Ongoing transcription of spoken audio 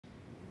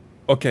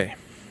Okay.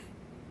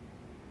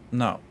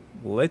 Now,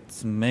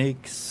 let's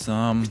make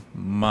some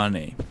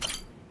money.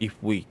 If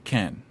we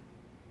can.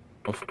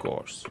 Of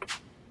course.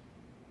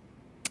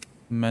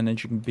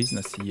 Managing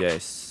business,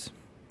 yes.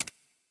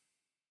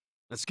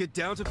 Let's get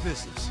down to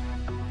business.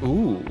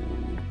 Ooh,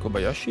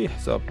 Kobayashi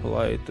has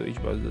applied to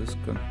each business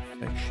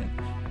confection.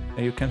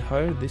 And you can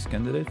hire this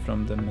candidate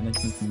from the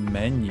management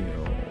menu.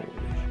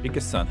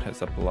 Shiga-san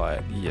has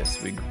applied. Yes,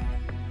 we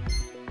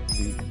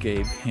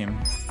gave him.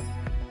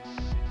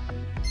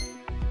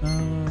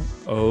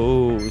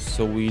 Oh,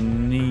 so we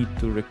need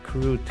to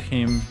recruit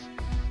him.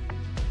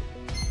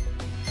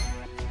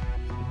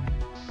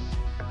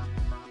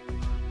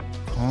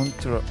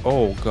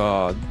 Oh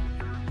god.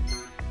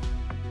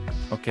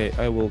 Okay,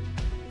 I will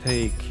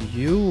take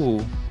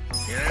you.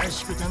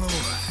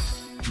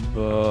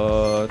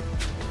 But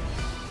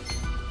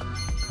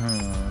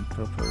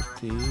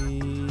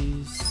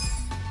properties.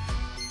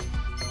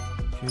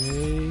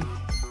 Okay.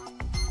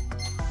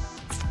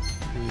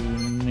 We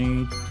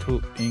need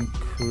to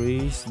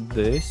increase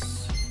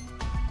this.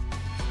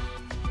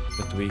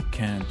 But we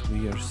can't.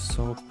 We are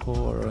so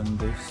poor on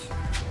this.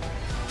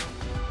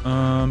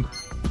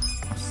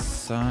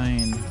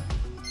 Assign.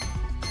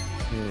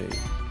 Okay.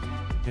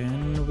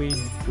 Can we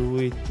do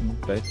it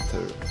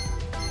better?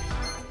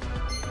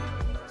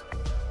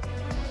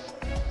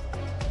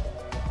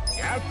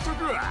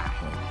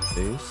 Like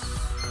this.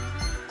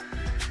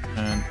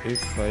 And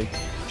if I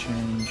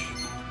change,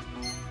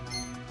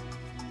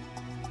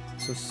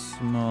 it's a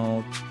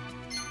small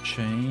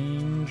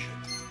change.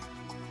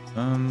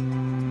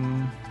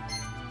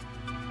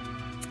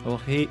 Well,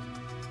 he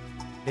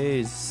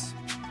is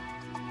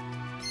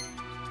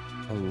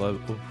a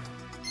level.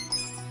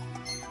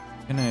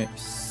 Can I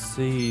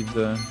see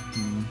the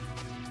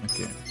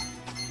okay,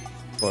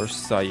 for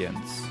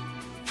science,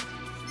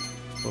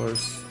 your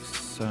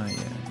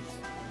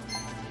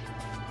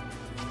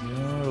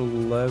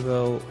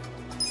level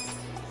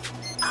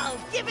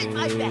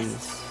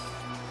is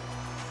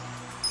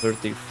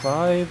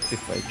 35.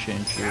 If I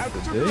change you to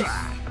this,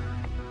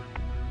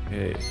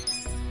 okay,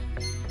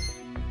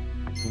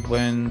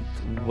 went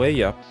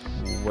way up.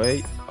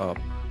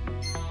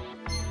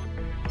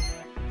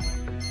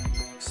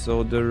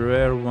 So the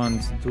rare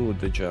ones do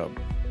the job.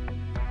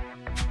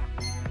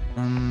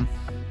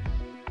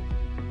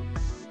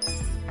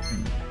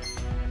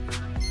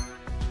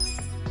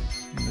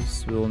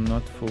 This will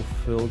not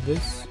fulfill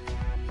this.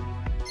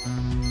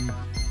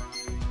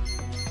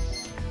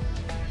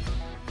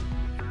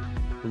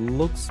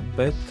 Looks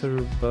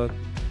better, but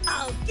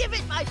I'll give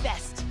it my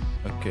best.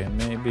 Okay,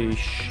 maybe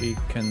she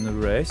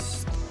can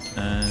rest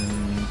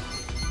and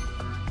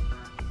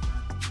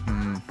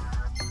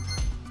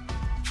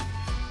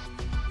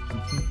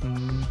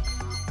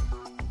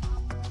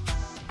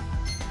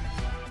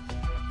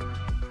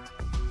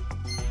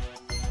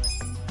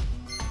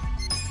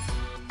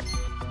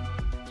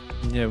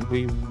yeah,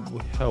 we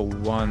have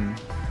one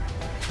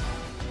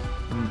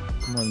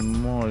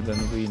more than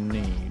we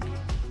need.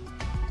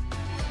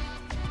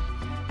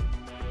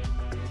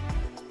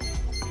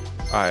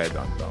 I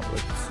don't know.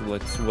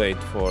 Let's wait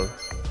for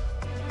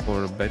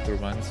better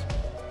ones.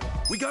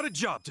 We got a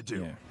job to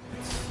do. Yeah.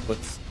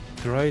 Let's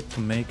try to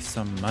make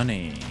some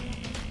money.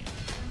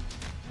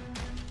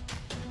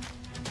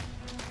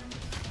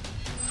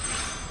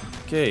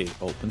 Okay,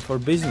 open for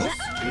business.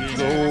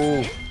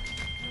 Go.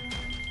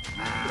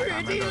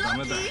 Pretty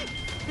lucky.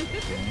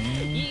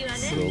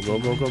 Okay.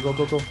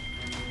 Go.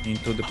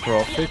 Into the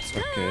profits.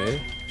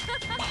 Okay.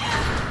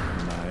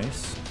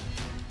 Nice.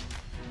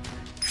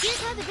 Here's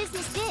how the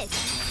business did.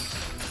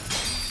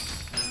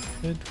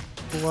 Did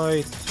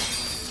quite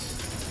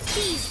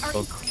These are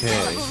okay.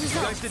 incredible You guys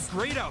results. did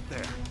great out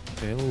there.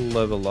 Okay,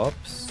 level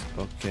ups.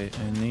 Okay,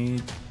 I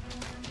need.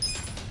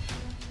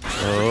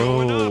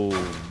 Oh,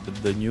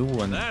 the new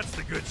one That's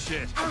the good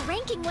shit. Our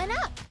ranking went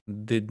up.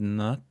 did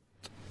not.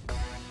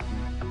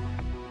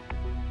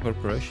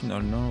 Corporations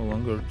are no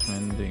longer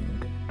trending.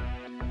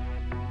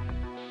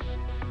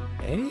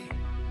 Hey?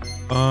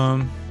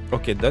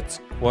 Okay, that's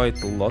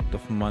quite a lot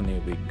of money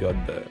we got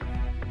there.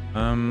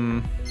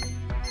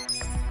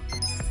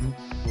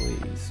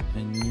 Please, a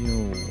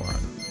new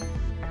one.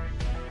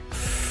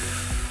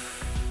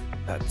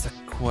 That's a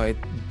quite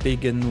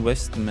big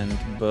investment,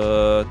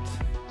 but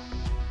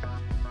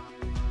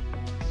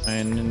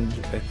and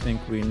I think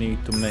we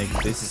need to make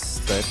this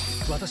step.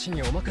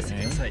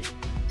 Okay.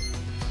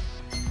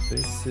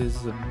 This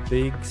is a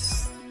big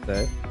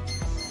step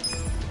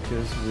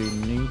because we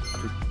need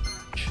to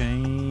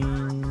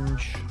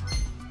change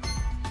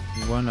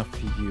one of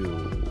you.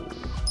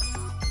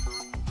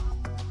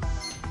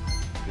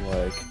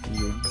 Like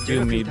you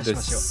give me the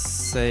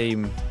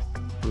same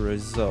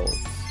results.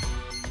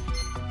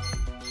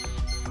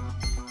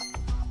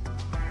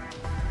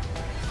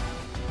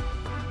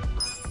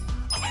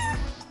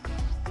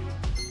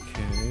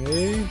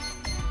 Okay,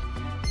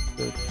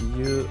 but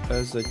you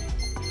as a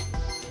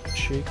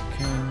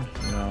chicken,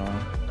 no.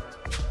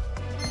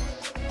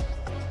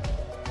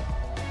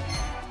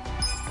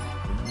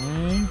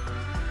 Okay.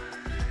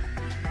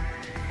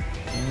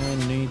 I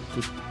need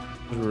to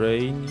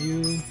train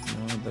you.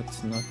 No,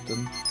 that's not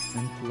an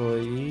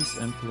employees.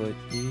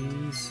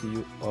 Employees,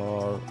 you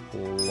are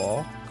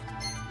locked.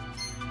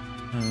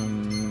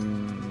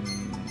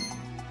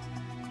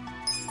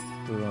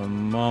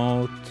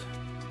 Promote.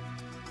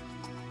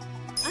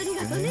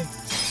 Okay.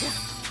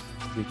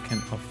 We can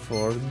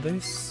afford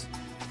this.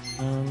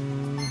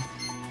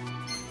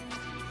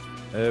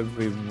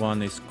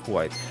 Everyone is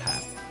quite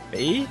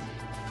happy.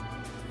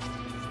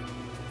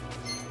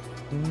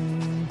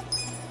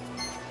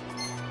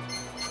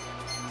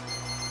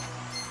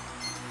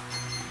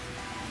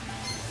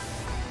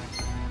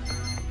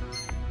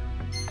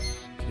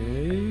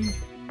 Okay.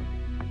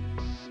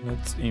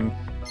 Let's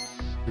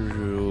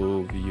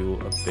improve you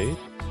a bit.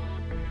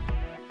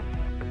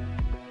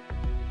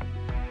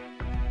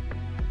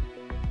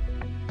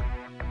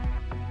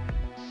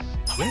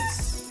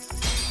 Yes.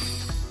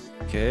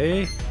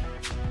 Okay.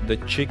 The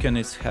chicken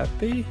is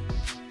happy.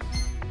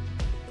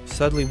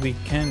 Sadly, we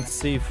can't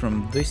see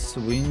from this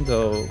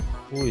window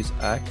who is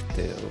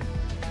active.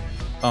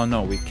 Oh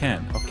no, we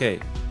can. Okay.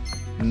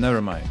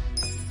 Never mind.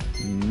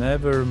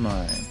 Never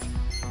mind.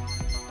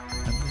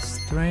 And this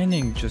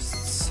training just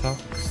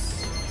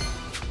sucks.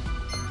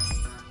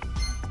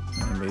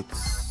 Maybe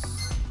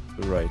it's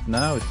right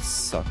now it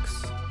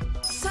sucks.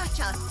 Such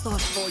a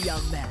thoughtful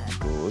young man.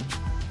 Good.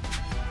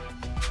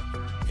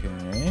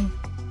 Okay.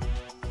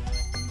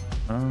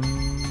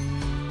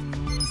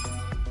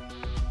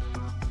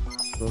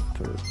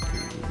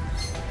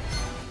 Properties.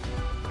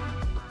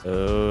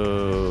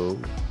 Oh.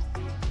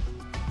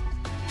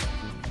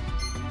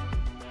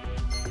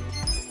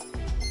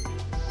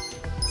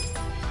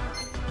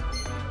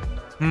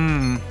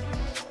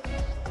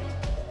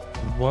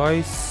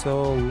 Why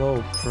so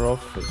low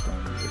profit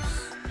on this?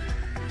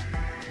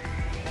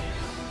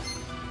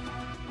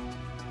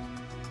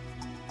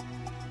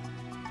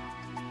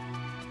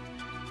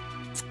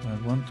 I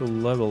want to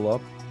level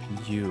up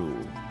you.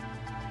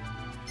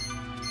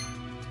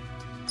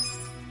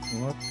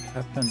 What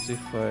happens if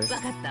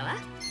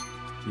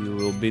you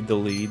will be the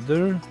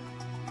leader?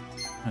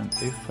 And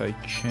if I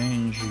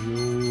change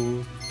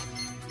you...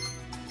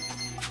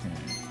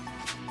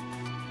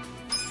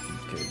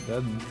 Okay,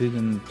 that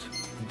didn't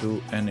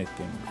do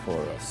anything for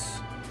us.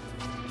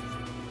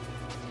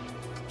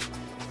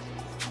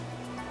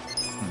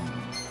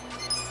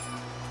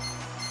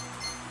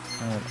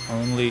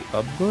 Only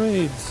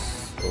upgrades?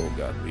 Oh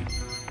god, we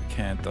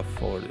can't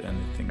afford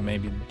anything.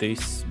 Maybe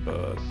this,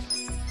 but...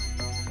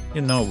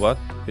 You know what?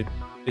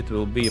 It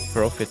will be a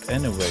profit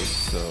anyway,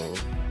 so...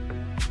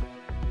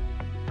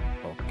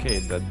 Okay,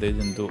 that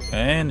didn't do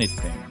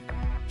anything.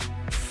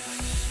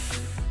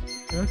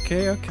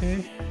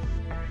 Okay.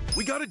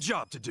 We got a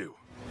job to do.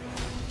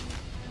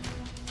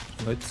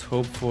 Let's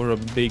hope for a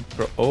big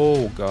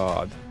Oh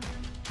god.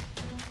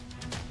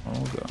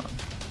 Oh god.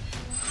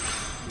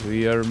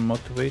 We are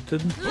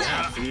motivated.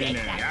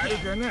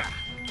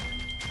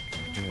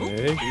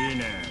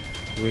 Okay.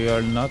 We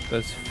are not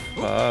as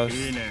fast.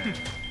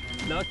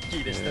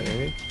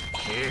 Okay.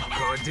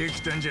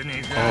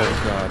 Oh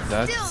god,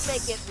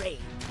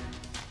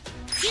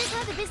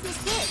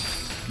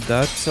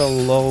 that's a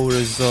low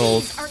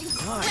result. These are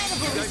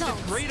incredible You guys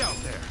results. did great out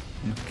there.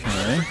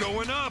 Okay. We're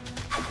going up.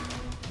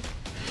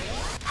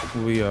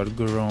 We are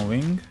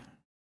growing.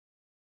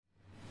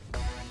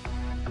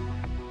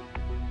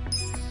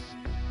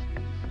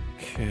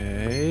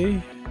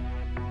 Okay.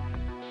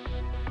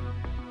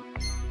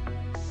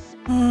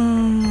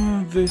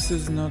 This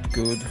is not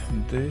good.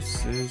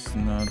 This is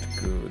not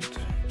good.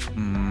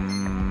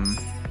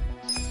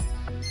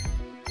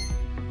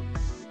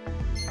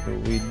 So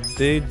we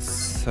did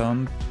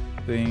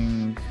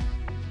something.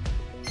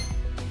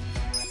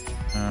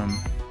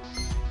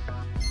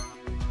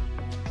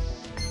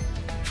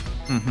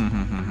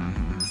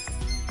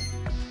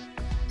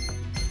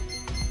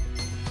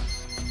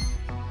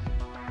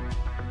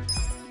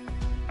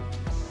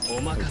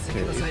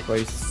 Okay,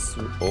 if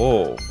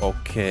oh,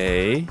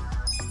 okay.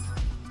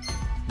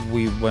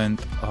 We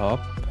went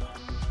up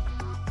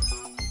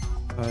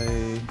by...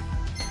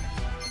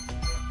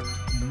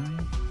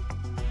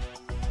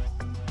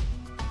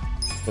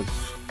 That's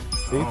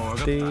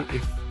 50,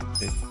 if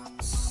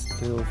it's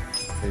still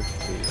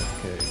 50,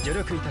 okay.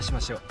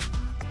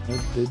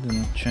 That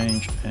didn't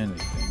change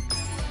anything.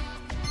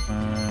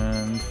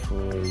 And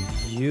for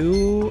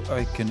you,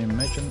 I can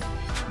imagine...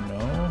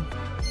 No.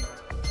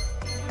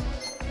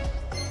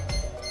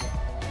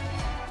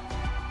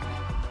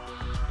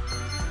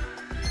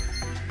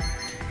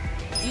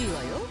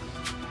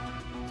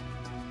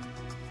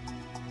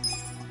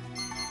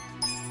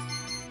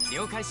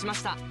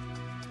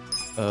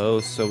 Oh,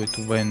 so it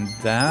went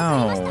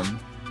down.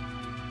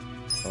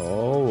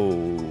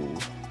 Oh.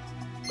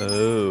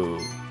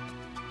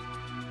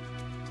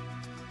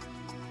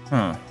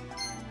 Huh.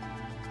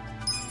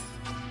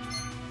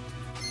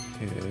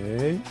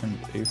 Okay, and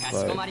if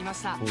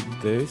I put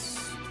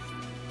this...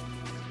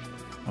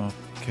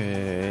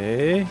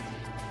 Okay.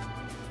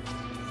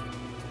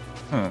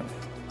 Huh.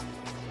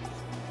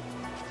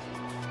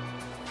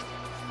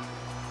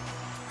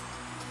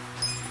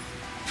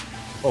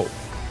 Oh.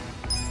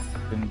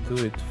 can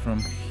do it from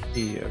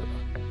here.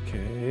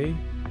 Okay.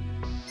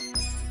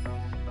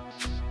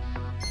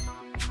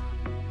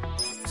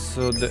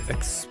 So the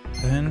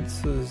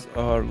expenses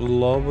are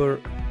lower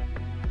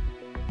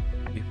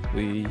if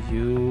we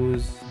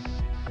use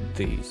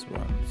these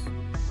ones.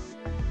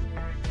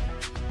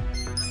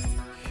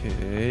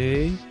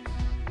 Okay.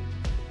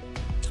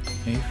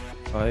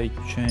 If I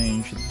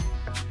change,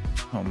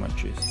 how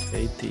much is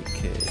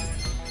 80k?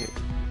 Okay.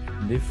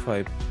 And if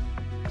I,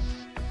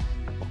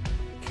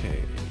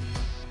 okay.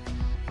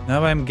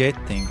 Now I'm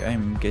getting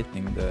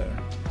there.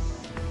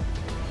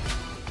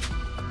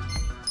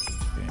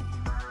 Okay.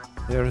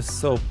 They are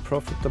so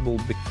profitable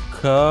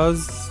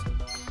because.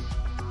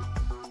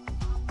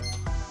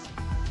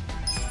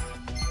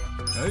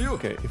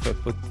 Okay, if I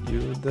put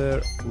you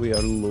there, we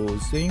are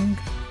losing.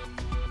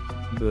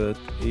 But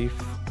if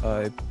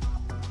I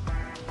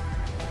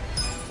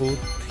put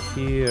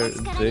here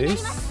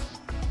this,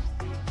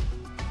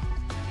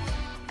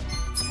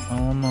 it's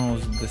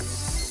almost the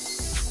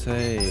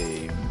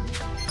same.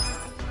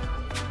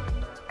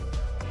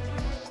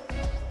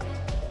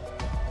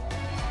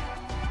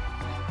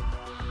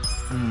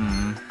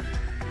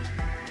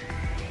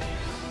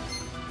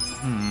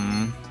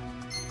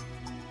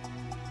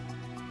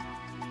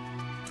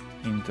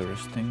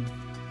 Interesting.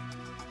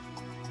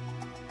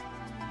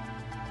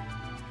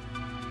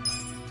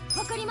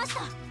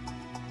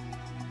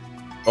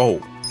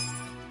 Oh,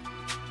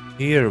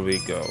 here we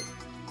go.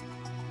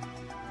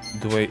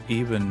 Do I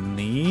even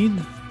need?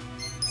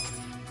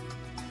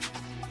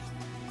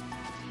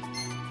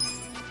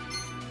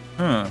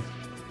 Huh.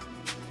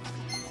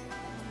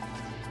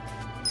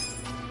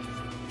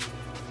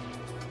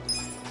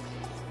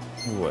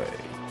 Wait.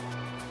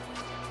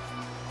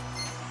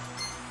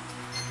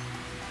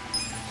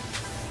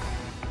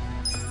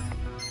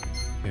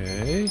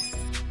 Okay.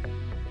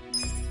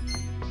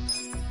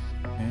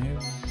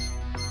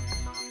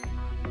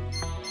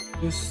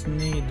 Just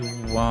need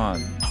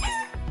one.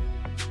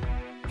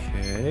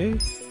 Okay.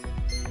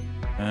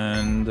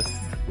 And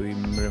if we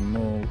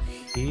remove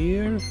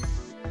here.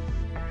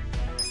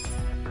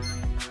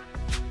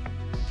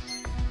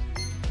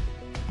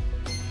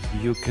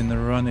 You can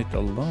run it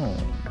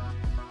alone.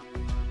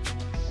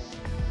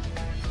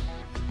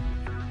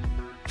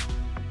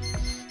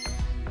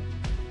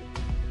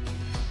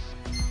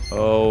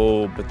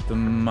 Oh, but the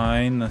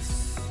minus.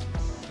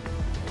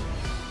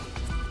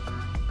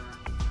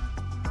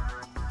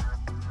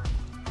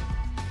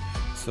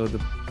 So the.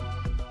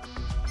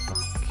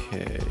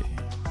 Okay.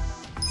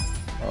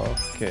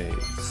 Okay,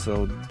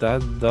 so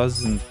that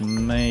doesn't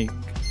make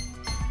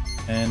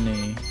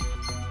any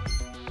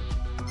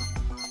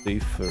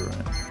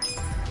difference.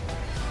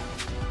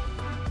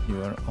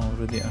 You are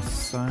already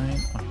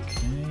assigned.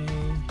 Okay.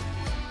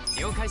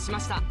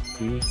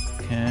 We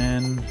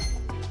can.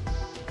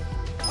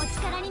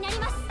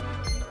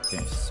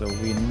 Okay, so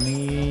we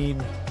need.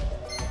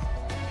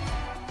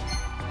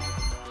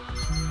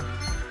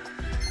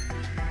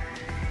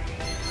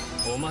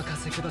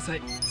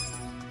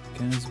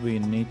 Because we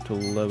need to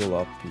level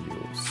up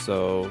you,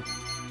 so.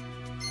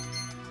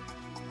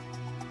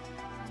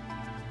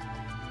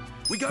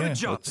 We got a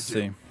job to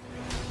do.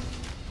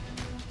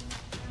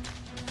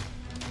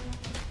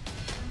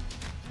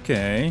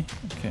 Okay,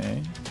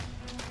 okay.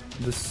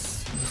 The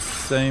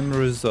same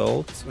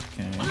results.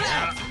 Okay.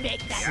 Let's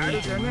make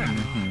that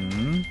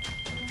happen.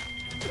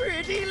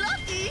 Pretty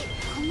lucky.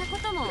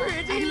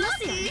 Pretty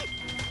lucky.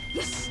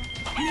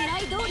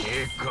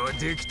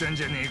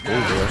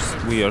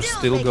 Oh, we are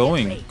still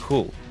going.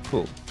 Cool,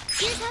 cool.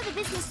 Here's how the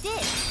business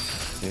did.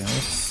 Okay,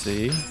 let's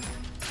see.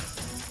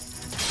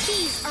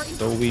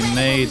 So we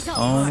made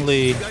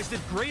only. You guys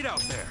did great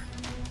out there.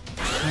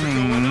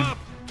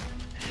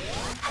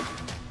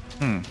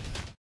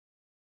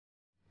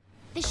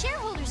 The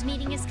shareholders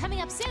meeting is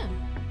coming up soon.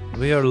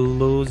 We are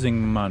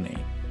losing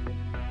money.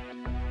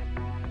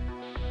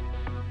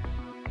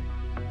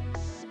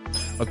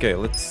 Okay,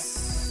 let's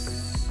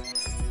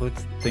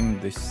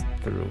think this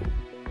through.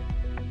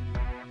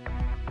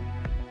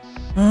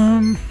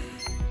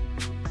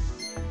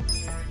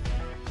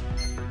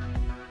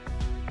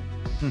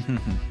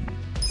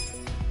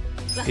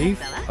 If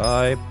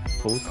I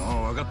put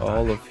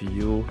all of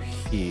you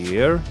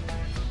here,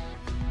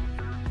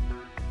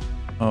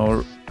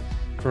 our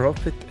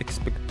profit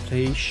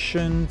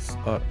expectations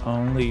are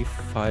only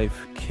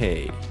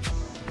 5k.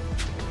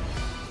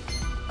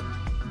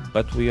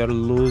 But we are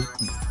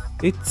losing.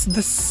 It's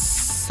the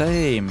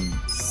same.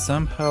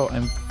 Somehow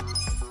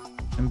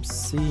I'm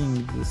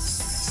seeing the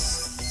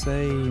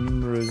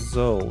same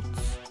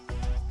results.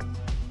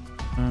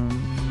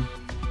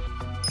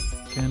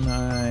 Can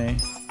I?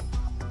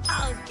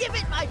 I'll give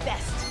it my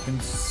best. Can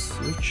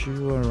switch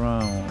you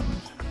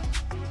around.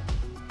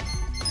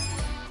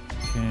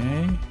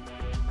 Okay.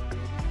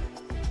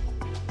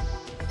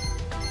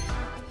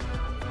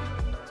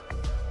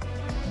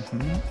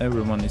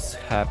 Everyone is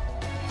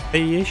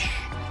happy-ish.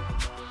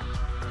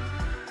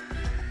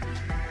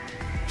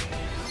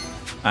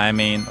 I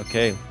mean,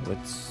 okay,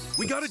 let's.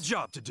 We got a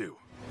job to do.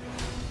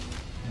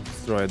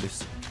 Let's try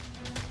this.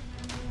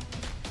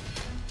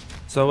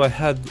 So I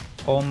had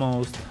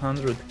almost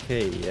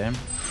 100k, yeah?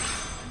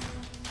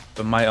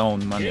 My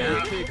own money.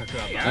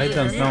 I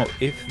don't know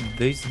if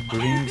this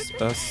brings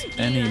us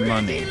any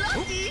money.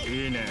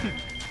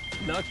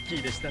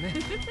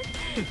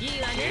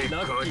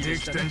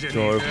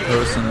 Your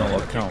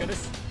personal account.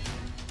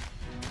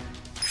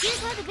 Here's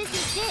how the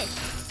business did.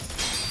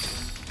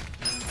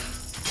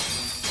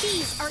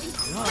 These are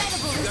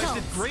incredible You guys results.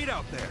 did great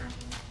out there.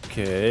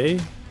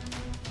 Okay.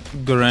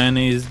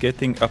 Granny is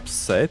getting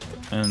upset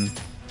and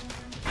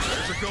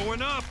Things are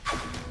going up.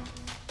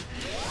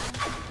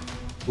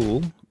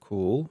 cool,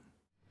 cool.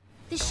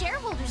 The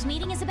shareholders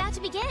meeting is about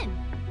to begin.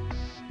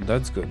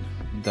 That's good.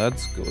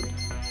 That's good.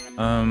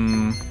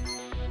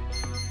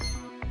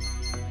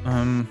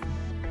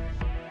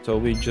 So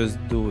we just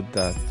do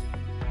that.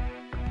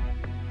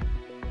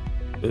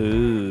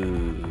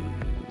 Ooh,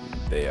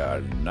 they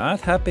are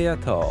not happy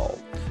at all.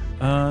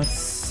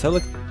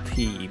 Select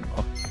team.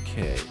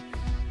 Okay.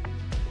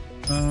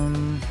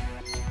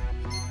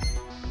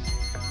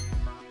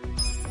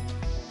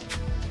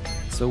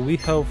 So we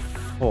have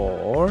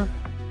 4.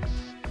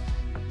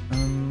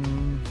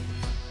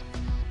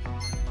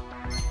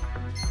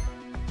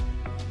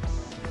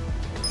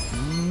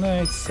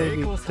 Let's say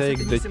we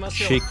take the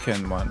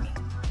chicken one.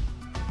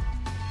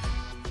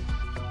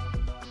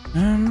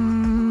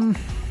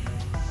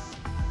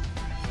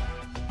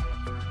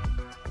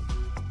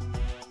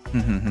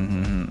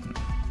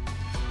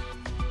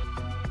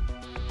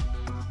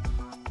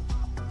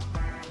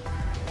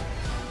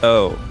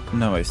 Oh,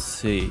 now I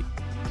see.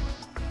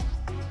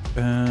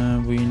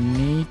 We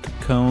need to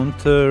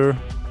counter.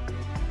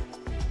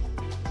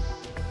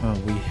 Oh,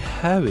 we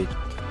have it.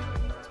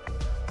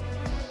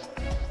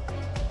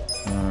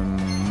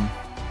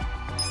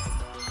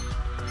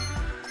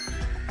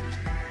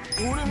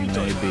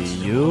 Maybe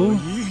you?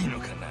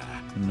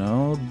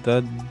 No,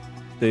 that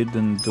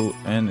didn't do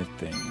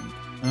anything.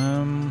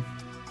 And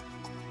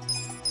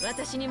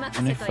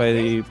if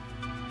I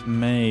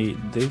made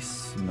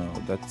this, no,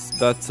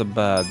 that's a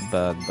bad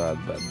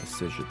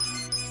decision.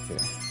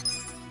 Okay.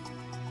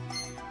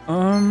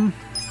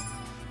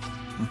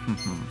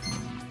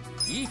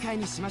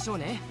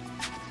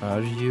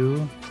 Are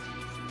you?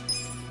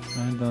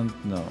 I don't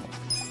know.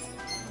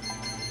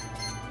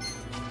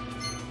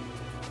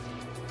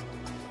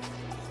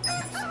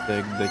 Let's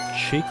take the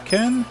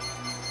chicken.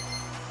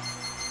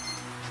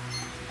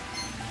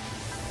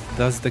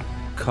 Does the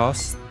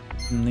cost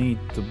need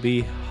to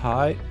be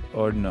high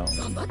or no?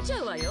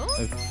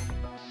 If,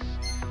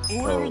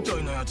 oh,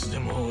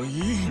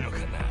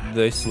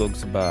 this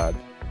looks bad.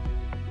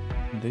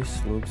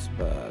 This looks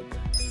bad.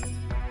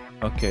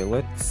 Okay,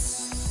 let's.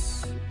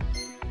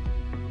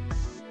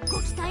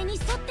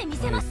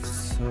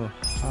 It's so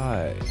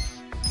high.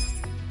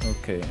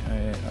 Okay,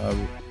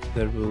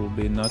 there will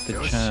be not a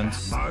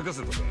chance.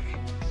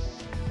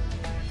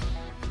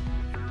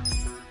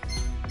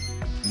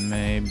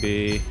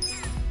 Maybe.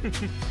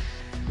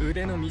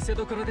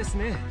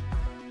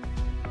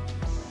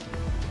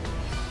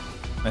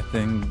 I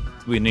think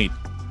we need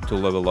to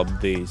level up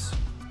these.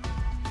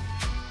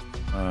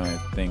 I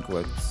think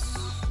let's.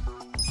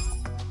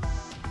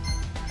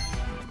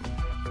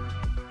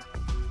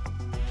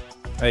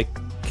 I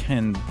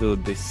can do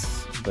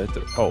this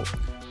better. Oh,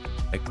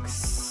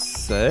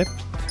 except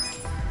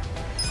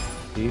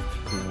if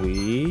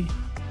we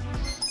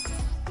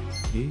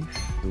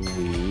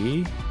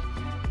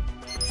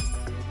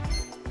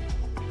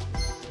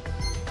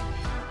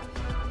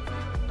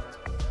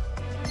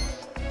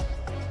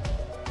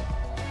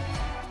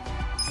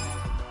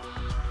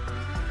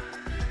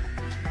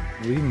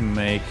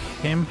make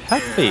him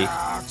happy.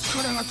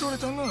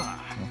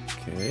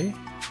 Okay,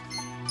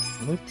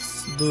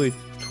 let's do it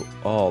to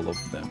all of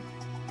them.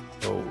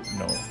 Oh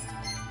no.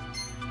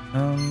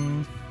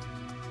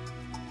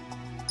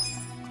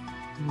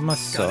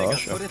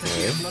 Massage.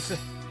 Okay.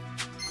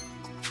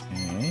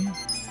 Okay,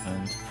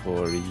 and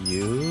for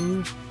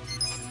you,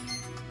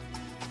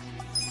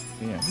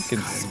 yeah, we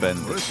can spend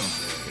it.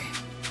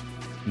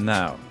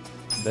 Now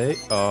they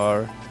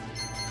are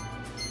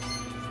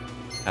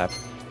happy.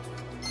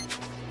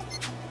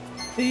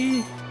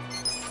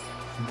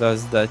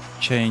 Does that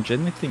change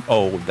anything?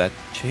 Oh, that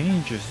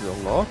changes a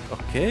lot.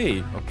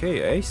 Okay,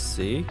 okay, I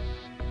see.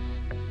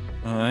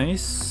 I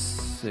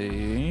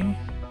see.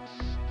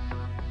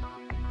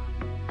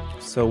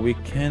 So we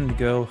can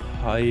go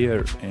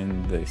higher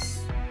in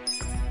this.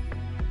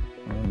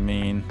 I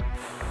mean,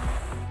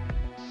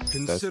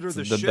 that's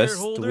the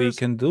best we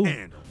can do.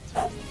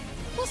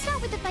 We'll start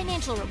with the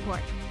financial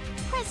report.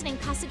 President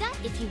Kasuga,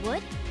 if you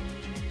would.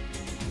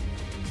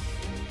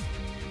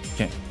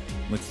 Okay,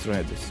 let's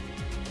try this.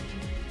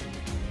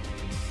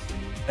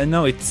 I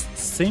know it's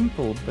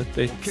simple, but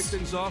We'll kick it's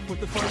things off with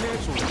the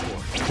financial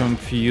report.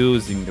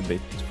 confusing a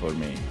bit for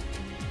me.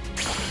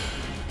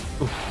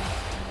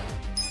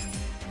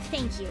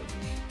 Thank you.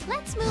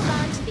 Let's move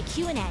on to the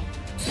Q&A.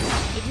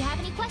 If you have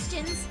any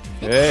questions...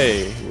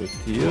 Hey,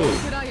 with you.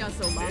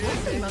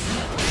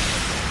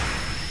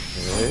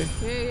 Okay.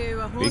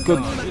 We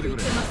could.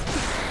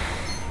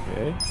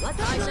 Okay.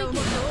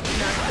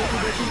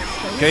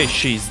 Okay,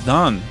 she's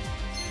done.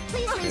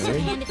 Please raise your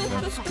Okay, hand if you have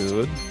a that's question.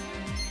 good.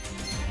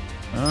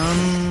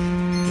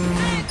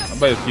 How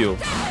about you?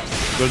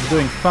 You're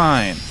doing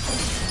fine.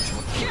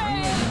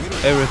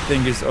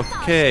 Everything is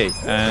okay,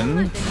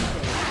 and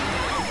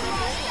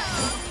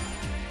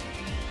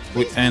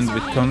we end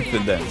with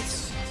confidence.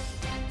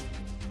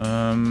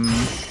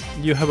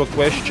 You have a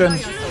question?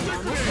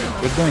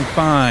 We're doing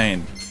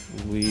fine.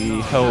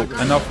 We have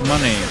enough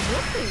money.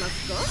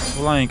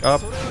 Flying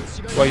up.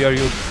 Why are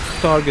you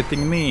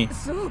targeting me?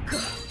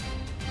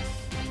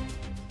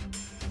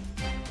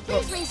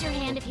 Please raise your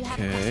hand if you have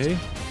a question. Okay.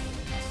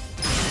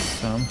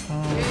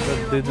 Somehow that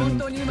didn't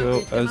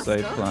go as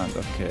I planned.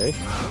 Okay.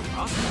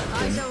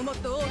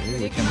 Okay,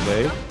 we can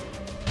wait.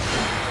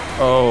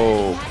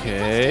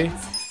 Okay.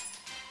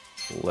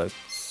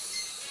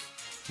 Let's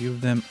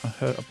give them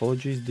her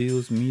apologies.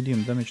 Deals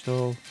medium damage to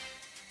all.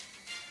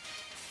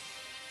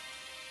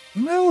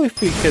 Well,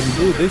 if we can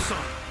do this.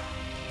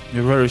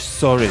 You're very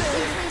sorry. Please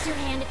raise your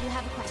hand if you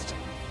have a question.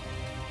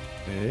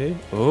 Okay.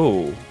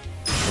 Oh.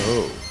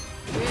 Oh.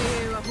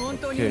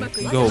 Okay,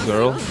 go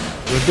girl.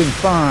 We're doing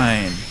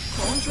fine.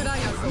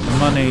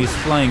 Money is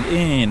flying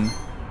in.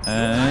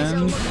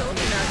 And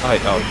I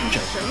ouch.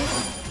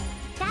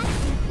 That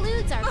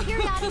concludes our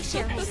periodic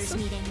shareholders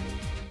meeting.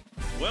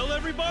 Well,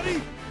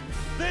 everybody,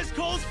 this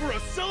calls for a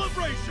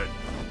celebration.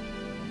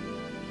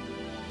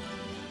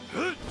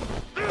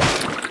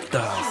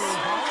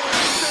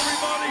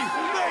 Everybody,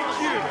 thank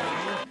you.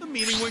 The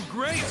meeting went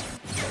great.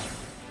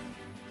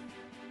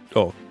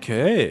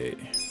 Okay.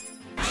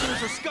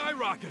 Shares are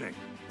skyrocketing.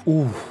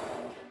 Ooh.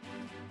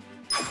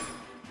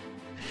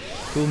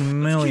 2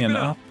 million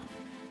up.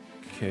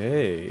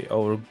 Okay,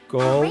 our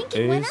goal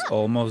ranking went is up.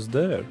 almost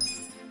there.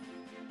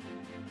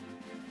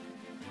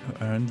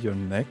 And your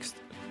next.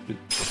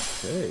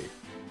 Okay.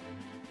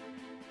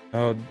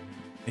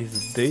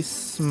 Is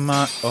this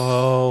my?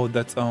 Oh,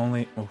 that's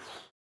only. Oof.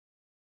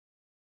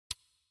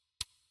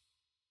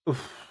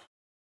 Oof.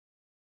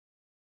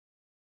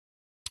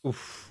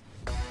 Oof.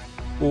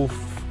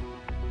 Oof.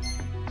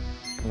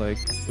 Like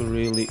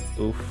really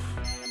oof.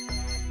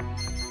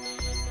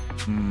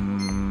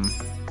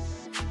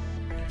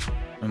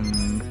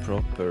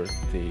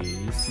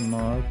 Properties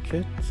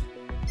market.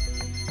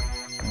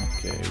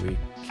 Okay, we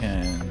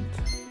can't.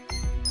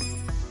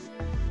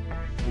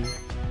 We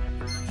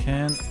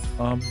can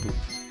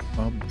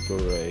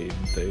upgrade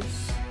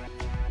this.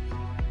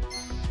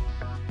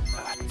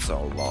 That's a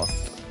lot.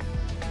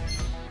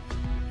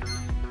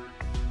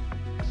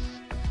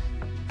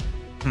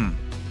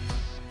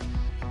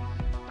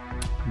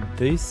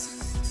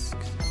 This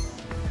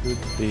could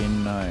be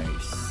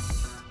nice.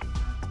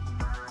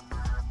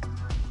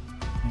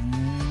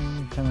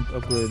 Haven't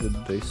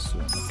upgraded this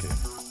one. Okay.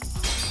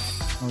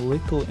 A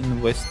little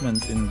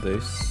investment in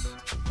this.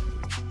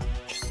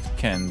 Just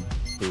can't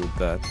do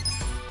that.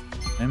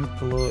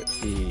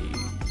 Employee.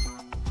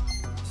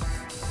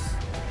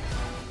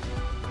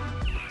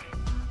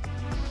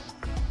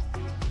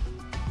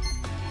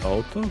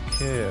 Auto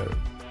care.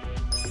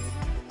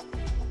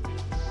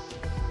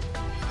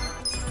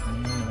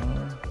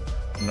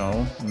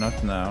 No,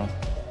 not now.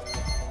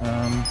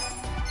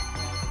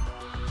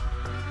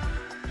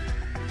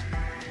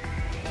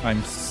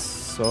 I'm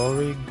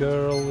sorry,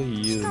 girl.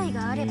 You need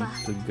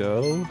to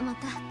go.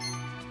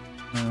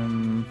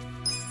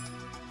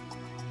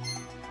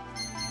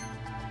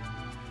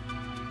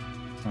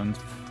 And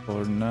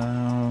for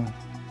now,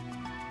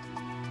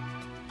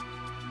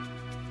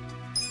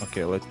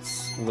 okay.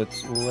 Let's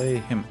lay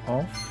him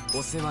off.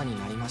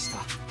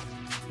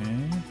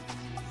 Okay.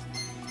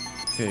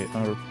 Okay,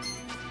 our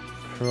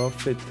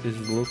profit is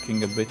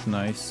looking a bit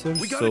nicer,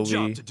 We got a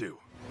job to do.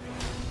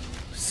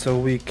 so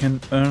we can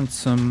earn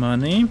some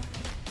money.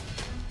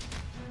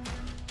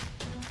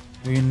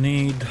 We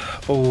need.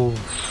 Oh,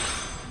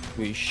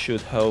 we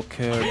should have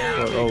cared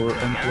for our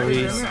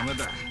employees.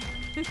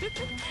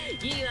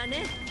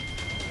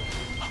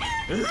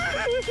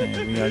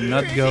 Okay, we are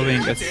not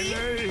going as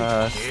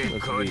fast as we.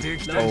 Oh,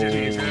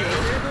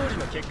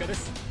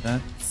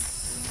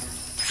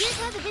 that's Here's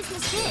how the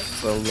business did.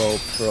 a low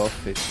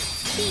profit.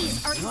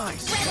 These are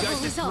Nice. You incredible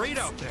guys did great results.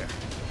 out there.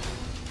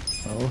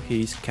 Oh,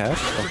 he's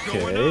capped.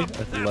 Going Okay, up. at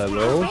That's what I'm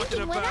level.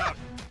 talking about.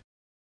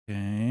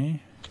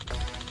 Okay.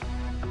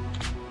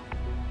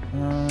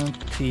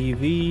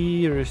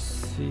 TV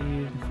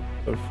receive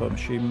perform.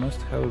 She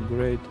must have a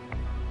great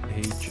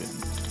agent.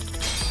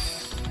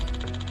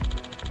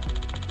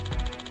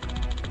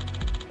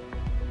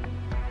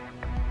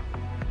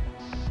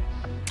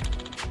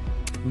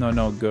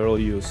 No, girl,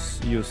 you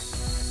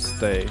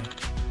stay.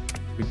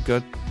 We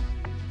got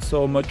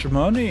so much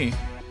money.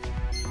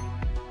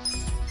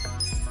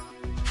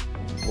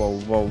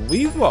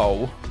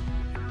 Wow.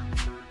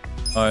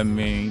 I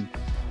mean,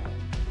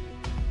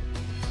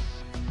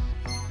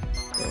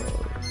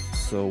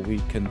 so we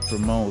can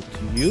promote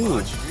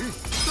you.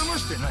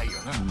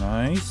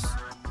 Nice.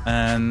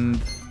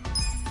 And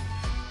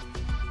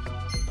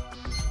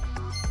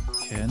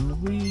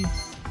can we?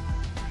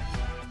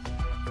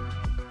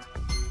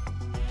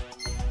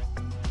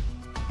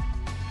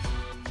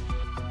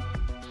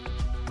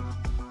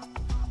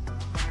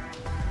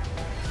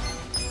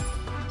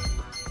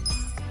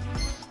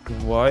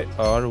 Why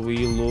are we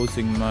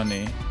losing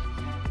money?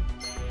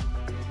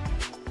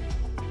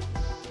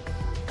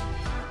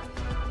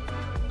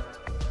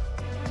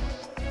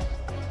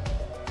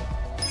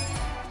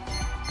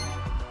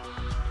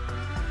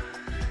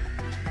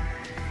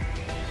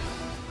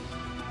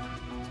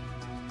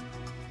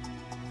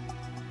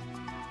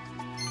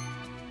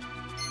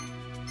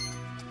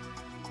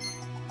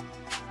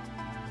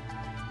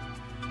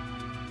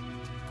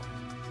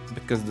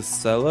 Because the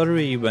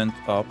salary went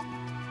up.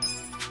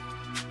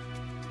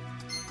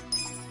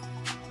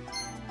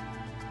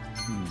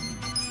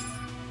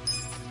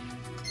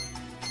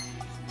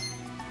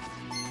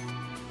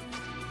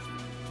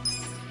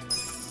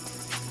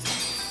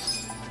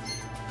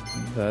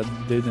 That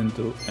didn't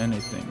do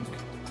anything.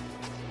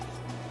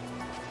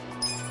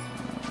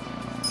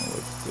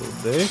 Let's do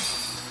this.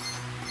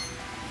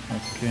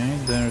 Okay,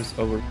 there's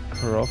our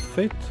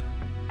profit.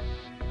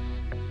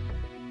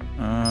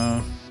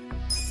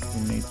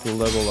 We need to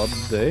level up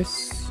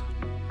this.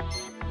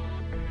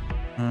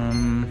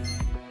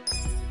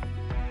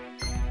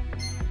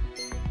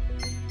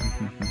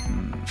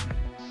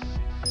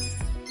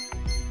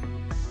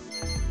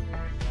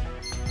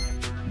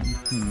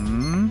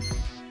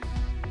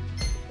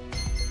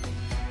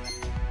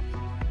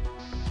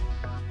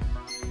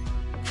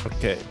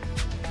 Okay.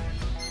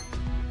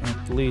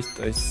 At least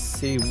I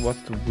see what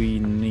we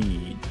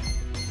need.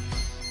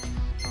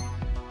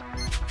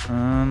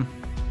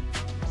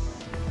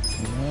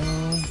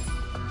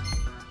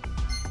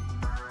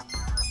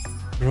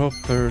 Well,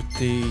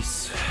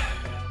 properties.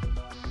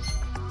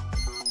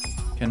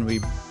 Can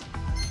we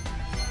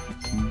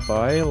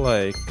buy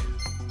like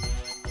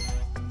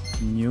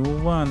new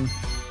one?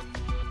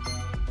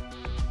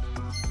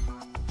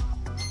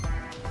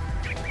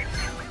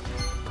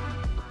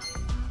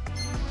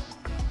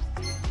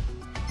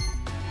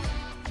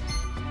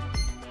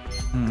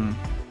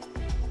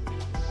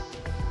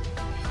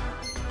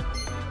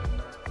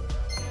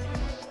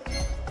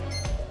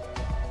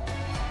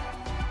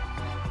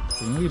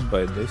 Can we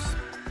buy this?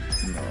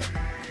 No.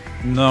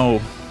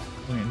 No.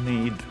 We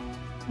need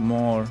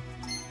more.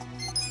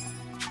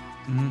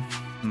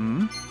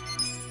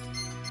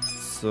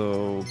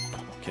 So,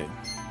 okay.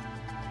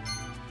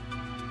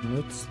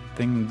 Let's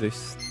think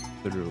this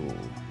through.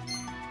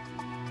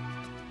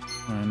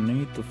 I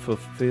need to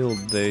fulfill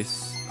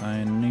this.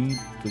 I need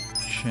to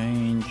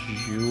change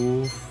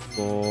you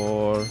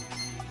for...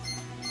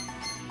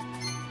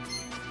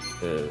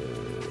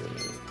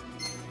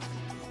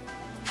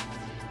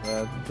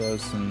 that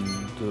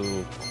doesn't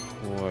do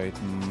quite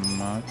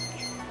much.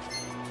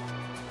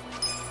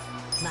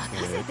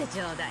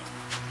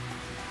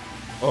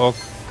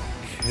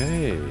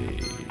 Okay,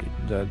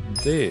 that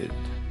did.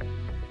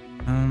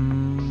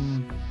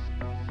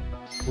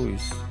 Who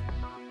is?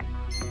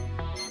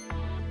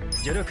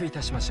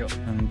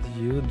 And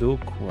you do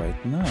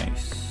quite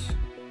nice.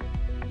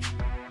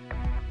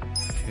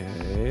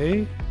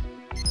 Okay.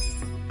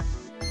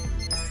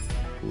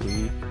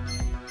 We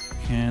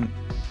can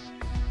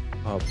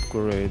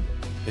upgrade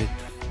it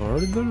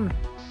further.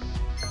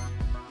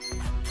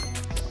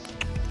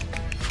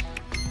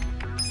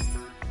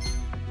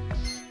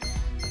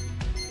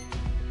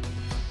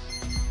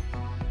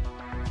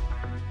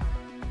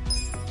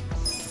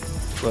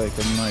 Like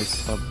a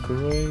nice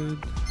upgrade.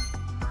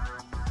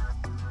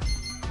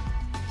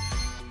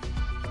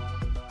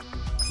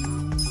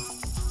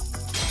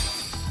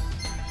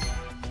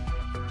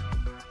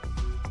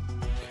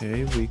 Okay,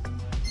 we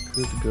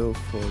could go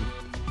for...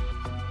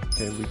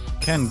 Okay, we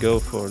can go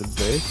for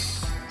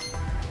this.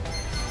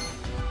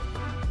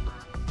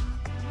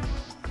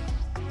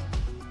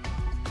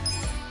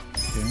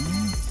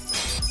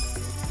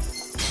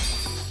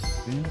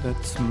 Okay,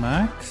 that's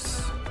max.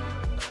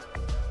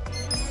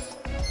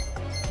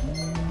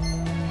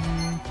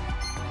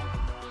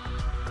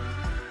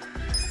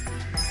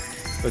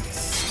 Let's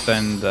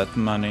spend that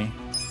money.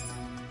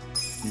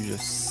 You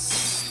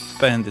just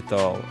spend it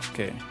all.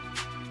 Okay.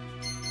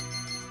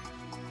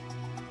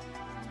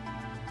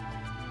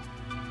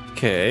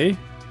 Okay.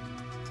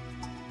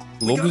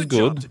 Looks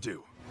good.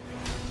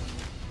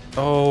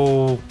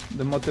 Oh,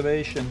 the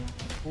motivation.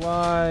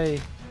 Why?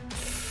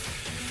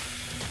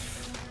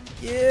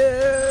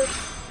 Yeah.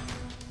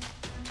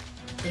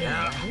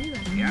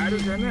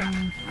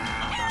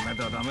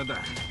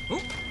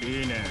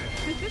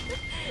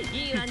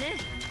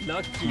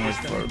 I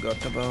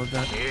forgot about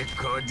that.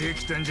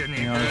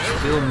 We are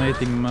still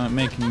making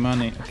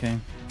money. Okay.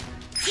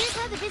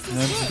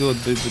 That's good,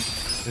 but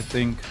I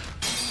think.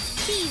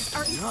 These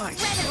are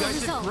incredible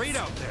results. Great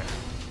out there.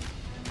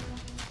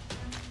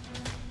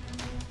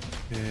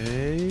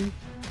 Okay.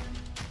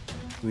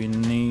 We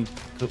need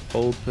to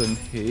open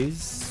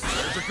his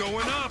They're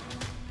going up.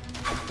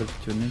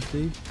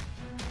 opportunity.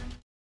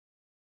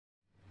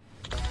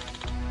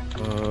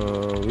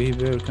 We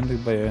were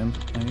contacted by I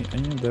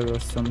knew there are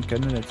some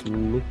candidates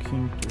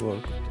looking to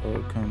work at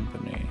our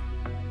company.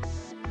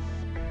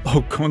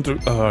 Oh,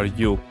 are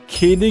you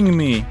kidding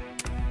me?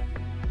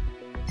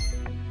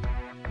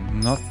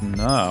 Not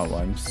now,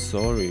 I'm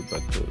sorry,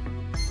 but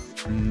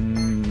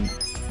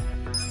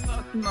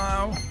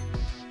now.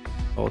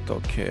 Auto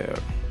care.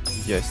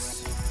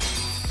 Yes.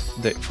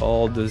 They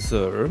all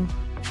deserve.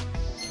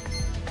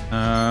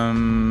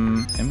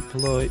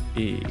 Employees.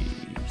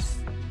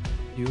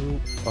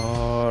 You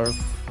are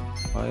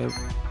 5.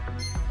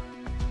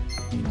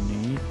 We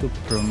need to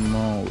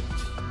promote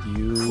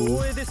you.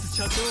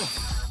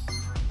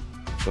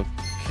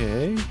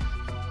 Okay.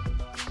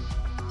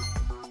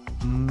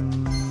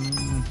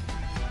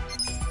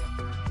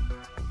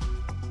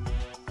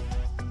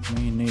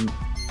 We need.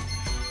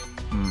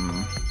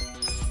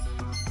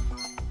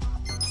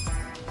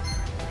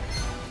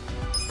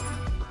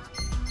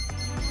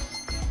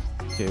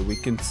 Okay, we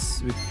can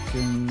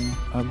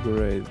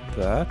upgrade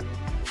that.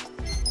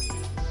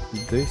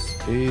 This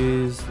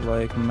is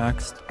like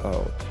maxed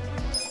out.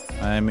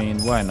 I mean,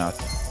 why not?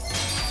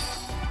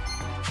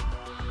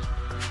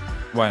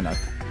 Why not?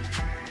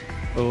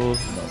 Oh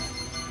no.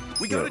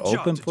 We are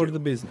open for the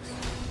business.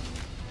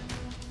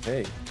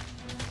 Okay.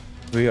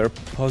 We are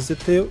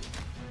positive.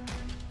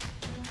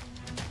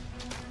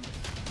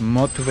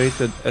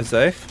 Motivated as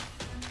if.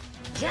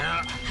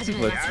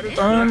 Let's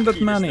earn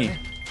that money.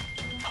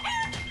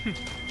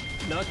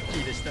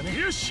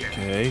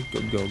 Okay,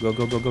 go.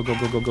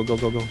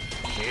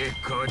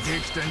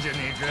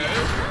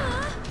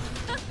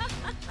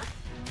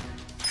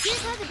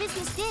 Here's how the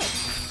business did.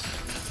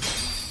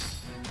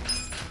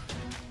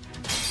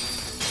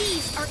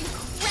 These are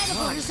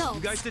incredible results.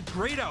 You guys did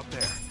great out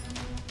there.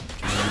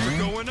 We're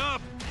going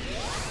up.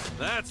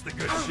 That's the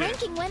good Our shit.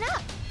 ranking went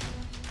up.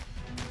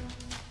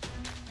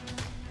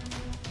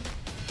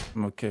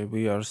 Okay,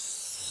 we are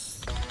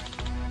still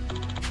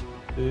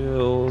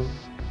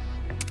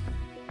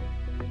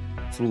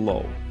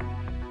slow.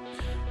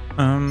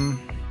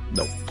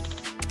 No.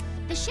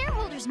 The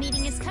shareholders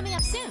meeting is coming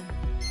up soon.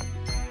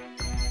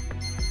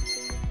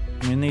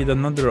 We need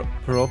another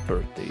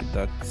property.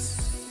 That's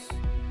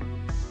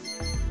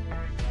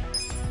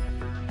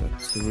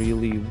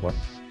really what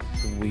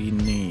we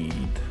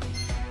need.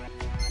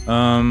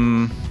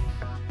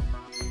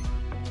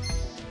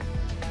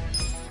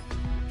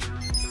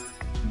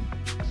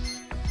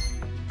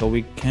 So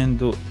we can't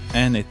do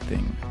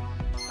anything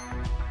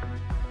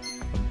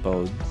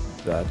about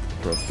that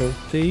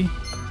property.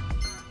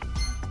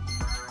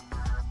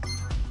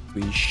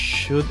 We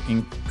should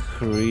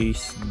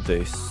increase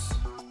this.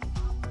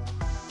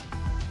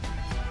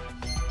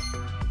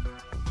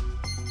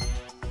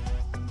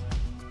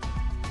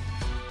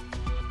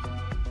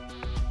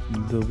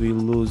 Do we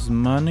lose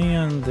money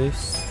on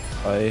this?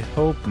 I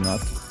hope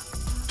not.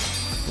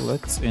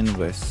 Let's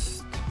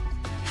invest.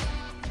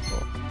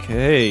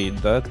 Okay,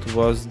 that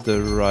was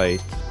the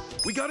right.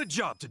 We got a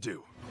job to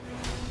do.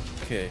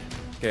 Okay,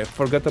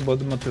 forget about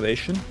the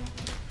motivation.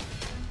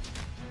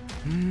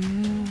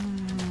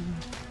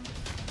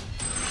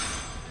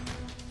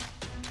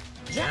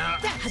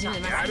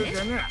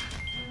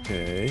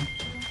 Okay.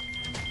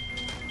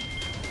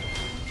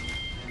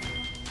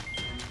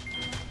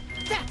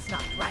 That's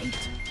not right.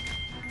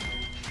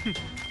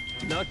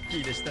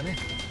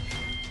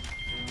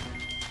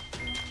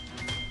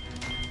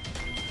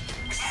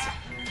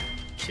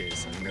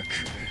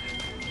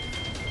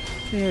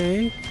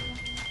 Okay.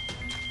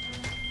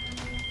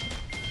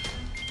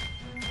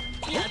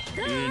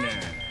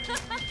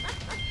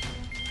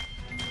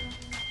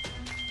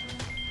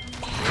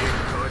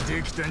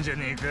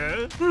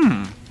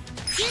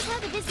 Here's how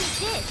the business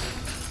did.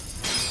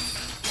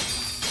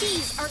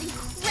 These are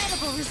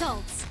incredible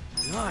results.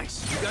 Nice.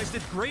 You guys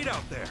did great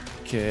out there.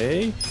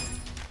 Okay.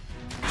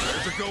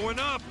 We're going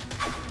up.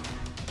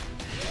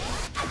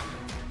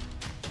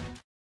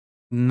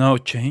 No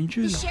The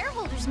changes?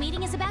 shareholders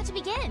meeting is about to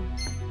begin.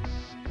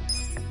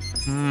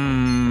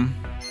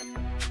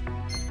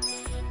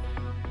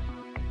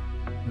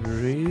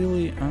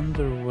 Really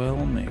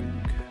underwhelming.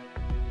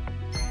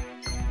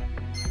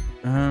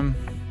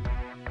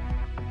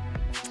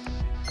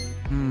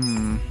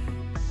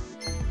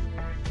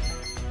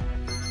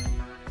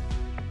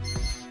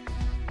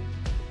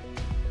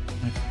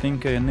 I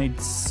think I need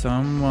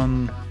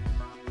someone.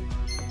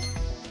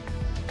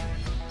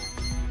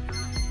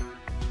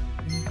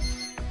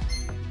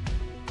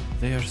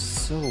 They are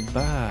so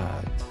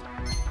bad.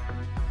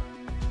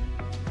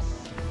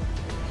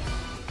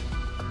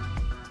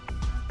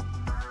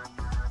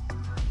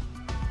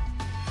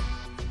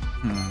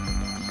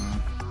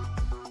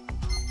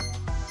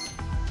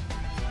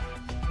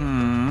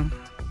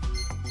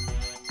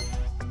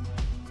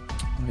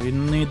 I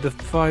need the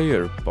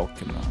fire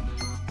Pokemon.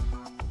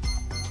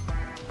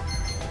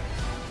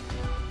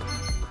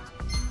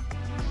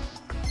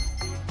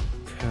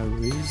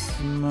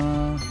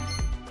 Charisma.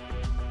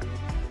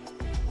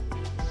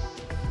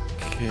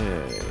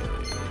 Okay.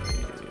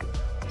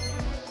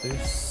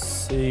 This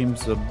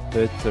seems a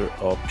better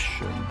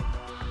option.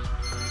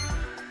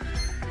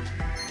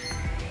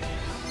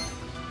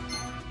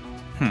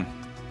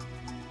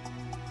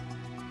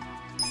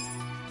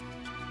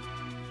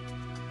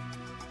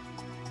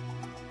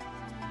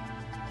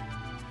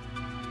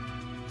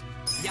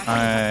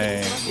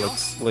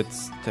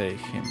 Let's take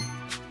him.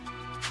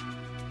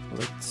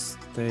 Let's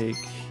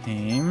take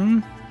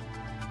him.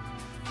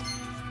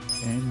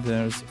 And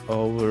there's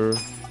our...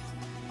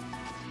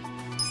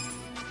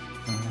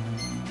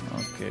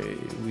 okay,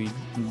 we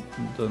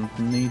don't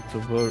need to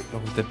worry.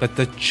 Oh, but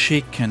the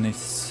chicken is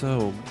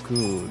so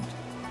good.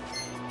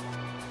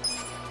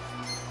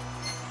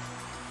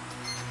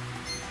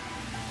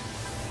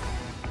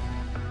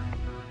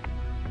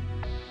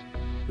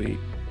 We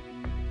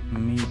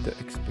meet the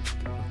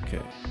expected.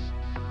 Okay.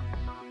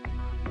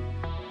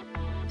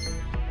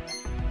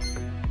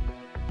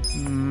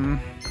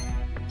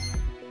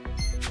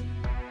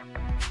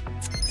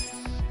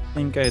 I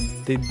think I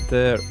did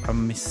there a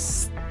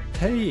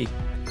mistake.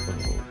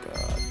 Oh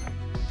god.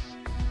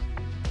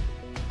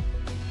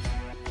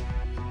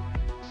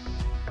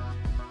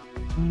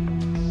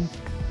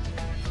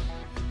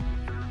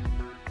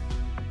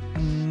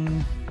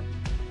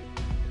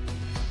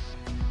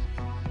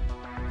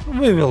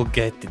 We will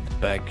get it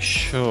back,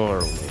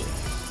 surely.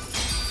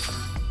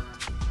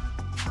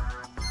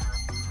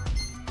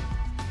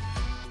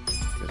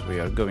 Because we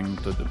are going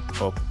to the...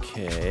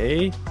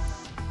 okay.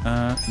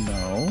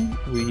 No,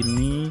 we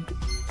need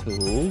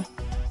to...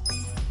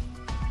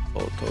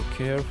 auto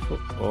careful.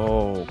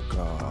 Oh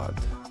god.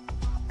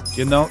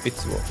 You know,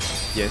 it's work.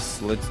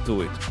 Yes, let's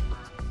do it.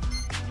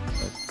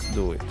 Let's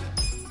do it.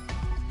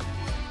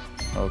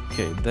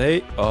 Okay,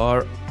 they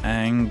are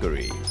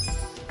angry.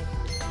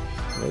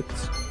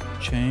 Let's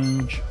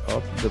change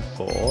up the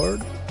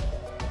board.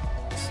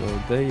 So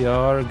they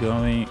are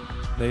going...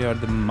 they are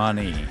the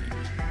money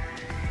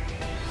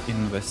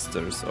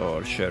investors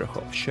or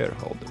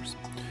shareholders.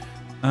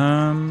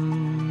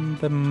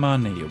 The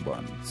money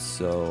one.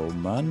 So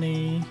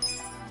money...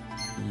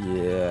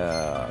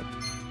 yeah.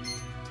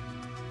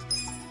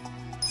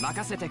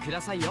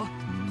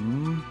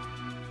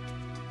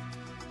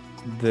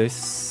 This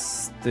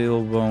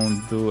still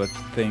won't do a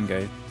thing,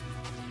 I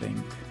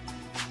think.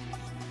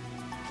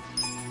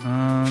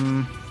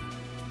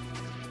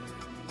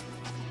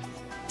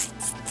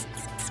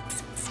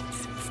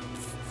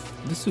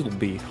 This will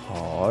be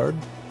hard.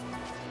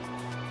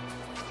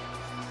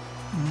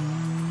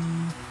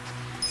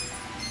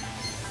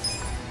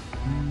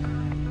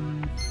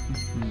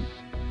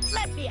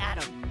 Let me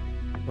at him.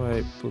 If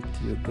I put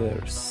you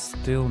there,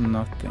 still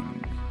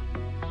nothing.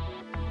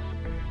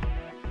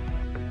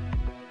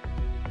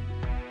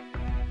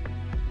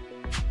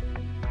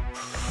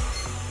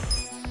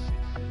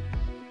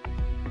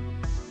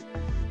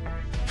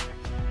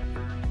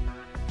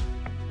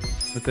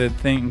 But I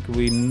think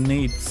we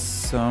need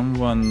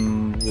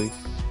someone with,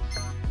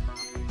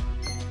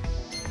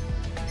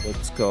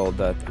 let's call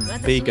that,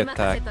 big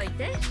attack.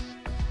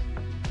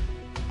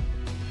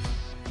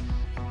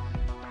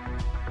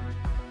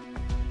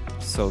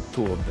 So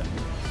two of them.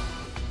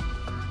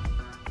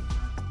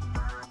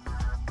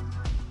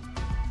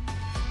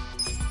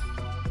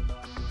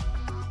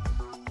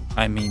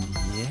 I mean,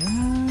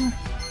 yeah.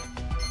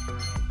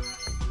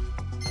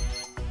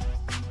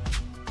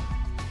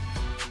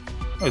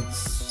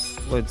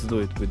 Let's do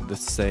it with the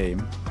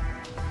same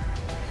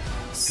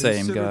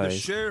Consider guy. the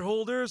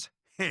shareholders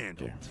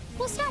handled.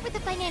 We'll start with the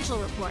financial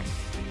report.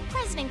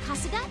 President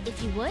Kasuga,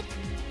 if you would.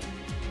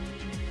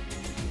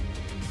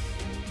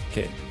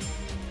 Okay.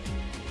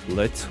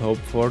 Let's hope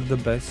for the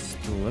best.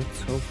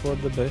 Let's hope for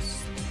the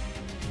best.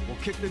 We'll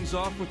kick things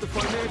off with the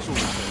financial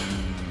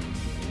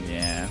report.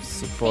 Yeah,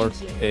 support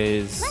Thank you.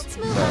 is Let's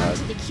move on bad.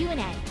 to the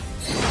Q&A.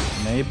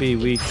 Maybe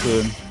we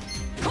could...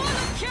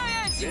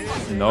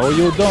 No,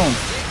 you don't.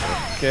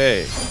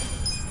 Okay.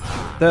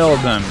 Tell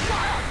them.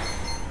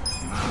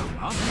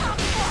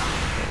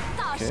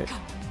 Okay.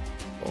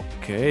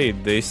 Okay,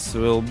 this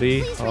will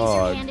be Please raise your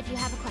hard. hand if you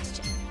have a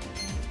question.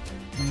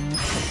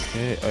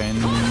 Okay,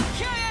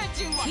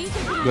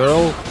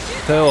 girl,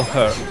 tell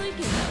her.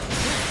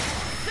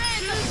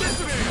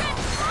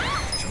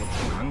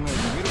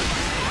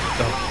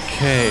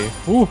 Okay.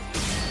 Whew.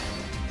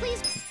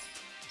 Please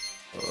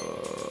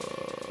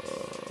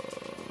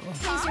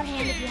raise your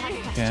hand if you have a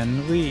question. Can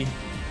we?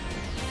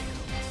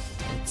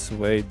 Let's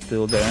wait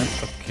till then.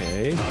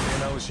 Okay.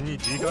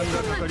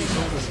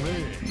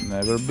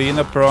 Never been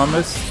a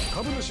promise.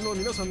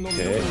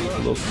 Okay,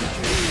 look.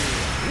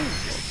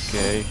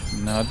 Okay,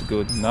 not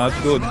good, not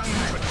good.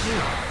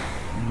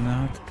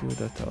 Not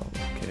good at all,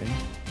 okay.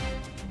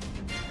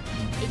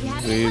 If you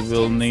have We any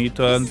will questions, need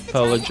to this is the time to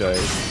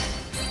apologize.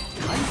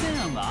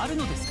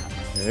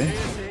 Okay.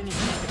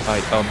 I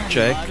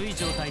object.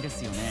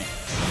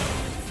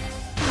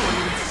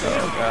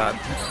 Oh god.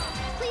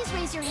 Please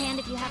raise your hand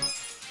if you have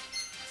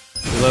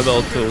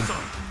Level 2.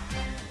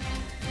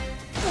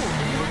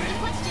 any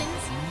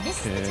questions. This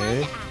is the time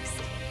Okay. to ask.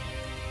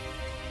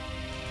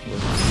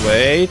 Let's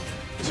wait.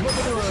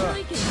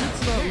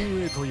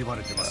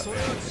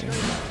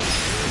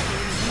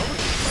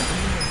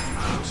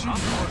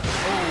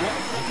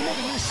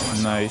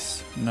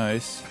 Nice,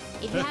 nice.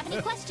 If you have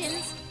any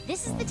questions,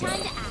 this is the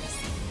time to ask.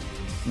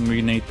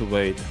 We need to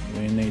wait.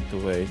 We need to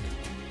wait.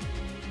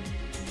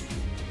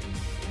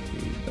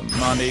 He's the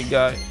money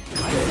guy.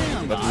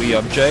 But we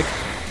object.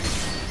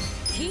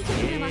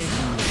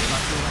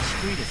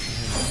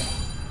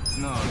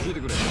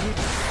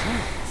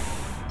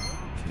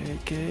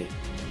 Okay.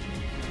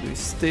 We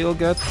still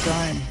got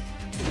time.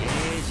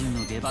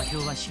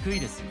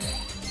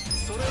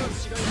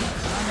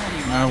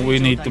 Now we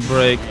need to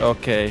break.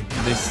 Okay,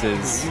 this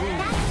is.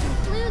 That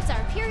concludes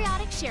our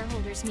periodic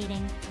shareholders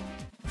meeting.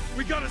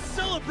 We gotta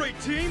celebrate,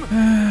 team!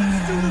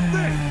 Let's do the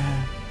thing!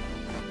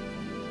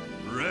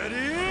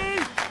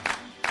 Ready?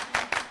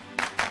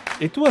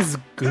 It was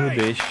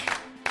goodish.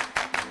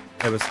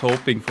 I was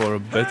hoping for a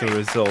better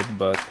result,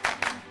 but.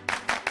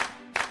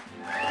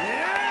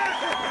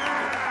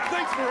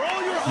 Thanks for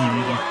all your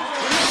hard work!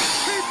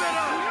 Keep it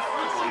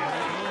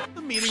up!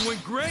 The meeting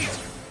went great!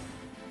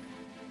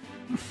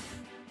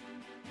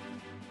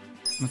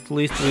 At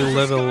least we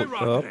level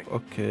up.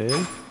 Okay.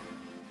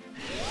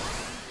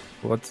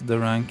 What's the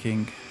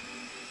ranking?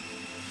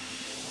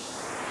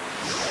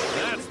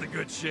 That's the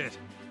good shit.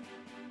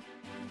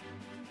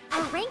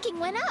 Our ranking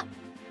went up.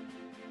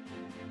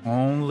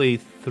 Only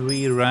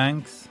 3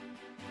 ranks?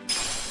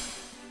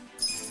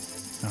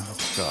 Oh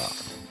god.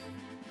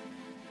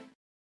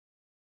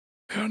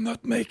 We're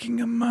not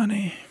making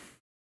money.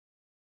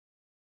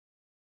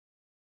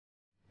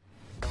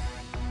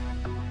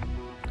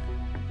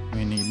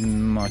 We need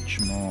much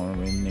more.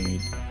 We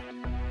need.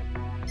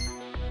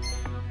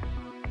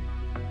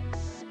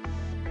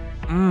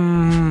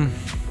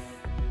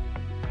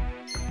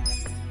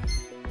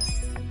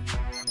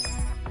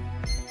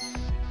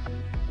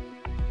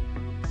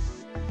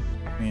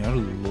 We are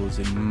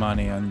losing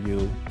money on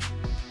you.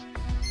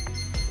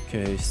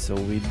 Okay, so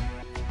we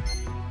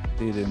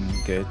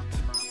didn't get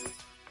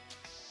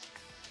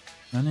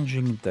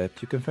managing debt.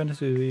 You can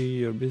finance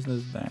your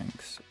business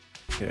banks.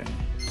 Okay.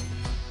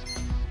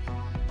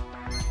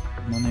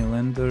 Money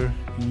lender,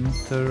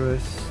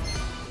 interest.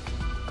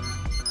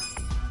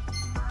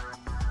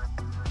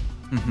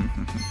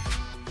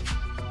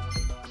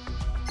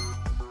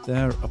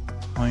 There a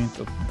point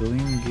of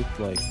doing it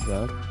like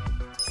that?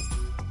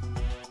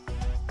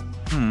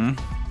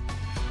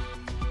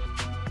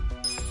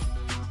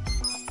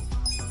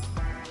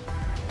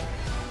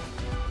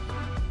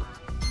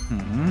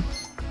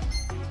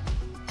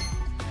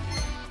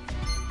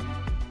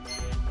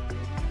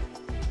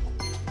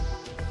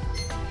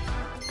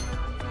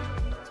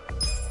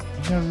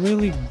 They're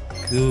really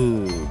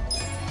good.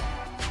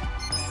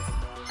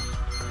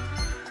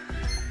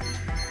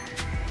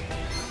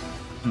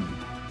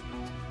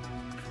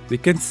 We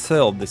can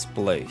sell this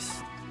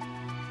place.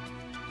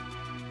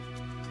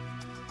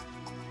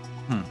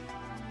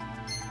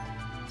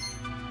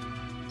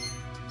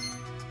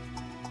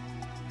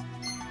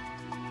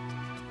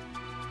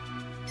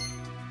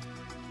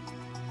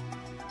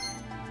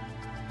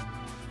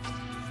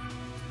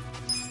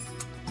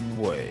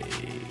 Wait.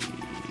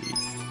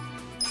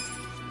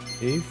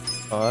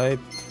 If I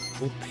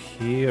put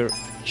here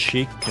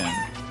chicken,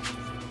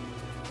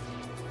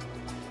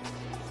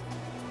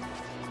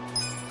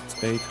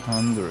 it's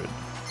 800,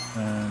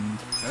 and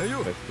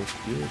I put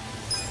here.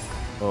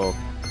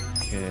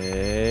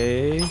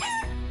 Okay.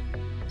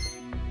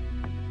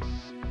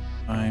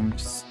 I'm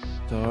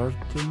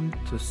starting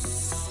to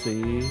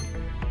see.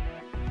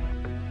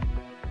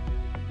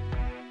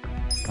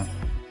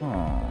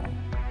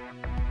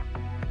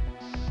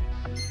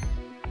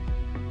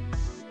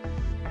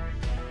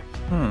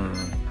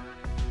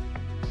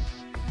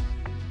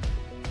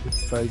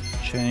 If I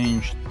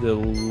change the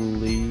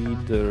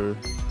leader,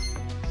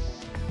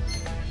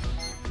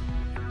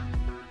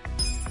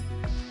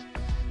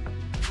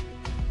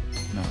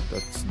 no,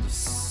 that's the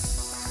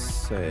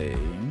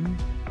same.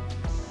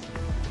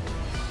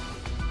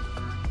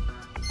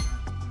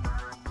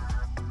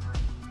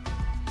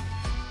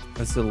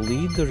 As a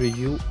leader,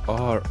 you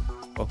are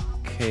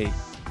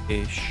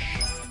okay-ish.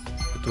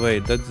 But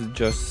wait, that's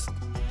just.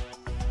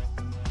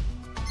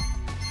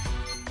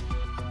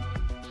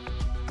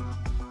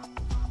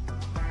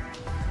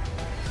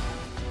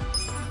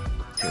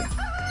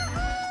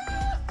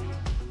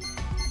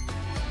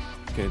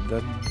 Okay,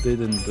 that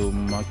didn't do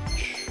much.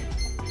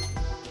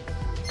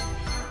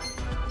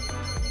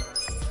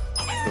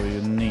 So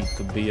you need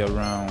to be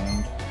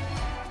around.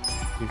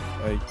 If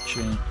I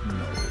change,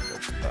 no,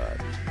 that's bad.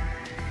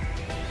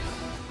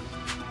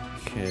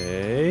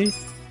 Okay,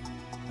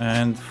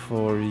 and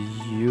for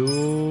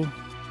you,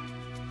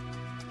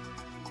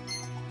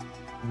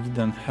 we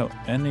don't have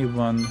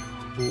anyone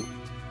who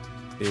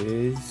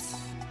is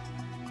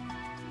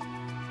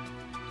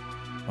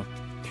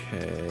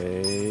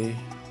okay.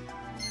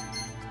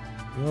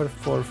 You're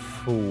for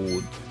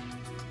food.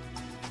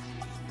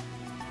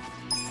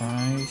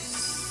 I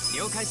see.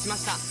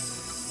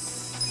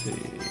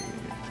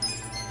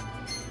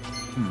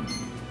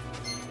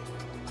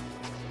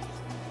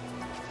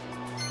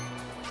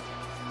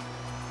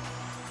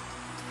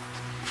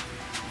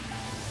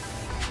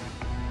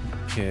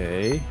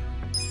 Okay,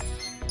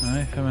 I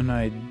have an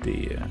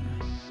idea,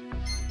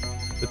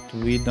 but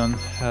we don't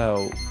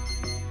have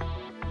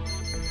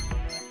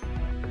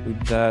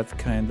with that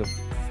kind of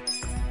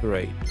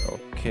trade.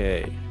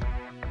 Okay,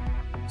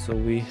 so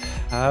we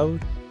have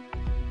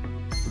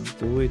to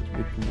do it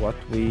with what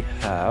we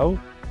have.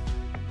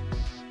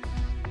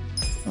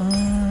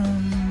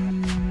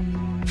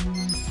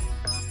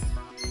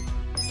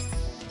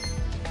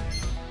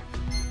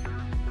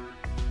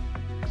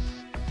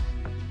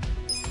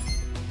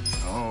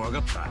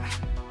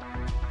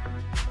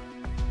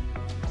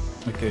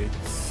 Okay,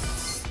 it's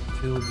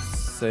still the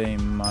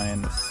same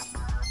minus.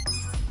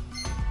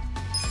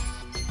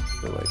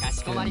 So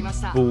I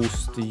can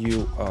boost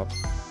you up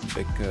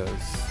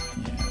because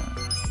yeah,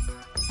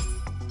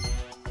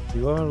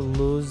 you are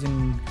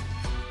losing.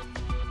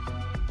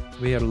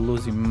 We are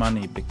losing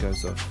money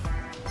because of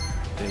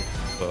it,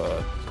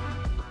 but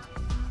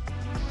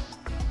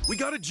We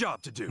got a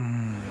job to do.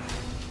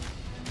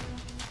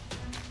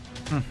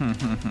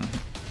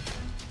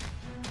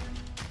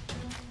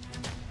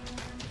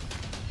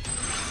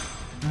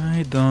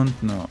 I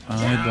don't know.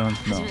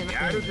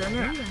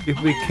 If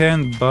we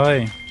can't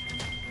buy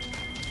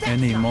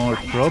any more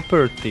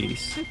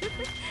properties,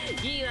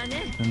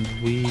 then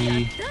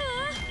we...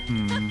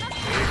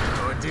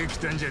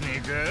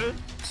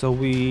 So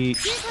we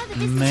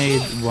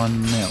made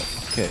 1 mil.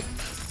 Okay.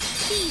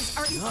 These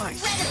are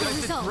incredible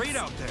results. Great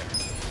out there.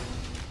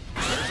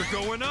 They're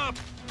going up.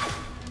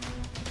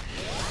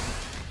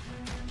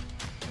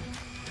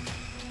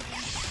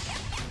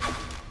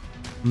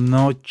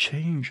 No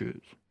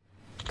changes.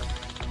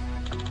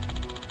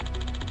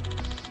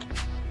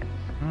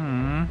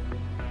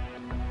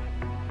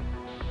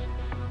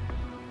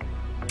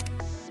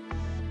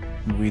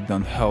 We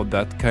don't have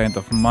that kind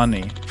of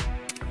money.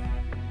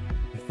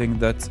 I think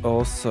that's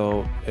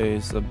also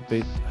is a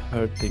bit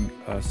hurting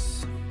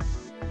us.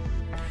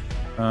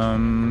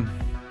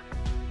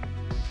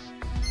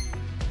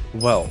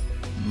 Well,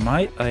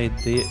 my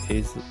idea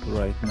is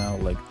right now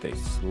like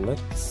this.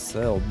 Let's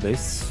sell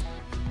this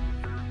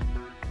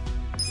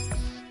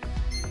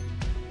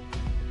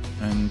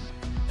and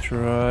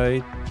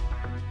try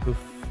to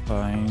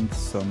find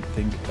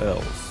something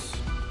else.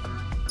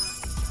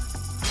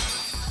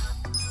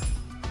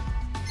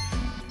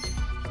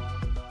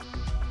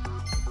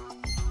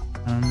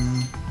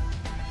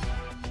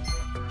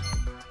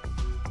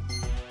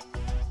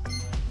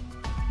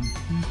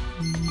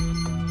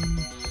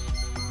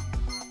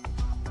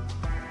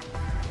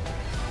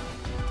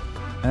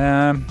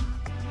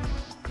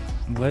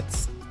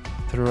 Let's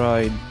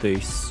try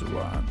this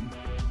one.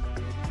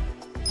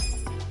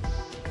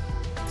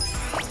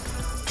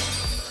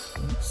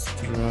 Let's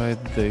try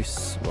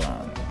this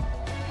one.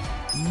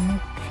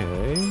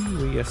 Okay,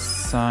 we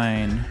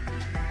assign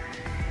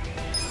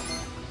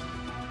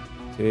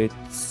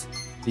it's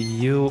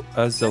you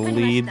as a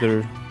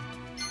leader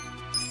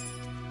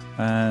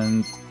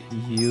and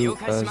you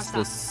as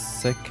the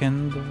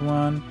second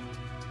one,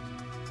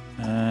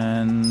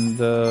 and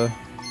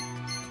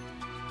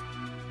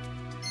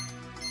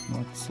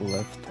what's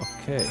left?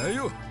 Okay.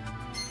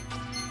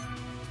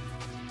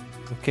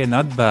 Okay,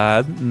 not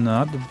bad,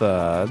 not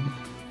bad.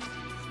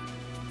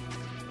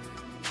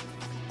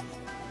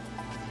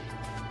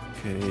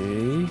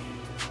 Okay.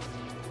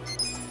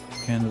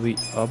 Can we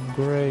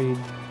upgrade?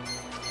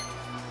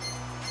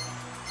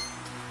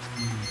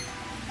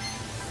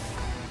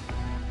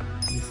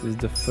 This is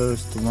the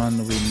first one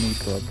we need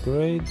to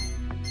upgrade.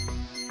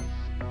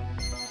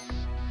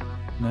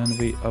 Then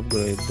we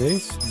upgrade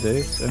this,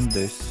 this, and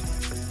this.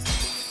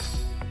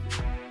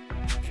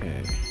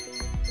 Okay.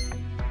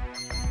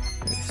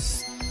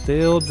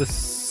 Still the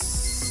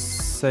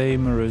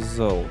same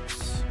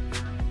results.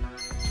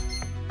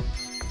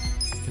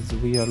 Because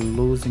we are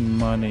losing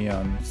money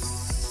on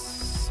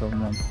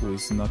someone who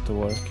is not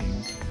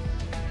working.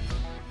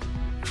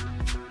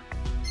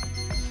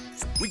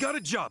 We got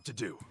a job to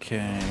do.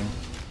 Okay.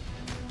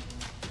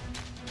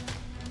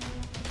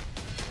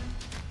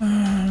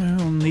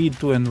 We'll need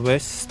to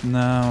invest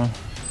now.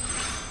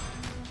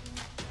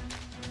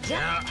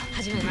 Okay.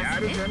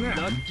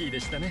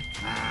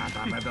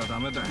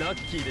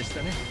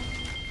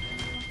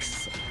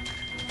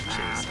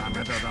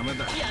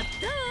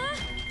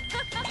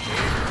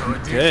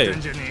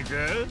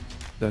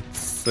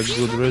 That's a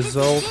good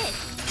result.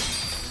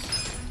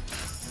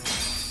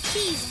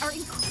 These are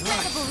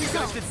incredible You guys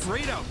results. did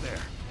great out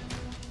there.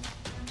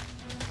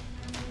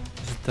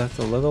 Is that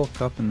a level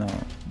cap? No,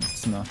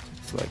 it's not.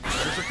 It's like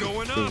They're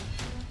going up.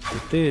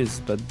 it is,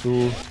 but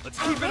do Let's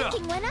keep it up.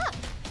 Ranking went up.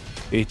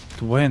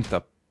 it went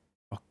up.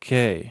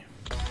 Okay.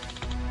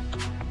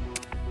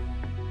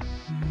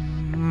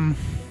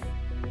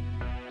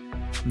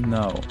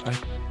 No,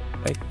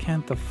 I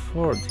can't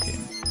afford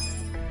him.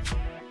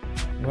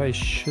 Why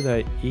should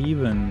I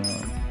even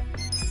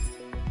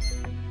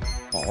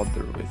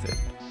bother with it?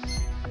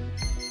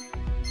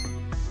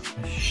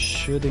 I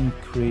should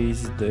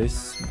increase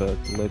this, but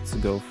let's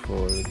go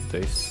for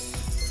this.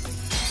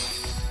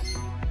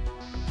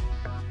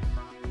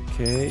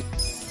 Okay.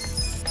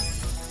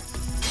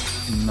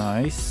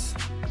 Nice.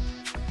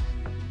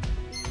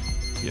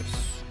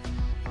 Yes.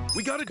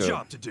 We got a Go.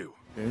 job to do.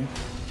 Okay.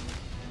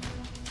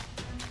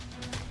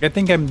 I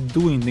think I'm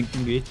doing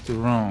it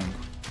wrong.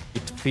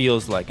 It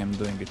feels like I'm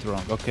doing it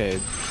wrong. Okay,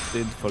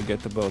 did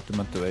forget about the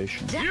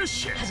motivation.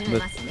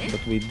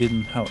 But we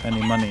didn't have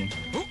any money.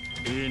 So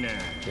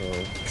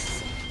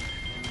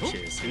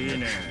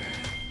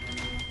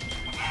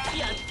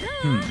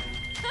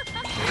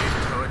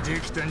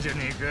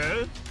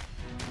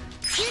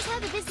Here's how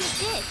the business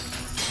did.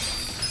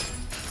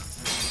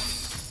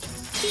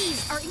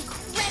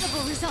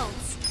 incredible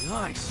results.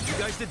 Nice. You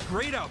guys did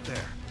great out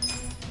there.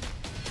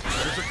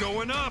 Numbers are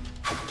going up.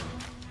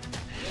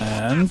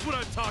 And That's what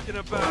I'm talking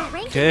about.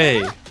 Ranking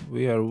okay, up.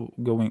 we are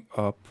going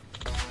up.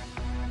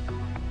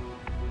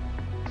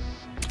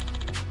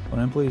 Our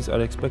employees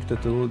are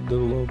expected to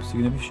develop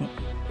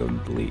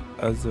significantly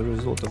as a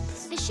result of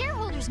this. The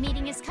shareholders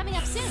meeting is coming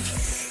up soon.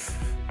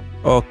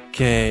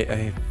 Okay,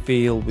 I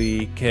feel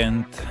we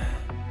can't.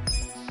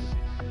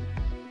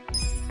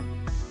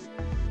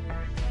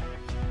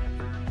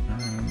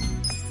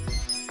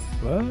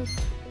 What?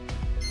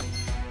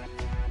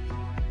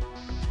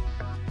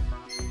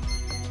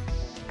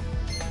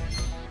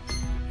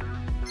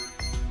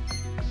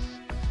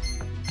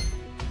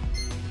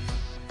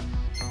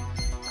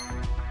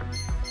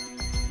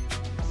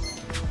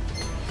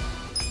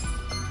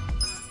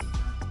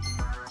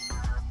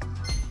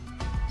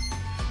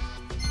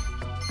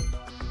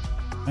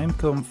 I'm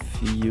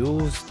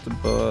confused,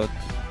 but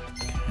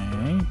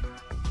okay.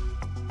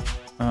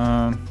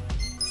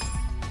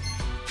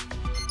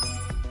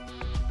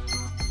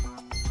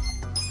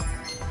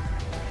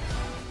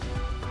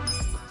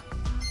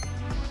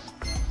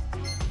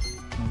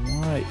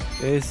 Why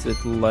is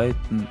it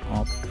lighten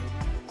up?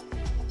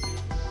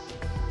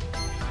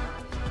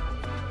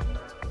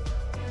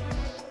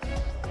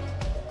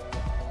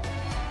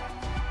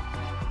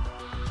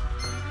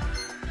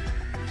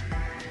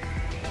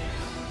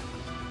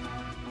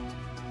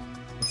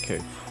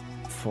 Okay,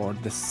 for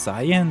the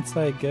science,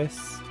 I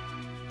guess.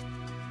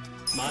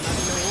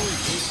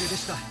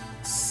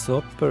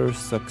 Super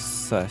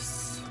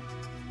success.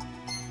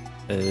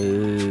 Oh.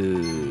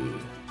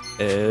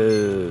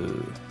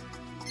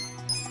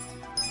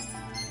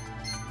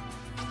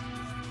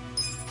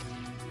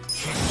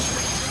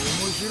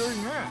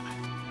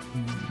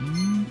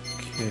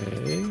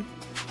 Okay.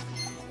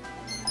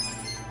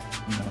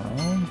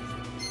 No.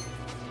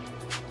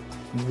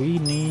 We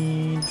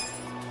need.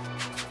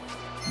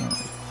 No.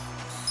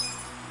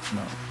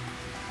 No.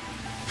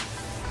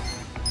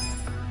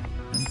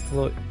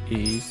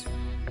 Employees.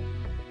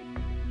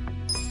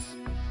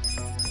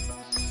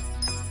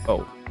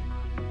 Oh.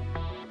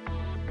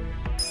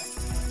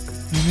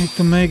 We need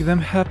to make them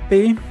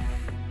happy.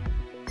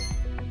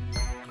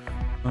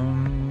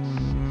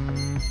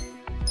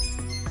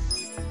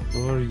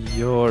 For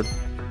your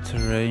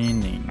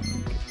training.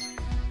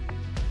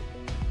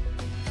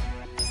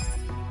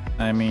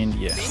 I mean,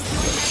 yeah.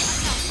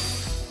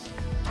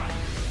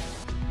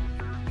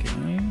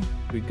 Okay,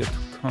 we got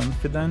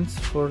confidence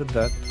for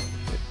that.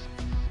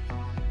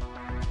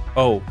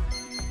 Oh.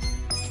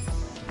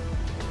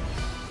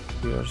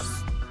 We are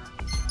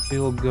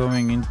still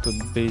going into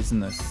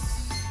business.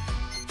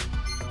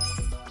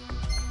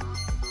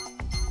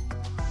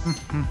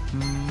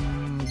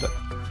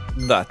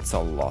 That's a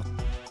lot.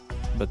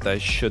 But I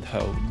should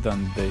have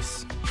done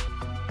this.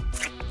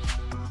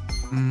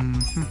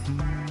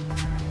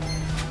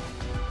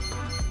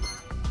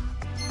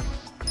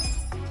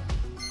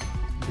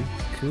 We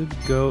could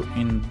go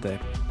in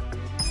depth.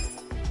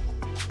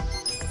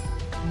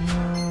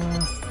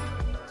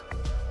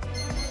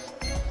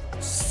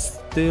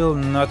 Still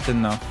not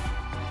enough.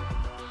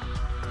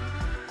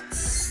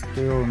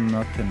 Still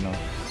not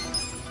enough.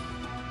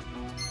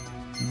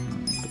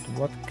 But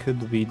what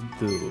could we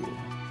do?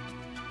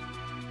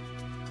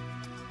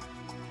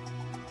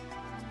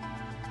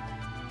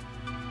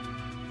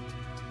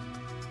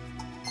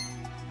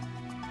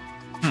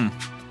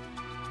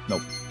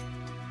 Nope.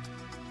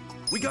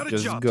 We got a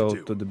Just job go to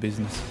do. to the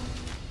business.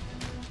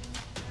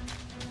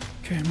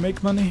 Okay,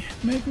 make money,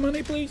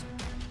 please.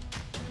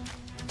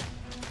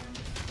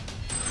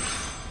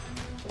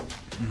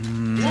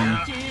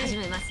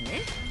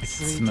 It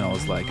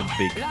smells like a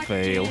big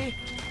fail.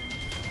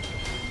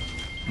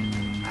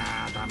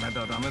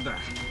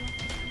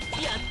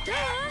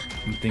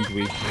 I think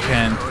we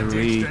can't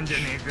reach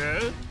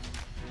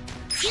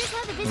Here's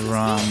how the business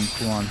round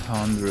goes.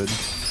 100.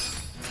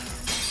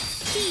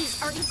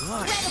 These are Nice. incredible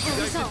You guys did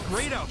results.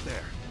 great out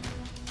there.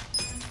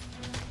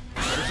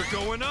 Numbers are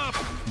going up.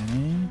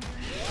 Okay.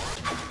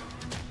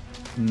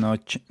 No,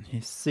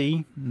 you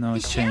see, no The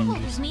changes.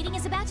 shareholders meeting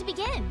is about to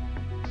begin.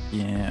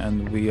 Yeah,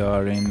 and we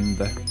are in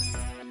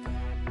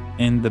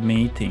the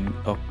meeting.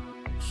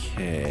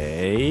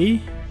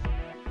 Okay.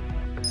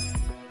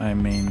 I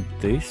mean,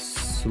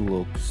 this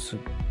looks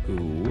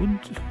good.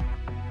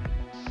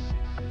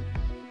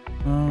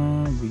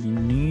 We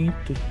need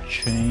to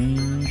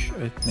change,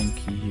 I think,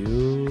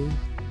 you.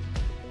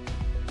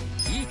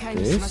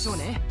 This.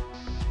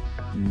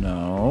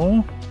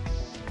 No.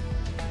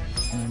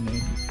 I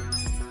mean,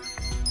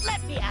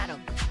 Let me at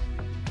him.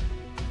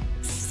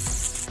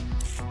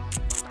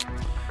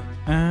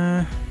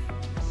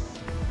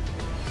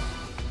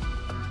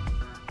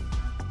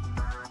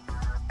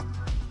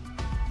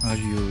 Are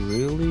you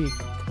really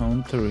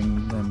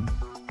countering them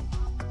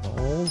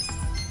all?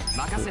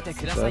 Does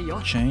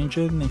that change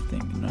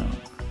anything? No.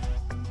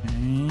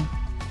 Okay.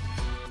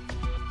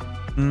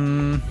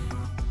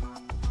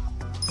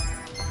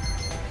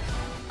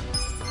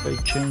 I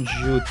change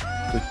you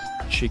to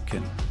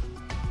chicken.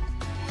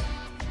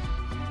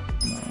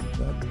 No,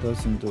 that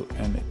doesn't do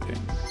anything.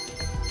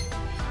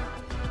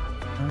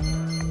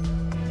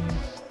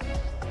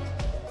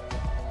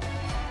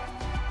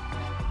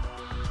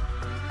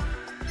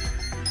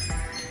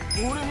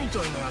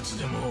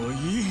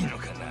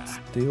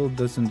 Still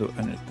doesn't do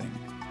anything.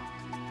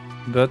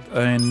 But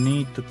I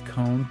need to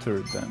counter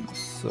them,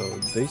 so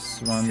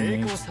this one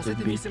needs to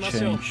be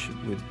changed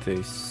with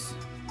this.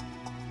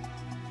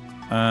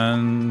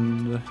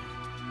 And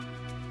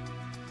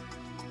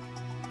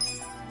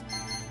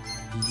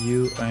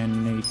you I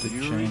need to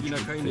change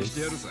with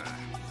this.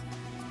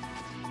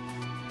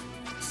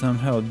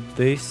 Somehow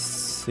this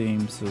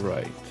seems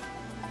right,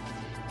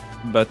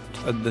 but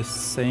at the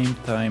same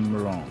time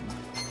wrong.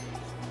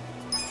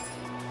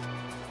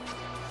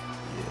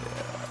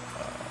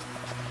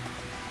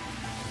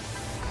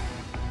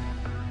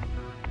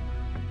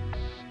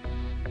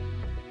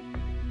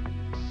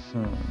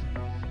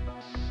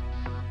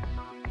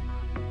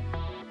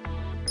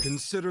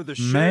 Consider the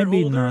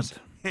Maybe shareholders not.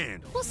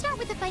 handled. We'll start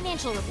with the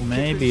financial report.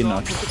 Maybe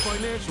not. With the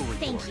financial report.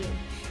 Thank you.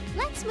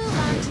 Let's move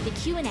on to the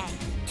Q&A.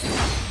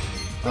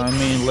 I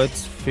mean,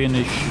 let's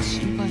finish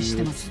you.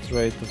 Let's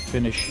try to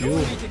finish you.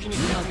 Okay.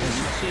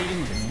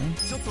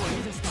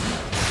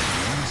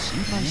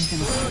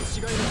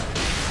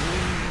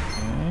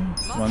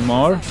 One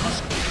more.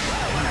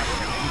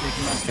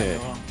 Okay.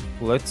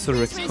 Let's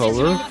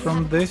recover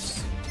from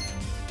this.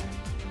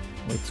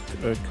 Let's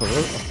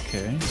recover.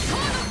 Okay.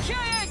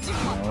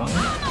 No.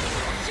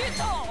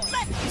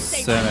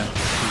 7.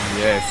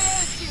 Yes.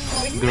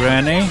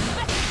 Granny.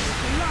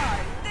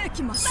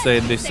 Say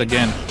this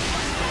again.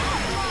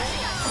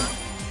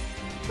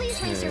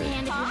 Please raise your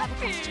hand if you have a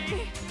question.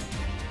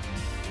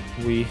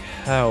 We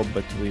have,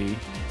 but we.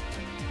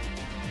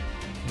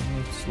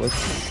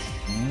 Let's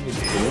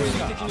do it.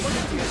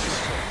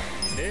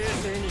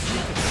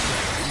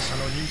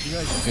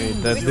 Okay,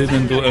 that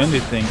didn't do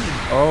anything.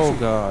 Oh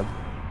god.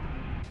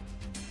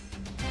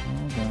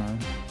 Oh god.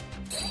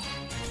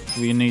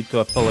 We need to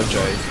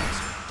apologize.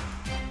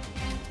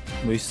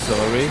 We're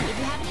sorry. If you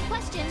have any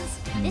questions,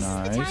 this is the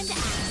time to ask.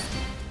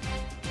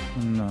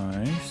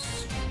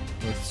 Nice.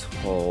 Let's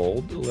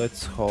hold.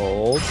 Let's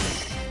hold.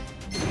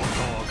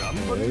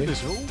 Okay.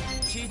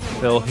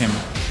 Tell him.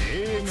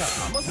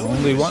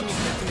 Only one.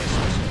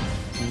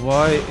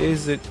 Why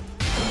is it?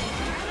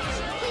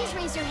 Please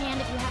raise your hand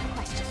if you have a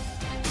question.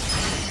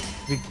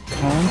 We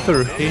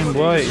counter him.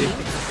 Why?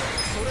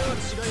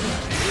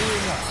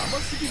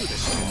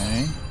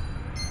 Okay.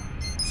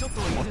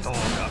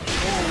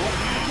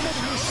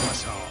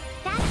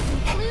 That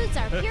concludes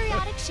our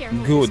periodic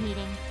shareholders Good.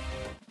 meeting.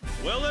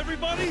 Well,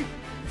 everybody,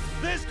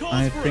 this calls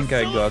I for think a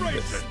I got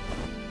celebration.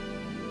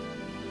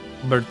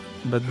 this.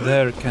 But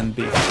there can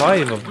be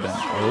 5 of them.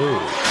 Oh,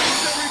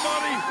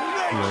 Everybody,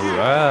 thank you're you.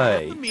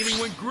 right. The meeting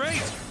went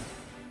great.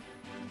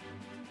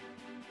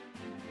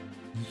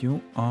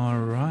 You are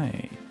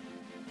right.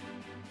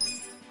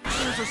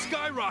 Shares are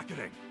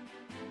skyrocketing.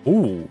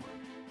 Ooh.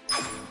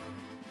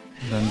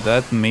 Then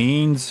that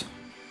means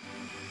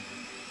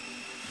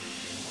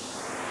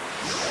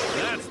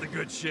That's the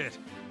good shit.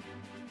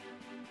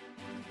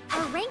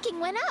 Our ranking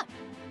went up.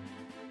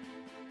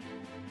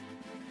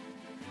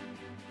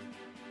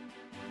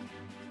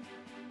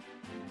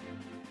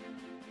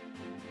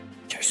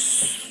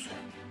 yes.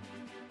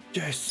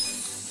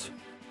 Yes.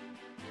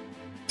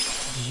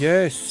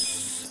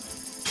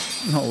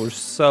 Yes. Our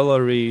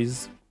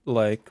salaries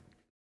like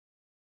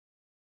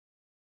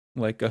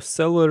a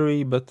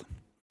salary, but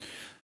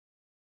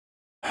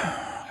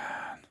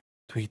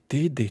we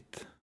did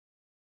it.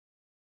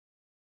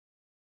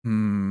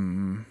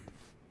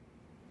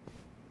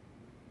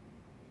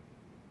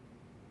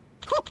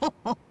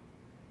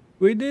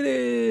 We did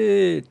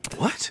it!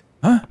 What?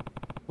 Huh?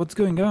 What's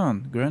going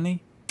on,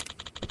 Granny?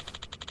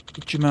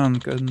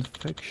 Ichiban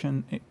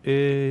Confection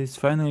is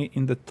finally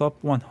in the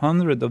top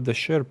 100 of the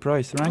share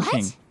price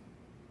ranking.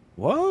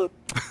 What?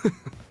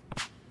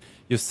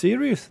 You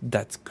serious?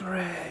 That's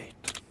great.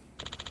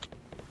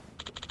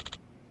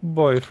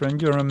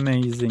 Boyfriend, you're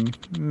amazing.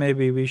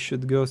 Maybe we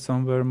should go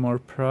somewhere more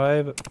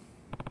private.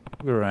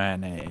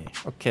 Granny.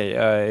 Okay,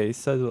 I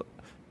settle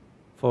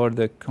for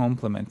the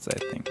compliments, I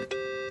think.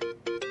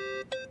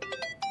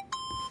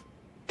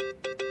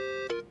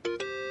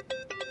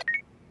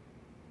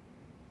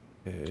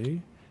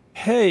 Okay.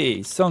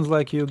 Hey, sounds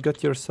like you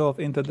got yourself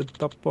into the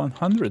top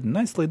 100.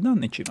 Nicely done,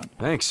 Ichiban.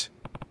 Thanks.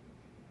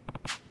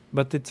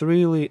 But it's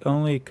really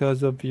only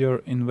because of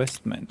your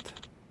investment.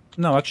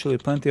 No, actually,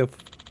 plenty of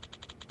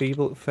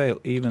people fail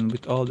even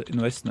with all the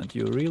investment.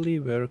 You really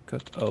were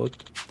cut out.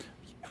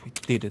 We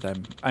did it.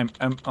 I'm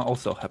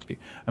also happy.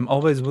 I'm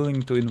always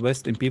willing to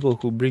invest in people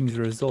who brings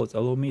results.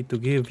 Allow me to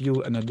give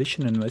you an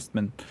additional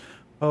investment.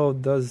 How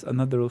does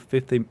another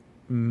 50?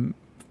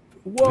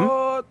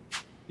 What?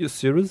 You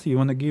serious? You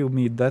wanna give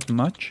me that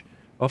much?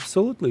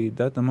 Absolutely.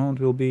 That amount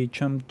will be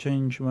chump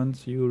change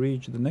once you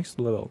reach the next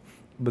level.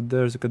 But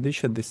there's a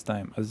condition this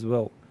time as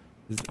well.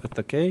 Is that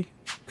okay?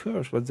 Of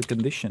course. What's the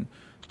condition?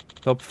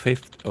 Top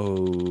 50. Oh,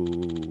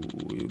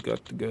 you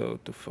got to go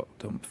to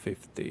top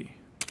 50.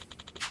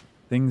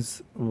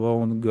 Things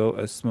won't go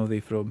as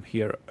smoothly from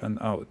here on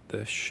out.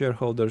 The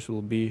shareholders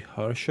will be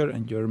harsher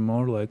and you're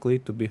more likely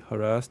to be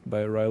harassed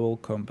by rival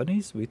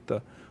companies with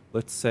a,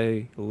 let's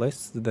say,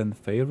 less than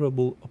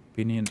favorable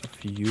opinion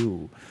of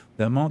you.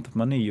 The amount of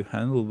money you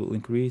handle will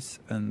increase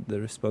and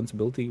the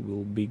responsibility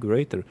will be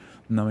greater.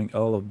 Knowing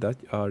all of that,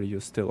 are you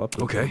still up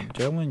to the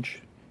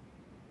challenge?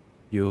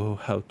 You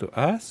have to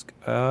ask.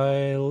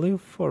 I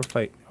live for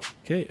fight.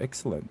 Okay,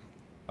 excellent.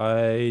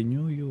 I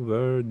knew you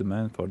were the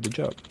man for the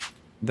job.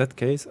 In that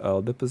case,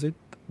 I'll deposit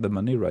the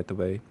money right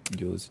away.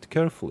 Use it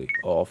carefully.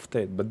 Off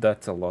date, but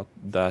that's a lot.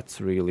 That's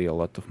really a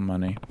lot of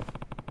money.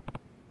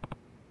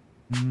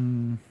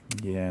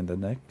 Yeah, the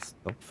next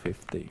top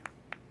 50.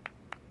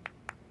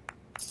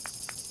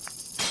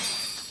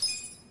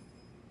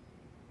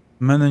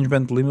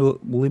 Management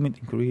limit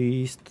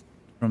increased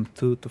from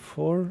 2 to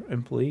 4.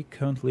 Employee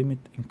count limit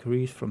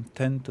increased from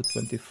 10 to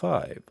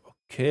 25.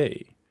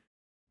 Okay.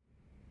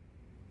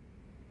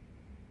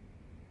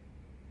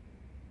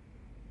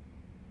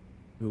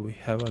 Do we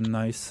have a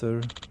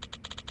nicer...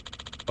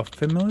 A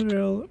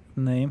familiar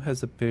name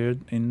has appeared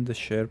in the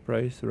share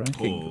price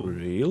ranking. Oh.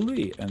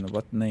 Really? And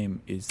what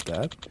name is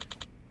that?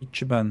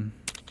 Ichiban.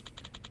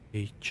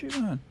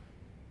 Ichiban?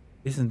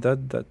 Isn't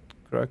that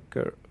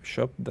cracker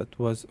shop that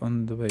was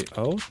on the way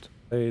out?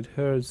 I'd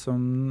heard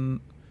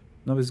some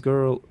novice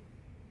girl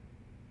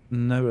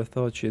never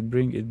thought she'd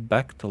bring it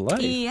back to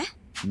life. Yeah.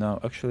 No,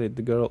 actually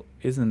the girl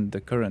isn't the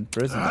current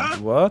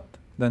president. What?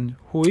 Then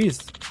who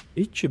is?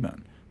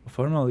 Ichiban. A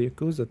former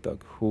Yakuza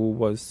thug who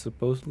was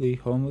supposedly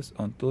homeless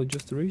until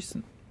just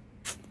recent.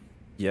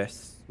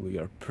 Yes, we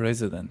are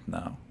president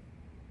now.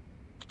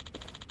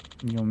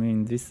 You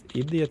mean this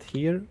idiot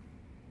here?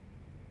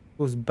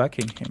 Who's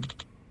backing him?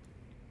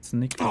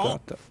 Sneak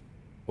Gata.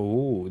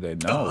 Oh, they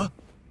know.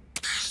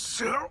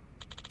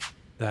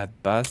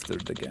 That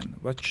bastard again.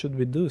 What should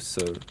we do,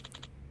 sir?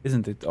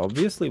 Isn't it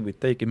obviously we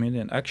take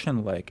immediate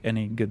action like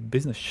any good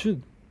business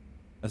should?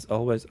 As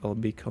always, I'll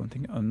be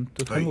counting on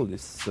to handle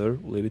this, sir.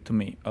 Leave it to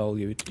me. I'll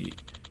give it E.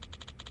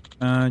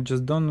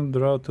 Just don't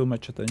draw too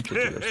much attention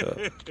to yourself.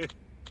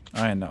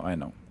 I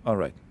know.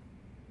 Alright.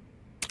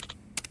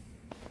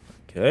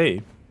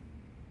 Okay.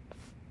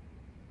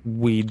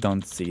 We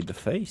don't see the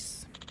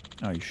face.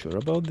 Are you sure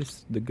about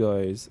this? The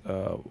guy is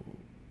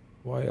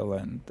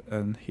violent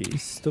and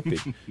he's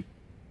stupid.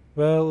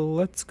 Well,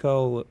 let's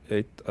call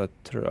it a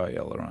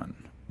trial run.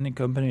 Any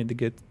company that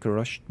gets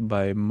crushed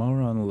by a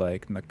moron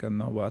like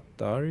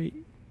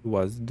Nakanowatari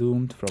was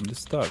doomed from the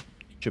start.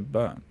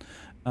 Japan.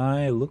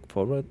 I look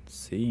forward to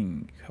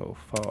seeing how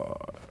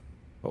far.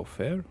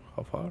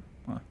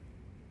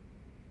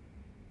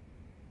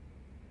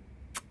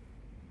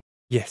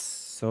 Yes,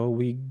 so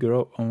we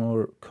grow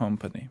our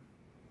company.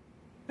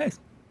 Nice.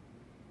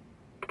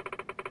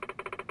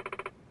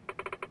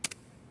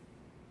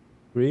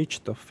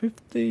 Reached the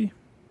 50.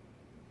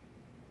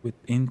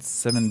 Within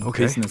 7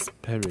 business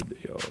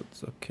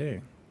periods.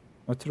 Okay.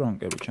 What's wrong,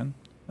 Eri-chan?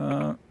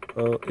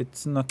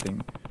 It's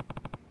nothing.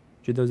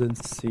 She doesn't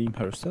seem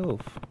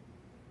herself.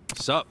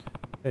 Sup?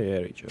 Hey,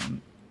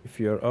 Eri-chan. If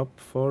you're up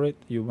for it,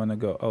 you wanna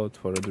go out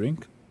for a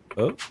drink?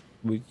 Oh,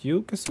 with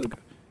you, Kasuga?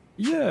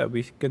 Yeah,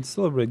 we can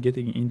celebrate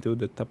getting into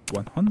the top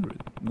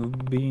 100.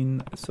 We've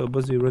been so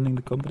busy running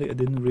the company, I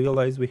didn't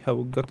realize we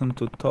have gotten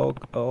to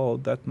talk all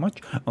that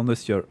much,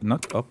 unless you're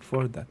not up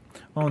for that.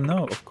 Oh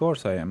no, of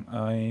course I am.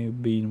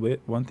 I've been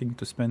wanting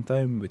to spend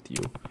time with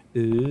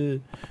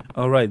you.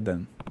 Alright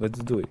then, let's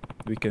do it.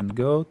 We can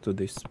go to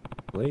this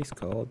place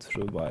called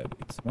Survive.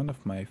 It's one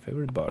of my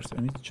favorite bars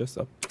and it's just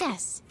up.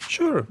 Yes.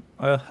 Sure,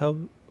 I'll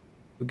have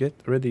to get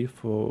ready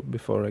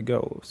before I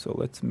go, so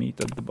let's meet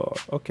at the bar.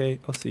 Okay,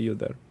 I'll see you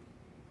there.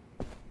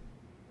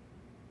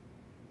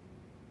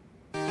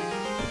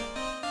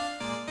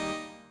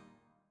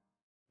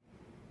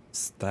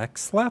 Stack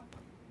slap?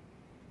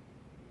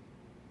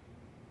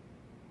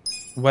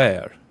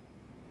 Where?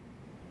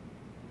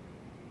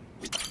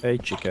 Hey,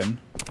 chicken.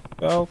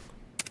 Well.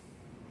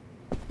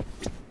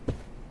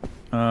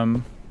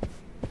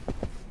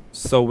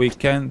 So we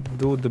can't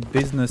do the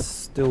business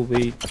still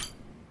we...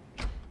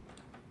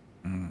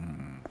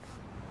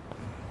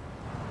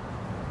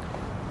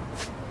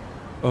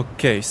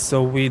 Okay,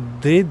 so we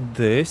did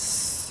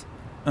this.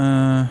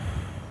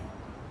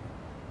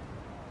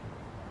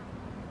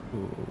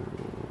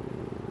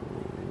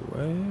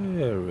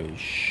 Where is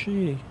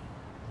she?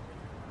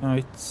 No,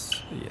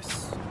 it's...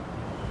 yes.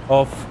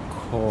 Of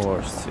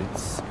course,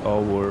 it's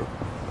our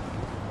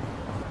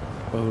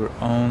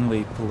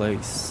only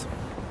place.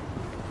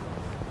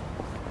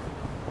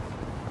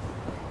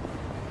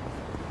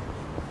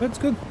 That's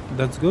good.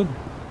 That's good.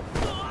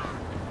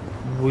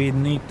 We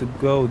need to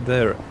go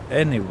there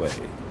anyway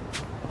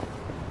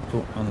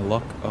to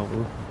unlock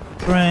our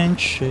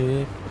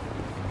friendship.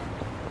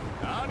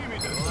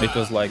 It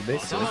was like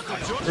this.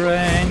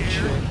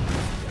 Friendship.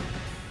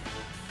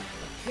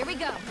 Here we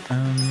go.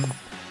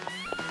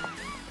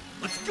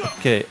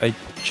 Okay, I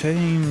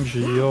change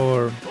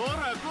your...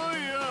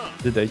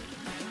 Did I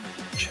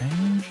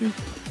change it?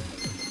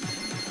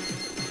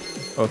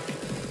 Okay.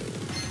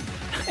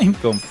 I'm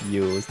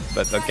confused,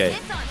 but okay.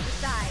 This on the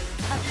side.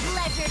 A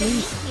pleasure to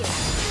meet you.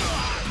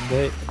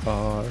 They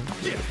are.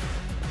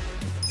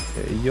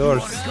 Okay, you're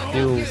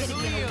still.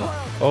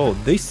 Oh,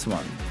 this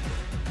one.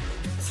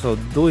 So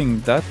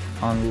doing that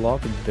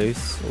unlock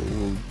this.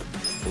 Oh,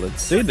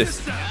 let's see this.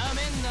 This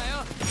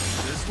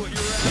what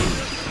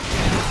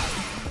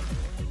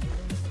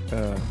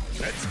you're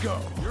Let's go.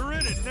 You're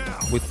in it now.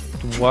 With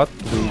what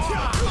we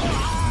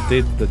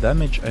did the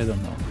damage, I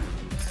don't know.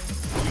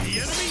 The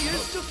enemy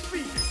is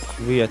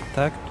defeated. We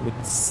attacked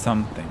with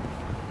something.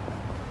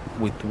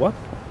 With what?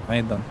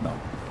 I don't know.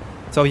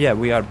 So yeah,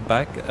 we are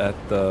back at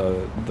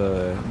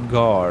the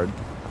guard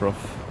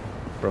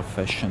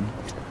profession.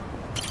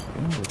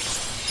 Okay,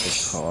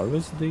 let's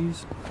harvest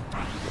these.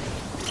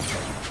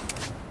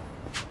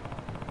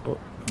 Oh,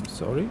 I'm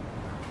sorry.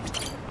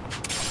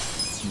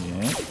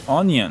 Yeah,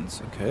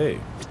 onions. Okay.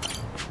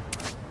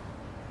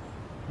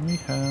 We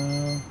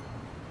have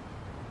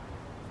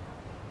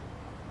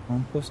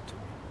compost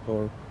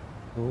or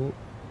pool.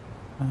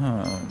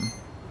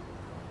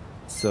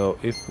 So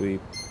if we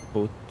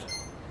put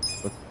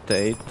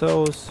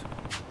potatoes.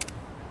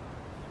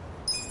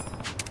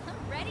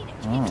 I'm ready to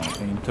Oh,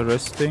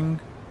 interesting.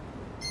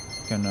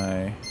 Can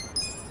I?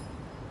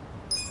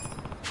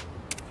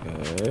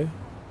 Okay.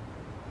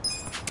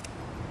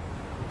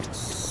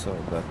 So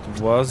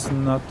that was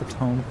not the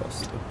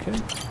compost. Okay.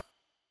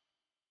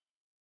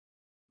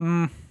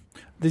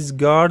 This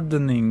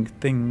gardening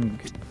thing.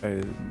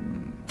 I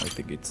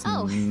think it's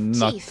Oh,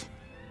 not. Chief.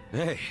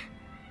 Hey,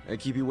 I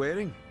keep you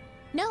waiting?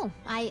 No,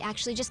 I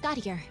actually just got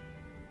here.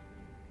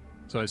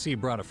 So I see you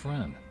brought a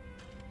friend.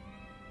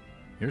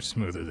 You're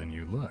smoother than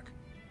you look.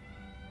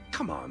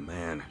 Come on,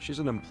 man. She's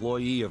an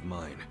employee of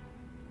mine.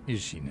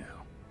 Is she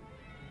now?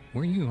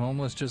 Were you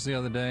homeless just the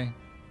other day?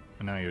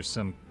 And now you're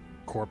some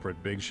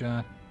corporate big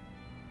shot?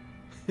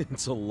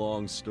 It's a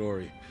long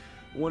story.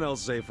 One I'll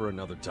say for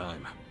another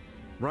time.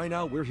 Right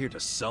now, we're here to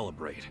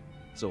celebrate.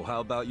 So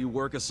how about you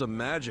work us some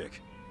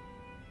magic?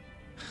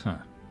 Huh.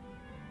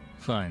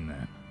 Fine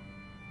then.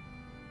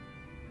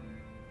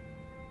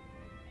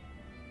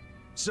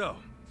 So,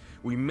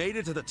 we made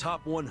it to the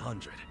top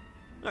 100.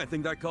 I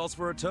think that calls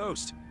for a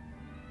toast.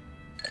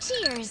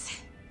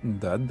 Cheers.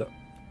 That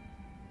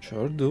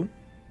sure do.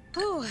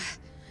 Ooh,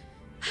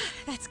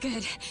 that's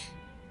good.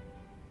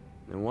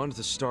 I wanted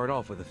to start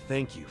off with a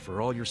thank you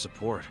for all your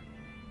support.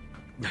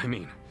 I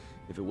mean,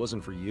 if it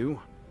wasn't for you,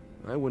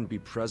 I wouldn't be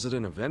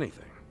president of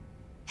anything.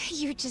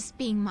 You're just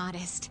being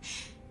modest.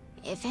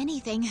 If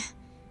anything,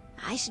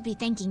 I should be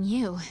thanking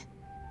you.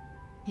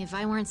 If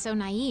I weren't so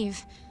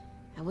naive,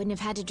 I wouldn't have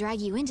had to drag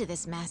you into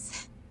this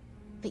mess.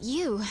 But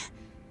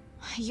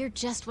you're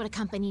just what a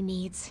company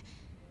needs.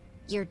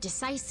 You're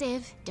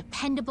decisive,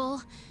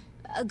 dependable,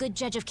 a good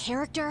judge of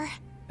character.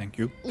 Thank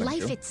you. Thank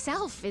Life you.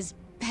 itself is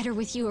better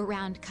with you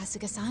around,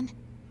 Kasuga-san.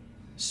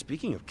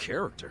 Speaking of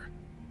character,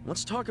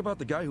 let's talk about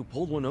the guy who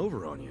pulled one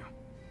over on you.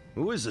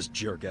 Who is this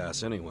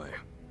jerk-ass anyway?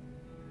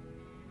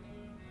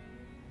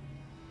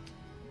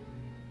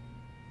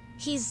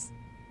 He's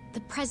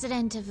the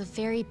president of a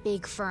very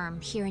big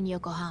firm here in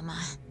Yokohama.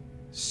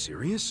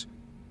 Serious?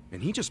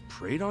 And he just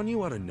preyed on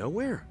you out of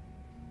nowhere?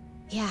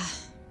 Yeah.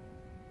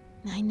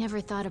 I never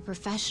thought a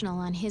professional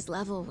on his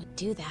level would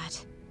do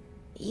that.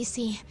 You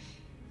see,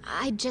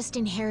 I just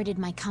inherited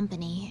my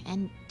company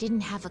and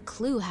didn't have a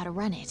clue how to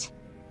run it.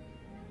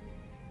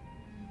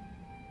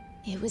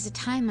 It was a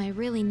time I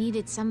really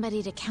needed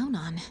somebody to count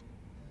on.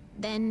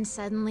 Then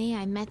suddenly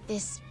I met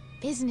this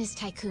business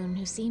tycoon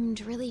who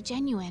seemed really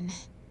genuine.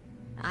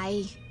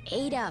 I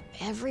ate up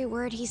every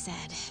word he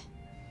said.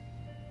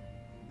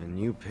 And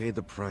you paid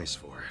the price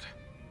for it.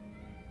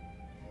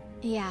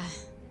 Yeah.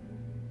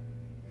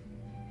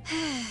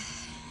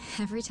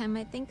 Every time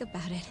I think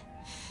about it,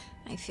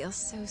 I feel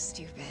so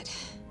stupid.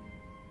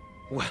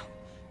 Well,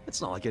 it's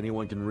not like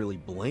anyone can really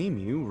blame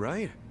you,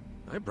 right?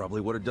 I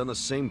probably would have done the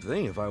same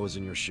thing if I was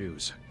in your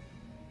shoes.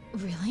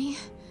 Really?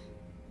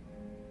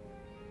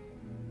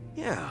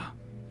 Yeah.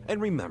 And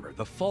remember,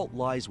 the fault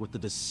lies with the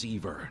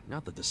deceiver,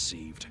 not the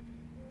deceived.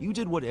 You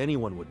did what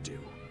anyone would do.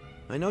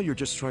 I know you're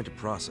just trying to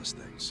process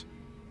things,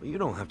 but you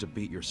don't have to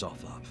beat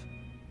yourself up.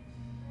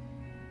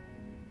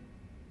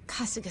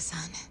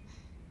 Kasuga-san,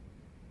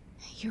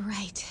 you're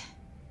right.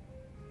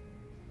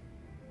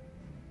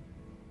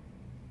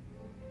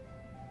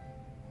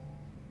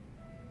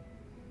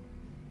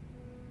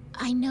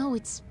 I know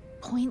it's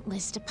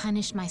pointless to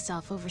punish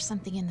myself over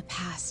something in the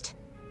past.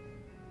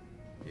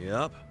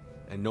 Yep.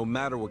 And no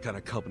matter what kind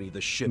of company the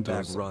shitbag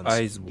Those runs, ice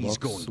he's blocks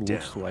going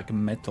looks down. like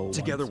metal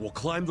Together ones. we'll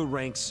climb the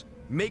ranks,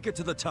 make it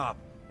to the top,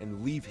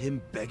 and leave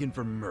him begging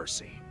for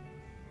mercy.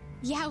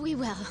 Yeah, we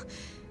will.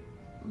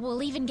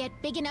 We'll even get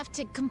big enough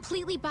to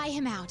completely buy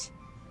him out.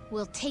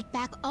 We'll take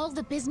back all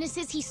the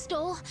businesses he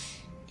stole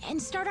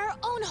and start our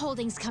own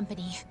holdings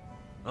company.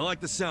 I like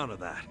the sound of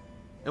that.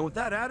 And with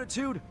that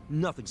attitude,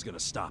 nothing's gonna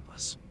stop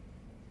us.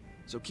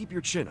 So keep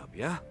your chin up,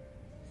 yeah?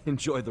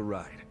 Enjoy the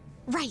ride.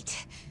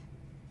 Right.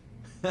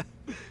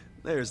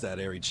 There's that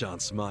Eri-chan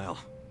smile.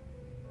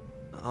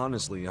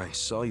 Honestly, I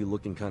saw you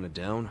looking kind of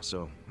down,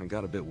 so I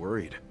got a bit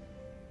worried.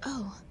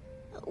 Oh,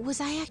 was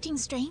I acting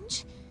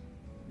strange?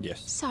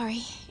 Yes.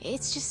 Sorry,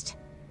 it's just...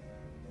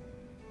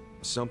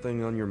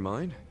 Something on your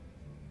mind?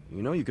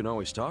 You know you can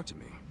always talk to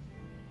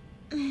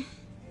me.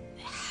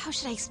 How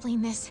should I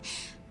explain this?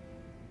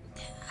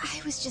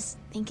 I was just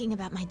thinking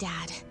about my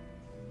dad.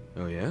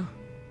 Oh yeah?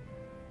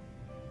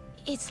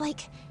 It's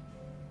like...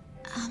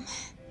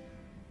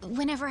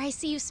 whenever I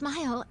see you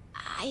smile,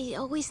 I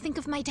always think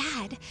of my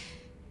dad.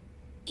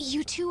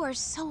 You two are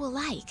so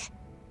alike.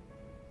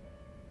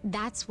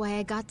 That's why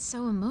I got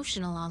so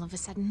emotional all of a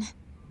sudden.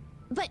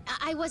 But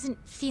I wasn't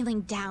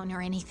feeling down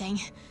or anything.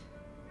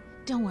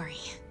 Don't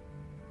worry.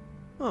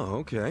 Oh,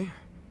 okay.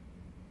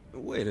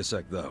 Wait a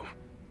sec, though.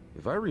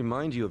 If I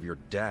remind you of your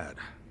dad,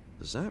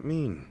 does that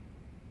mean...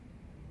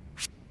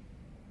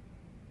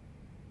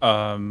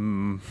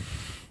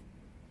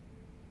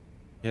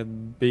 He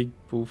had big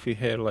poofy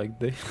hair like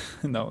this.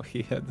 No,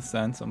 he had a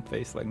handsome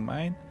face like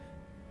mine.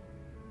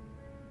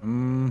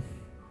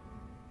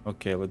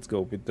 Okay, let's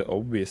go with the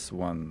obvious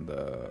one,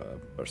 the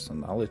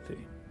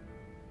personality.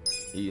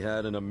 He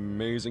had an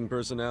amazing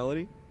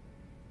personality?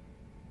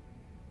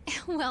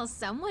 Well,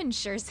 someone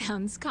sure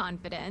sounds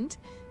confident.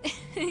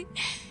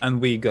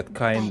 And we got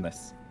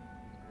kindness.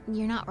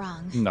 You're not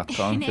wrong. Not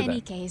confident. In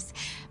any case,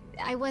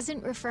 I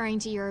wasn't referring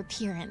to your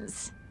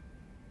appearance.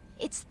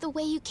 It's the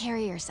way you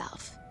carry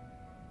yourself.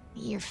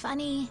 You're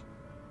funny,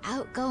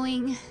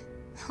 outgoing,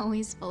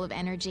 always full of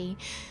energy.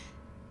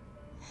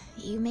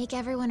 You make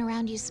everyone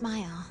around you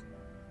smile.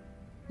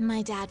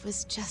 My dad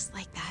was just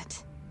like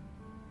that.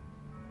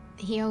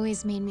 He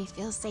always made me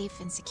feel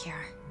safe and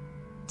secure.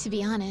 To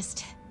be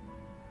honest,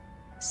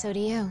 so do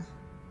you.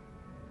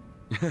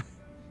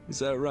 Is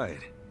that right?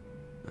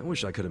 I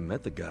wish I could have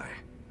met the guy.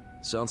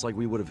 Sounds like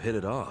we would have hit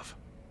it off.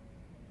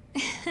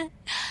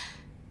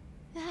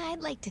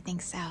 I'd like to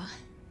think so.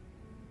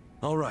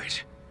 All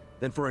right.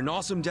 Then for an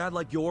awesome dad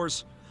like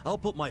yours, I'll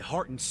put my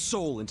heart and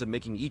soul into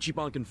making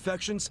Ichiban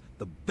Confections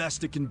the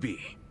best it can be.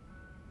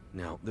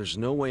 Now, there's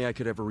no way I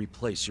could ever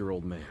replace your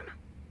old man.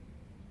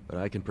 But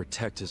I can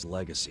protect his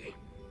legacy.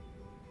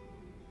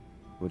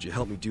 Would you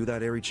help me do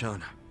that,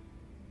 Eri-chan?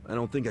 I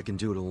don't think I can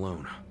do it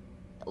alone.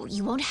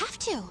 You won't have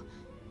to.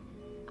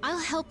 I'll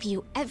help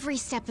you every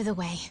step of the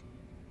way.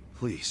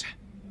 Please.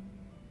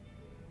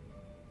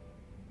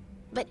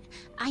 But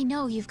I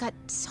know you've got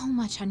so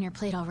much on your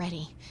plate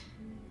already.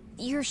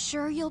 You're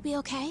sure you'll be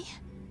okay?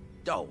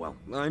 Oh, well,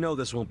 I know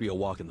this won't be a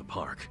walk in the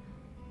park.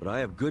 But I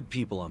have good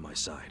people on my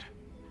side.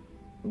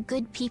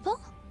 Good people?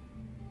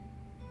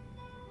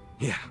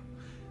 Yeah.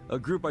 A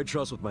group I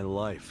trust with my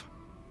life.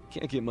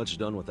 Can't get much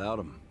done without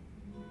them.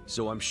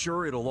 So I'm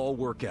sure it'll all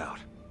work out.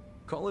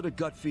 Call it a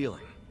gut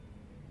feeling.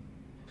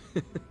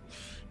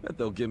 Bet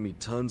they'll give me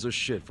tons of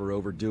shit for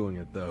overdoing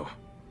it, though.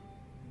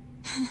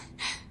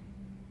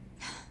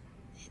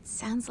 It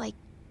sounds like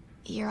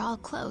you're all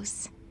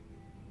close.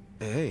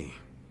 Hey,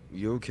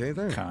 you okay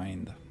there?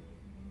 Kind.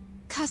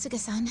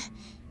 Kasuga-san,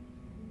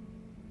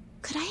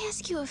 could I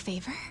ask you a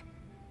favor?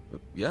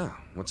 Yeah,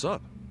 what's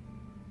up?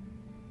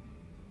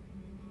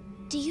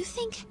 Do you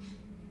think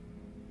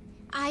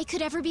I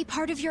could ever be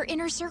part of your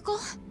inner circle?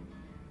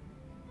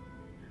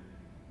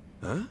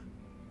 Huh?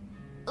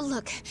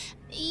 Look,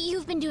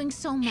 you've been doing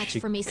so much She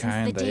for me since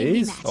the kinda day we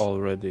is met.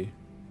 already.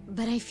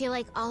 But I feel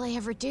like all I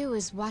ever do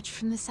is watch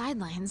from the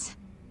sidelines.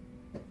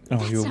 Oh,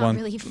 That's you not want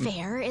really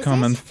fair, is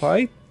come it? and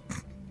fight?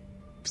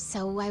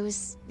 So I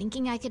was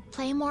thinking I could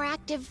play a more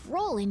active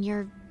role in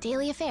your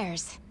daily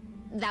affairs.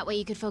 That way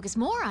you could focus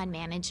more on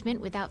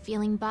management without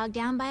feeling bogged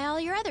down by all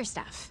your other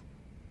stuff.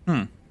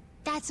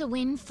 That's a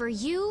win for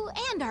you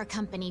and our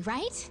company,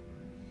 right?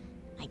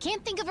 I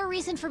can't think of a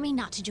reason for me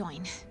not to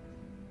join.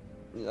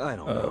 I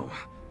don't know.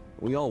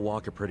 We all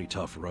walk a pretty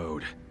tough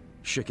road.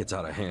 Shit gets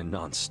out of hand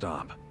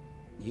non-stop.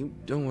 You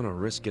don't want to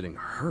risk getting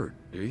hurt,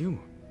 do you?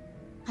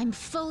 I'm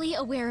fully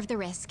aware of the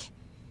risk.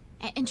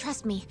 And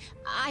trust me,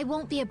 I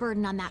won't be a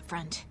burden on that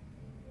front.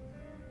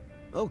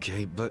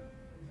 Okay, but...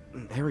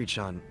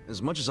 Eri-chan,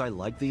 as much as I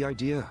like the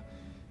idea,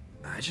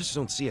 I just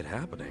don't see it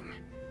happening.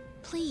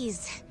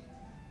 Please,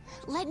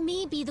 let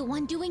me be the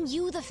one doing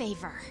you the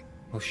favor.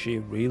 Will she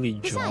really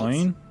Besides,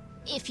 join?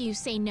 if you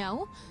say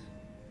no,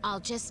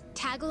 I'll just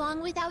tag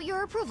along without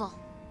your approval.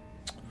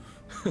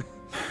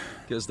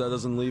 Guess that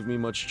doesn't leave me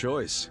much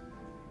choice.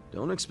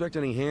 Don't expect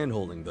any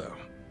hand-holding, though.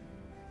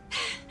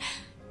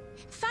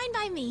 Fine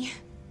by me.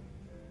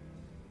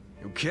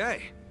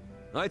 Okay.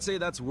 I'd say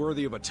that's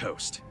worthy of a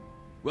toast.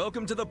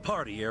 Welcome to the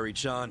party,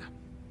 Eri-chan.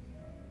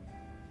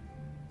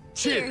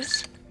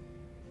 Cheers.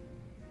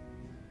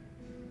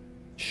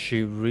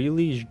 She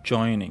really is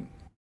joining.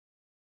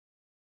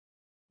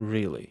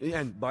 Really.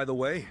 And by the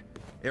way,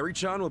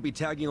 Eri-chan will be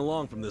tagging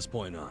along from this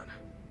point on.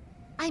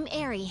 I'm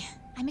Eri.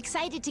 I'm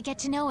excited to get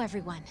to know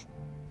everyone.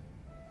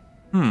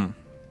 Are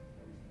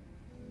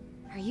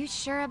you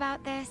sure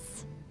about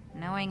this?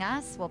 Knowing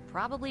us will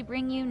probably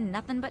bring you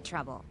nothing but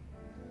trouble.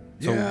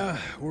 So Yeah,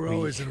 we're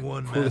always in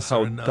one could mess or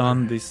have another.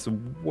 done this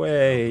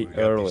way We got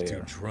these two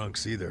earlier.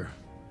 drunks either.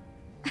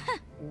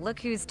 Look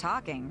who's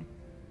talking.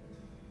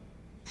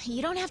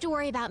 You don't have to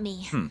worry about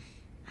me.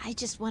 I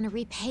just want to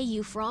repay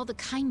you for all the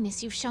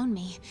kindness you've shown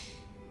me.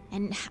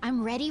 And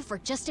I'm ready for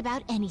just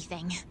about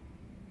anything.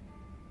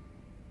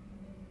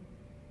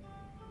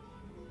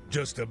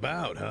 Just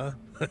about, huh?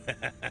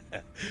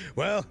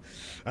 Well,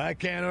 I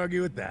can't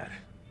argue with that.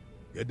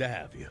 Good to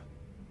have you.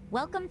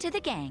 Welcome to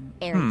the gang,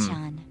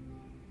 Eri-chan.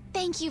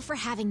 Thank you for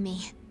having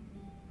me.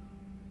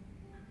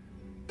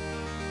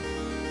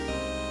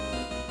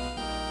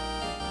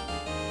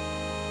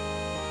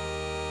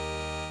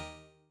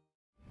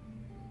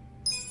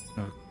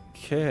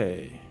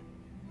 Okay.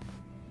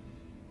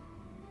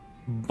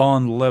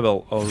 Bond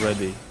level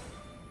already.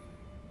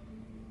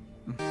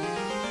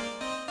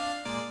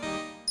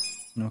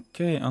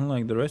 Okay,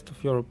 unlike the rest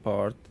of your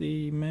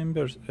party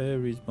members,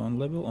 Aries' bond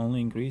level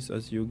only increases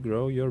as you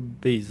grow your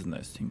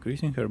business.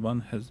 Increasing her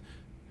bond has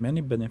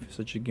many benefits,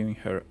 such as giving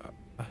her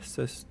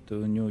access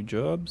to new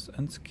jobs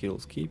and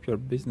skills. Keep your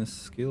business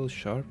skills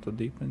sharp to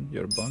deepen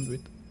your bond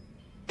with...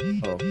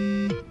 Oh.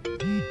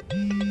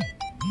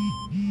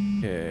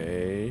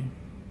 Okay.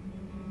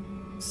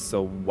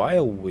 So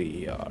while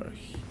we are...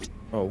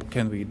 Oh,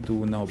 can we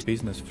do now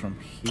business from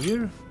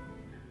here?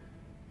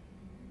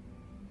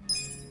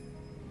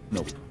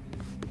 Nope.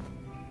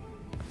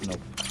 Nope.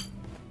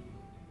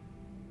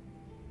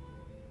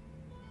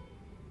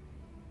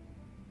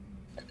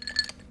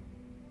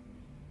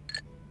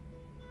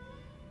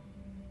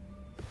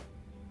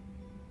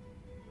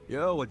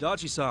 Yo,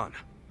 Adachi-san.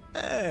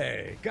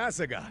 Hey,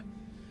 Kasuga.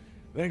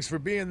 Thanks for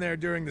being there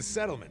during the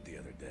settlement the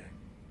other day.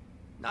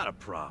 Not a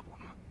problem.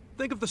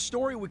 Think of the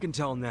story we can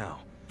tell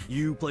now.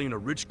 You playing a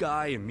rich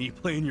guy and me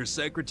playing your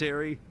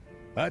secretary.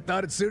 I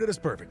thought it suited us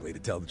perfectly, to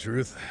tell the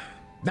truth.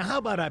 Now how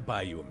about I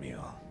buy you a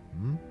meal?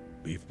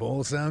 Beef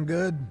bowl sound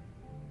good?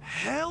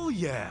 Hell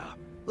yeah!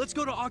 Let's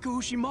go to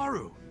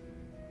Akuhushimaru.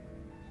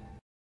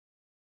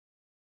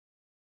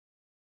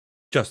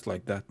 Just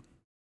like that.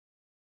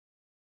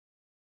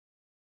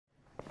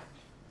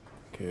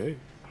 Okay.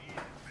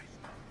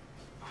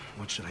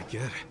 What should I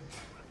get?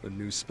 The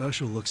new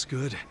special looks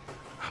good,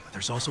 but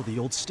there's also the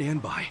old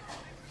standby.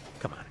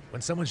 Come on,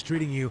 when someone's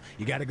treating you,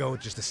 you gotta go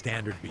with just a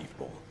standard beef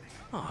bowl.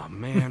 Oh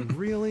man,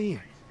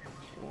 really?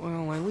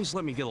 Well, at least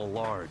let me get a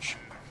large.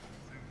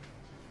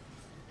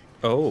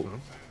 Oh.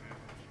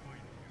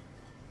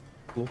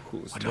 Look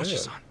who's there.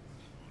 Adachi-san,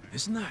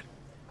 isn't that...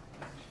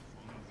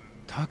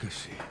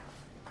 Takashi.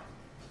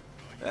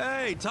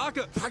 Hey,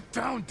 Taka... Back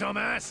down,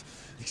 dumbass!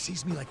 He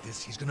sees me like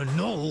this, he's gonna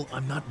know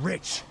I'm not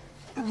rich.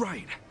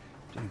 Right.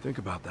 Didn't think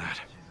about that.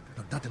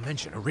 Not to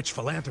mention, a rich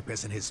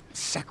philanthropist and his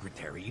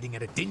secretary eating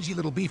at a dingy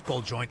little beef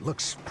bowl joint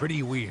looks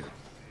pretty weird.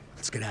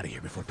 Let's get out of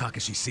here before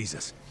Takashi sees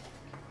us.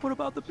 What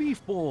about the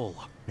beef bowl?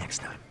 Next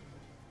time.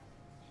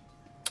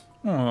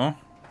 Aww.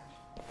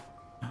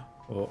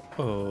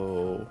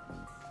 Oh.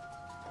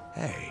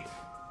 Hey,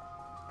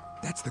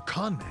 that's the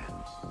con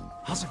man.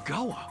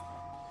 Hasegawa.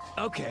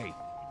 Okay,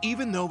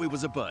 even though it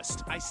was a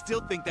bust, I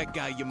still think that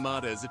guy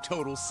Yamada is a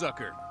total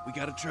sucker. We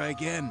gotta try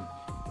again.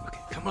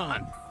 Okay, come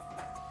on.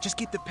 Just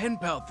keep the pen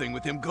pal thing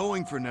with him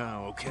going for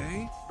now,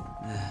 okay?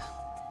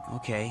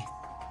 Okay.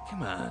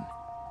 Come on.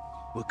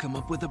 We'll come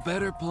up with a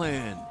better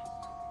plan.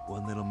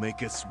 One that'll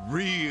make us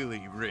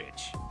really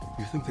rich.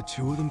 You think the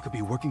two of them could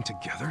be working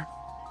together?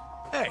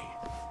 Hey,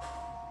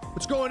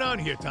 what's going on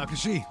here,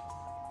 Takashi?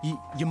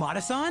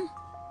 Yamada-san?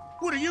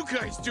 What are you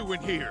guys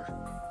doing here?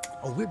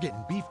 Oh, we're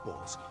getting beef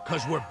bowls,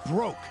 cause we're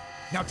broke.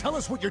 Now tell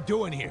us what you're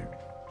doing here.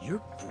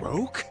 You're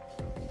broke?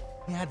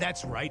 Yeah,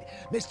 that's right.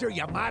 Mr.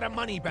 Yamada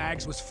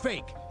Moneybags was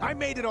fake. I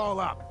made it all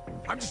up.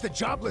 I'm just a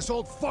jobless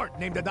old fart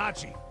named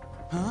Adachi.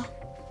 Huh?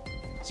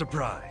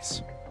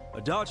 Surprise.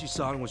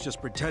 Adachi-san was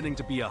just pretending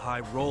to be a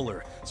high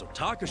roller, so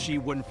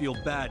Takashi wouldn't feel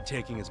bad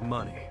taking his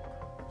money.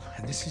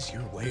 And this is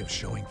your way of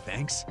showing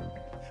thanks?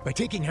 By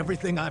taking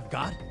everything I've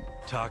got?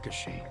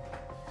 Takashi,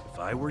 if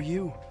I were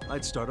you,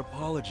 I'd start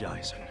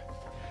apologizing.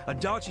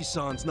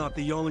 Adachi-san's not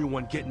the only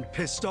one getting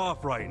pissed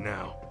off right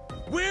now.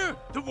 We're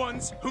the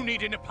ones who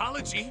need an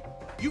apology.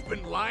 You've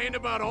been lying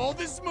about all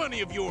this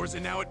money of yours,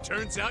 and now it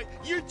turns out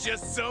you're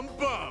just some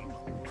bum.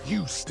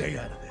 You stay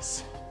out of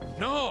this.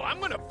 No, I'm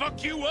gonna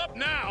fuck you up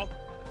now.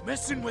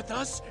 Messing with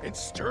us and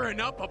stirring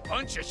up a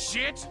bunch of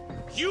shit?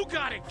 You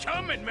got it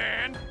coming,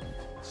 man.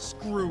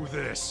 Screw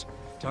this.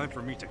 Time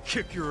for me to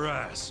kick your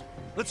ass.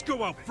 Let's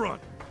go out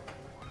front.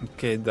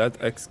 Okay, that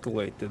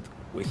escalated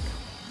quick.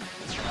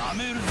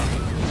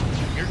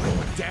 You're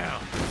going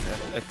down.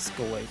 That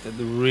escalated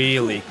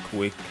really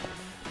quick.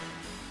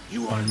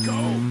 You wanna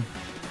go?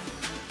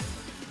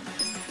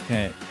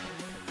 Okay.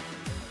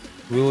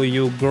 Will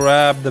you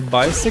grab the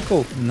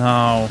bicycle?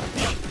 No.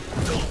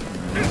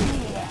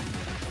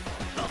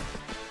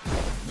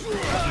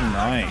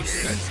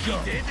 Nice. Let's go.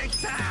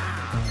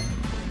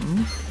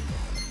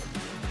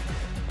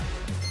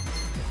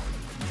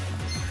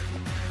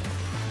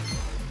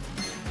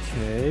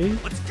 Okay.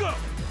 Let's go.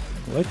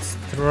 Let's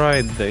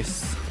try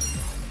this.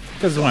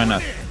 Because why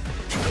not?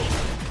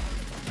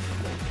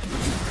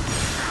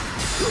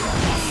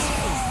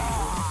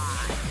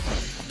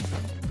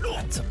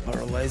 That's a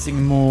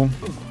paralyzing move.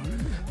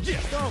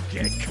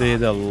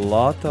 Did a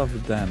lot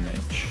of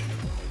damage.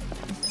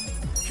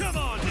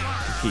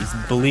 He's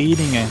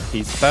bleeding and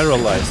he's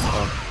paralyzed.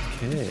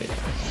 Okay.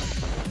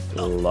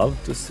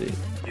 Love to see.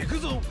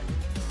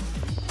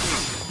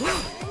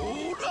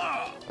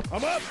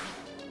 I'm up.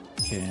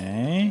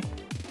 Okay.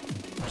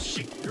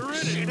 You're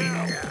in it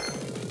now.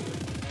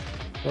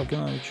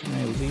 Pokemon which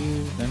may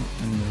leave them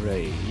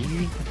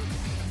enraged.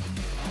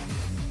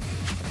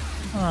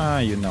 Ah,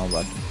 you know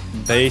what?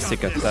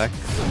 Basic attack.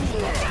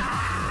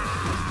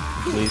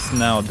 At least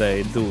now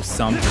they do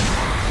something.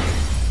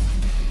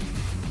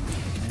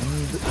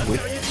 And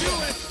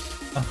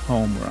with a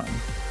home run.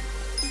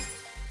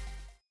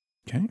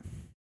 Okay.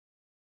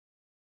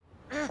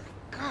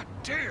 God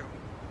damn.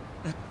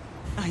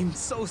 I'm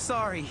so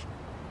sorry.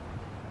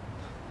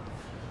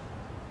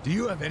 Do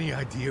you have any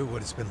idea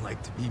what it's been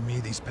like to be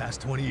me these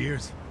past 20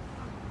 years?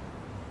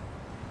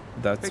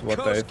 That's Hey, what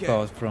I Kosuke.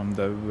 thought from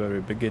the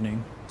very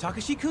beginning.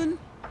 Takashi-kun?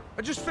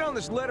 I just found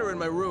this letter in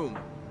my room.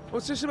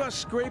 What's this about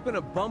scraping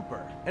a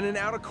bumper and an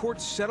out-of-court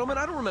settlement?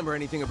 I don't remember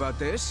anything about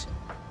this.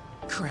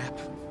 Crap.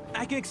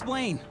 I can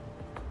explain.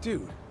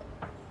 Dude,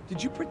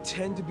 did you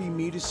pretend to be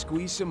me to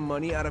squeeze some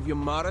money out of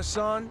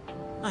Yamada-san?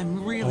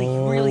 I'm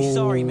really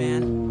sorry,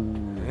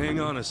 man. Hang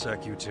on a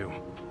sec, you two.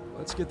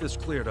 Let's get this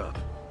cleared up.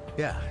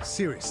 Yeah,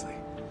 seriously.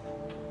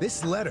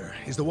 This letter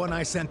is the one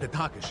I sent to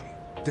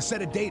Takashi to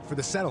set a date for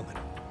the settlement.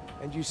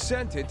 And you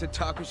sent it to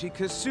Takashi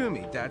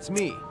Kasumi, that's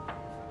me.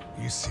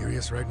 Are you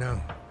serious right now?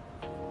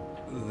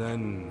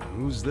 Then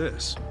who's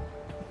this?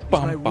 He's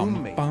my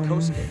roommate,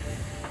 Kosuke. bum.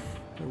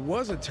 There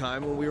was a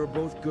time when we were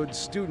both good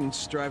students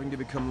striving to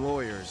become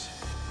lawyers.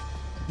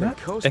 Then That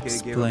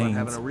Kosuke gave up on having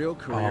explains a real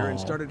career and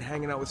all. started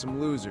hanging out with some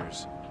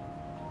losers.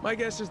 My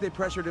guess is they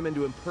pressured him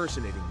into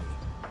impersonating me.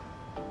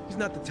 He's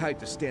not the type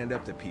to stand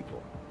up to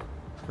people.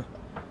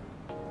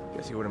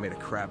 Guess he would have made a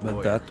crap But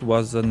lawyer. that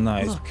was a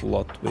nice Look,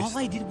 plot twist. all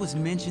I did was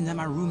mention that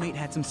my roommate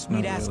had some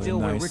sweet-ass really deal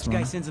where a nice rich guy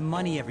one. sends him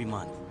money every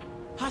month.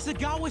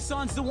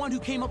 Hasegawa-san's the one who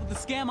came up with the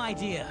scam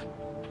idea.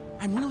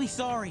 I'm really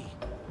sorry.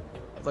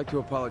 I'd like to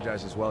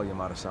apologize as well,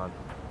 Yamada-san.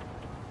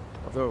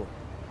 Although,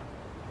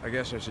 I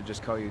guess I should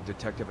just call you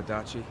Detective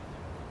Adachi.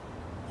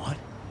 What?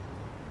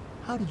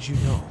 How did you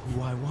know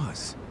who I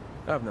was?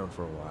 I've known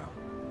for a while.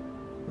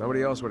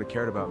 Nobody else would have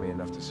cared about me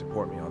enough to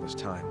support me all this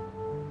time.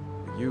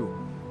 But you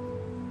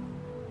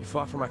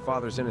fought for my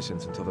father's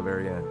innocence until the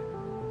very end.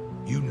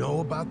 You know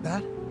about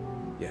that?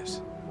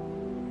 Yes.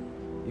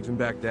 Even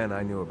back then,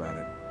 I knew about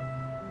it.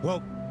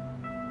 Well,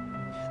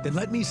 then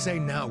let me say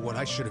now what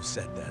I should have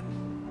said then.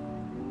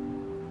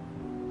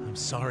 I'm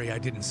sorry I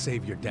didn't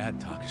save your dad,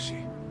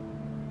 Takashi.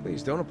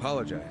 Please, don't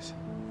apologize.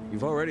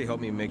 You've already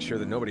helped me make sure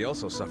that nobody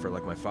else will suffer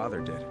like my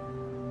father did.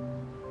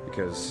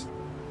 Because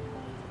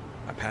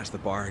I passed the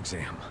bar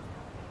exam.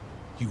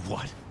 You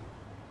what?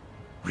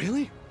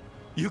 Really?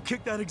 You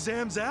kicked that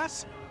exam's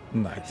ass?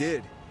 Nice. I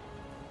did.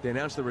 They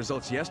announced the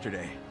results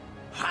yesterday.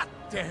 Hot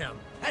damn!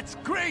 That's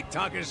great,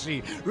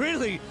 Takashi!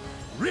 Really,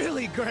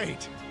 really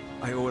great!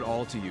 I owe it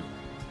all to you.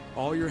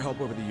 All your help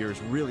over the years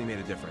really made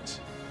a difference.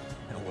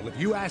 Well, if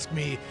you ask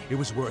me, it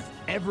was worth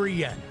every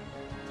yen.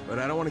 But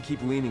I don't want to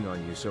keep leaning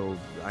on you, so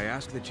I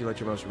ask that you let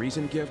your most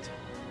recent gift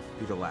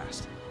be the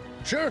last.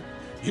 Sure,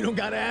 you don't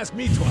gotta ask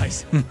me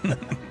twice.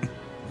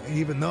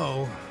 Even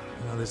though,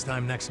 this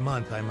time next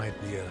month I might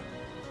be a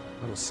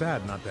little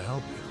sad not to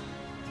help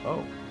you.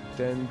 Oh,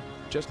 then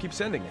just keep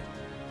sending it.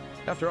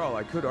 After all,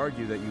 I could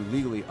argue that you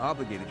legally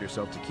obligated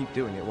yourself to keep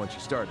doing it once you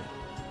started.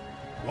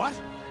 What?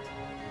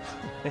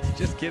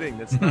 Just kidding,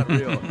 that's not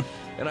real.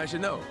 And I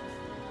should know.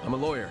 I'm a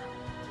lawyer.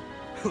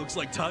 Looks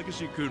like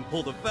Takashi-kun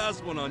pulled a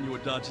fast one on you,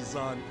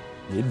 Adachi-san.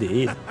 You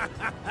did.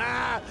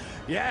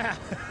 Yeah,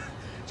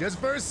 just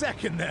for a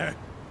second there.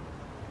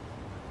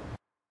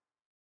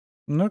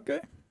 Okay.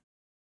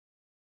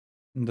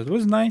 That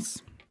was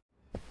nice.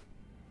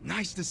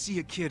 Nice to see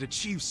a kid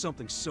achieve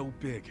something so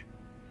big.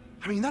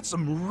 I mean, that's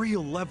some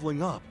real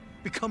leveling up,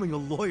 becoming a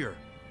lawyer.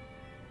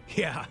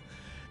 Yeah,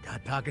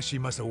 God, Takashi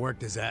must have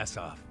worked his ass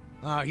off.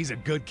 Ah, he's a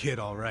good kid,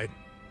 all right.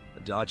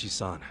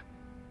 Adachi-san,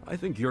 I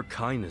think your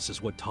kindness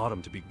is what taught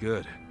him to be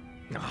good.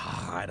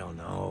 I don't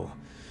know.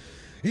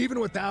 Even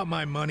without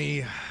my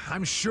money,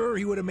 I'm sure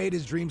he would have made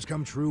his dreams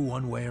come true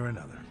one way or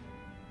another.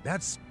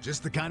 That's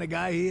just the kind of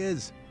guy he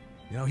is.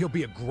 He'll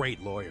be a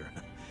great lawyer.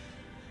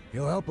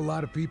 He'll help a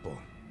lot of people.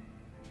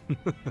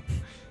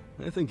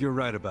 I think you're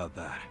right about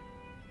that.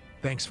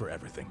 Thanks for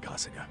everything,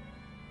 Kasuga.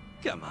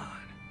 Come on,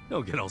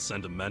 don't get all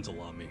sentimental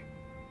on me.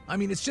 I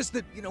mean, it's just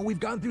that, we've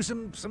gone through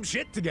some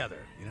shit together,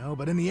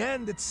 but in the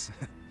end, it's,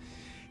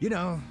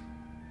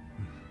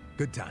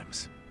 good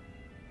times.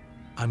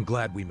 I'm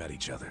glad we met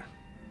each other.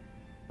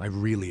 I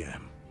really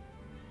am.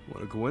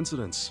 What a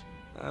coincidence.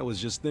 I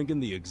was just thinking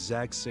the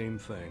exact same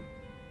thing.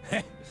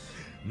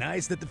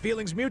 Nice that the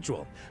feeling's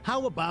mutual.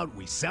 How about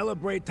we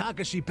celebrate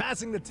Takashi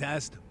passing the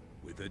test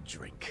with a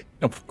drink?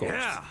 Of course.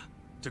 Yeah,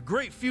 to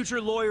great future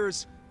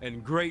lawyers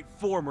and great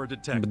former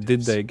detectives. But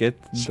did they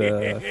get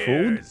the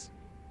food?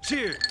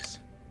 Cheers!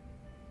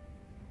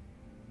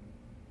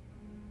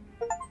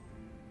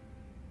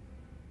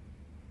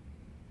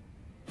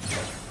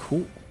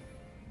 Cool.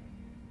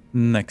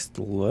 Next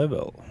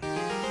level.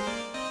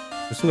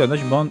 The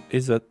Adachi bond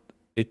is at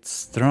its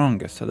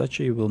strongest.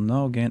 Adachi will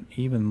now gain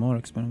even more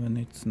experience when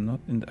it's not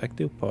in the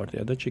active party.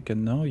 Adachi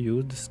can now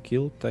use the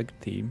skill tag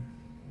team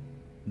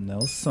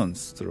Nelson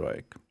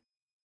Strike.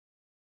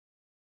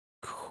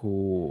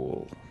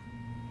 Cool.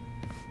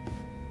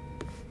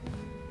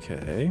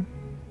 Okay.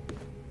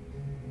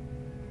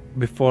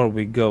 Before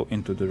we go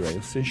into the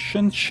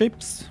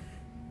relationships,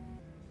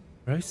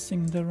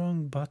 pressing the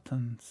wrong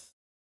buttons.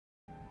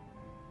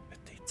 But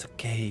it's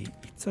okay.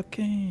 It's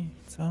okay.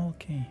 It's all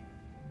okay.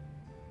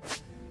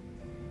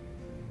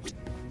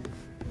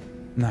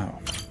 Now,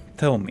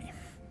 tell me.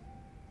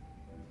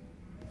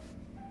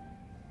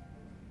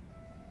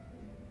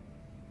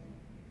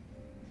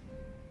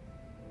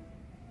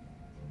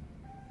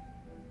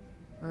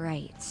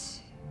 Right.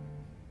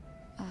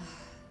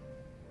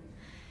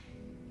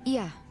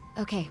 Yeah,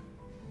 okay.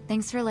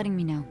 Thanks for letting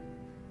me know.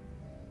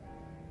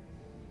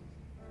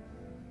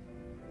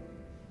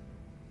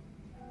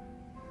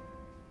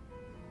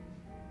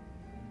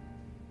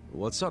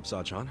 What's up,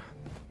 Sachan?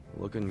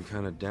 Looking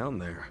kinda down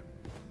there.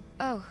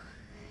 Oh,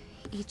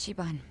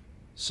 Ichiban.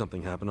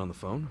 Something happened on the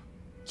phone?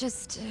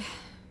 Just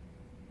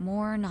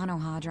more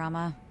Nanoha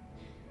drama.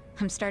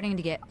 I'm starting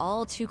to get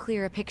all too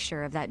clear a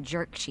picture of that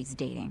jerk she's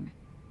dating.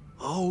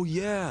 Oh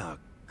yeah,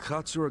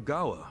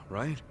 Katsuragawa,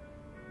 right?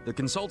 The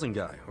consulting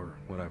guy, or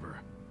whatever.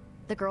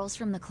 The girls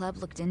from the club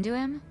looked into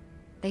him.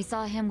 They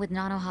saw him with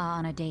Nanoha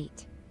on a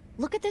date.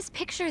 Look at this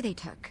picture they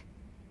took.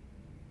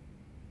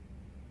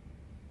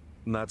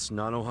 And that's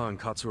Nanoha and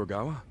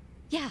Katsuragawa?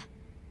 Yeah.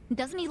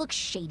 Doesn't he look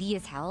shady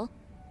as hell?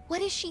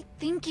 What is she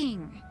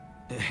thinking?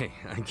 Hey,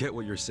 I get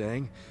what you're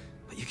saying,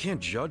 but you can't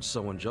judge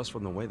someone just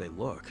from the way they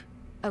look.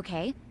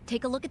 Okay,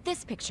 take a look at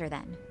this picture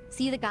then.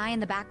 See the guy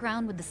in the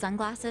background with the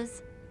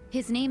sunglasses?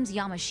 His name's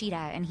Yamashita,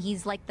 and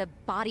he's like the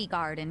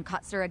bodyguard in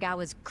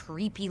Katsuragawa's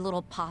creepy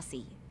little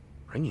posse.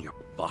 Bringing a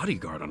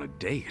bodyguard on a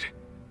date?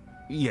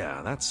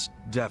 Yeah, that's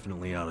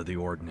definitely out of the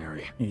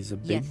ordinary. He's a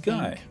big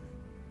guy.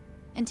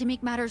 And to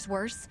make matters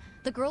worse,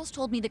 the girls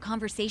told me the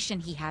conversation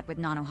he had with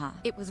Nanoha.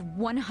 It was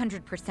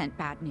 100%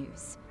 bad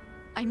news.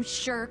 I'm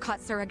sure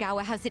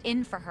Katsuragawa has it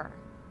in for her.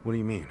 What do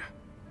you mean?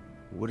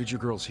 What did you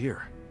girls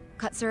hear?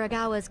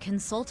 Katsuragawa's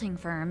consulting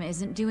firm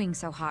isn't doing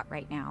so hot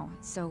right now,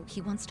 so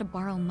he wants to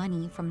borrow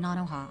money from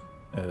Nanoha.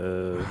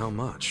 How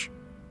much?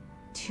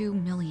 2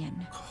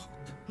 million.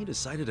 He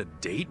decided a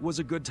date was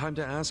a good time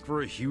to ask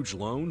for a huge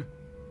loan?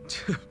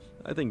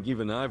 I think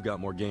even I've got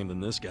more game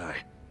than this guy.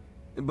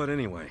 But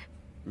anyway,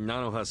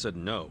 Nanoha said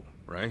no,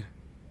 right?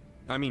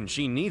 I mean,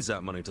 she needs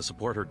that money to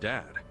support her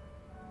dad.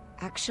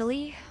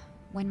 Actually,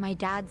 when my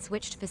dad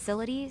switched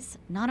facilities,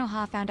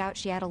 Nanoha found out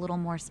she had a little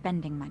more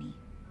spending money.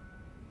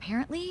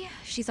 Apparently,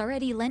 she's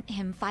already lent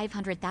him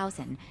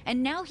 500,000,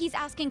 and now he's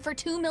asking for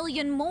 2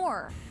 million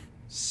more.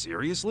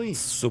 Seriously?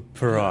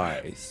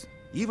 Surprise.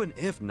 Even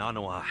if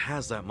Nanoha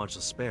has that much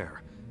to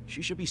spare,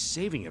 she should be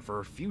saving it for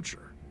her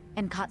future.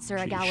 And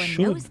Katsuragawa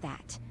knows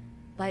that.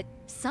 But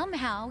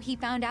somehow he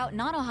found out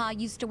Nanoha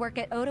used to work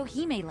at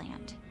Otohime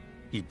Land.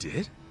 He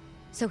did?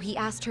 So he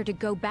asked her to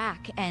go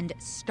back and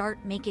start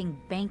making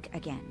bank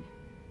again.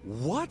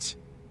 What?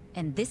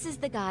 And this is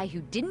the guy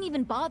who didn't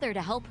even bother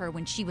to help her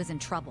when she was in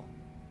trouble.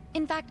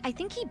 In fact, I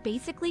think he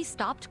basically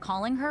stopped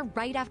calling her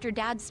right after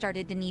Dad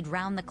started to need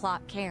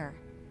round-the-clock care.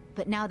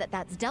 But now that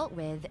that's dealt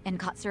with, and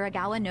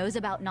Katsuragawa knows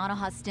about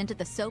Nanoha's stint at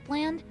the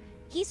Soapland,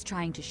 he's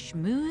trying to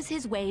schmooze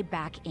his way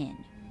back in.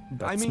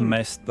 That's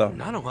messed up.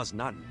 Nanoha's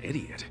not an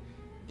idiot.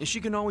 She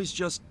can always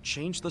just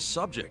change the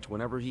subject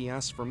whenever he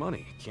asks for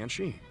money, can't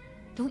she?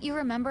 Don't you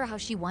remember how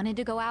she wanted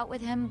to go out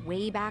with him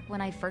way back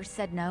when I first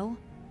said no?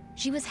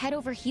 She was head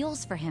over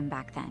heels for him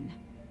back then.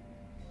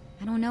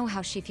 I don't know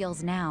how she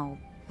feels now,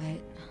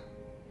 but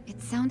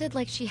it sounded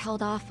like she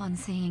held off on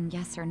saying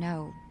yes or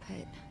no,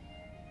 but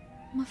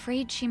I'm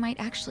afraid she might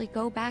actually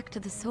go back to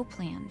the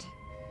Soapland.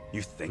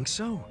 You think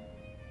so?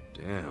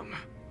 Damn,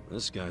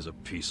 this guy's a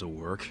piece of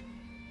work.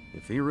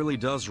 If he really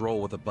does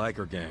roll with a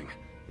biker gang,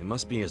 it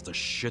must be as the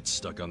shit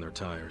stuck on their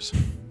tires.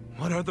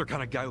 What other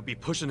kind of guy would be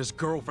pushing his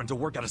girlfriend to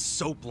work at a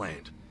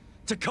Soapland?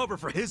 To cover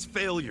for his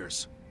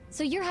failures?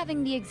 So you're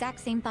having the exact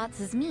same thoughts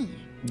as me?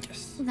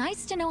 Yes.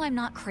 Nice to know I'm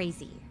not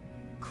crazy.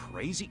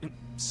 Crazy?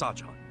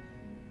 Sachan,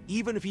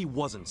 even if he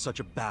wasn't such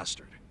a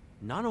bastard,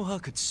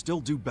 Nanoha could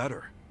still do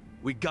better.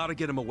 We gotta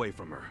get him away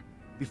from her,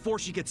 before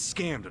she gets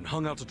scammed and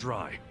hung out to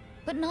dry.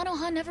 But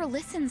Nanoha never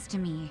listens to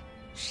me.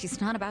 She's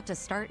not about to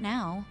start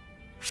now.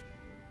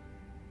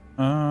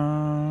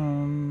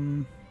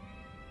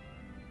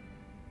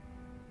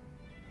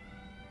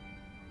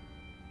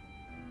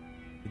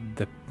 It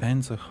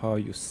depends on how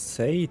you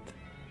say it.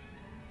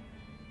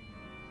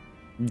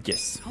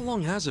 Yes. How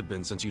long has it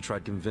been since you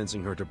tried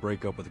convincing her to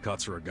break up with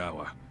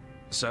Katsuragawa?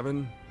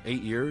 7,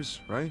 8 years,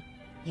 right?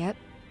 Yep,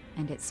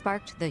 and it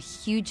sparked the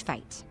huge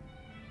fight.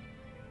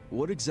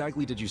 What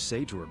exactly did you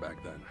say to her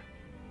back then?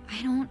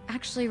 I don't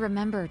actually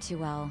remember too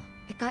well.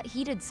 It got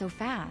heated so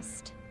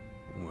fast.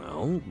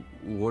 Well,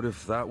 what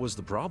if that was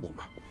the problem?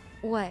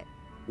 What?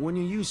 when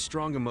you use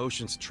strong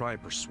emotions to try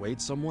and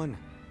persuade someone,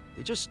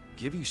 they just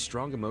give you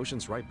strong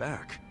emotions right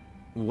back.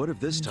 What if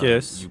this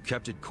time you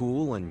kept it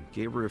cool and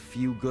gave her a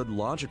few good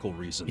logical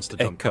reasons to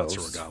dump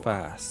Katsuragawa?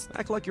 Fast.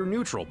 Act like you're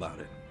neutral about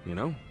it, you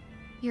know?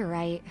 You're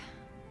right.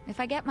 If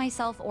I get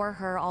myself or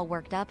her all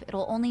worked up,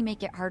 it'll only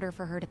make it harder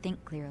for her to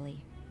think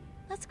clearly.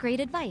 That's great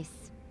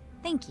advice.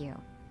 Thank you.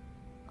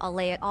 I'll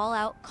lay it all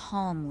out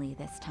calmly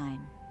this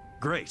time.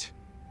 Great.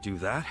 Do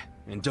that,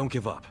 and don't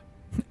give up.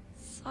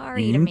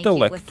 Sorry to make you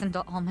listen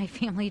to all my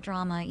family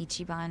drama,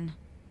 Ichiban.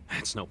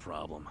 It's no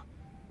problem.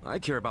 I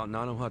care about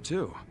Nanoha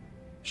too.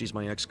 She's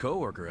my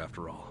ex-coworker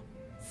after all.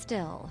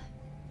 Still,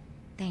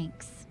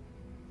 thanks.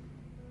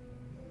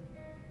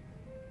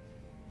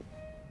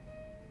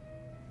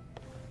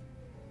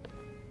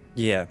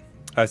 Yeah,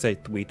 as I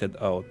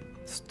tweeted out,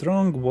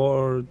 strong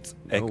words,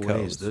 No echoes.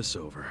 way is this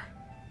over.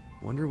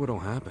 Wonder what'll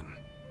happen.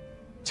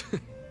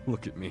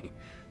 Look at me.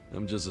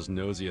 I'm just as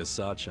nosy as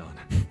Sachan.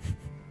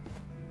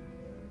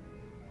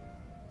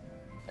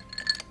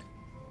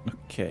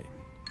 Okay.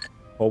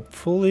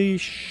 Hopefully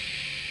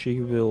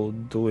she will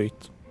do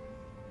it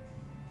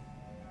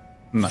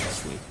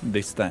nicely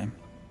this time.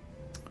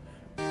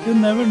 You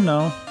never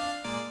know.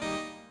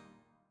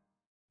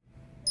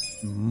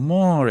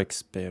 More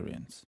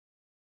experience.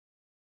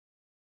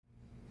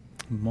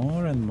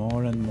 More and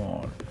more and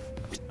more.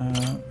 I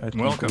think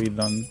Welcome. we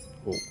done.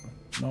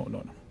 Oh,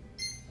 no.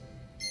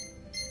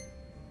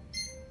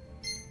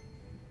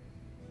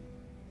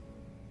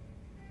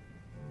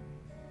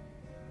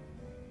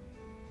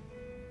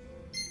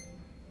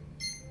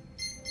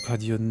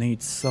 God, you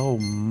need so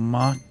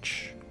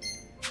much.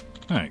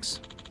 Thanks.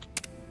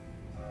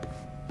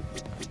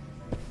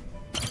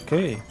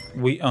 Okay,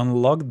 we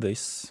unlocked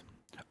this.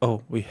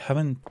 Oh, we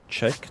haven't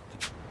checked.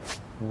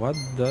 What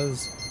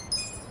does...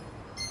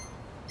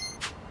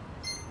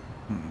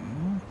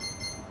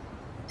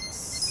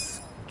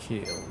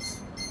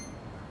 Skills.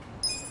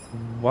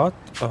 What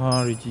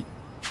are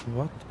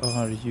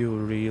you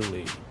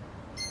really?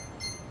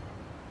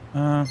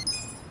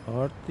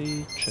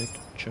 Party, check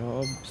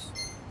jobs.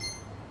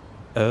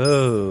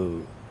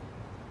 Oh.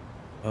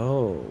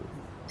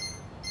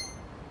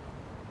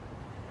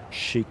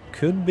 She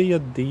could be a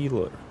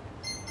dealer.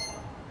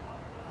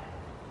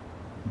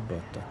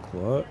 But a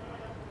clerk?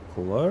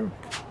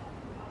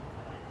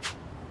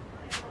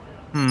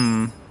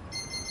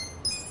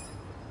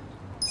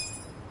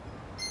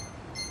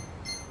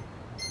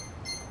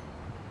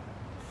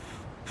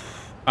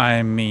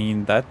 I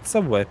mean, that's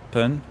a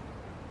weapon.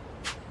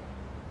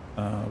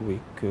 We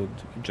could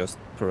just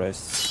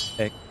press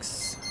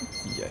X.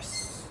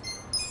 Yes.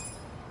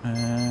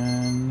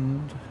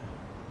 And...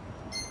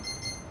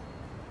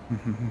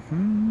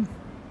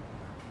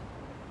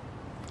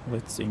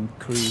 let's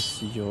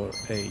increase your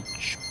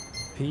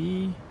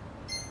HP.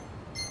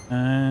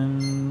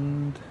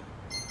 And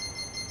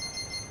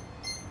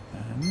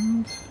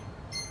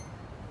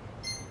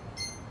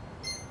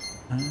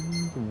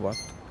what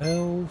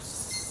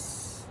else?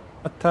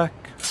 Attack.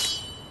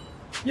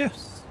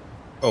 Yes.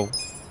 Oh.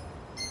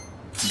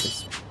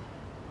 This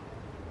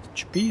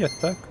HP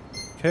attack.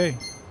 Okay.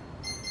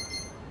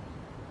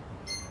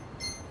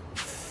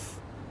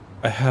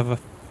 I have a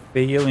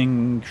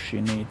feeling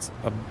she needs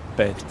a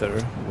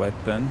better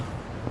weapon.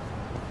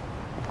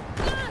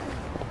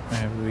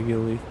 I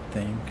really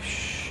think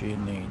she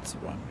needs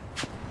one.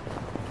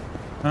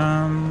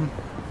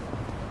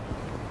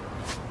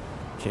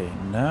 Okay,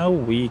 now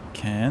we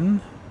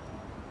can...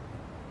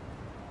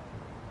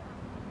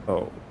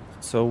 Oh,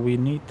 so we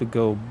need to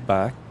go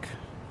back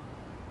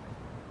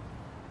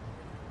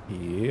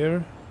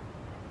here.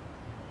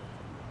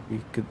 We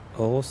could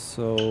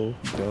also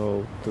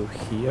go to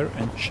here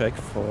and check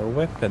for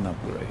weapon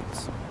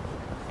upgrades.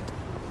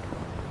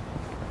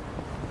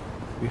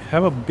 We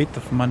have a bit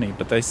of money,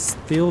 but I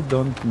still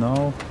don't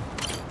know.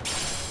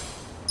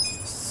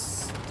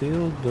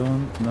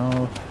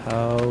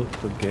 How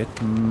to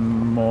get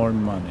more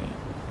money.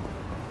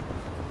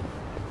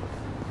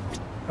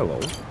 Hello.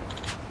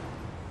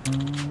 I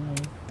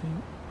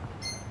think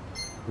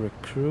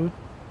recruit.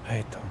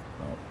 I don't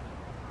know.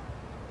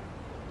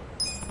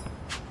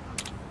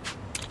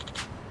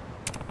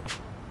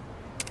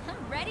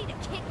 I'm ready to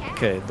kick ass.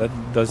 Okay, that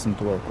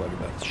doesn't work like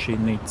that. She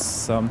needs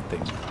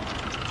something.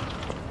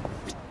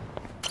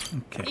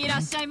 Okay.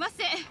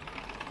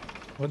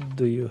 What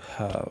do you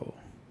have?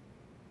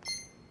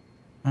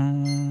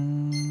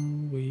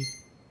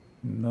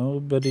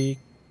 Nobody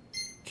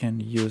can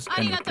use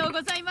anything.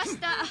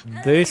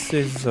 This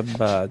is a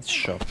bad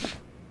shop.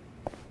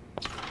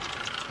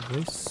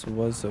 This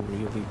was a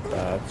really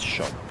bad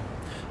shop.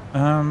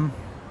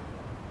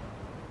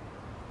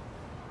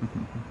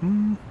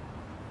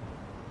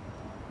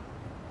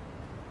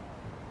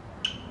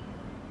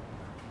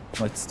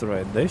 Let's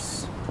try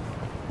this.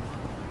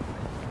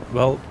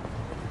 Well,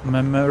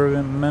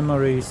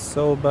 memory is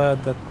so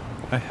bad that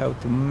I have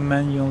to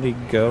manually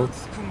go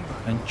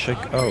and check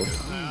out.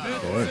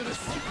 Okay.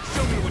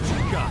 Show me what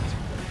you got.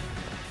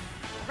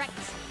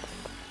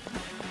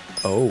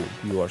 Oh,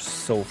 you are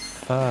so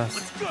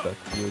fast that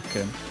you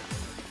can...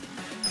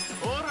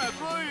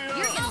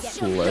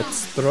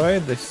 Let's try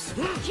this.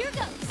 Here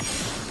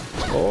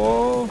goes.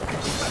 Oh,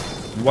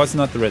 was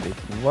not ready.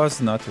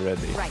 Was not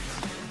ready. Right.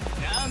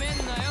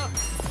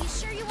 You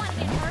sure you want to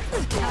get hurt?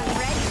 I'm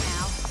ready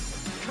now.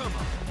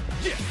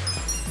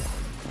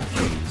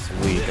 He's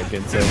weak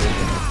against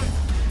everything.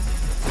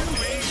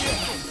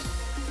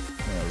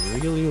 A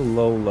really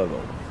low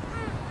level.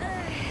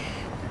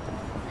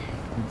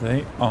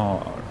 They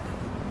are.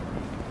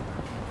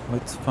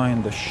 Let's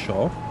find the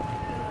shop.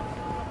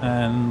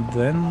 And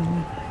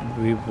then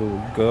we will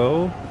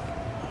go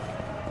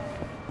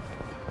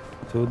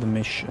to the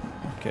mission.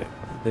 Okay,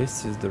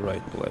 this is the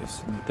right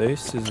place.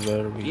 This is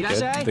where we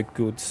get the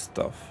good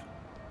stuff.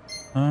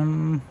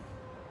 Okay.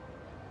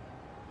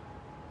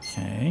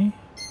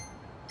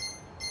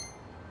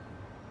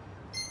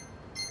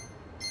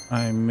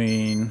 I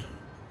mean,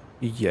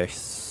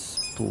 yes,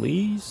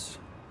 please.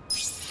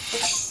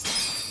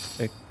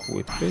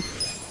 Equip it.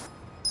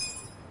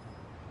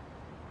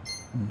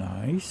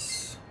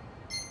 Nice.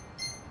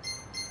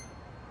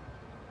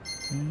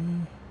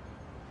 Okay.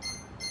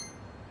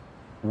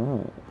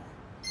 Ooh.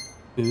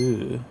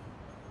 Ew.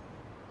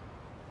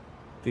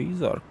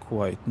 These are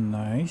quite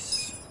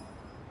nice.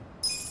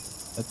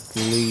 At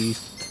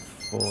least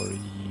for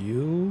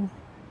you.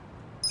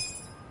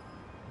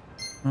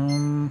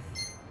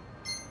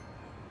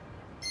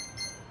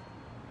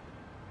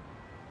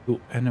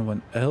 Do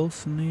anyone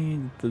else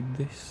need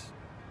this?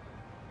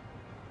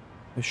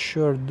 I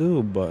sure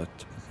do, but...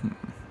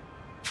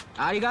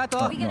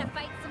 Arigato. Are we gonna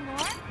fight some more?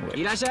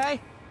 Irashai.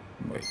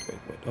 Wait.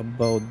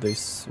 About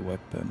this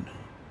weapon.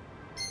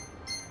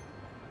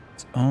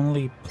 It's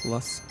only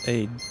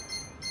 +8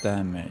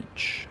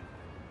 damage.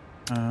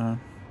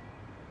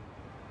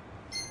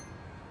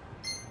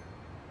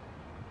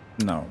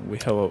 No,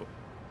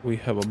 we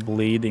have a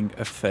bleeding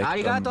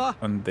effect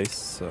on this,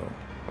 so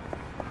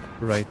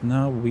right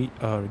now we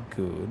are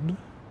good.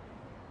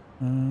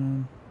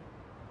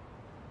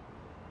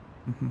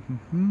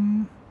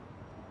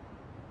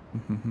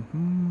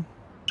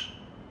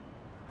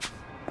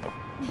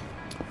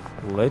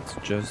 Let's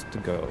just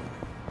go.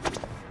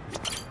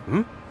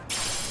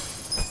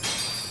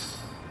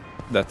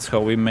 That's how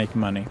we make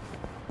money.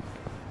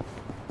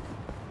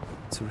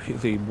 It's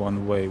really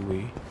one way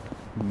we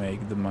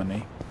make the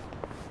money.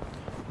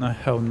 I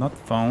have not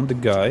found the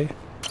guy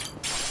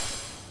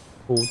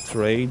who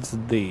trades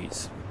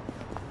these.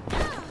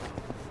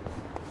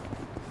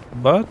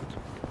 But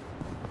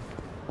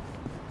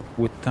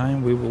with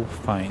time we will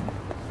find.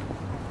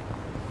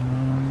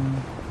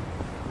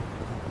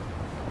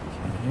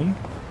 Okay.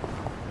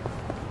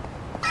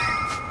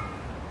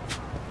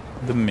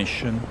 The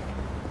mission.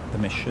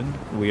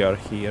 We are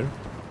here.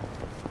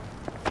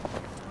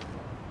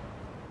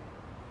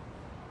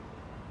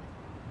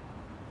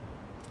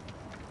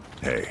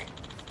 Hey.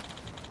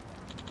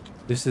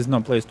 This is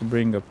no place to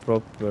bring a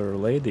proper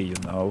lady, you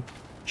know.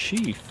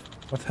 Chief,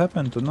 what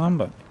happened to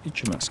Namba,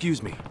 Ichima?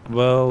 Excuse me.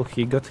 Well,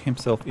 he got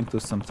himself into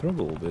some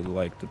trouble. We'd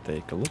like to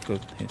take a look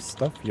at his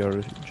stuff.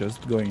 You're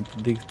just going to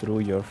dig through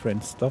your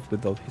friend's stuff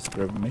without his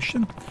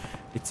permission?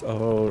 It's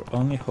our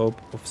only hope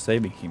of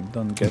saving him.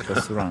 Don't get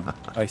us wrong.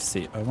 I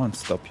see. I won't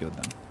stop you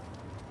then.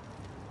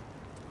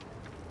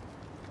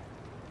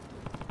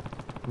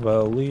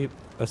 Well, leave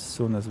as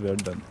soon as we're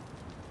done.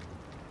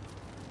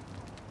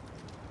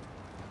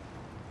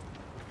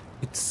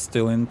 It's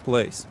still in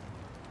place.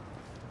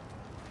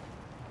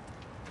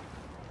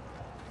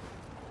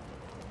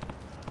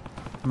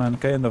 Man,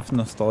 kind of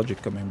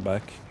nostalgic coming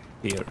back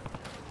here.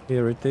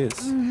 Here it is.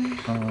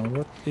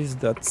 What is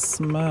that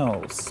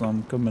smell?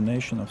 Some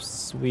combination of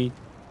sweet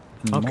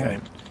and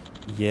malt.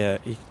 Yeah,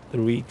 it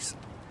reeks.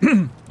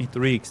 It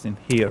reeks in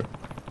here.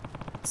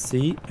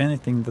 See,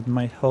 anything that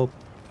might help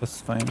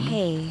us find.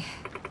 Hey.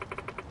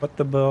 What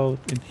about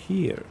in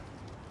here?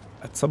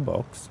 That's a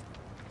box.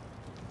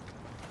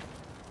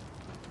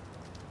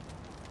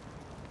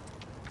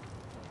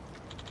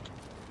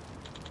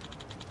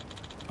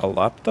 A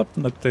laptop?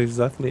 Not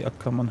exactly a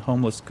common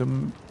homeless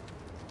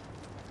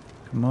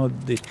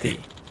commodity.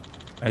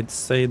 I'd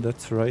say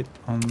that's right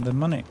on the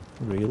money.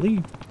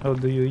 Really? How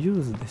do you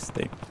use this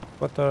thing?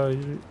 What are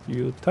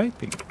you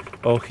typing?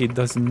 Oh, he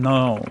doesn't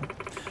know.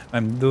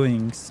 I'm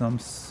doing some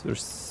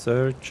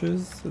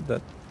searches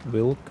that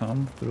will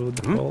come through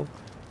the whole...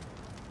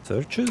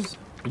 Searches?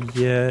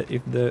 Yeah,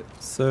 if the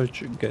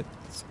search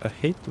gets a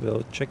hit,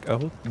 we'll check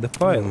out the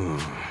file.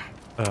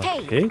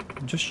 Okay,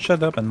 just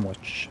shut up and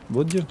watch,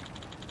 would you?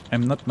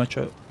 I'm not much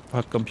of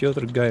a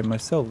computer guy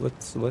myself.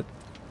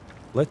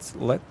 Let's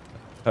let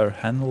her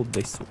handle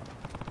this one.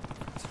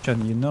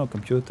 Chan, you know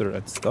computer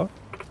and stuff?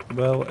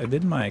 Well, I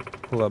did my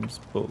club's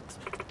books,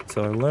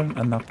 so I learned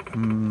enough.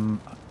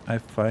 I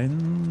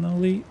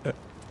finally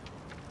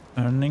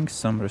earning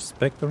some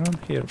respect around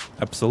here.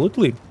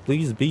 Absolutely.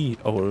 Please be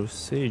our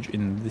sage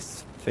in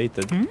this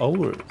fated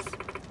hours.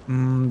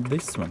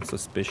 This one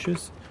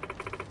suspicious.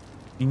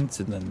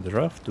 Incident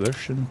draft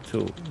version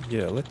 2.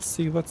 Yeah, let's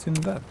see what's in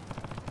that.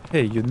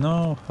 Hey, you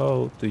know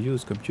how to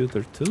use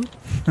computer too?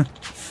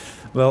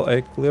 Well,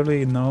 I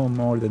clearly know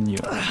more than you.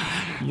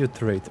 You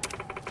traitor.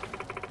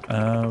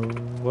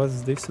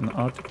 Was this an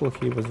article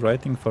he was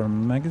writing for a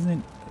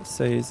magazine?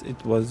 Says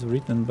it was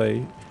written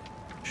by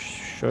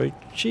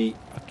Shoichi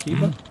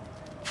Akiba.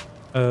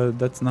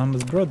 That's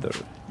Nama's brother.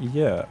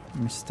 Yeah,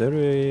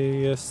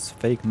 mysterious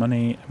fake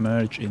money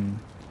emerged in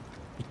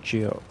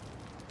Ichio.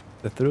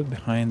 The truth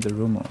behind the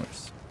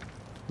rumors.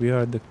 We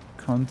are the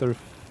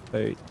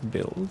counterfeit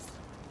bills.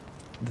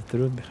 The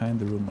truth behind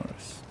the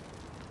rumors.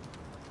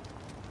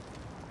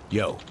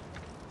 Yo.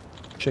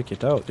 Check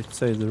it out. It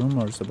says the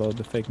rumors about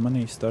the fake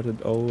money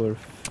started over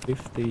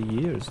 50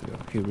 years ago.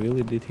 He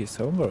really did his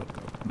homework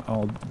on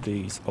all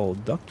these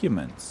old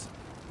documents.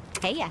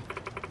 Hey,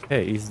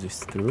 Hey, is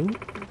this true?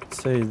 It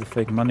says the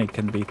fake money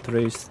can be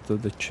traced to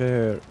the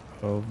chair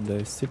of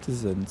the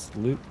Citizens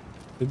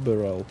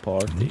Liberal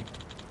Party.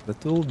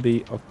 That will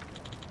be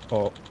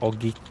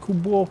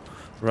Ogikubo,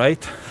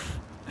 right?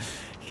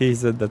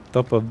 He's at the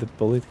top of the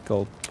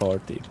political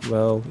party.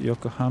 Well,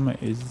 Yokohama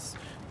is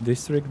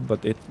district,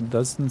 but it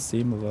doesn't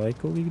seem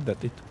likely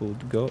that it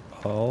would go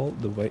all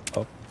the way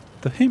up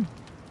to him.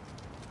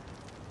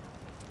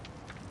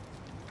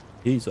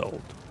 He's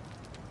old.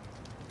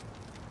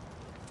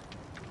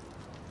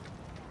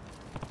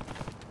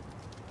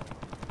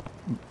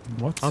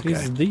 What's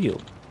his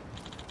deal?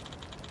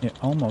 Yeah,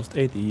 almost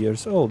 80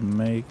 years old,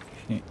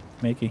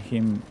 making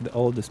him the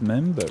oldest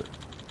member.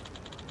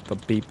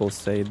 But people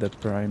say the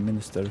Prime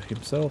Minister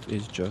himself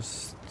is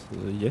just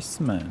a yes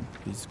man.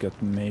 He's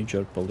got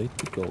major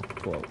political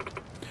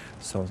clout.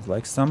 Sounds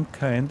like some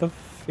kind of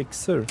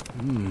fixer.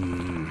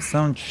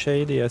 Sounds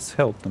shady as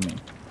hell to me.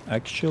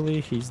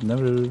 Actually, he's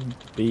never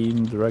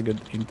been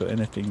dragged into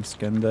anything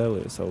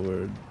scandalous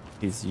over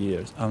his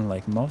years,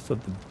 unlike most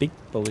of the big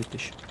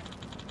politicians.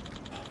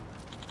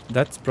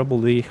 That's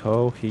probably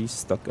how he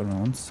stuck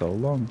around so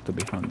long, to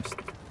be honest.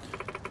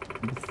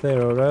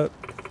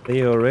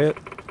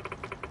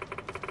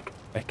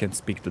 I can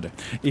speak today.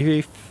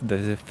 If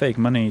the fake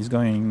money is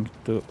going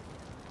to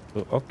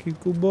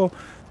Okikubo,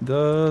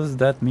 does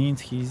that mean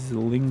he's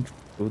linked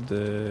to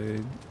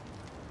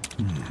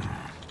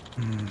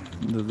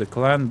the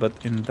clan? But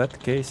in that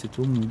case, it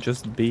wouldn't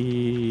just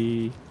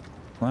be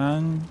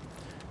clan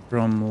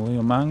from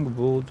Liumang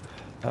would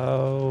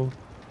how.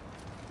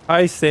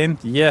 Hi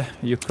Saint, yeah,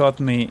 you caught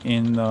me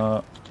in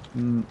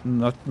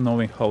not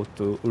knowing how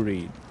to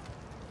read.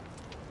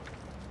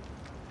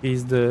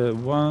 He's the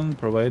one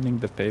providing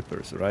the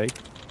papers, right?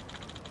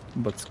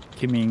 But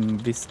skimming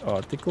this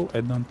article,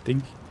 I don't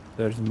think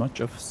there's much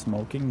of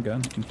smoking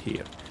gun in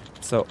here.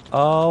 So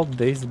all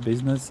this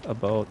business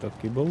about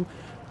Akibo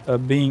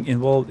being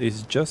involved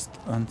is just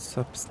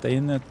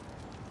unsubstantiated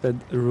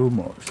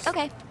rumors.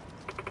 Okay.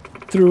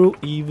 True,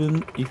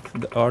 even if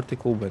the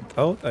article went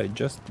out, I'd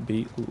just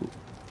be...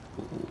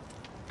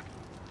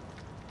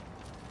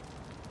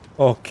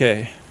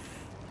 Okay.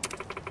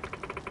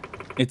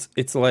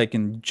 It's like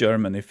in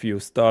German, if you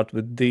start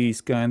with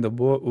these kind of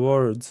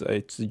words,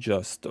 it's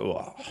just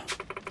wow.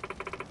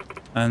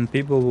 And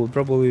people will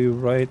probably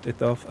write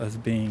it off as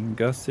being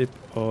gossip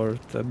or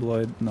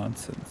tabloid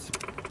nonsense.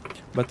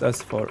 But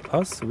as for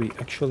us, we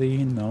actually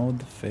know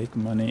the fake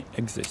money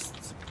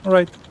exists.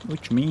 Alright,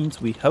 which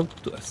means we have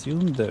to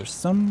assume there's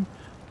some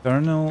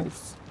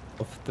kernels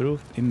of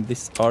truth in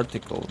this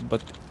article.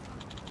 But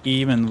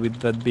even with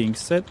that being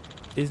said,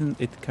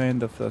 isn't it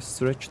kind of a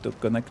stretch to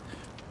connect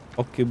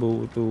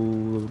Okibu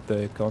to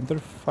the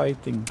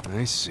counterfeiting?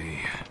 I see.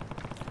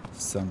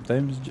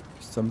 Sometimes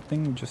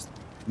something just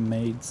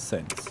made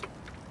sense.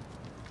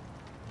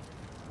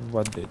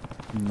 What did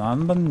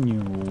Nanba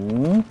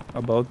knew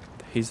about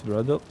his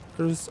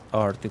brother's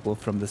article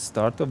from the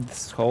start of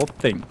this whole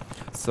thing?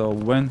 So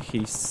when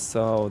he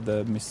saw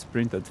the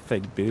misprinted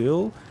fake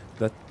bill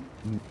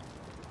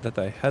that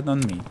I had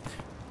on me,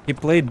 he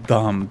played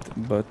dumb,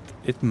 but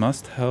it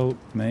must have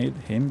made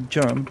him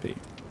jumpy.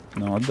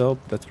 No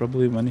doubt that's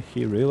probably when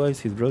he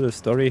realized his brother's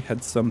story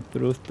had some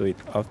truth to it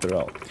after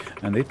all.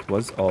 And it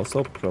was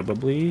also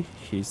probably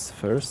his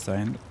first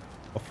sign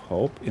of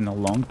hope in a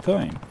long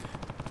time.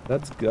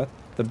 That's got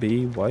to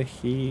be why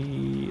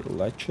he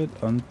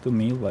latched onto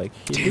me like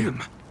he did.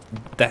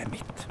 Damn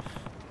it.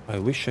 I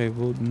wish I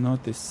would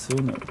notice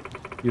sooner.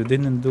 You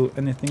didn't do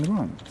anything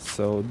wrong,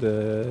 so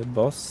the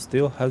boss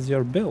still has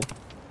your bill.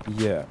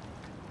 Yeah,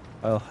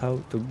 I'll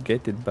have to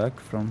get it back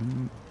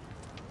from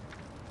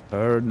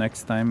her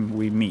next time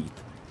we meet.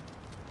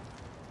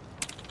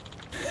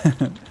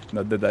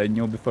 Not that I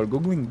knew before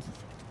googling.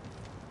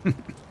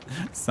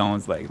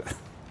 Sounds like that.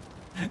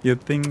 You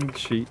think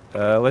she...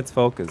 let's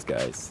focus,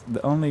 guys.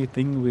 The only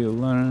thing we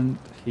learned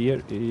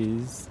here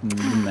is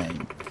the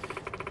name.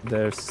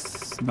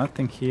 There's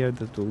nothing here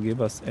that will give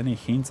us any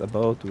hints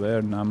about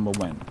where Nambo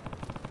went.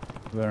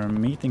 We're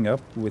meeting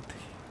up with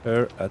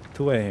her at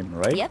 2 AM,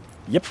 right? Yep.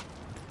 Yep.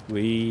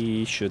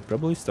 We should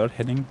probably start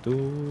heading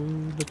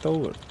to the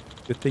tower.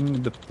 You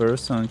think the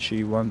person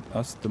she wants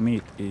us to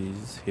meet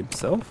is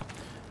himself?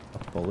 A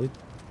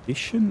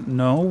politician?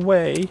 No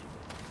way.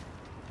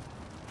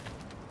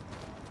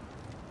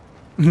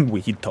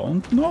 We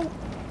don't know.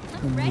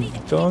 We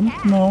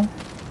don't know.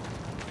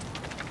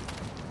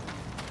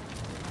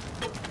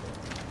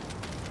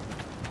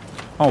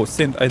 Oh,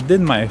 since I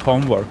did my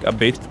homework a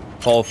bit,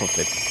 half of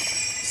it.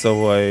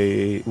 So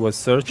I was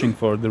searching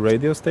for the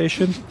radio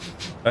station.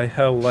 I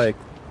have like...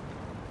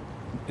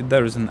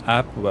 There is an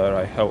app where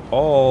I have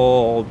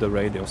all the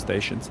radio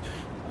stations.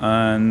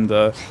 And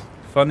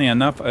funny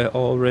enough,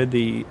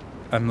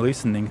 I'm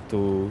listening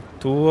to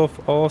 2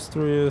 of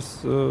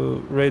Austria's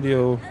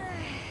radio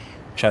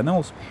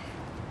channels.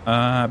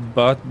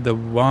 But the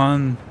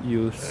one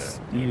you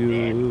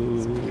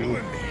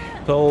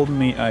told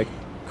me I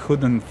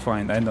couldn't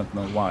find, I don't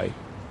know why.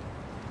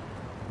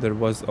 There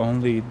was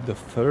only the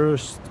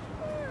first,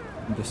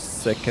 the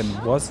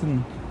second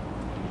wasn't.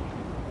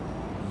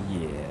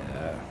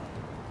 Yeah.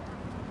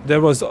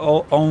 There was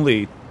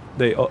only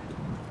they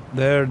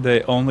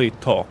only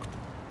talked.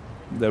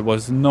 There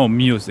was no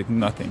music,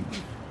 nothing.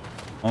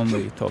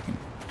 Only talking.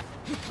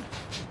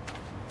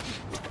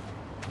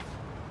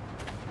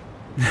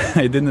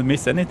 I didn't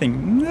miss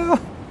anything. No.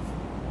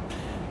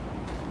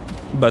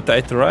 But I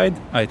tried.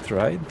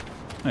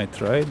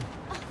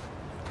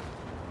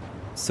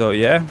 So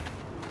yeah,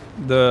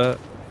 the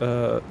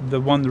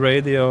one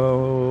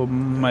radio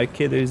my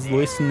kid is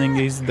listening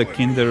is the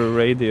Kinder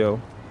radio.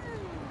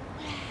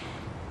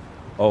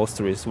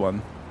 Austria's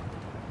one.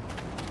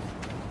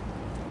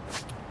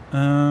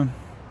 I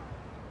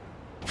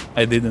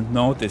didn't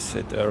notice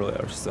it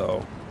earlier,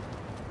 so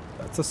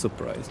that's a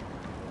surprise.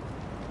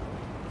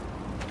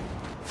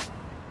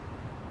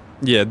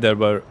 Yeah, there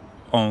were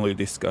only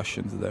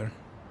discussions there.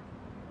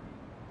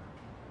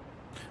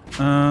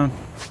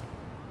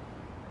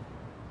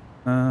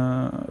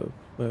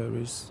 Where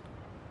is...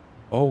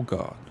 Oh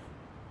god.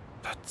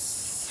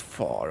 That's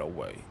far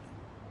away.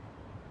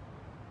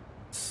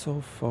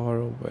 So far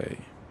away.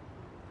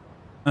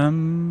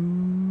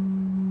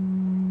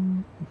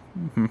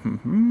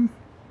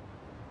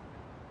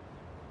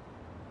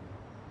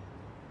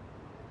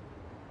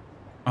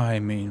 I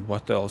mean,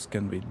 what else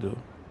can we do?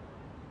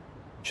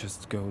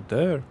 Just go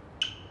there.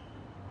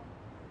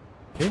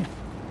 Okay.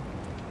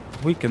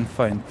 We can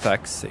find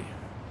taxi.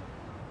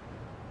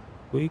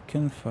 We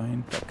can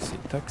find taxi.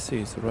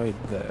 Taxi is right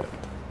there.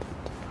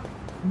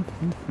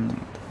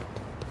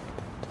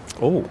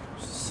 Oh,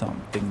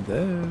 something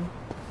there.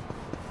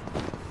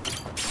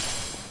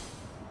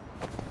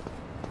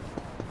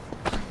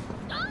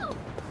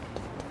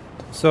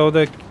 So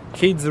the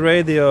kids'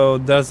 radio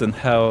doesn't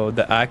have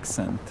the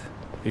accent.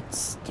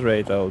 It's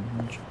straight out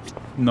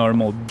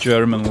normal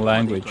German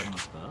language,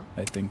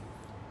 I think.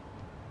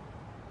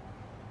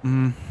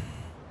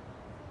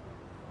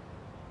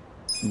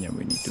 Yeah,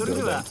 we need to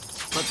go there.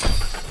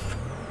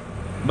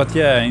 But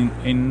yeah,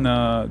 in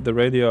the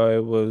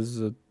radio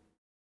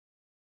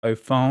I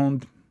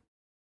found,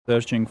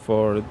 searching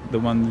for the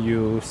one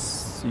you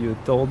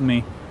told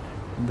me,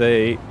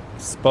 they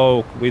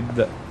spoke with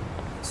the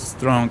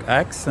strong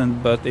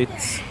accent, but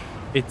it's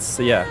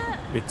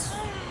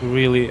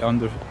really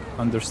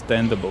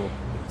understandable.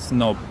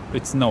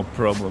 It's no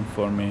problem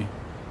for me.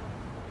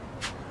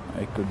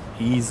 I could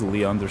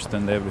easily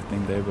understand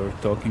everything they were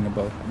talking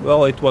about.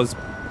 Well, it was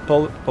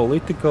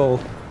political,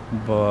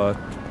 but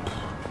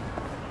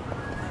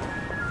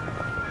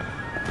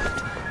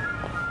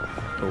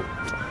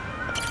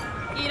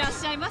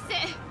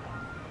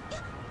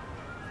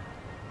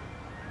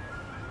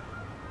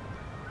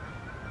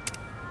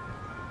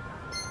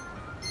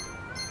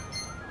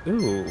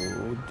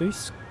ooh,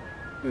 this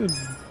could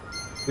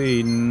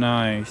be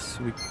nice.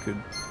 We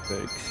could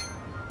take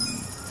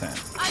 10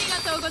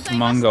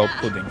 mango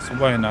puddings.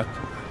 Why not?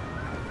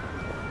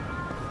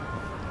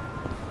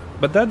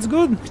 But that's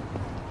good.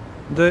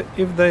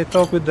 If they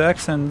talk with the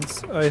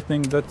accents, I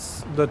think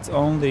that's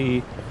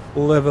only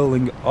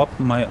leveling up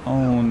my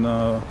own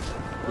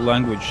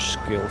language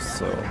skills.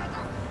 So,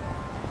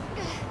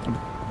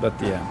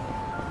 but yeah,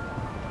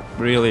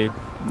 really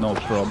no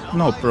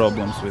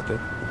problems with it.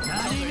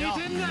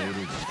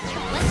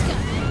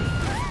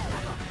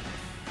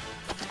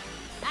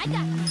 I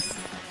got this.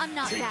 I'm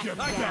not bad.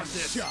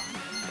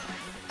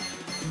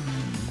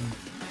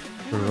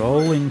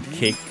 Rolling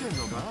kick.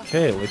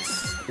 Okay,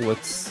 let's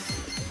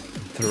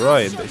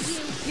try this.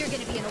 You're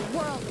gonna be in a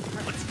world of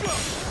hurt. Let's go.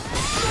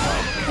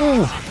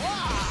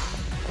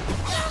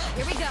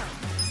 Here we go.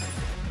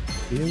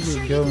 Here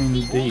we go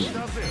indeed.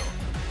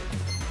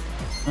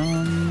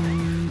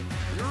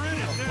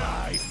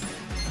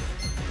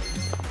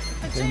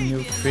 Can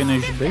you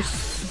finish this?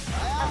 A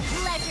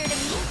pleasure to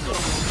meet you.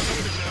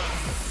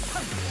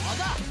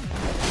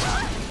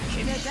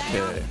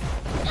 Okay.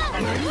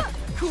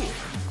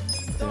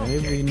 Okay,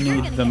 we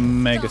need the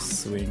mega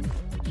swing.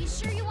 You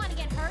sure you want to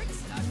get hurt?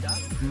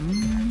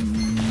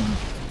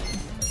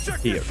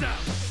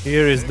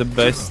 Here is the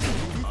best.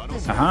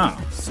 Aha!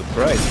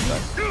 Surprise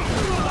attack.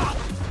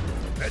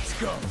 Let's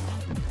go.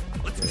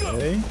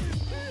 Okay.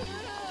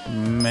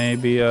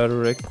 Maybe a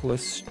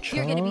reckless charge.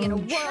 You're gonna be in a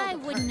world. I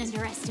wouldn't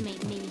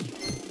underestimate me.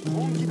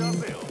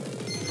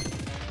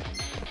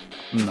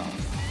 No.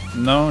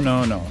 No,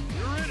 no, no.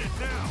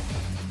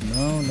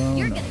 No, no,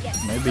 no.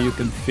 Maybe you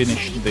can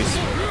finish this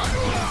one.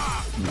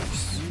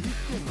 Nice.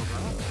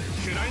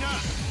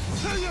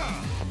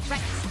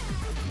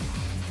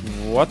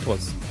 What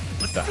was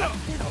that?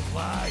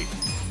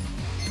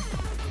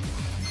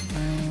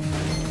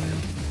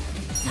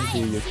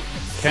 Maybe you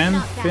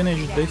can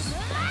finish this.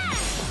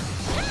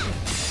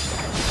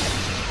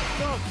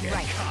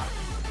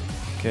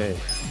 Okay,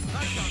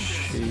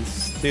 she's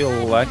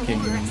still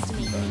lacking. Okay.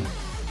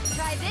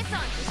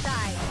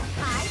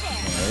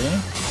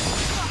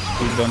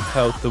 We don't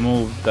have to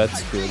move.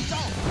 That's good.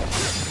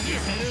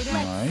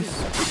 Nice,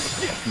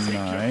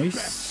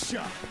 nice.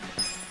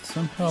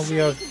 Somehow we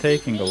are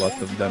taking a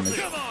lot of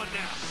damage.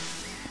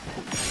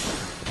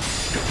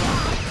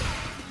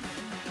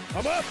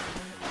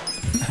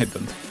 I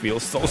don't feel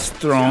so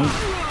strong.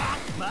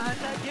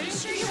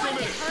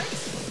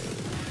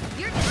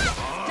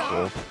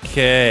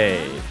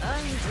 Okay.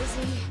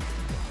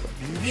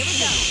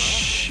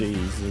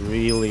 She's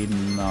really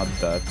not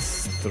that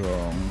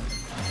strong.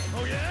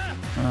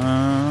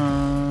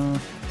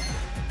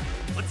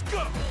 Let's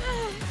go.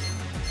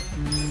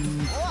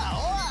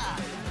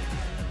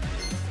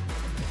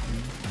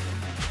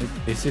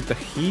 Is it a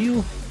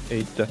heal?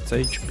 That's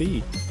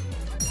HP.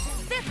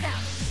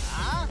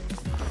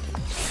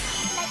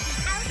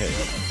 Okay.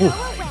 Ooh.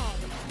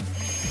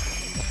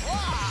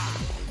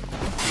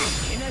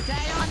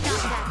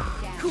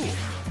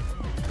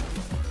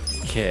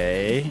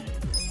 Okay.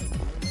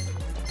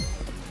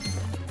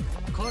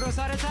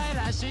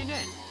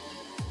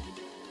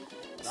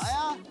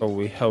 Oh,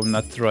 we have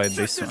not tried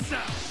this one.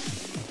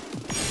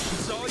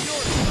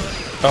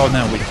 Oh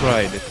no, we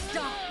tried it.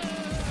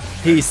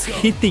 He's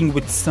hitting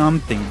with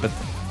something, but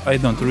I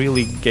don't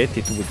really get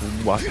it with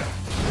what.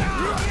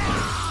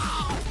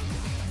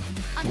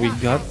 We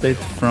got it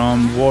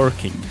from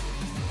working,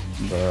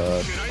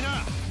 but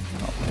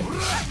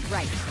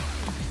okay.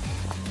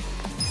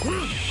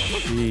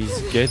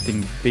 She's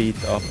getting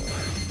beat up.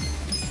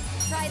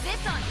 Try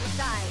this on your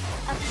side.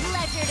 A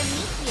pleasure to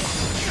meet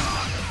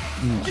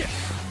you.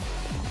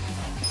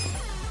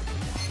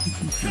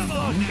 Come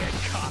on, get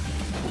caught.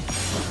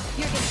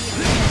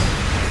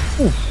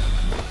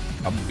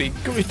 A big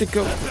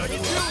critical. A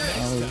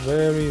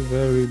very,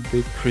 very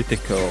big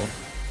critical.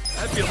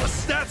 I feel the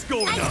stats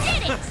going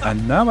up.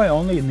 And now I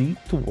only need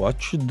to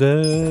watch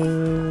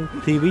the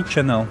TV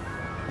channel.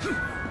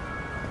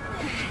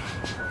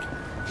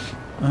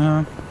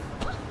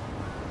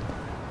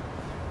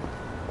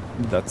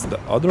 That's the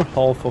other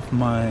half of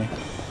my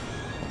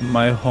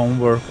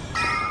homework.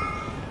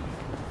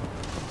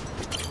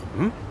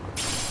 Okay.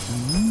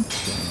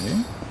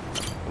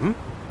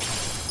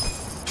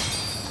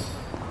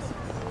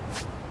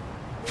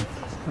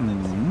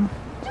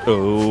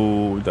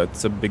 Oh,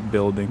 that's a big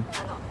building.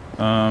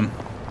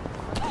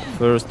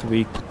 First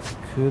we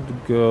could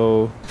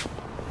go.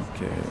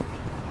 Okay.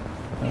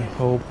 I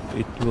hope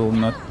it will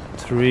not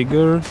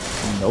trigger.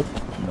 Nope,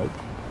 nope.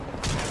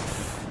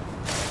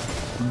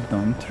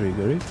 Don't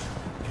trigger it.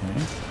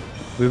 Okay.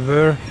 We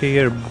were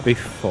here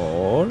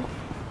before.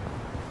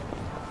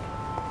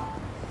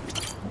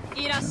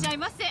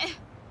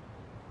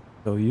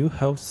 So you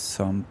have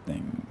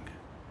something.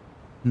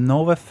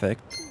 No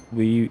effect.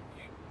 We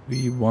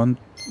want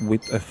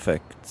with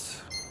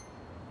effects.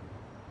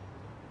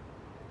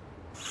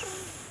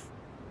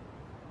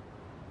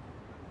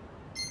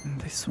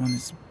 This one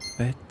is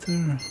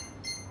better.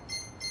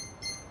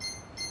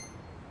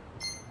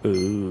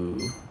 Ooh.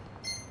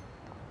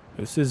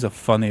 This is a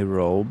funny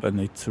robe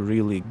and it's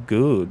really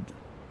good.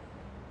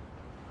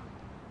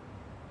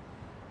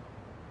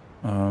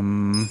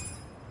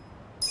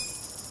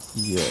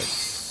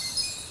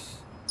 Yes.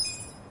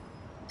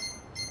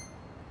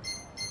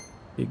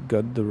 He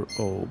got the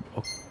robe.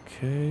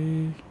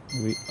 Okay.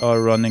 We are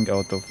running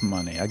out of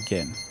money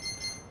again.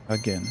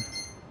 Again.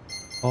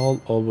 All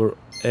our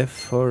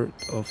effort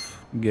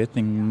of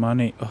getting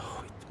money.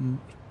 Oh, it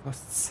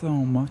costs so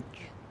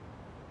much.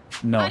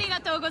 No.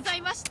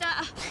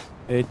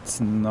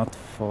 It's not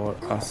for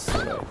us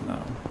right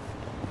now.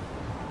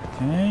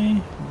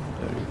 Okay.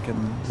 There you can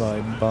buy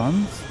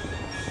buns.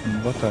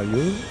 And what are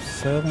you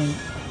selling?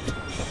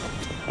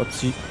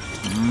 What's he?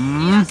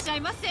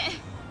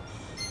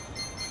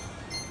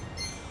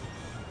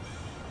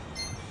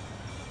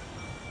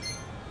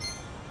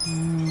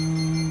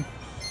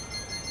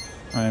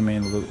 I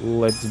mean,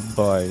 let's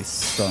buy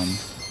some.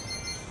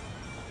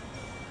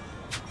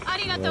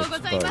 Let's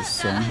buy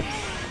some.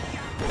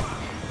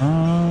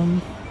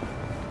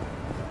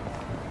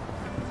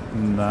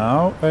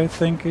 Now I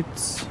think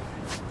it's...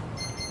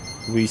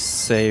 We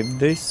save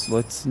this.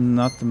 Let's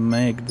not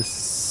make the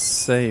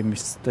same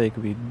mistake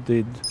we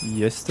did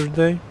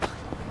yesterday.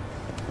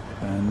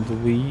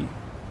 And we...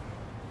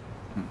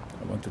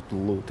 I wanted to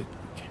loot it.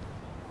 Okay.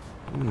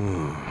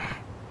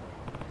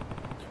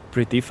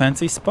 Pretty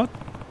fancy spot.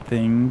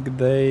 Think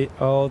they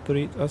all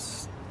treat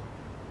us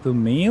to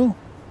meal?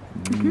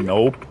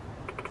 Nope.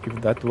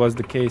 If that was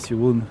the case, you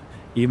wouldn't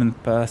even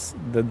pass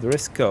the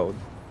dress code.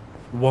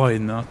 Why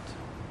not?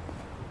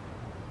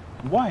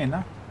 Why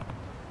not?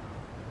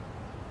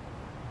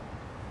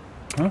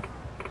 Huh?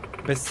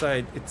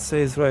 Besides, it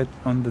says right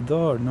on the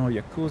door, no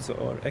Yakuza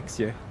or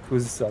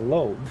ex-Yakuza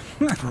allowed.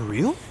 For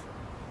real?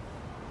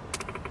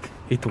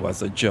 It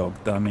was a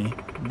joke, dummy.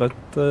 But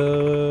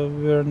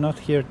we're not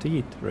here to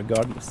eat,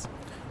 regardless.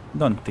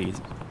 Don't tease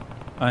me.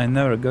 I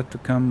never got to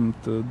come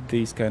to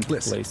these kind of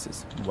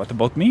places. What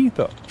about me,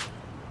 though?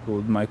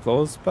 Could my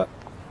clothes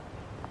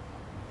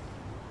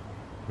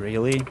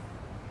Really?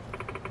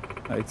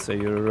 I'd say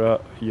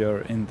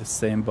you're in the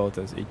same boat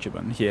as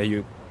Ichiban.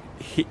 Yeah,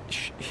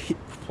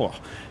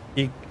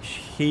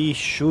 he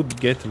should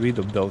get rid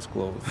of those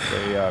clothes.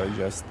 They are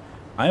just...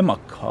 I'm a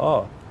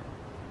cop.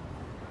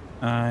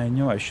 I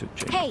knew I should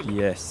change. Hey.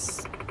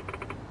 Yes.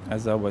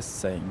 As I was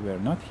saying, we're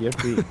not here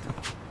to eat.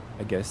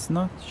 I guess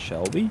not,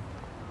 shall we?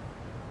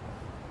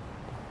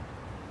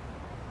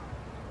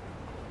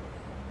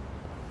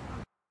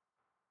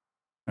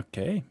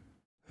 Okay.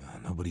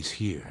 Nobody's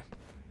here.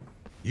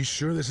 You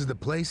sure this is the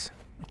place?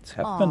 It's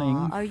happening.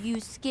 Aw, are you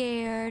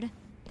scared?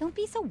 Don't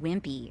be so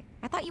wimpy.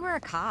 I thought you were a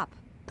cop.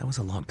 That was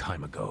a long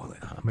time ago.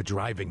 I'm a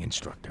driving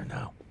instructor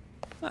now.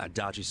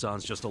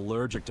 Dachi-san's just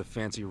allergic to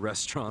fancy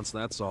restaurants,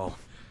 that's all.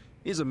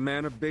 He's a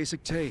man of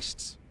basic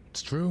tastes.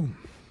 It's true.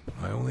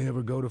 I only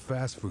ever go to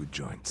fast food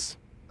joints.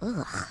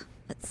 Ugh,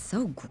 that's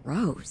so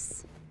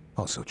gross.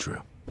 Also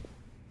true.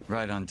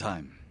 Right on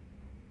time.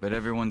 But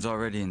everyone's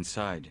already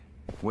inside,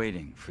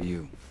 waiting for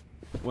you.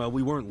 Well,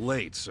 we weren't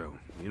late, so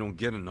you don't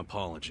get an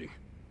apology.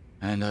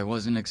 And I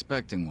wasn't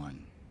expecting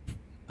one.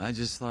 I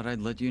just thought I'd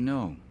let you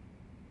know.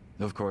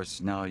 Of course,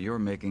 now you're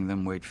making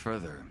them wait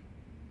further.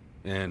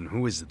 And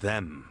who is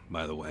them,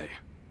 by the way?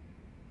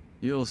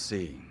 You'll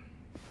see.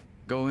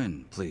 Go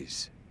in,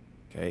 please.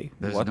 Okay.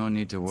 There's what no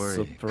need to worry,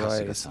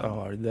 surprises Kasuga-san.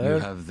 are there?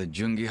 You have the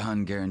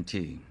Jungihan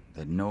guarantee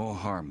that no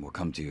harm will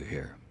come to you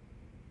here.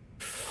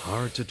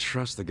 Hard to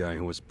trust the guy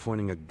who was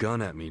pointing a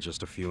gun at me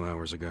just a few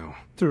hours ago.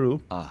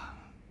 True. Ah,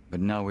 but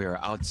now we are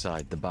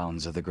outside the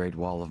bounds of the Great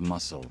Wall of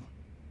Muscle.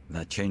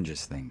 That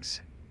changes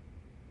things.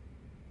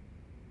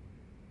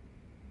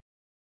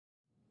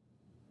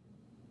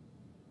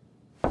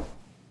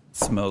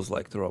 Smells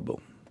like trouble.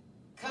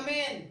 Come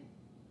in.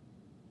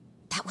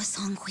 That was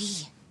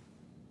Songhui.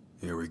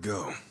 Here we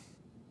go.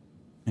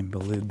 I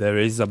believe there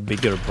is a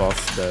bigger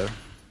boss there.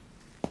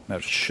 There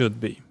should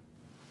be.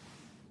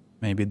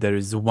 Maybe there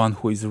is one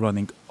who is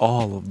running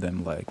all of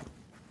them, like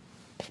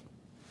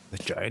the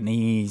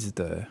Chinese,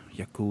 the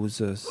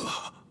Yakuzas,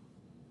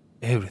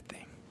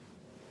 everything.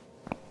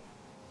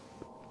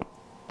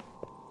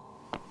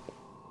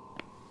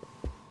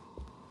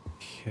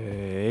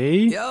 Okay.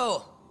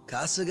 Yo,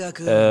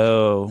 Kasuga-kun.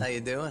 Oh. How you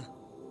doing?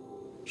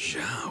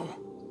 Zhao.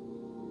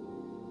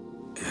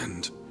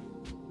 And...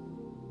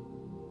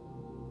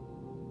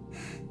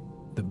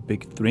 the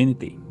big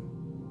Trinity.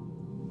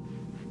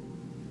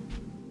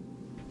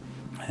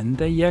 And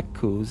the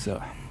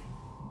Yakuza.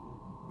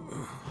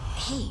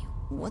 Hey,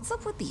 what's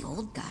up with the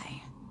old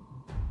guy?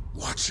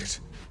 Watch it.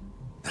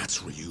 That's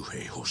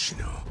Ryuhei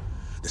Hoshino,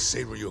 the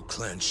Seiryu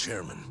clan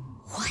chairman.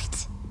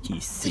 What?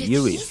 He's But if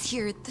serious. he's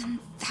here, then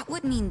that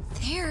would mean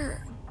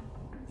they're...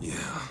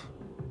 yeah.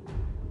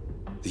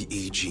 The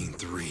E-Gene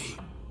 3.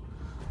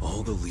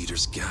 All the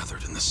leaders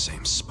gathered in the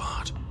same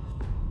spot.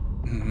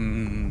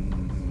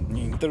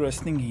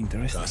 Interesting.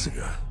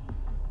 Kasuga,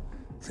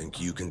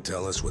 think you can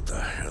tell us what the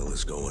hell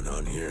is going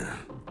on here?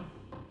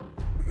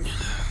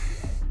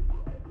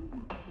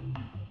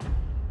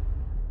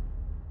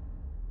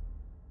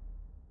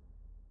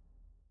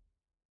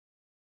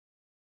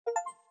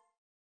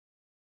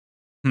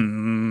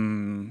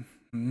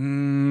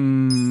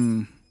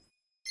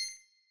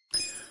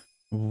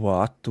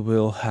 What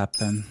will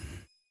happen?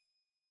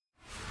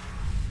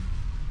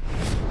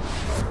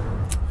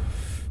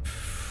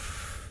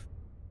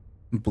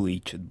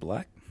 Bleached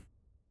black.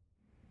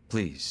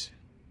 Please,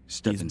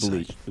 step He's inside.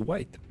 bleached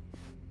white.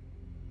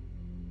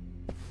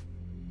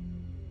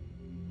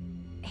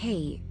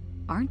 Hey,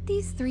 aren't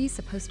these three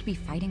supposed to be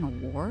fighting a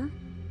war?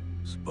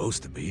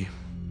 Supposed to be.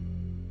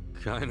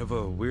 Kind of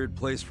a weird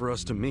place for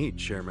us to meet,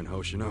 Chairman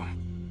Hoshino.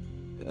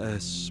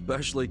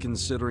 Especially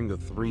considering the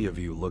three of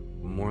you look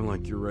more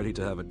like you're ready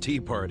to have a tea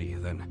party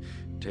than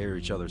tear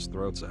each other's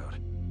throats out.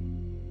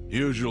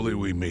 Usually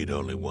we meet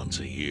only once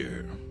a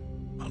year,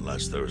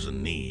 unless there is a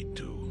need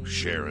to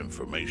share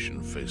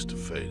information face to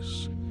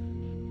face,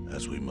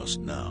 as we must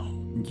now.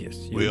 Yes,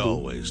 you We do.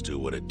 always do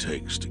what it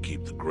takes to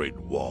keep the Great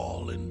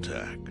Wall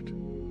intact.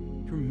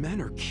 Your men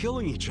are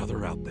killing each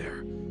other out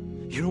there.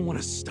 You don't want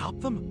to stop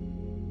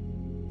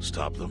them?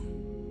 Stop them?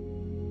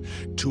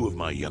 2 of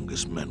my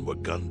youngest men were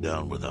gunned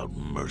down without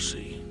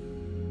mercy.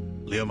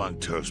 Liamang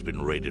Turf's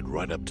been raided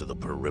right up to the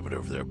perimeter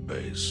of their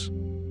base.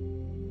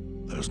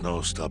 There's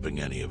no stopping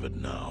any of it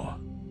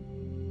now.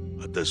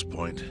 At this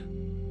point,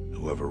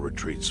 whoever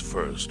retreats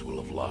first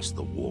will have lost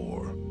the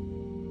war.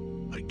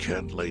 I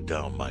can't lay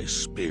down my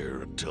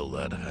spear until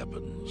that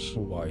happens.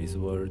 Wise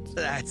words.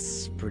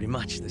 That's pretty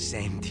much the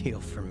same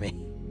deal for me.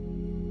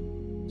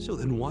 So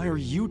then why are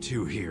you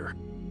two here?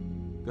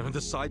 Gonna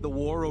decide the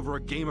war over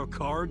a game of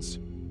cards?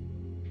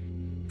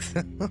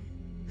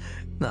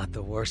 Not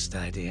the worst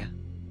idea.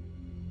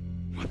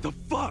 What the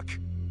fuck?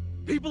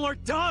 People are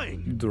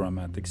dying!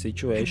 Dramatic And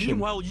situation.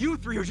 meanwhile, you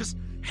three are just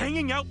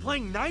hanging out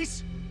playing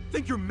nice?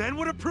 Think your men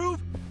would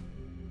approve?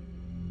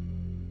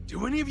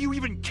 Do any of you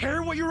even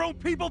care what your own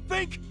people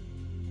think?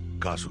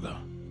 Kasuga,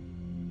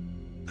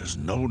 there's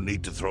no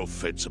need to throw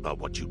fits about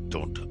what you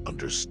don't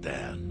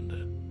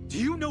understand. Do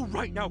you know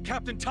right now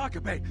Captain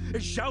Takabe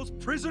is Xiao's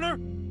prisoner?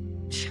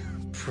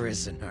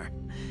 Prisoner.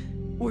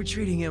 We're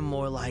treating him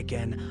more like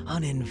an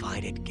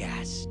uninvited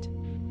guest.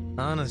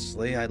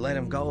 Honestly, I'd let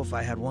him go if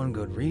I had one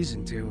good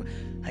reason to.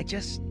 I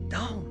just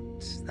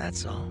don't,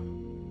 that's all.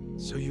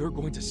 So you're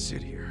going to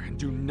sit here and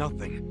do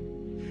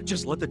nothing?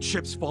 Just let the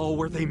chips fall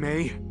where they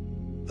may?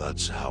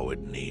 That's how it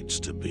needs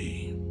to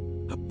be.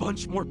 A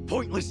bunch more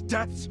pointless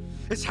deaths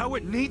is how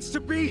it needs to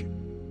be?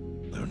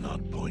 They're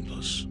not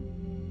pointless.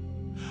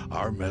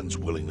 Our men's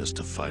willingness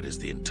to fight is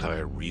the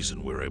entire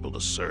reason we're able to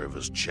serve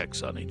as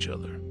checks on each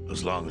other.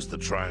 As long as the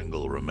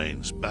triangle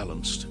remains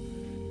balanced,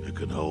 it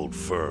can hold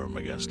firm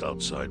against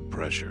outside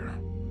pressure.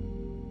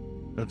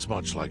 It's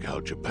much like how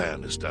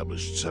Japan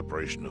established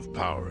separation of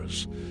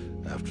powers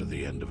after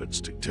the end of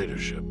its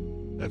dictatorship.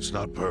 It's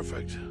not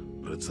perfect,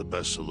 but it's the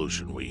best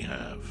solution we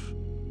have.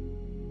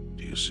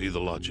 Do you see the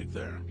logic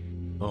there?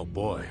 Oh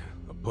boy,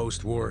 a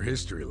post-war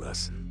history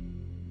lesson.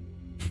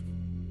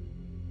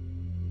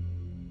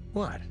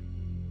 What?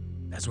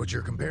 That's what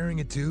you're comparing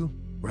it to,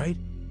 right?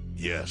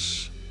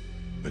 Yes,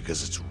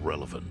 because it's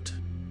relevant.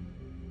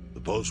 The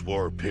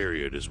post-war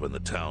period is when the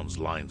town's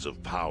lines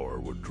of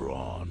power were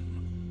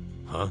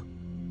drawn. Huh?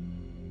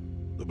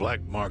 The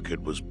black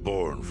market was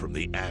born from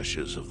the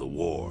ashes of the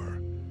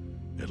war.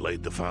 It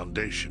laid the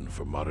foundation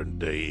for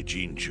modern-day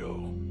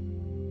Ijincho.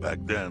 Back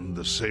then,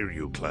 the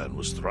Seiryu clan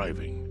was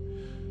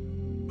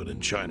thriving. But in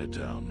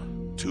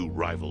Chinatown, two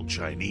rival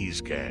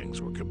Chinese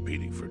gangs were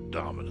competing for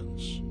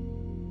dominance.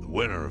 The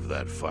winner of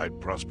that fight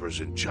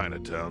prospers in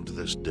Chinatown to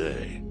this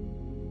day.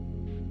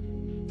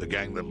 The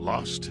gang that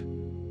lost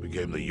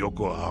became the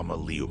Yokohama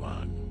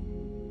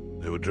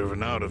Liumang. They were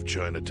driven out of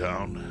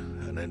Chinatown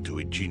and into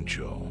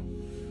Ijincho.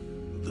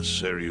 But the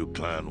Seiryu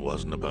clan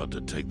wasn't about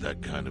to take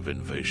that kind of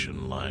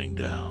invasion lying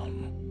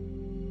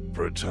down.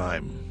 For a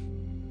time,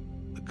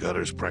 the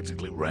gutters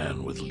practically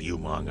ran with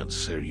Liumang and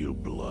Seiryu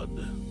blood.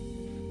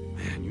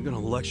 Man, you gonna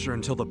lecture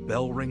until the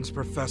bell rings,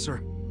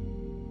 Professor?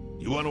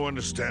 You want to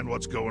understand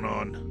what's going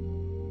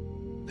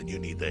on? Then you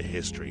need the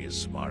history, you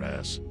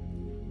smartass.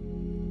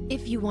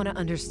 If you want to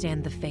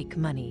understand the fake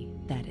money,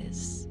 that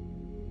is.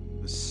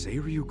 The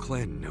Seiryu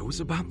clan knows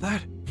about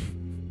that?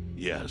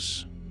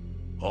 Yes.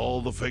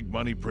 All the fake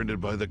money printed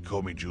by the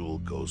Komi Jewel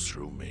goes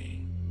through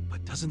me.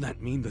 But doesn't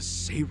that mean the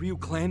Seiryu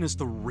clan is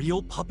the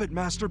real puppet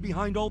master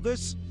behind all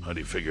this? How do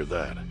you figure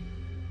that?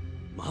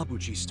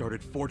 Mabuchi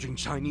started forging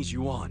Chinese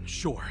yuan,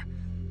 sure.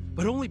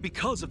 But only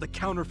because of the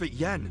counterfeit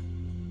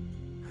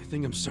yen. I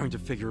think I'm starting to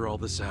figure all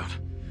this out.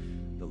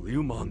 The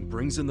Liumang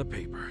brings in the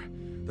paper.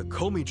 The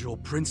Komi Jewel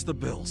prints the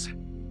bills.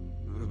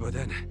 But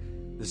then,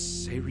 the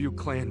Seiryu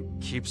clan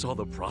keeps all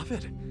the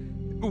profit?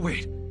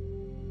 Wait,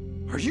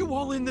 are you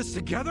all in this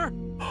together?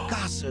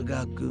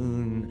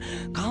 Kasuga-kun,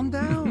 calm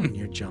down.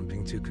 You're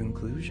jumping to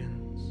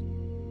conclusions.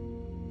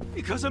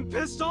 Because I'm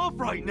pissed off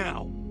right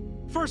now.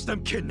 First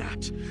I'm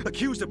kidnapped,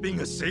 accused of being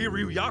a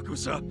Seiryu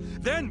Yakuza,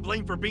 then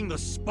blamed for being the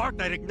spark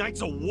that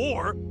ignites a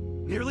war,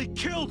 nearly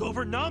killed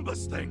over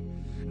Namba's thing.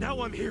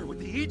 Now I'm here with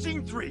the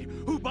Ijin 3,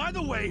 who, by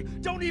the way,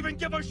 don't even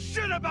give a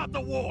shit about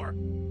the war!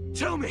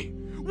 Tell me,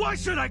 why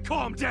should I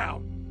calm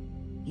down?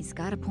 He's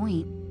got a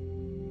point.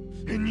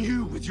 And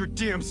you with your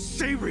damn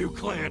Seiryu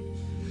clan,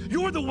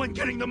 you're the one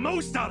getting the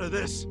most out of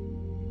this!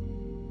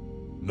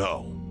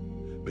 No,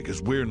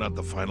 because we're not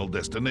the final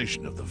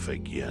destination of the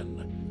fake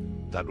yen.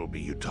 That will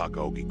be Yutaka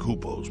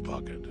Ogikubo's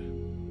pocket.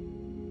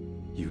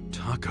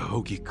 Yutaka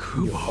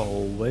Ogikubo? You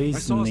always I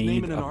saw his name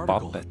need in an a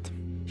article. puppet.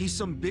 He's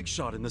some big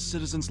shot in the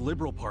Citizens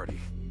Liberal Party.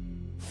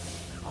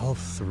 All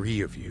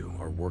three of you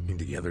are working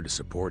together to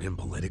support him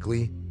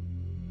politically?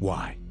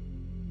 Why?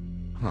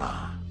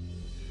 Huh.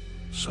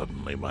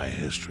 Suddenly my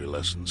history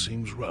lesson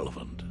seems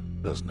relevant,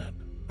 doesn't it?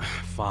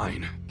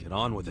 Fine, get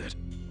on with it.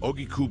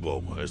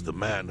 Ogikubo is the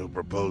man who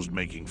proposed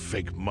making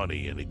fake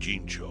money in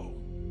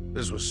Ijincho.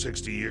 This was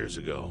 60 years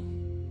ago.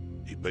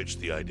 He pitched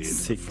the idea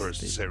to the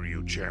first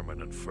Seiryu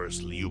chairman and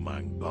first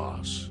Liumang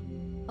boss.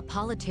 A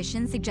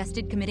politician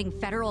suggested committing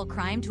federal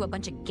crime to a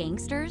bunch of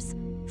gangsters?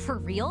 For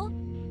real?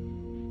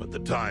 At the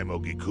time,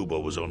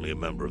 Ogikubo was only a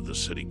member of the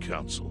city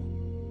council.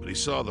 But he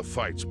saw the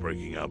fights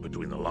breaking out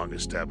between the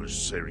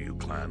long-established Seiryu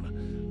clan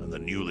and the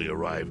newly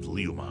arrived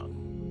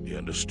Liumang. He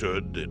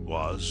understood it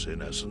was,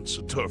 in essence,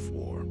 a turf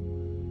war.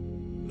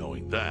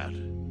 Knowing that,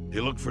 he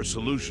looked for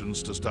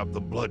solutions to stop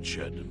the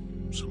bloodshed.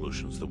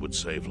 Solutions that would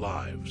save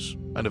lives.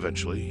 And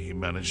eventually, he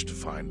managed to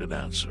find an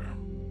answer.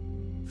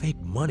 Fake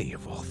money,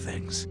 of all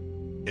things.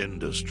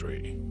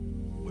 Industry.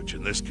 Which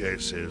in this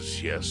case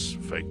is, yes,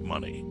 fake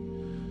money.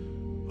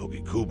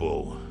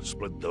 Ogikubo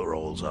split the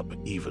roles up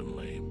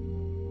evenly.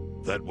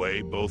 That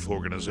way, both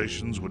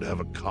organizations would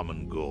have a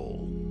common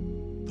goal.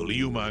 The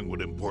Liumang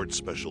would import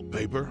special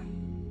paper.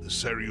 The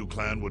Seiryu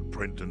clan would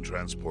print and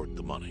transport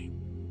the money.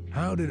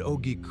 How did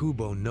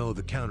Ogikubo know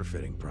the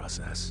counterfeiting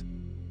process?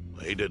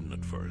 He didn't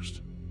at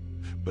first.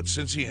 But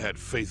since he had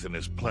faith in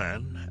his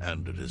plan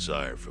and a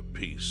desire for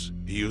peace,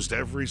 he used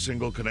every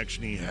single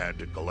connection he had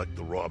to collect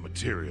the raw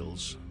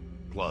materials,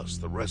 plus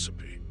the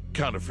recipe.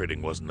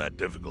 Counterfeiting wasn't that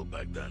difficult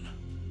back then.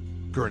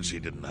 Currency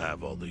didn't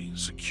have all the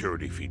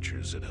security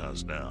features it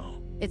has now.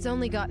 It's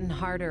only gotten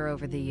harder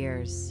over the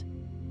years.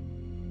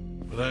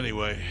 But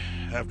anyway,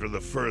 after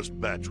the first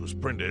batch was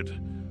printed,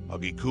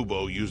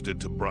 Ogikubo used it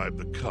to bribe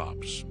the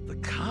cops. The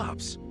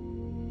cops?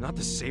 Not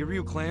the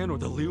Seiryu clan or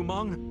the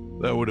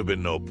Liumang? There would have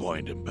been no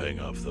point in paying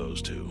off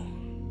those two.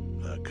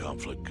 That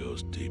conflict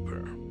goes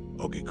deeper.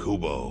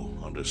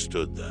 Ogikubo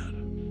understood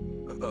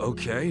that.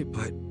 Okay,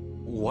 but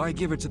why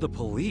give it to the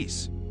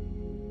police?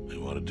 He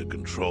wanted to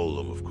control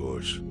them, of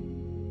course.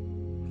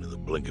 In the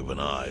blink of an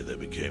eye, they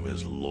became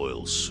his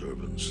loyal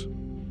servants.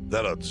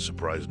 That ought to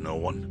surprise no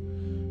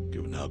one,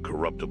 given how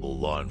corruptible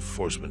law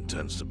enforcement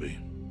tends to be.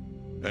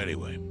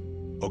 Anyway,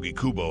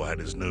 Ogikubo had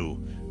his new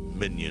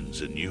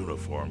minions in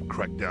uniform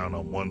crack down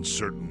on one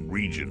certain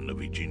region of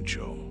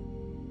Ijincho.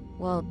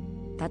 Well,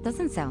 that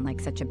doesn't sound like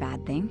such a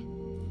bad thing.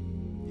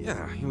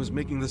 Yeah, he was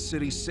making the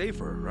city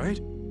safer, right?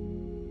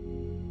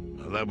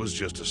 That was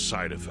just a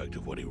side effect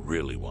of what he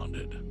really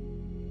wanted.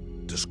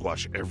 To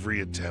squash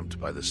every attempt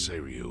by the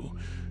Seiryu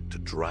to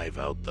drive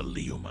out the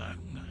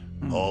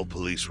Liumang. All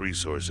police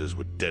resources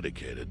were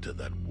dedicated to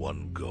that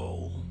one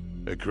goal.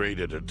 It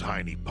created a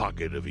tiny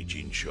pocket of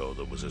Ijincho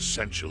that was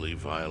essentially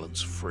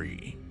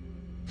violence-free.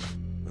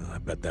 I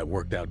bet that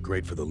worked out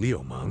great for the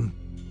Liumang.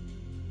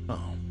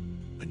 Oh,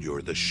 and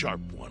you're the sharp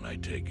one, I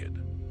take it.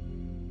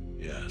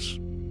 Yes.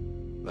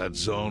 That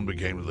zone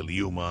became the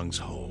Liumang's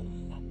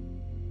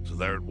home. So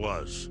there it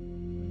was.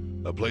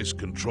 A place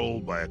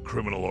controlled by a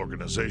criminal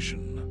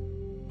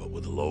organization, but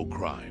with low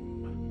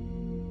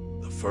crime.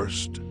 The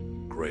first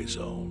gray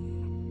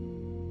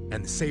zone.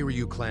 And the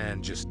Seiryu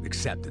clan just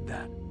accepted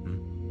that.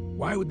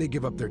 Why would they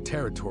give up their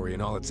territory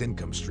and all its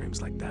income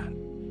streams like that?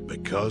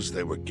 Because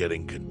they were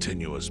getting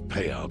continuous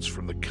payouts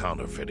from the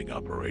counterfeiting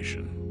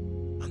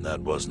operation. And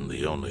that wasn't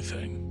the only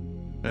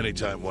thing.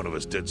 Anytime one of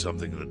us did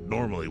something that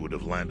normally would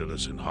have landed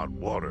us in hot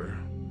water,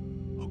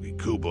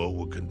 Ogikubo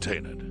would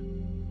contain it.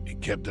 He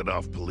kept it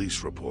off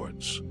police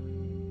reports.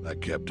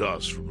 That kept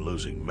us from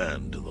losing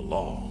men to the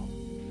law.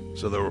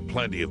 So there were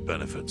plenty of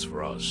benefits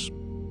for us.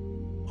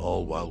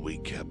 All while we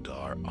kept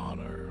our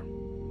honor.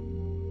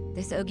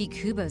 This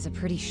Ogikubo's a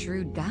pretty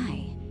shrewd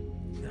guy.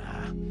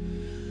 Nah.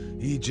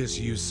 He just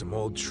used some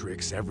old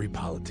tricks every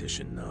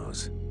politician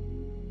knows.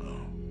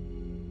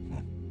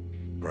 Oh.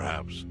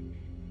 Perhaps.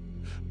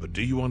 But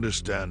do you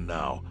understand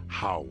now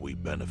how we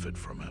benefit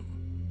from him?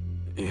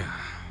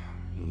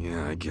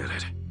 Yeah, I get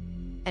it.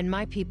 And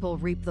my people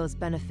reap those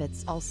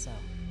benefits also.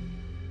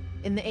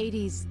 In the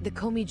 80s, the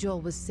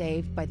Komi was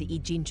saved by the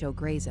Ijincho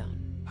Gray Zone.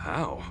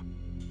 How?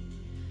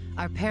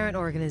 Our parent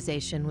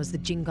organization was the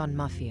Jingon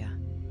Mafia,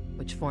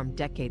 which formed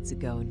decades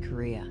ago in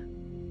Korea.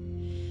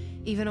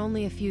 Even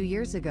only a few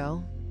years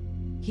ago,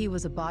 he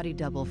was a body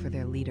double for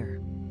their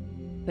leader.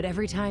 But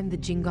every time the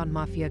Jingon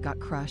Mafia got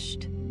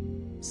crushed,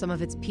 some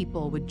of its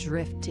people would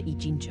drift to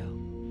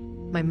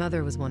Ijincho. My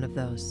mother was one of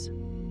those.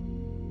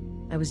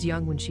 I was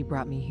young when she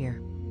brought me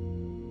here.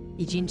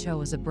 Ijincho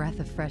was a breath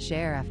of fresh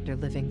air after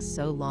living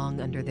so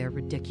long under their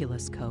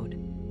ridiculous code.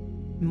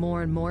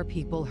 More and more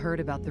people heard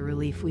about the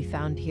relief we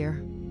found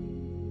here,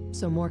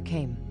 so more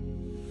came.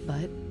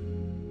 But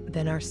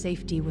then our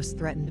safety was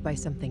threatened by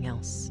something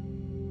else.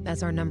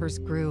 As our numbers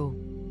grew,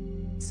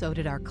 so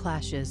did our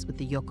clashes with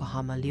the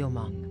Yokohama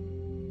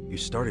Liumang. You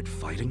started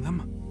fighting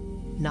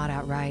them? Not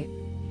outright.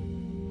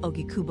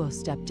 Ogikubo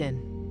stepped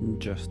in.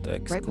 Just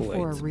escalate. Right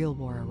before a real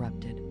war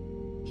erupted.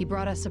 He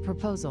brought us a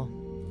proposal.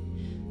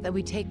 That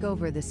we take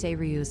over the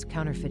Seiryu's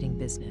counterfeiting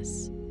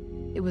business.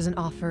 It was an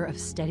offer of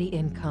steady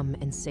income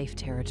and safe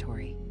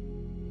territory.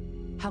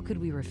 How could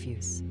we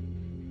refuse?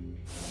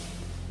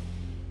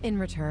 In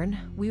return,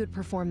 we would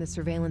perform the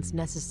surveillance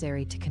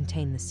necessary to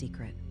contain the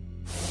secret.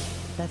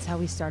 That's how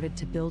we started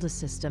to build a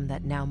system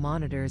that now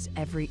monitors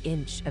every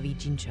inch of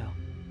Ijincho.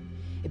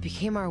 It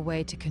became our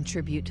way to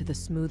contribute to the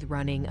smooth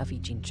running of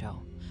Ijincho,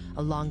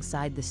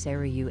 alongside the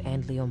Seiryu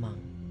and Liumang.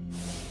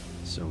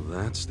 So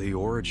that's the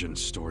origin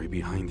story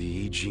behind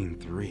the Ijin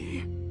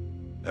 3.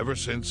 Ever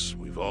since,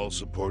 we've all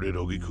supported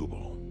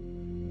Ogikubo.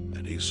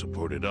 And he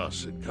supported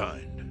us in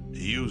kind.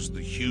 He used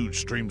the huge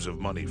streams of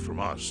money from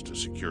us to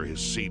secure his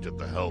seat at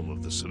the helm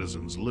of the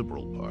Citizens'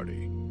 Liberal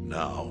Party.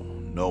 Now,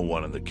 no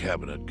one in the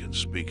cabinet can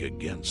speak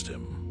against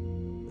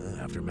him.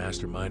 After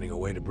masterminding a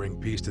way to bring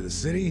peace to the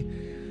city,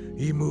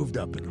 he moved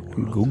up in the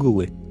world.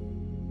 Google it.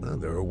 Well,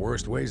 there are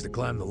worse ways to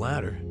climb the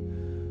ladder,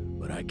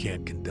 but I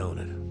can't condone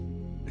it.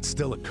 It's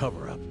still a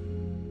cover-up.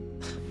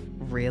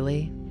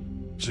 Really?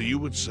 So you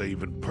would say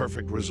even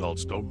perfect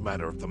results don't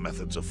matter if the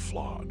methods are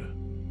flawed?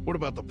 What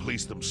about the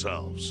police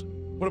themselves?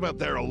 What about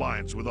their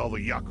alliance with all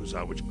the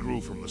Yakuza which grew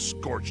from the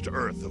scorched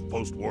earth of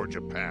post-war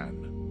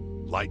Japan?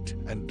 Light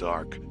and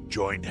dark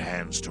joined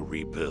hands to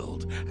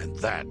rebuild, and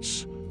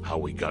that's how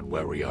we got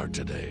where we are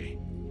today.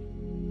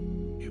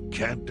 You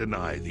can't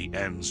deny the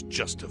ends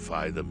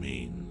justify the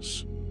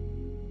means.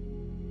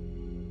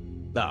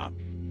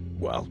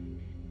 Well,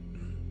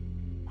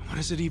 What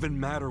does it even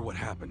matter what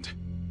happened?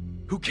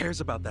 Who cares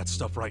about that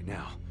stuff right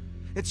now?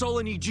 It's all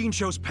in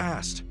Ijincho's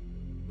past.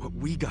 What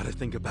we gotta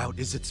think about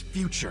is its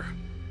future.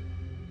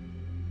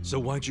 So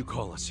why'd you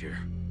call us here?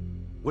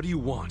 What do you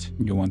want?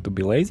 You want to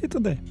be lazy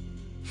today?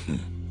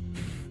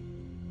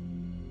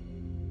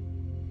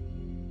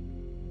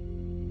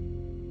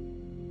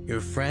 Your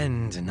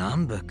friend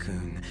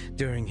Namba-kun,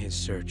 during his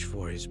search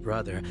for his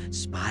brother,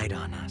 spied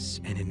on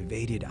us and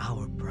invaded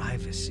our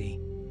privacy.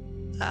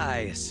 I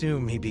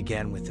assume he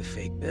began with the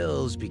fake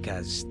bills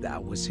because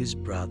that was his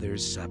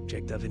brother's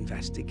subject of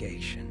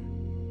investigation.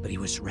 But he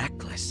was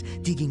reckless,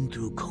 digging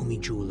through Komi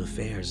Jewel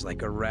affairs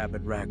like a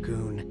rabid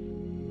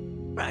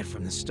raccoon. Right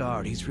from the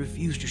start, he's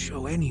refused to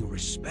show any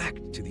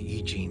respect to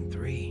the Ijin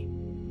 3.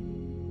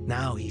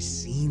 Now he's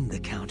seen the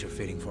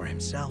counterfeiting for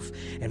himself,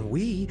 and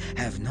we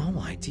have no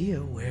idea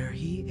where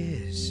he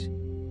is.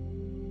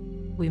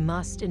 We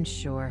must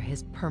ensure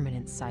his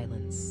permanent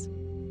silence.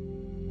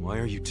 Why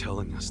are you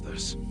telling us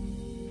this?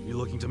 You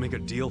looking to make a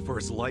deal for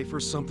his life or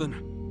something?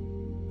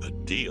 A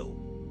deal?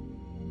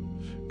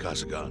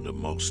 Kasuga, under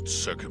most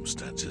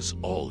circumstances,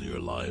 all your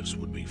lives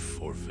would be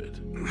forfeit.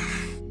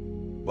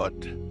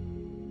 But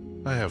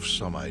I have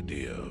some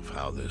idea of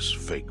how this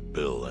fake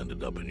bill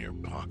ended up in your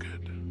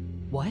pocket.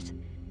 What?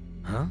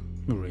 Huh?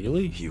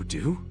 Really? You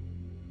do?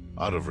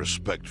 Out of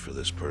respect for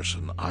this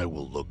person, I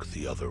will look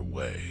the other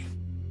way.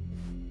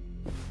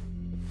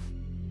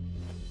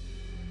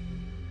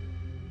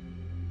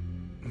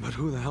 But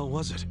who the hell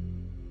was it?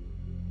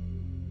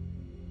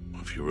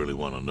 If you really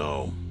want to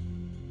know,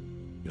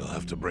 you'll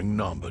have to bring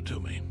Namba to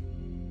me.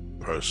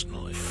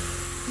 Personally.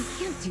 You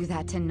can't do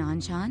that to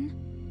Nanchan.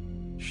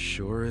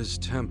 Sure is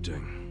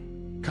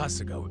tempting.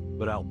 Kasuga,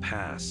 but I'll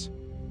pass.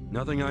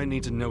 Nothing I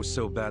need to know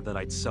so bad that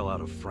I'd sell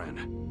out a friend.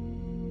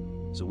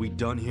 So we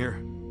done here?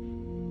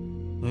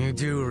 You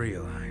do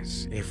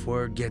realize, if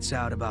word gets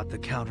out about the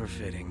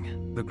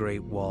counterfeiting, the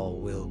Great Wall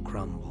will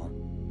crumble.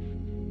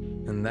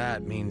 And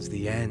that means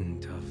the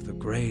end of the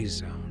Gray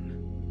Zone.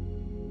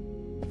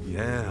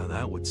 Yeah,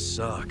 that would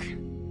suck.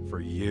 For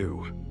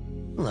you.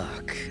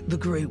 Look, the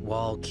Great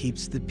Wall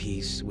keeps the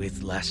peace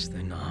with less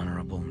than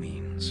honorable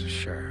means,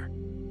 sure.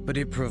 But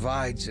it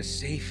provides a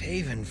safe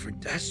haven for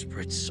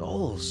desperate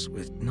souls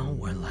with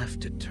nowhere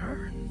left to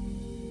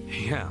turn.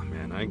 Yeah,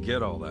 man, I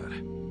get all that.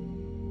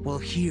 Well,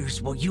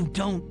 here's what you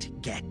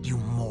don't get, you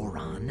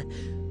moron.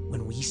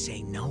 When we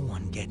say no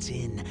one gets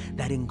in,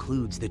 that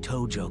includes the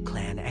Tojo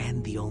clan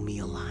and the Omi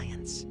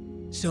Alliance.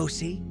 So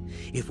see,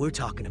 if we're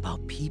talking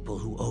about people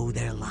who owe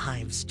their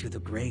lives to the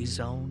Gray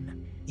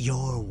Zone,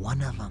 you're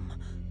one of them,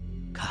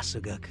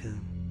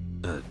 Kasuga-kun.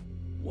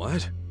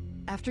 What?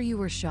 After you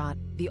were shot,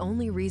 the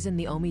only reason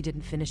the Omi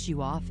didn't finish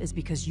you off is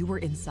because you were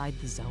inside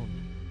the zone.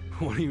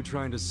 What are you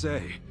trying to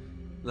say?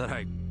 That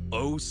I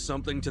owe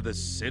something to the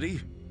city?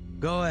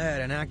 Go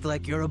ahead and act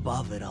like you're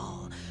above it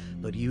all,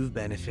 but you've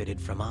benefited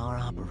from our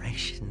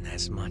operation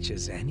as much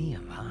as any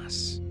of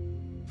us.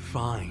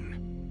 Fine.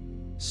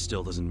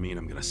 Still doesn't mean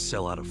I'm gonna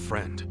sell out a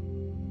friend.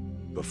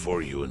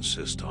 Before you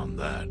insist on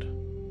that,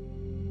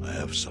 I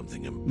have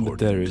something important But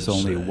there is to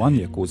only say. one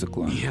Yakuza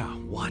clan. Yeah,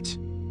 what?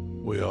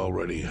 We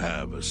already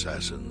have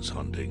assassins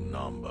hunting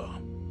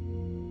Namba.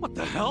 What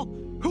the hell?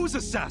 Who's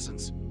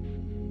assassins?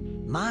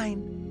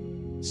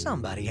 Mine.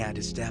 Somebody had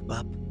to step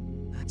up.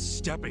 That's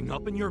stepping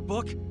up in your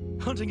book?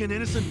 Hunting an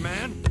innocent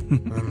man?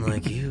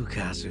 Unlike you,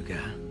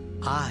 Kasuga,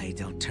 I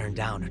don't turn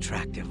down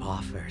attractive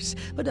offers.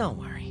 But don't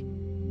worry.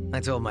 I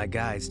told my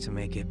guys to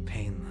make it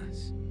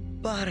painless.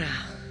 But,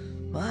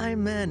 my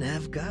men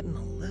have gotten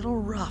a little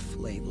rough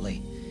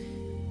lately.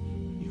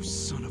 You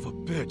son of a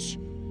bitch.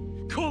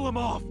 Call him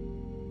off!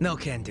 No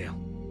can do.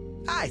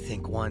 I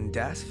think one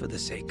death for the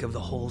sake of the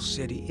whole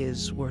city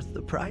is worth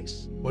the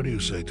price. What do you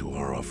say to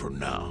our offer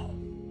now?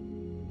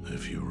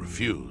 If you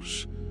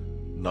refuse,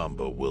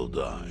 Namba will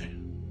die.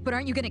 But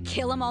aren't you gonna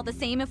kill him all the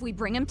same if we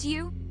bring him to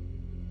you?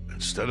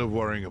 Instead of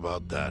worrying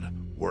about that,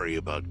 worry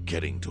about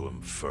getting to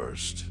him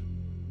first.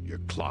 Your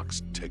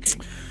clock's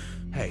ticking.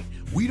 Hey,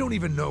 we don't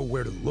even know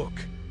where to look.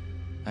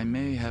 I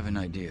may have an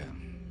idea.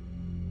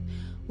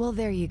 Well,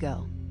 there you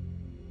go.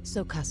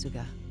 So,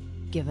 Kasuga,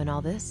 given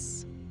all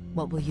this,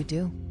 what will you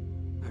do?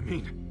 I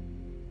mean,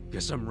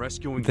 guess I'm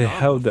rescuing They Namba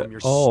have from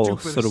your all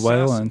stupid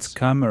surveillance assassins.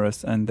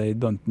 cameras and they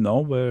don't know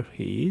where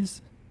he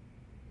is?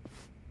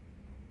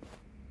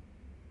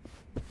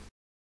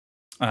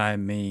 I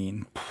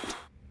mean...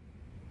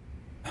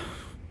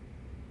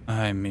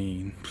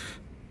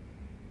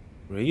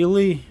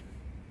 Really?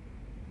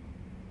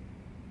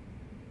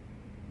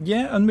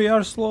 Yeah, and we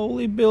are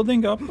slowly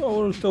building up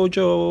our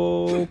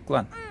Tojo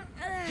clan.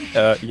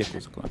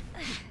 Yakuza clan.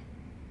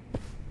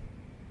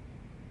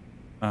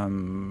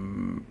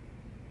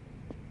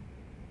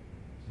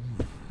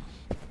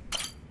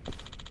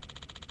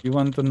 You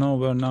want to know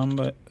where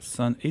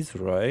Namba-san is,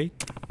 right?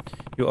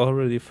 You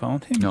already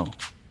found him? No.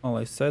 All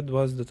I said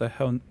was that I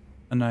have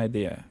an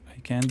idea. I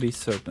can't be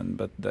certain,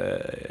 but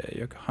the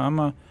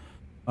Yokohama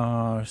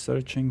are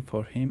searching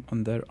for him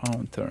on their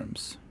own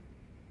terms.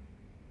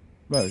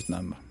 Where's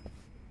Namba?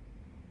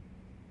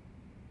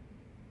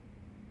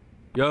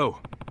 Yo.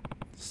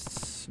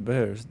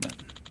 Where's then?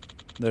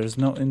 There's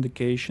no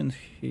indication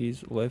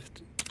he's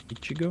left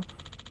Ichigo.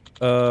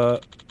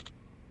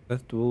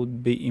 That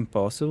would be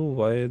impossible.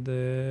 Why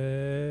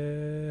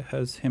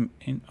has him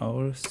in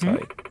our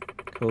sight?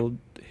 Could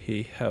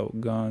he have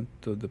gone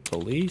to the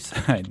police?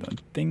 I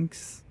don't think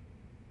so.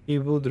 He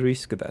would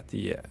risk that,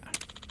 yeah.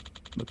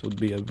 That would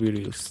be a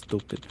really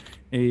stupid.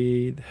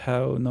 He'd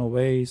have no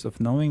ways of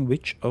knowing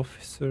which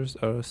officers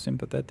are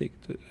sympathetic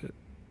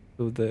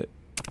to the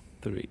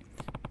three.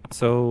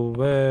 So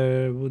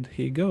where would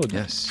he go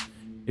then? Yes.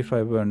 If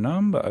I were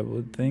number, I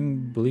would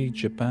think Bleak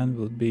Japan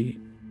would be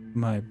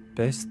my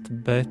best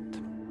bet.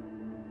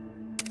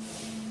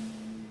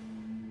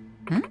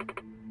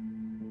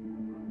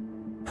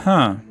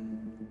 Huh.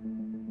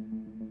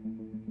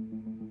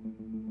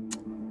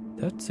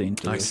 That's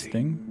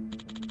interesting.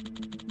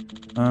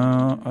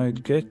 I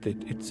get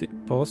it. It's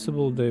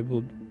possible they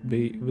would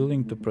be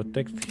willing to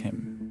protect him.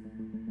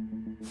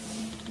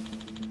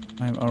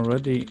 I've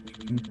already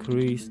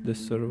increased the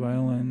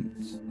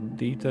surveillance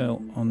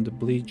detail on the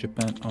Bleak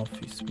Japan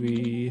office.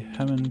 We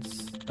haven't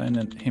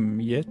signed him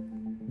yet,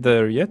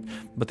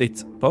 but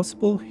it's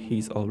possible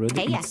he's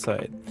already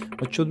inside.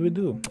 What should we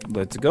do?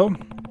 Let's go.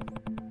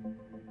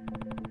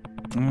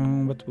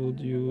 What would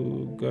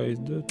you guys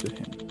do to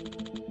him?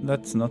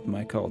 That's not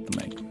my call to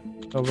make.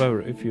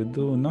 However, if you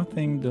do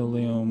nothing, the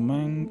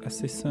Liu-Mang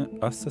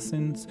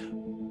assassins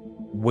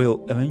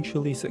will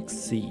eventually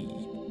succeed.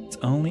 It's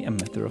only a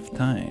matter of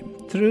time.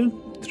 True,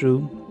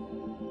 true.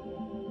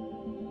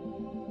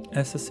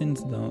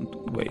 Assassins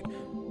don't wait.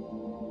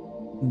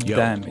 Yo.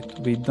 Damn it,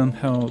 we don't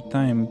have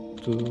time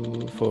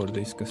for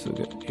this,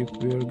 Kasuga. If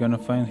we're gonna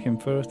find him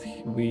first,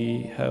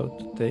 we have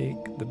to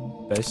take the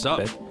best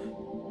bet.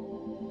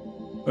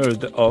 Where's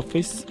the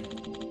office?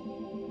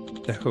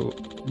 The whole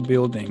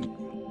building.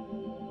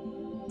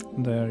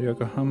 The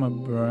Yokohama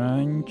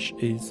branch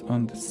is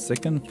on the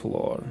 2nd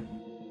floor.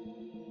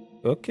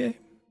 Okay.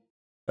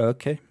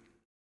 Okay.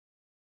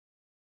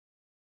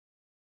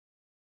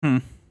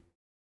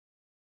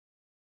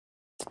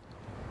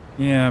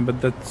 Yeah,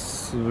 but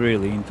that's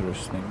really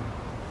interesting.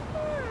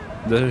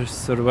 The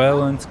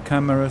surveillance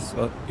cameras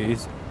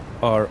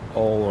are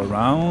all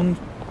around.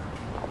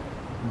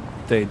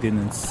 They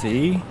didn't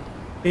see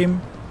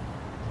him.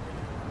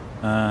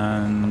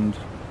 And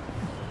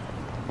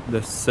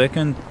the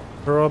second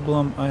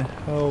problem I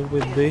have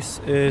with this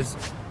is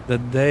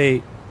that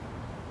they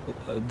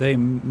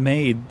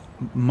made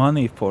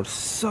money for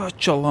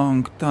such a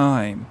long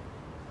time,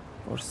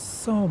 for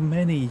so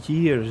many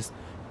years,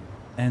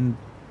 and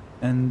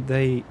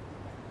they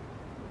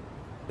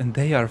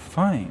are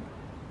fine.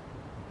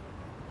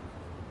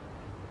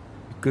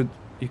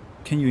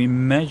 Can you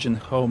imagine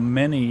how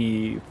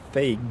many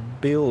fake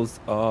bills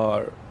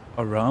are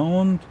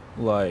around?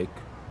 Like,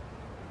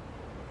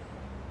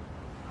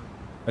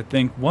 I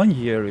think 1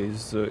 year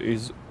is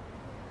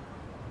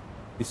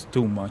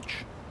too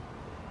much.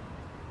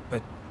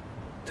 But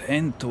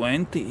 10,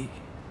 20,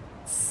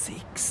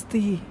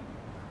 60?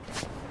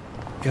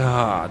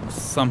 God,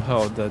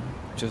 somehow that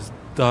just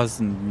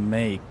doesn't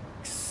make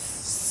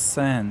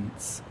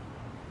sense.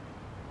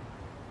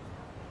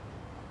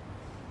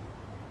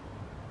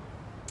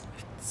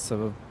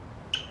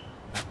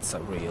 That's a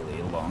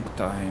really long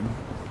time.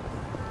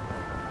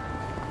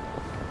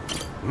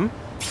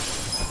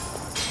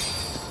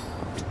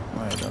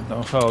 I don't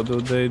know, how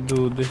do they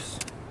do this?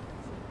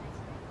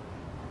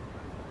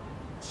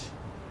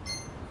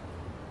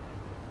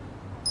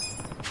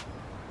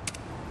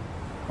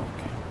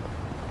 Okay.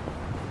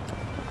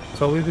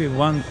 So if we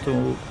want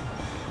to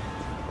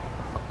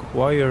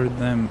acquire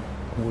them,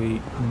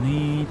 we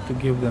need to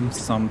give them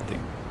something.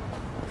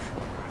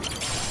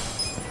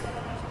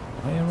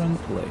 Iron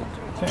plate.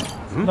 Okay,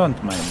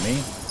 don't mind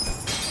me.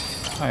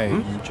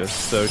 I'm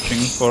just searching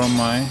for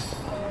my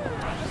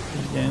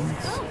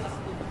agents.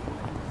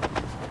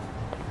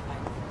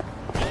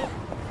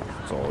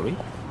 Sorry.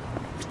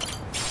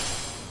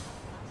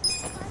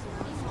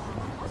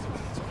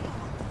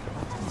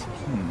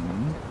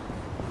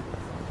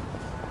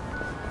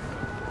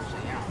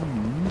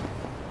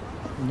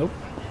 Nope.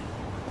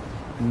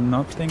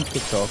 Nothing to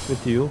talk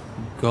with you.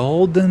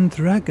 Golden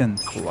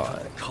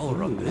dragonfly.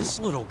 Color on this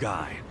little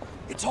guy.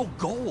 It's all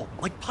gold,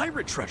 like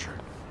pirate treasure.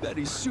 Bet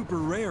he's super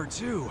rare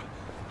too.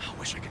 I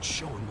wish I could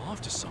show him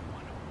off to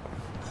someone.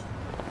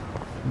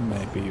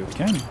 Maybe you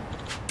can.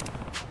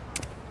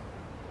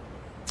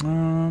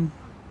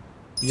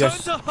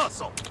 Yes. Time to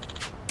hustle.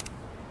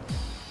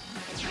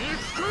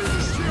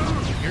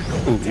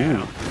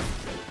 Ooh.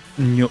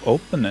 You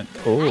open it.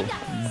 Oh,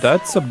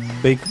 that's a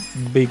big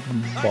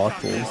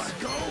bottle.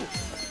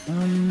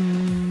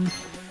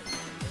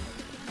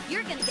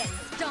 You're gonna get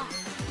stomped.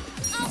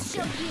 I'll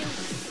show you.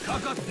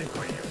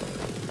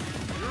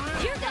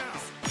 Here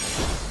goes.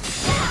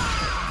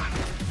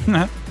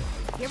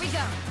 Here we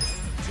go.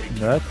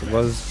 That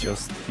was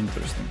just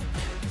interesting.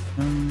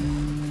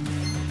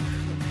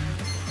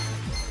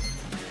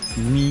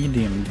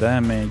 Medium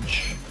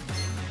damage.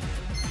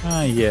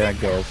 Yeah,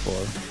 go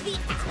for. The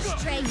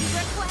ashtray you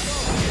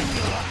requested.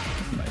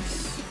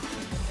 Nice.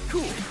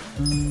 Cool.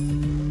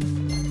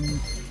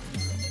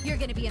 You're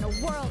gonna be in a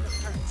world of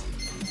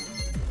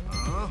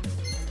hurt.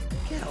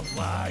 Get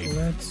alive.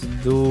 Let's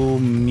do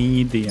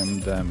medium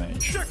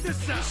damage. Check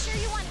this out. Sure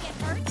you want to get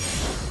hurt?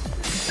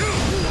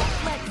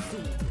 Let's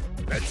see.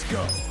 Let's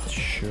go.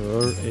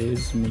 Sure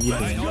is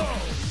medium.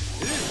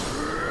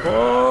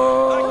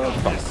 Oh!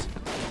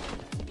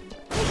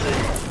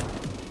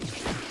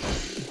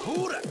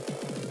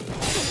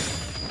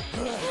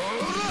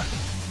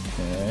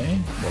 Okay,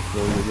 what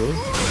will you do?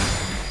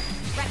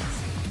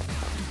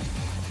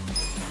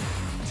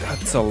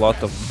 That's a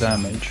lot of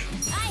damage.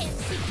 I am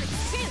secret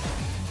too.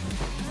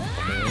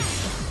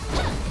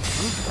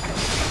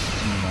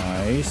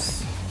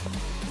 Nice.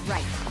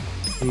 Right.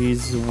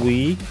 He's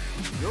weak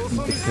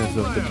because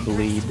of the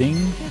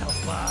bleeding.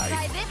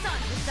 Try this on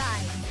the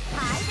side.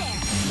 Hi there.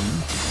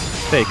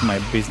 Take my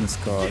business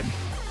card.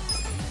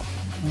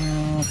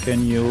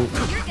 Can you...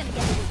 You're gonna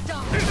get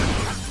stung.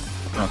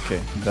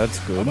 Okay, that's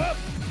good.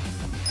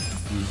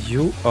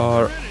 You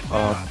are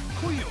up.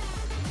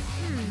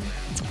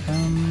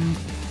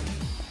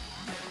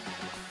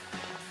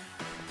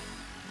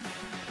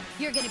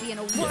 You're gonna be in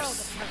a world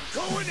of hurt.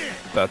 Going in.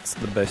 That's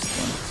the best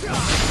one.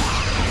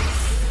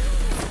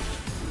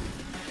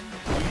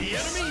 The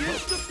enemy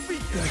is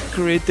defeated.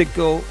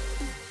 Critical.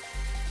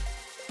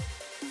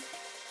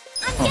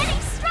 I'm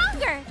getting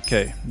stronger.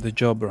 Okay, the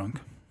job wrong.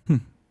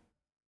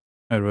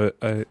 I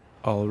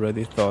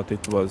already thought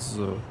it was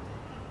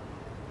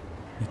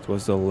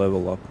a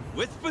level up.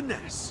 With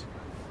finesse.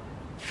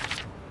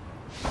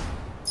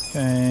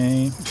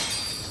 Okay.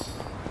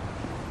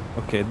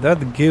 Okay,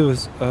 that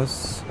gives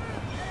us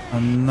a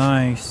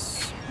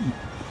nice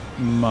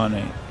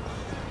money.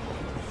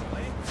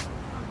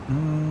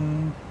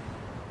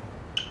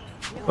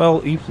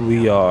 Well, if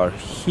we are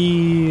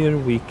here,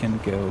 we can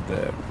go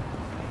there.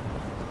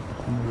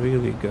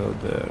 Really go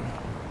there.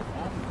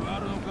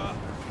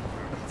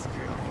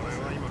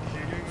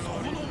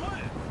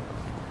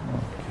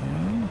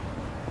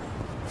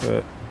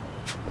 Okay. But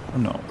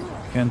no,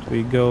 can't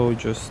we go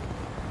just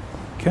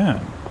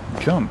can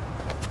jump?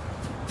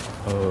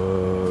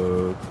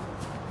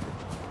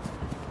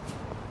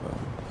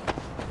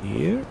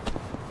 Here?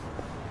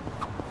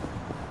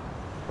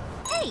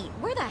 Hey,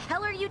 where the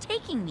hell are you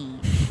taking me?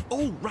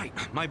 Oh, right.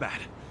 My bad.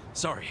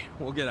 Sorry.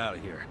 We'll get out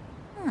of here.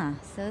 Huh,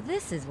 so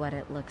this is what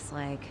it looks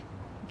like.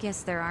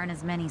 Guess there aren't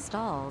as many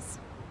stalls.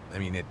 I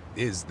mean, it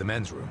is the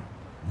men's room.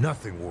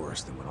 Nothing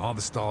worse than when all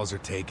the stalls are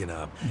taken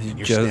up and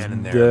you're just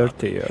standing there about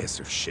to dirtier. piss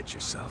or shit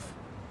yourself.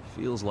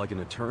 Feels like an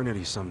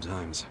eternity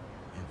sometimes.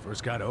 The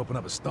first guy to open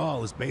up a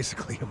stall is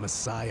basically a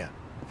messiah.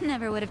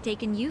 Never would have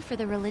taken you for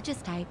the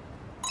religious type.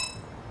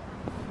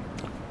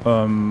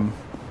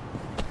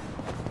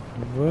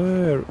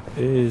 Where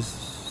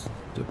is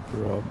the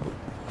problem?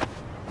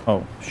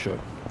 Oh, sure.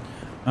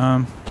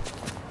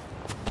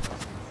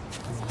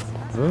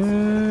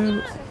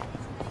 Where?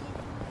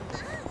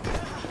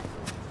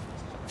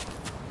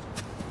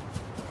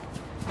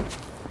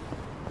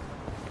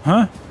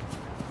 Huh?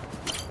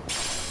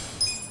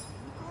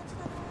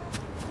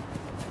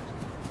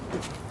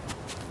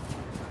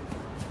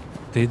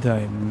 Did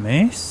I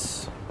miss?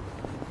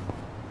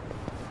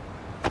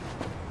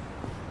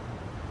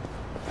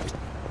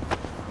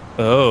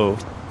 Oh.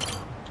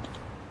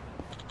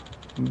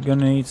 I'm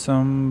gonna need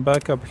some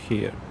backup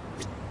here.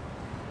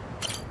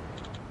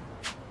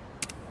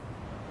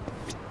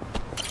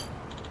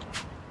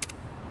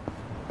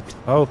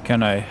 How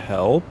can I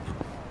help?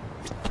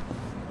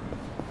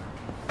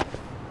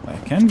 I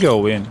can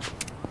go in.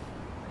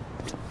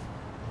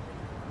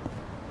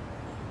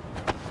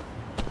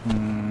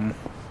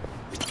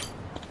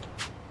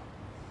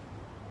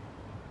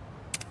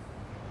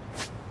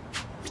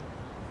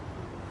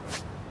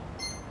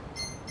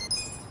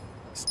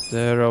 Is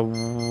there a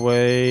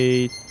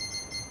way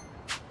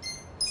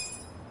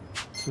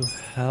to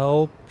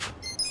help?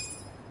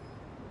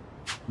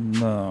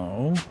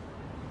 No.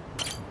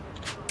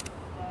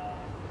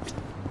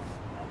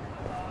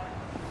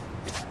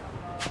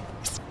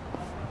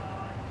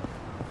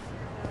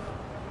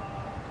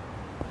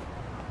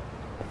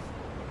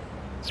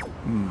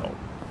 No.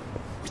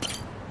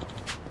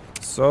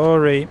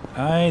 Sorry,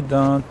 I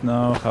don't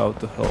know how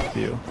to help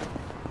you.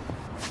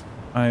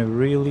 I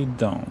really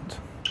don't.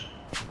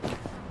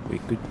 We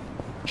could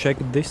check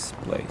this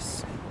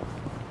place.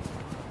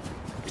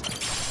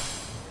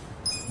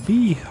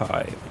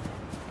 Beehive.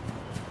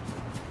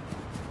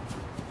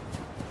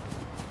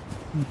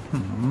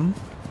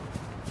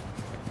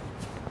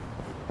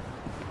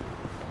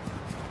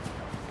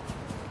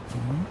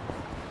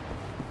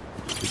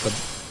 With a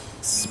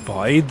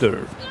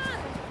spider.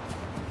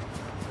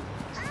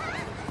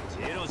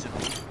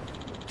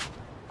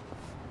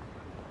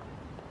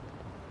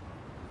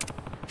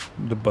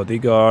 The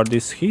bodyguard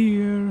is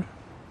here.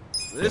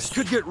 This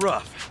could get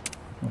rough.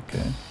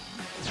 Okay.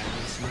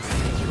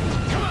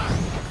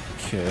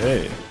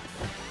 Okay.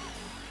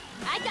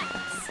 I got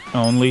this.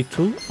 Only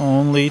two?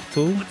 Only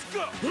two? Let's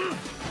go.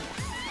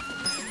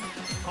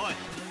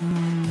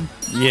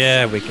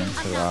 Yeah, we can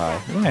try.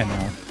 Why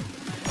not?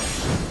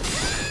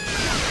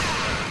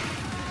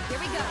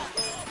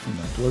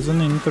 was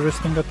an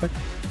interesting attack.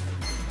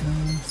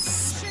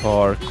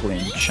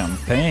 Sparkling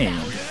champagne.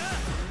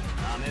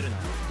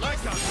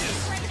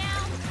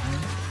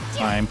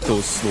 I'm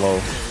too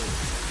slow.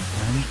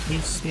 I'm too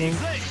slow.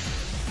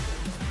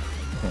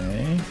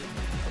 Okay.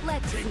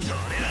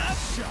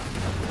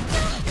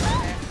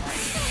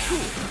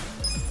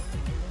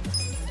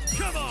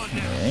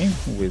 Okay,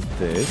 with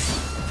this.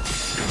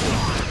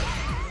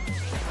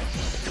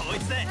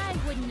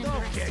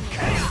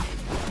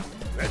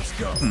 Let's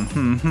go.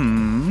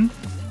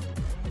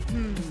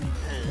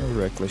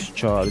 Reckless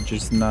charge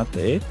is not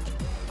it.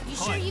 You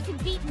sure you can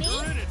beat me?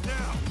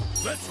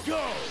 Let's go.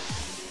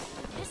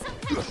 Is this some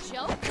kind of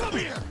joke? Come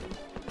here.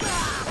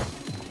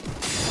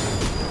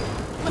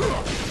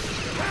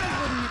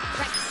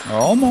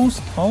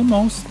 Almost,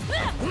 almost.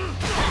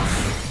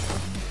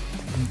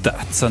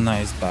 That's a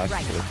nice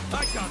backflip.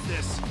 I got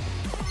this.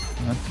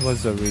 That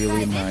was a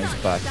really nice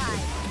backflip.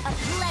 A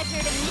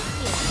pleasure to meet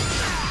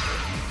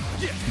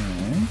you.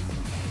 Okay.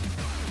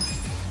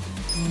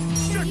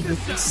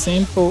 With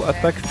simple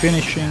attack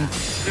finishing.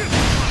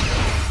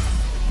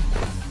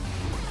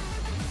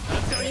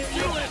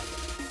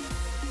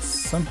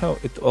 Somehow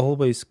it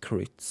always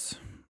crits.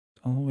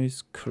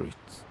 Always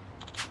crits.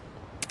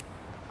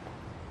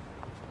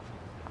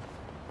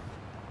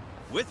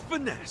 With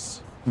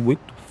finesse. With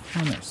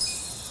finesse.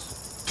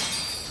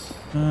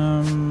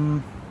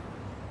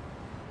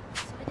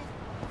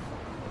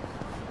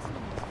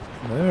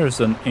 There's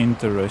an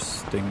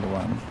interesting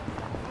one.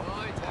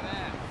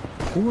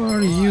 Who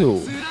are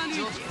you?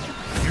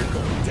 You're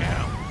going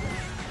down.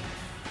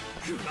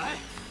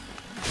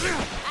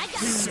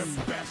 It's the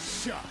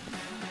best shot.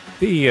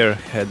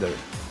 Spearheader.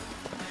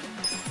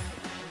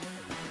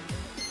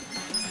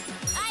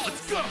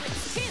 Let's go.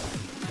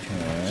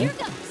 Okay.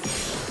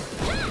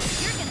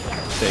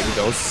 Take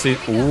those.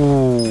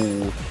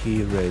 Ooh,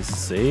 he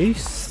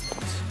resists.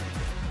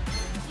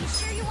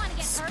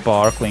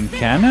 Sparkling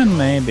cannon,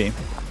 maybe.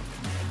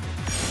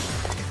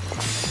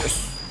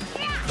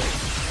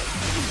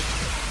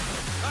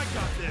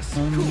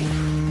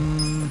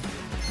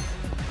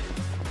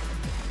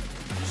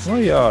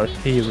 Why are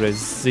he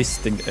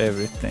resisting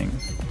everything?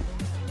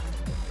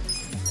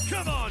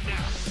 Come on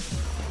now.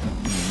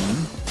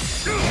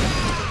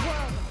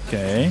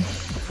 Okay.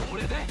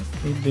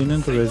 He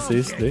didn't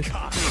resist this.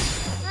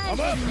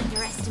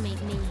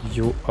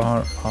 You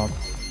are up.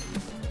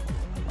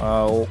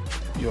 Oh,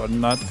 you're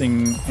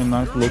nothing. You're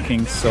not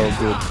looking so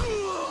good.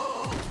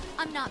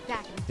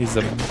 His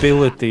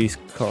abilities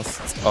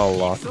cost a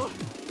lot.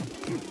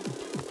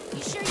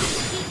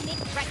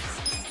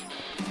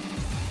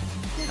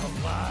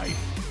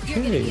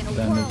 Okay,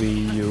 then we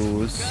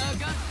use.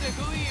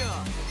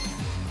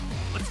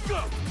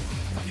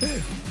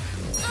 Okay.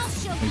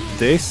 With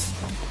this.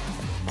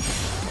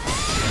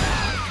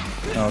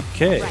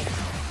 Okay.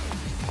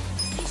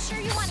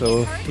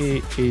 So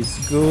he is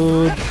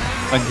good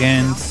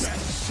against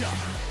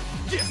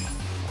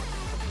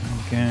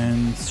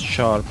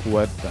sharp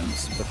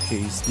weapons, but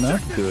he's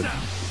not good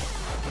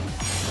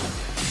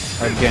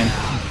against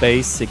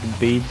basic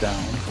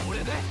beatdown.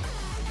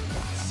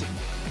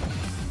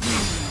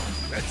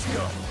 Let's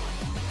go.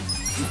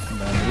 And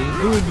then we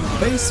do the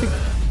basic.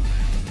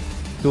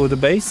 Do the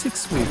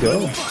basics. We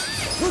go.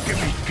 Look at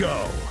me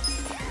go.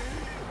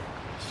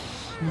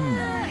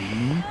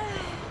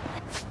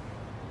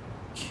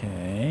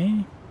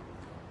 Okay.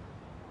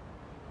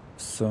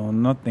 So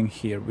nothing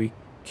here. We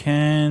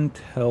can't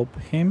help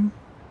him.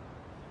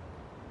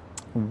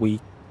 We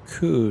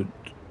could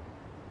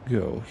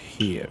go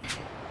here.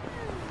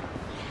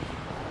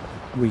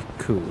 We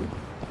could.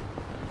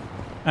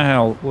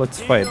 Oh, let's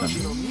fight them.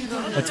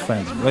 Let's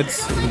fight them.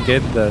 Let's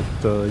get that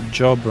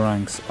job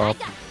ranks up.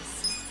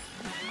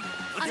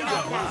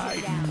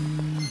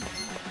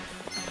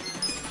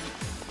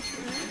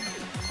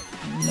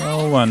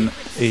 No one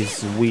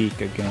is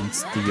weak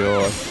against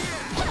your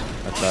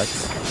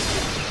attacks.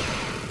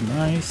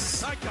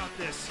 Nice.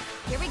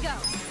 Here we go.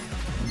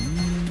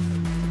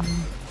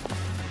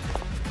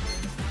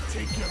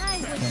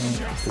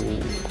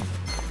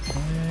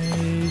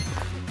 Okay.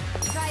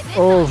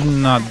 Oh,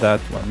 not that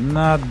one.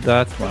 Not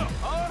that one.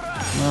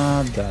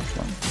 Not that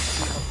one.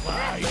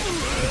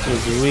 It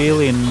was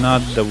really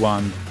not the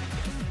one.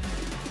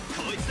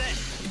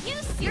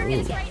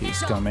 Ooh,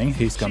 he's coming.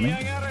 He's coming.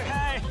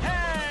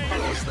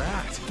 What was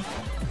that?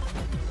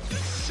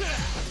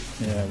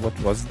 Yeah, what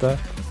was that?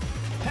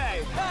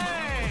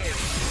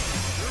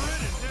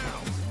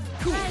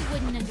 I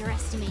wouldn't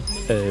underestimate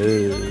me.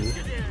 Oh.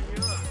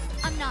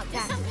 I'm not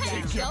that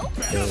joke.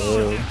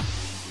 Oh.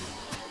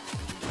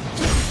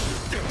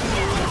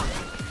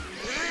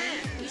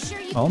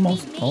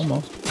 Almost,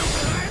 almost.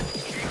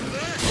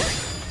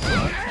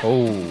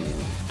 Oh,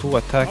 2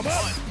 attacks.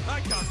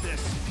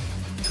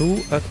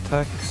 2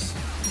 attacks.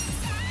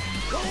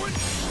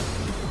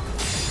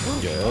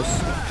 Yes.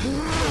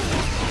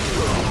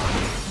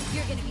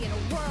 You're gonna be in a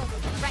world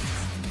of threats.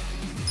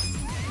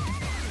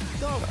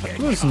 That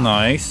was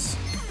nice.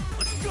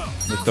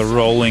 With the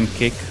rolling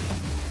kick.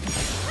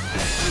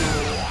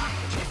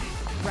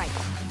 Right.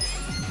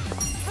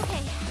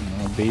 Okay.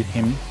 beat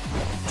him.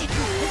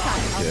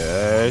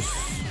 Yes.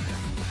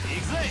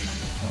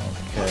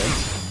 Okay.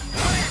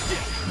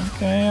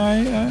 Okay,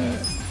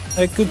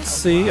 I could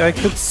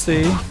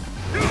see.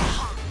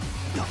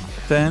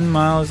 10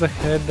 miles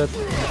ahead.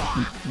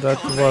 That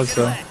was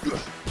a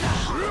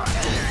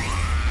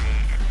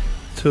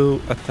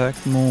 2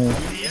 attack move.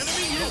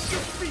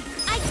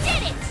 I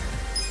did it.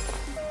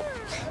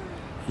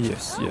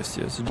 Yes.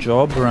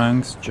 Job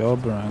ranks.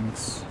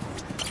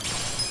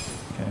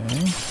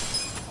 Okay.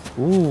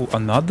 Ooh,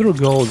 another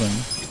golden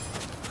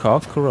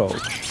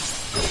cockroach.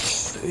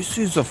 This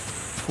is a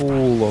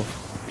full of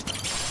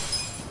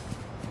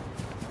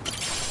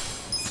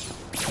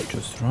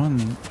just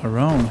running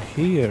around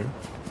here.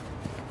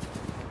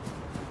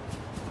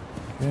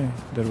 Okay,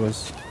 there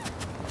was.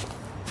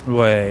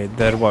 Wait,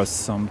 there was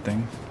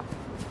something.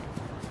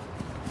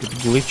 It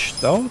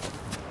glitched out?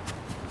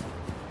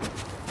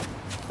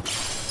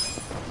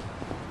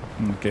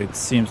 Okay, it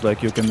seems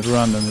like you can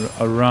run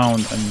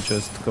around and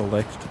just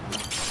collect.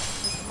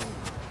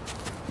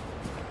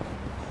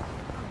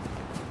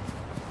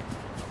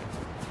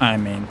 I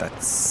mean,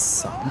 that's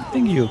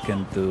something you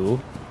can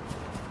do.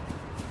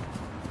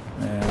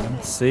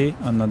 And see,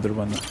 another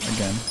one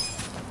again.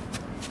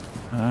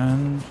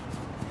 And...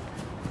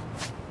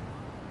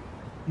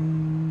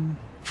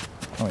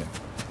 oh yeah.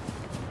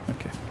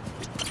 Okay.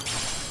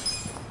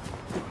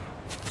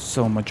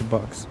 So much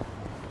bugs.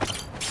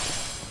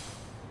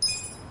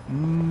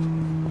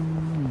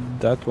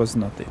 That was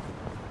not it.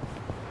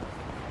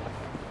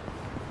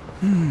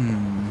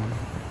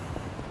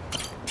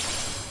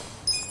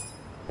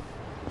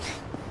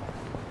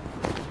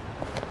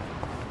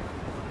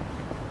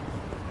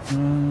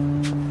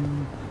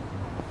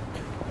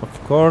 Of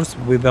course,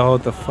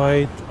 without a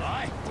fight,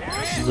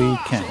 we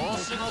can't.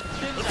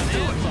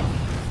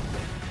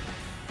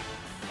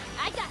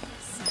 I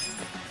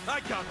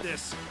got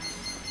this.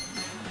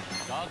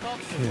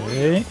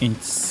 Okay,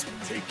 inspire.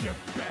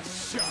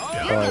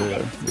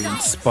 We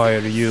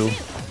inspire you.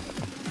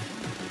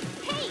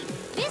 Hey,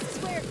 this is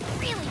where it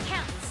really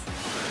counts.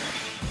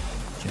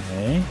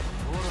 Okay.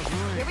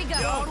 Here we go.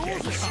 You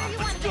sure you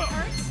want to get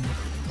hurt?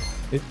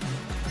 It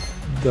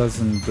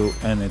doesn't do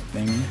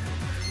anything.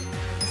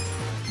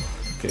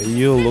 Okay,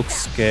 you look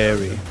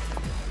scary.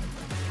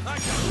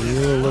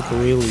 You look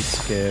really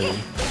scary.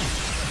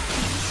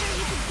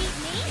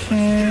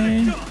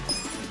 Okay.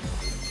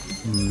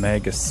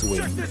 Mega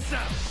swing.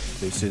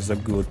 This is a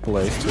good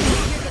place to be.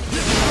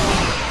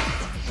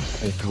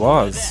 It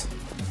was.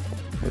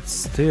 But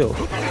still,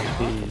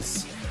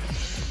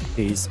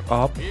 he's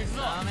up.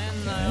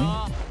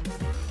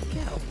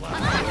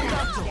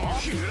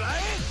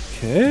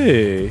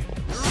 Okay.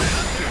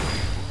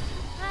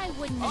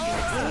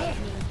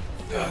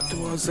 That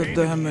was a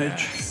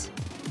damage.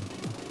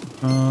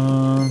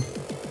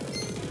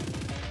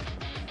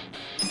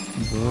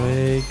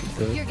 Break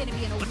the...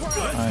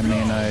 I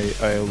mean,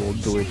 I will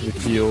do it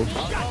with you.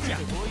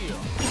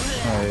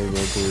 I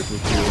will do it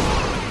with you.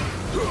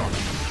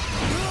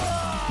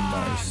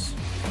 Nice.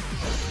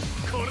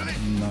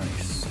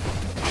 Nice.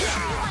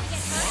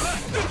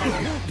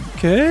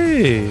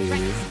 Okay.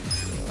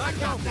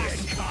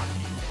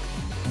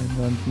 I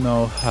don't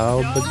know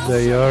how, but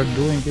they are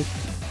doing it.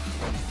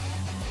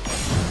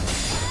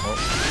 Oh.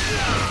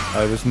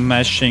 I was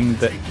mashing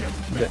the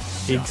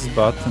X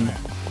button.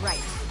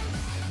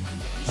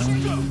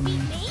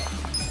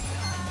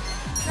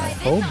 I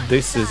hope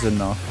this is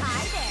enough.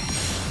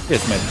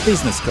 Here's my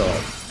business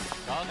card.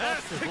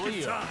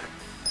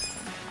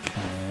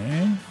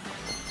 Okay.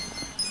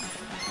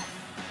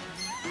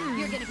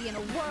 You're gonna be in a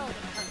world of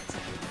hurt.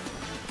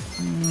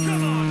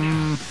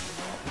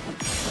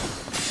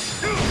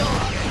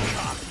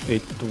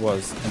 It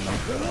was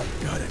enough.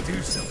 Gotta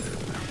do something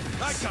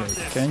about this.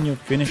 Okay, can you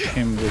finish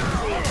him with...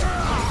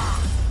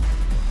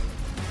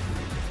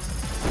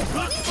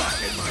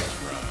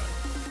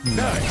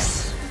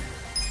 Nice.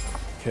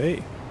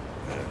 Okay.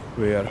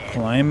 We are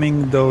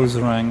climbing those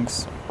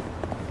ranks.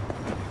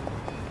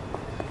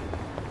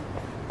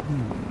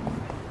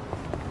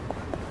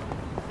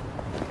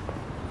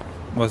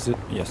 Was it?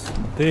 Yes.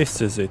 This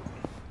is it.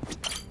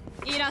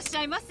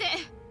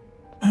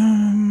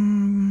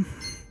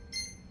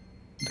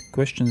 The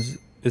question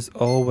is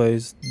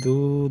always,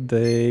 do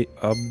they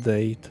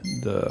update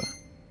the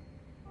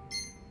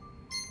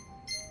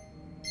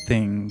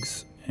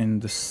things in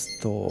the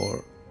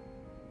store?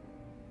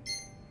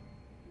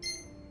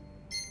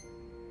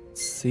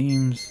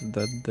 Seems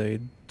that they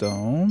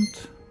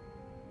don't.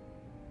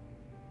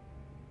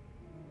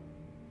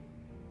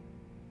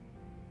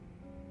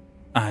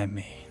 I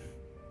mean,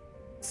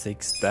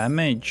 6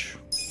 damage.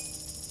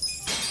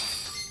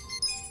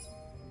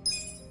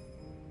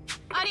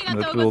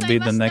 That will be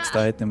the next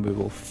item we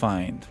will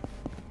find.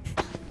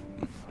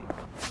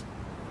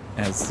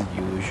 As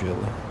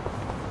usual.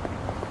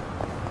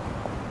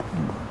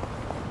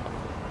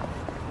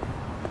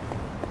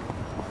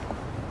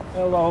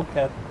 Hello,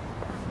 cat.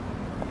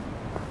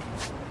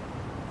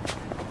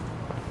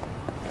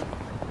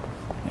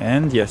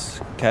 And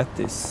yes, cat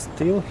is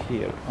still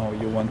here. Oh,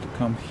 you want to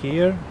come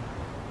here?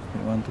 We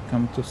want to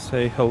come to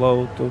say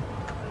hello to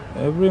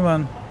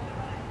everyone.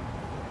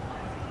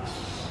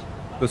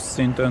 To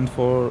Sint and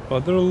for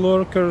other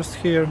lurkers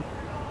here.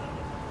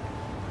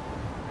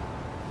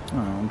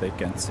 Oh, they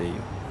can't see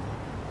you.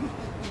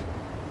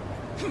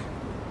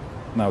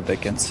 Now they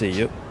can see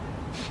you.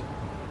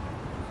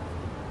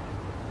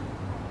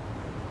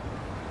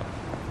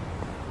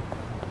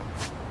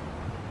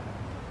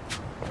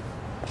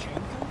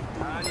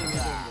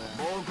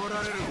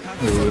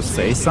 Will you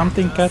say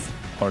something, Cat?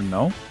 Or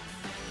no?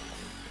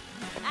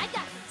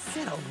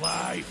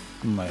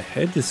 My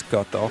head is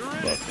cut off,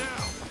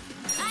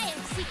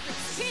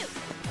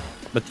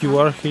 but you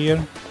are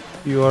here.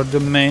 You are the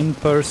main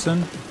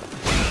person.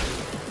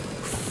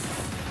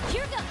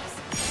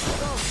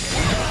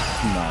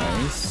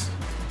 Nice.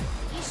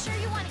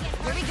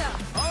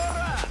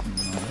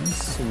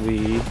 Nice.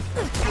 Sweet.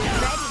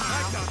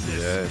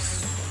 Yes.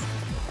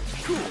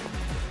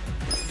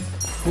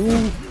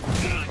 Who?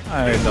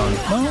 I don't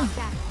know.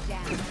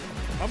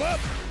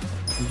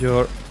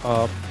 You're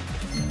up.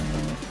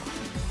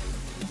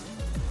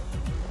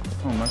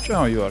 How much?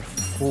 Oh, you are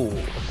full.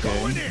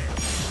 Okay.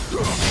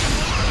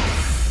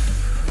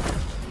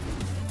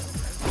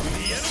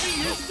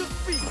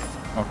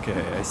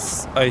 Okay,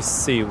 I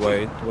see why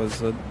it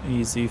was an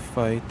easy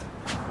fight.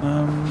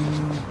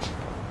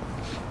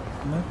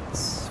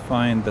 Let's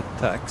find the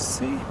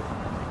taxi.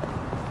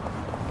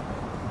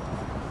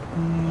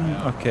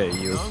 Okay,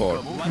 you four.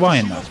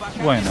 Why not?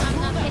 Why not?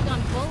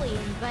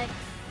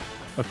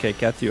 Okay,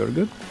 Cat, you're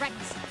good?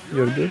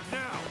 You're good?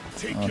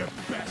 Okay.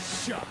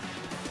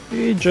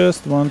 He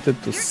just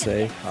wanted to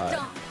say hi.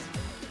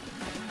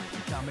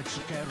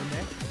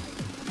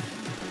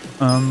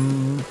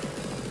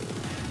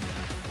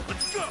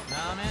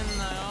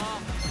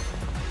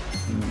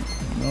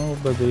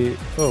 Nobody.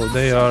 Oh,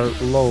 they are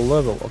low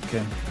level.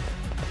 Okay.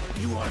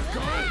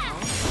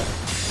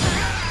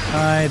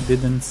 I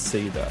didn't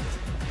see that.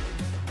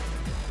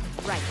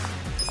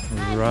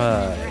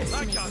 Right.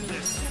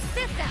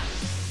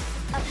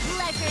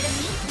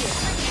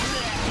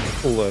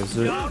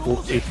 Pleasure.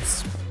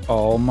 It's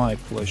all my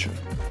pleasure.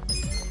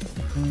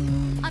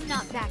 I'm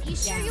not back. You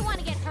sure you want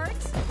to get hurt?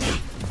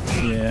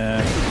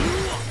 Yeah.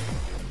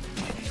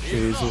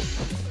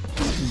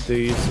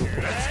 These.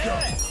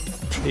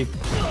 It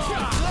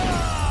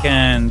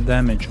can't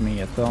damage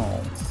me at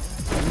all.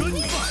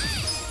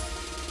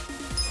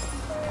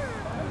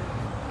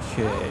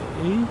 Okay.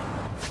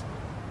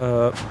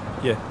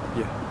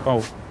 Yeah.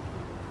 Oh,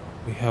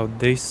 we have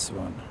this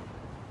one.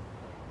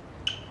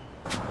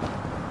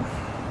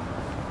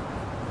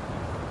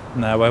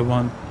 Now I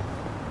want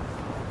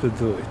to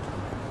do it.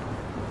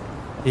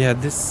 Yeah,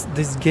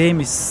 this game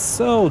is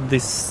so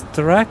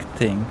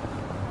distracting.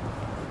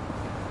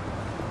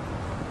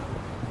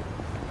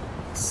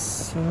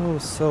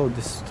 So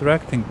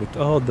distracting with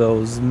all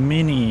those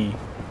mini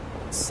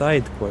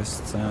side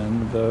quests,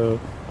 and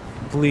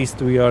at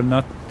least we are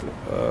not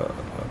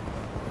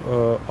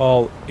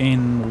all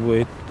in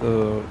with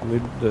the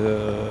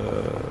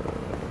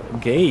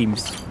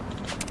games.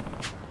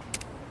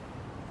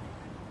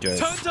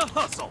 Just time to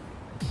hustle.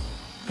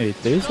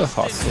 It is a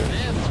hustle.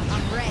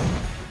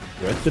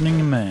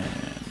 Threatening man.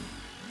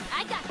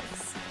 I got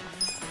this.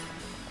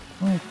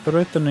 How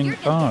threatening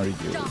are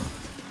you?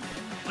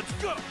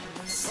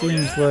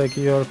 Seems like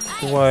you're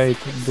quite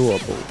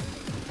doable.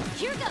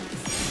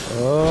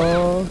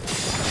 Oh,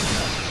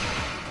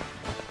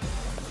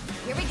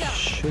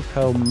 should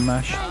have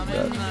mashed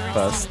that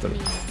faster.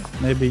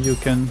 Maybe you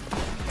can.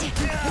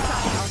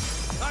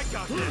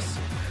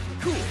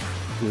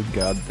 You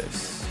got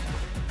this.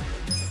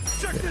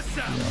 Okay.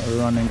 You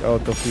are running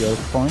out of your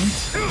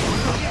points.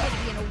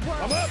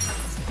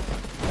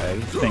 I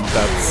think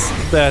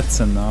that's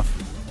enough.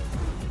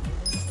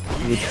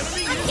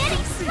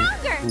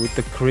 With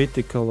a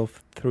critical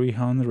of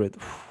 300.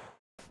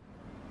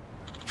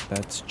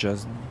 That's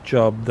just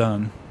job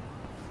done.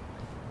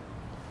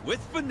 With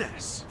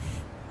finesse.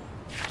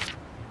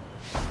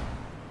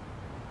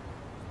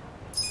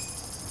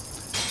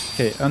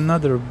 Okay,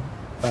 another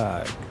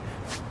bag.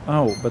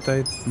 Oh, but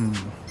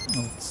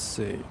let's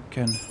see.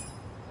 Can.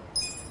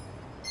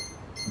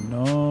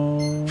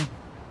 No.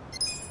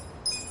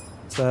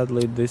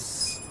 Sadly,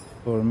 this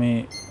for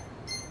me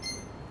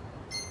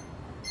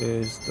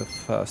is the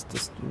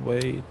fastest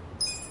way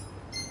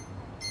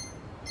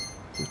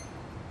to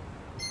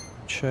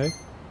check.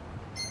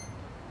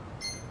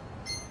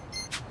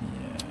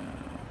 Yeah.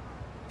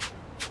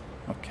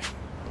 Okay.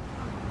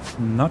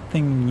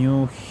 Nothing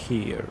new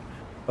here.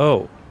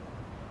 Oh.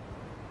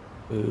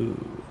 Ooh.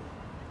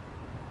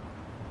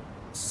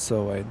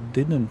 So I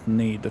didn't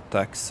need a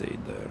taxi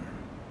there.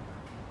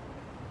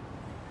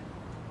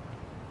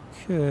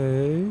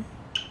 Okay.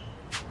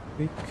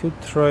 We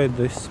could try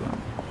this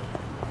one.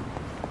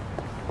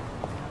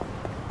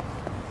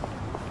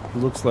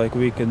 Looks like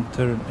we can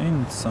turn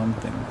in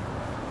something.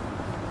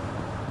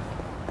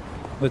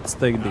 Let's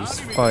take these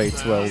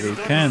fights while we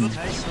can.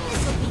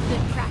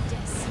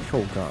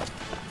 Oh god.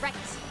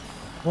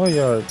 Why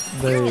are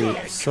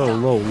they so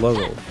low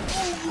level?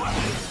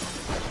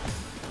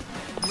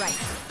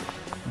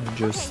 I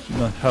just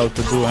not how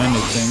to do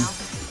anything.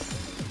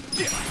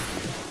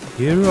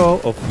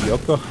 Hero of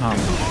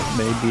Yokohama.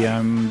 Maybe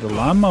I'm the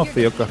llama of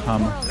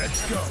Yokohama.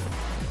 Let's go.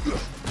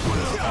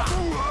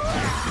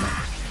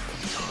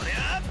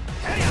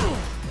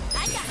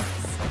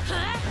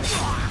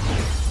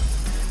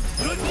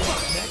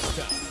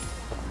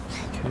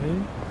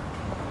 Okay.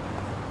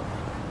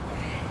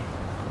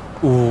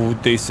 Ooh,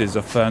 this is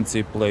a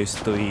fancy place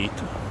to eat.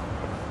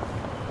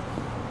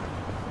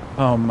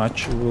 How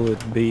much will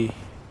it be?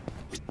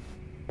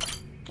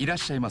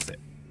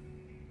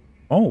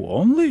 Oh,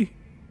 only?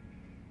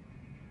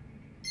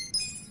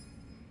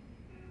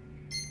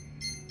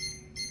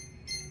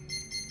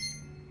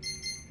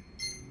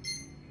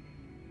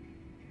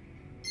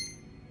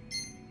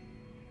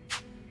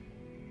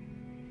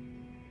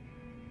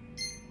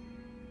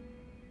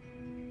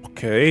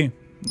 Okay,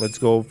 let's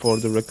go for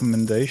the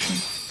recommendation.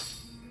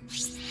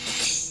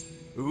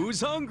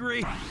 Who's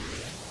hungry?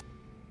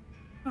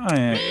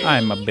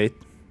 I'm a bit.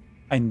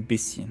 Ein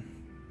bisschen.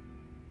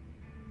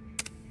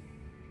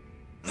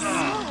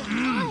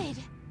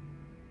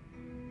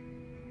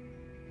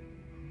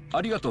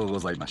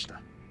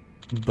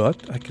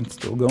 But I can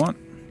still go on.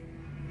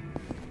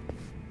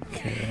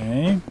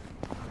 Okay.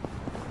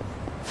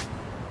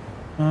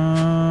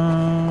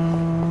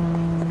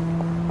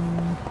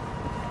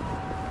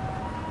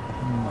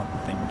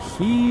 Nothing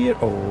here.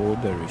 Oh,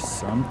 there is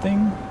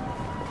something.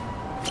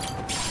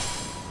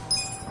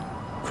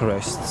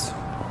 Crests.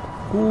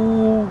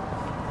 Ooh.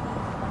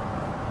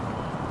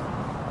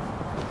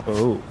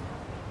 Oh.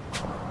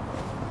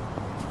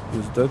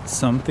 Is that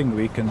something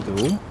we can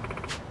do?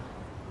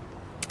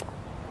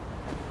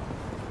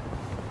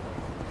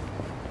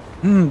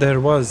 There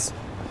was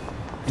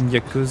in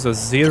Yakuza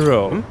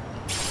 0.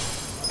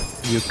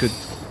 You could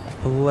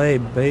play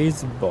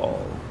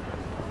baseball.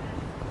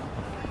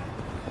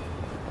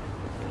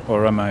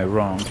 Or am I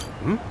wrong?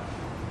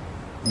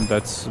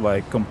 That's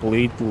like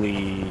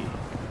completely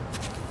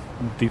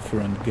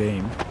different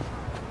game.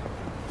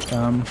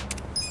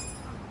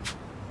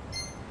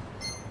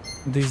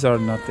 These are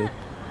not it.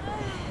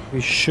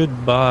 We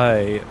should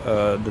buy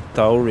the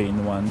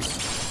taurine ones.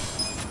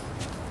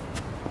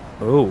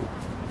 Oh.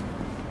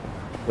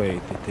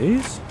 Wait, it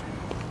is?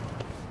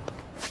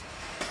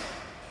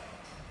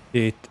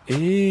 It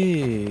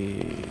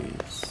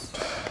is.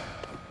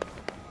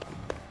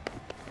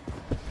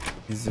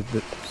 Is it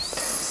the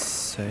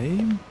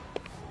same?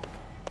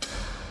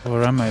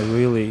 Or am I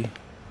really...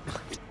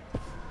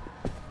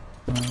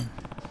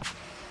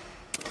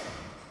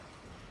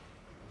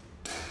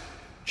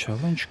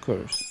 challenge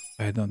course?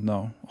 I don't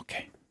know.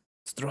 Okay,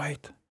 let's try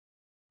it.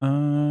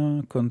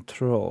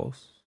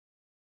 Controls.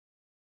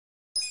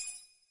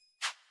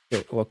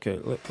 Okay,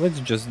 let's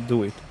just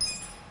do it.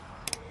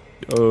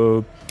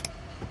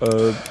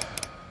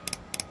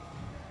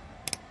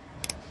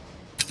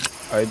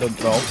 I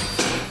don't know.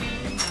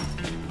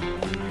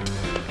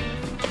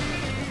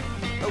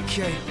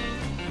 Okay.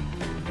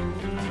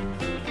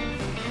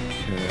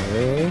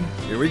 Okay.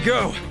 Here we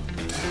go.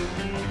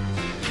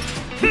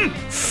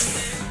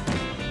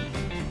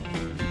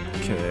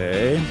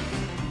 Okay.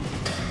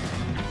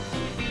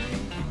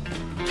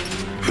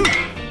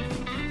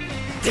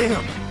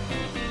 Damn.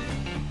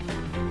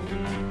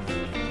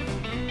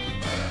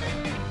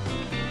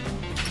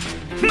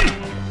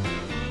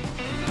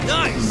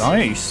 Nice.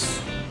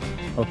 Nice.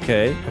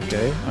 Okay,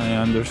 I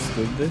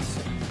understood this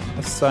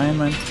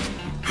assignment.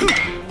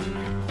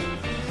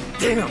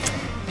 Damn.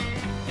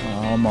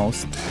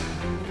 Almost.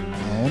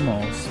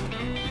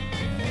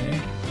 Okay.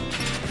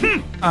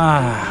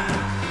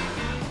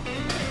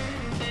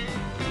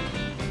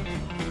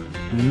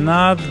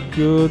 Not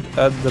good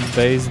at the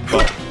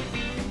baseball.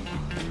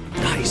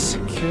 Nice.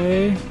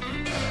 Okay.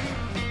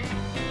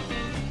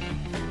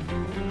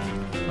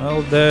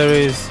 Well, there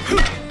is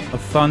a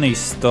funny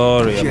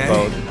story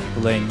about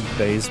playing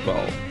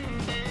baseball.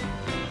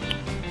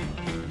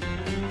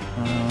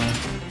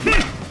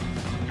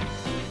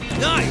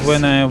 Nice.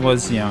 When I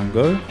was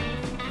younger,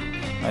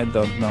 I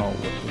don't know,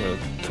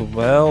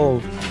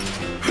 12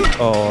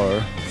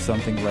 or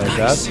something like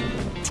that,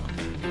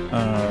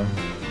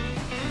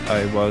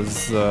 I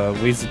was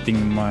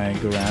visiting my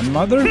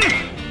grandmother,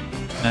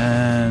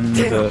 and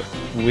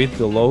with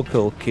the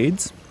local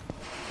kids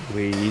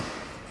we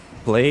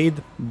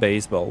played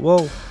baseball.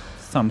 Well,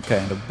 some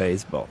kind of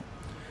baseball.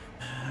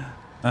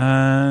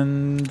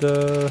 And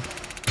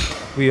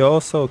we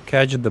also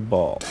catch the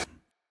ball.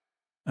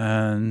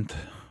 And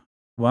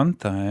one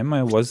time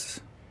I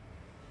was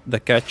the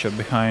catcher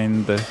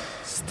behind the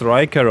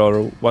striker,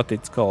 or what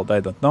it's called, I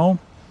don't know.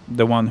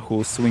 The one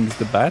who swings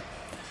the bat.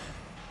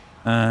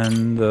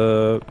 And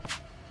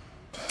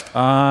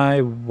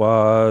I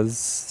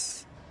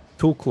was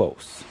too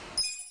close.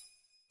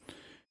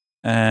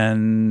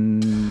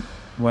 And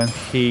when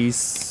he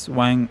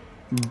swung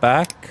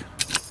back,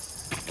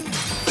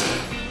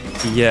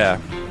 yeah,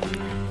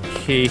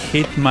 he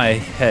hit my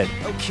head.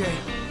 Okay.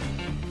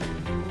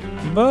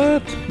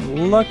 But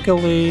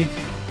luckily,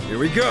 here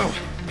we go.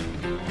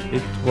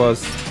 It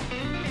was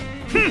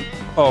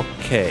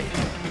okay.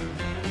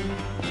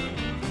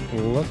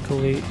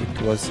 luckily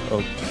it was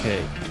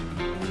okay.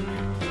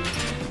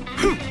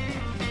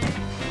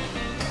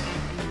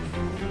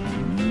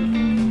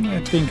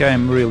 I think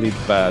I'm really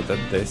bad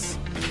at this.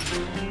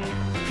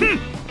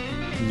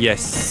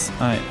 Yes,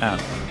 I am.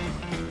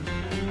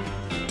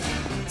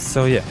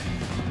 So yeah,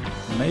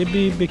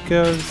 maybe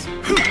because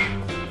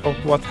of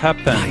what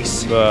happened,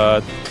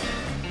 but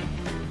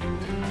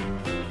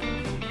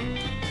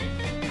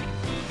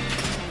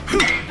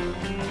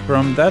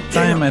from that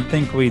time I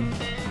think we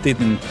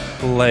didn't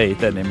play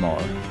it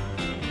anymore.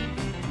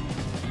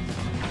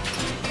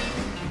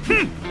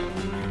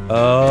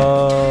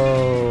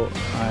 Oh,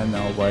 I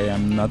know why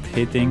I'm not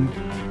hitting.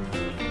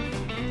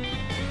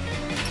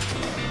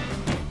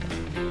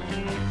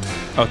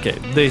 Okay,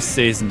 this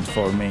isn't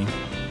for me.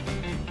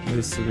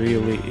 This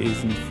really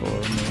isn't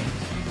for me.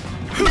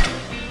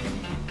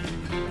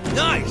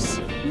 Nice!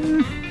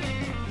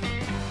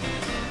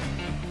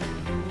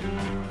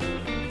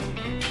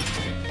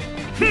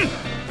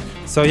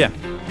 So yeah,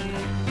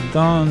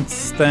 don't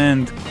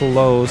stand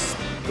close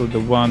to the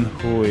one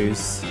who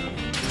is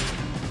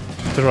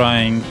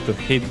trying to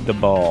hit the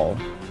ball.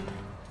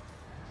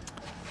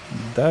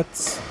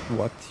 That's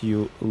what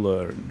you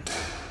learn.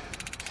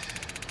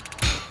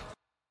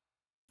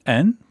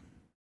 And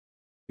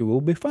you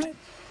will be fine.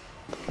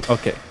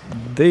 Okay,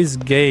 this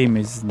game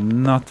is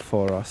not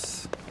for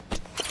us.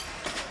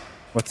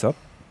 What's up?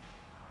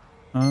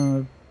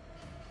 Never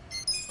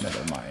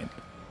mind.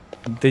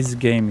 This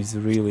game is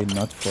really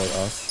not for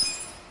us.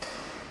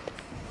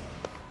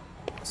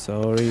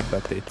 Sorry,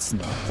 but it's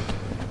not.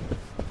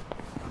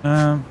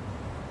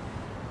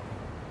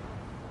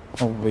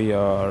 Oh, we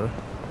are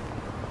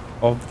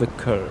off the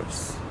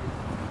curse.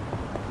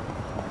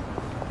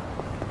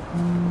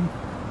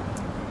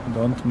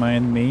 Don't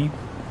mind me.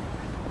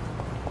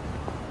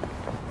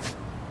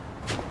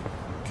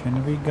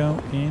 Can we go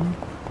in?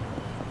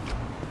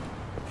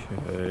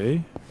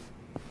 Okay.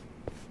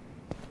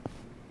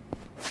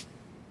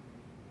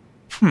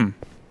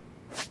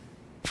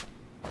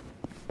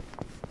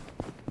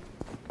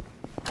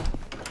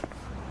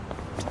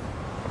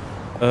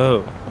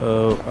 Oh,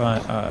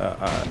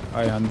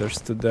 I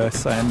understood the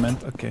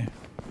assignment. Okay.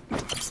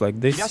 It's like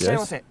this,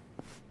 yes?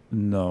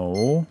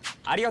 No.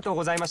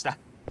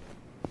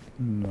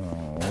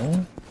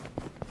 No.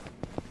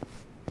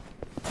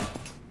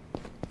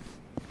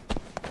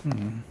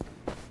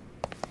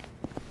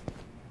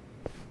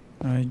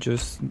 I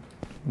just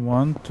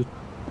want to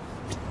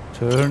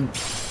turn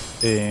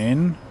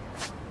in.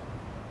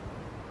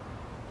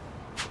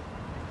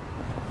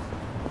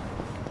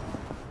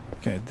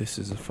 Okay, this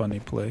is a funny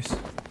place.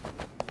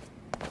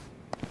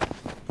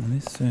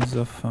 This is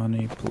a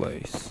funny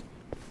place.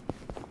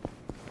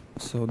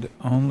 So the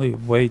only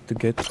way to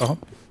get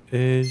up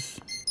is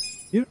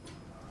here.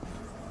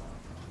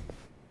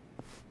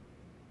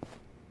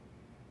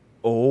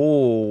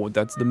 Oh,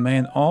 that's the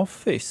main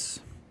office.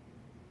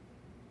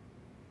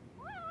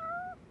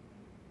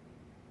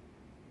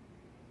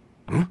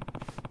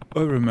 I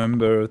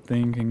remember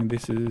thinking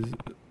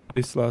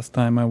this last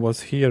time I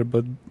was here,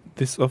 but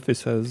this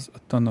office has a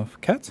ton of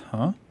cats,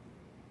 huh?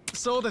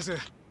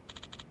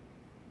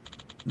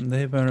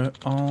 They were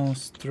all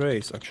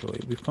strays,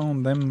 actually. We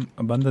found them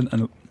abandoned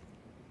and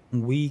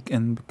weak,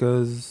 and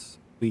because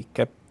we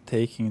kept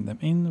taking them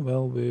in,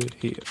 well, we're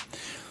here.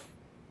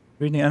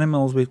 Treating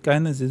animals with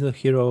kindness is a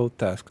hero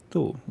task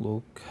too.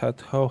 Look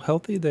at how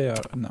healthy they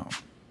are now.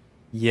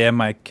 Yeah,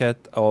 my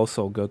cat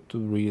also got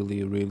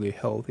really, really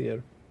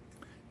healthier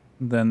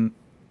than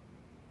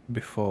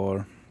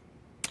before.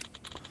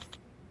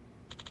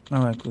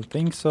 No, I could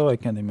think so. I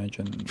can't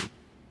imagine it.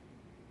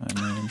 I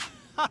mean,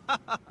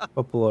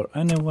 popular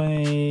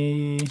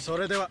anyway.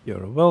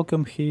 You're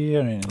welcome here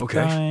anytime.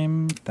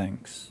 Okay.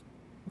 Thanks.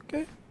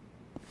 Okay.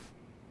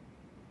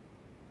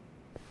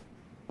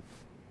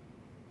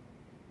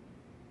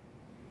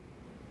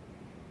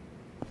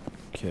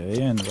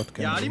 Okay, and what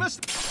can we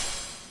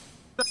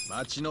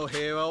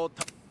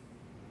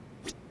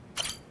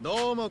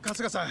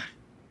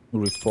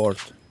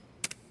report?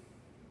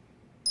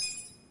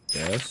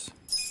 Yes.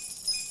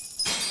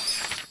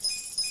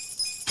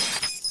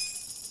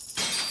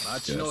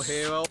 Yes.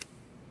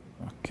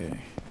 Okay,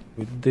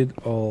 we did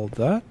all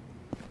that,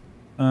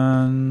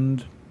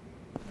 and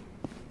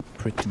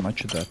pretty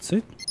much that's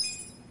it.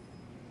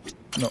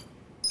 No,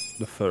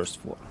 the first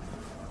floor.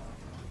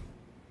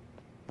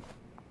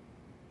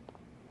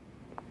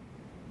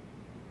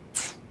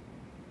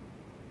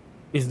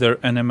 Is there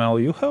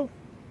NML you have?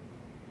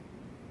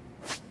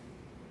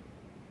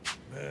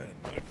 Man,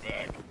 my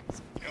back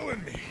is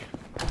killing me.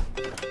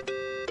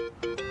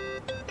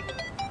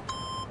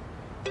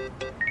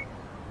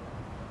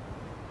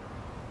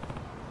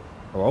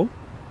 Hello?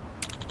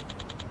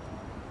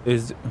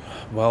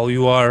 Well,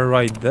 you are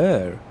right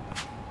there.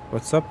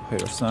 What's up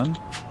here, son?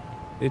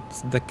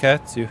 It's the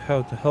cats. You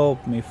have to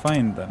help me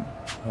find them.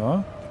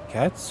 Huh? The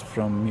cats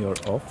from your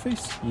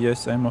office?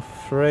 Yes, I'm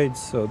afraid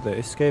so. They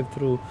escaped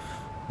through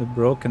the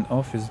broken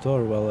office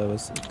door while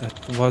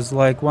that was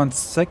like 1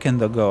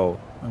 second ago.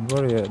 I'm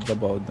worried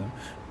about them.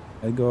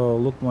 I go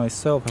look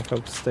myself. I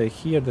have to stay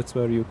here. That's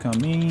where you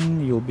come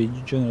in. You'll be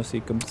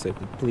generously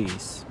compensated,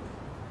 please.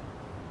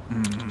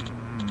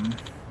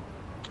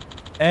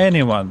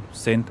 Anyone,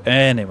 Saint,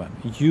 anyone,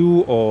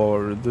 you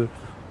or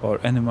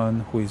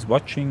anyone who is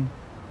watching,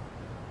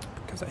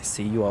 because I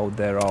see you out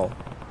there all.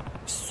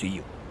 I see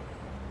you.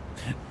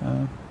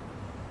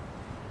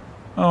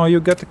 Oh, you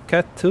got a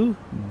cat too?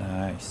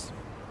 Nice.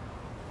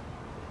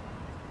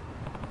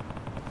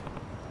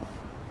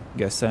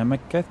 Guess I'm a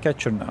cat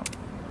catcher now.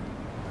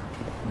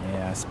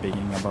 Yeah,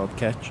 speaking about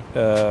cats.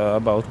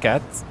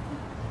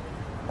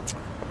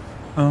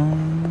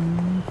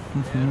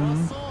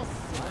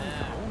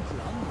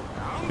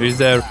 Is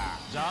there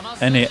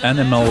any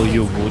animal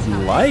you would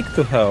like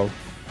to have?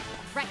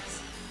 Right.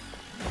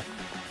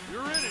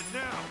 You're in it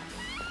now.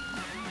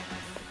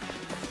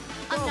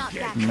 I'm not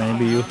that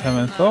Maybe you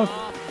haven't thought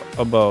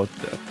about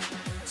that.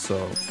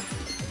 So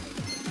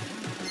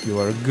you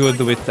are good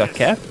with a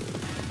cat?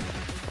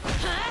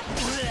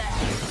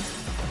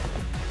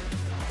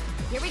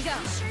 Here we go.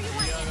 Sure you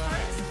want it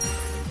first?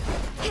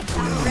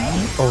 I'm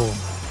ready. Oh.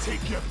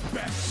 Take your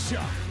best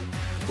shot.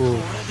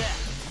 Oh.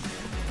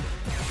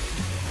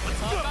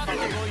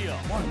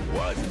 What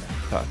was it?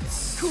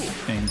 That's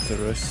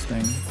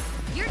interesting.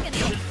 You're gonna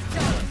get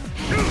stoned.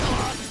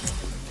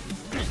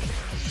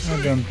 I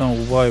don't know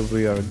why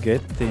we are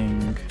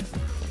getting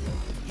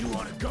You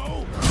wanna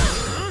go?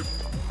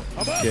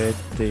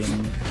 to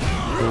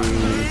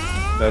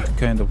that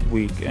kind of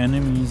weak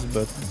enemies,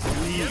 but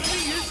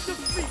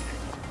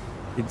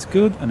it's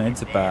good and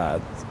it's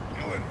bad.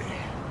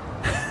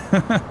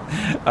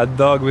 A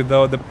dog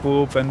without the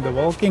poop and the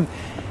walking.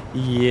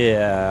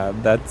 Yeah,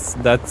 that's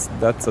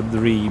a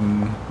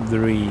dream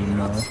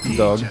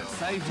dog.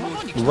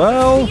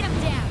 Well,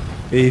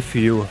 if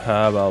you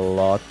have a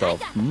lot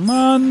of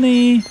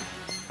money,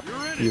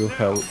 you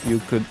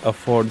could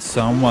afford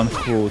someone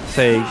who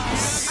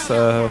takes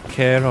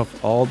care of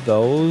all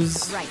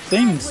those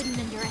things.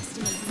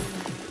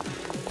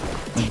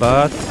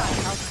 But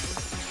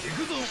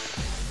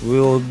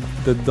will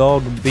the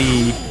dog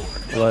be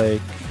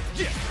like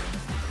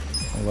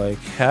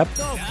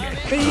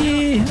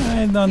happy?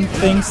 I don't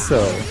think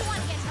so.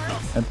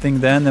 I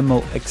think the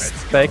animal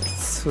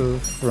expects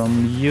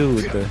from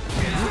you the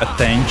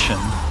attention.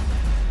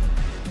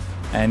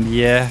 And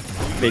yeah,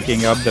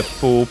 picking up the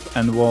poop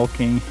and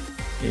walking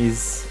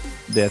is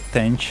the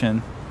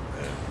attention.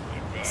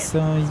 So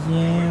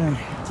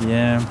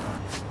yeah.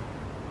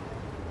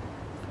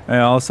 I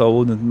also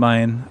wouldn't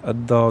mind a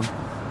dog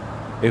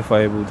if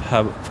I would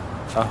have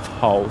a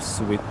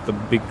house with a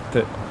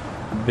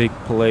big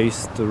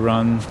place to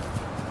run,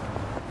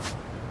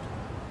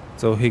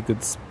 so he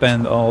could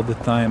spend all the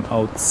time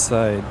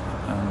outside.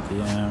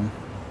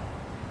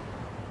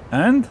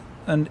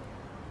 And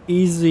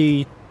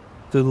easy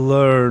to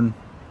learn.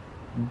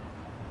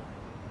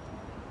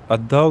 A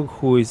dog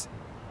who is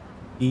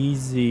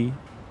easy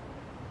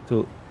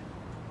to...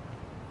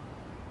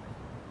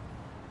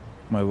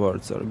 My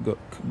words are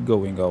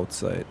going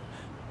outside.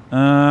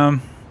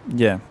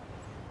 Yeah.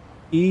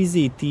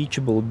 Easy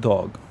teachable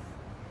dog.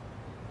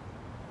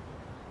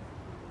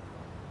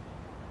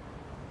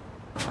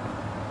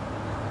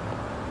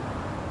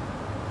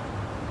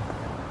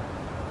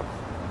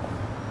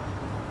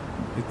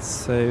 It's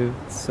say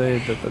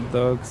that a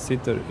dog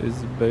sitter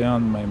is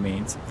beyond my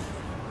means.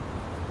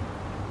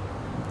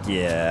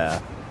 Yeah.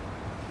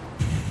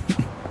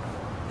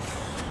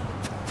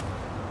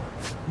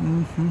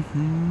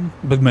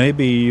 But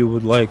maybe you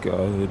would like, I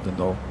don't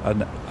know,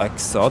 an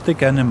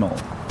exotic animal.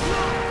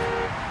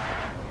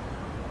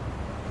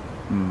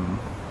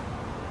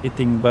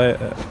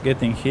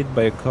 Getting hit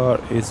by a car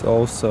is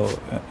also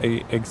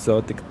an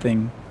exotic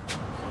thing.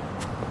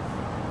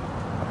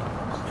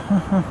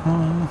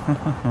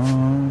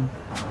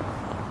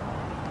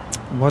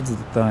 What's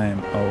the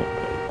time?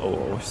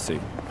 Oh,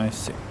 I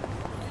see.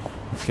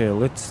 Okay,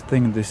 let's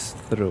think this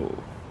through.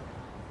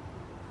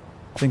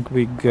 I think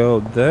we go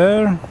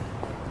there.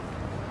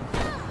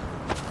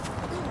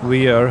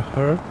 We are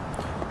hurt,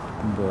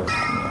 but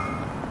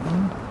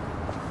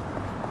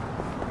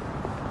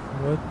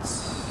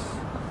what's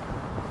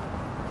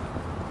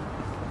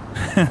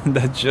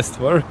that just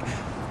work?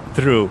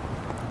 True.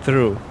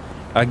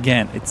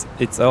 Again,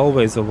 it's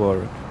always a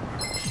work.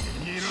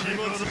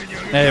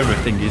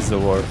 Everything is a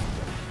work.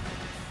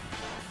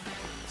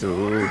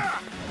 Dude.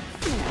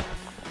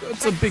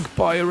 That's a big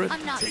pirate.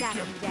 I'm not that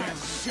dead.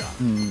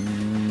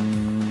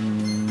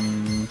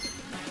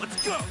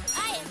 Let's go.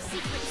 I have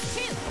secrets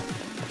too.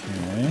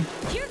 Okay.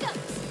 Here goes.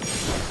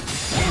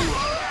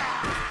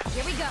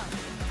 Here we go.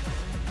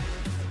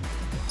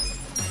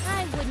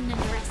 I wouldn't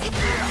underestimate you.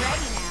 I'm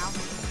ready now.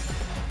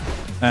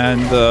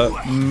 And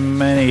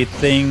many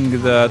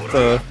think that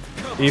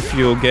if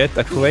you get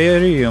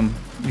aquarium,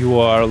 you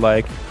are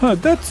like, huh,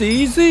 that's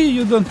easy,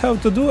 you don't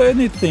have to do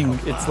anything.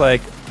 It's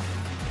like,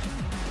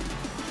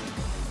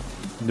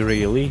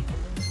 really?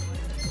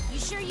 You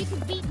sure you can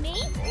beat me?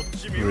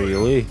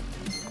 Really?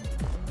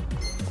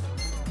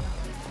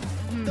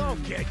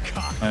 Don't get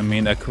caught. I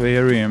mean,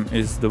 aquarium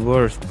is the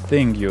worst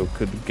thing you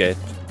could get.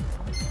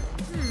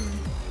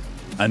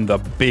 And the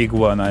big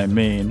one, I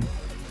mean.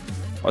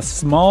 A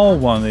small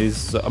one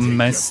is a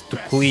mess to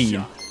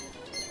clean.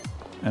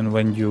 And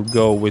when you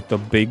go with the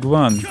big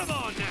one...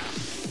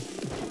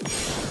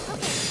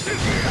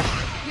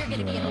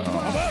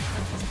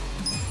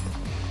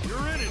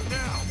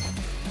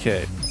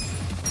 Okay.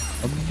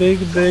 A big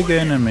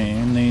enemy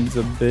needs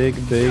a big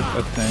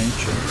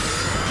attention.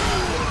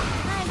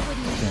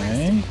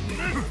 Okay.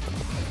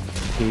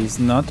 He's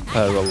not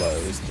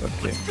paralyzed.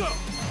 Okay.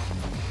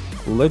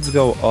 Let's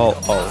go all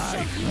out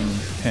on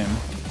him.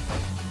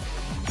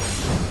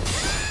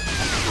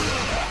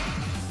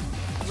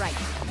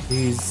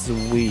 He's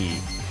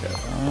weak.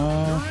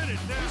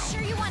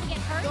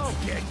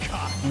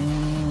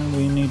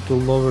 We need to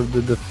lower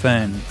the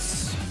defense.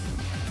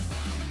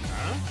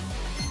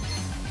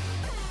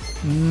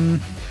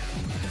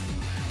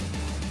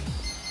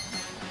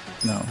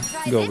 No,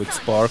 go with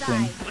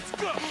sparkling.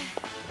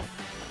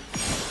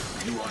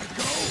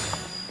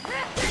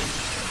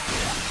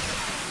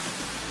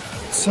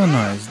 It's a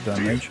nice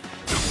damage.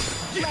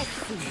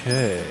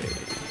 Okay.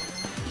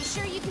 You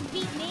sure you can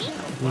beat me?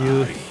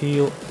 You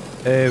heal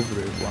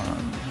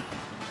everyone.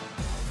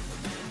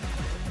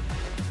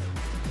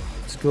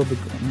 Let's go big.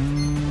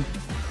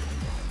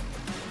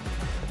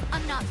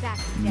 I'm not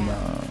backing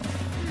down.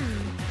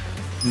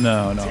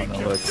 No.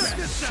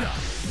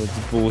 Let's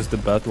boost the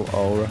battle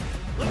aura.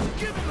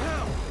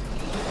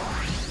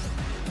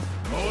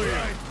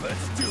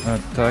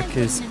 Attack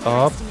is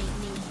up.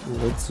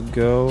 Let's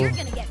go.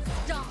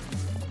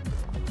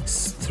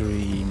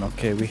 Extreme.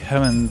 Okay, we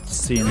haven't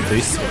seen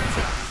this one.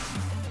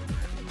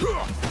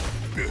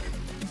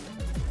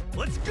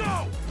 Let's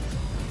go.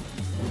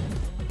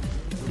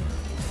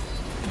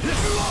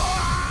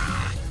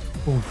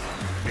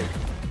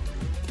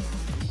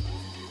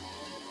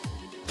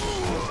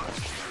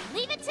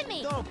 Leave it to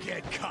me. Don't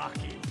get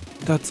cocky.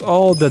 That's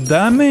all the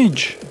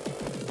damage.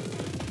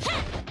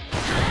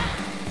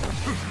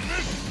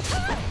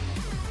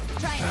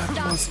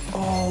 That was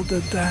all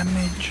the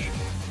damage.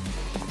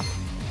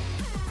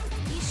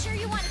 You sure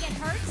you want to get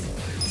hurt?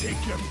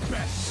 Take your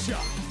best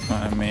shot.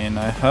 I mean,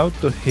 I have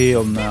to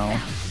heal now.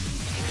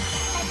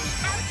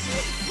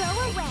 Go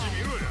away.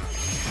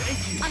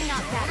 I'm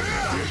not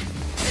backing.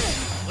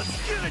 Let's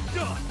get it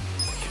done.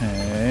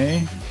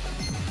 Okay.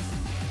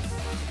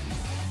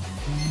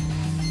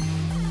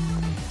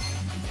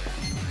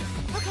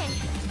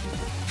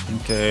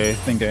 Okay, I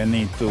think I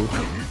need to.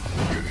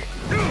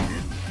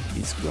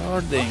 He's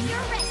guarding.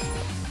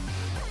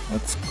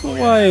 That's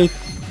quite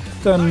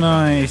a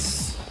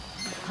nice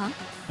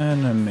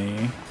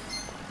enemy.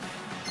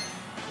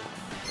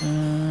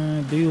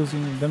 Deals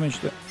in damage.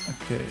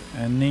 Okay,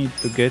 I need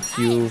to get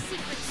you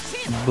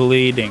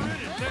bleeding.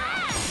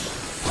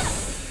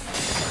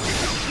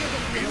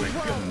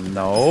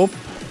 Nope.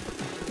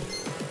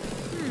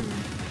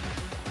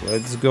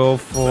 Let's go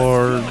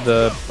for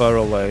the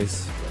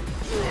paralyze.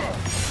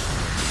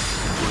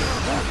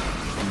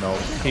 No,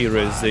 he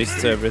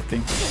resists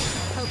everything.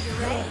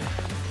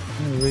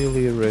 He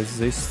really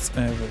resists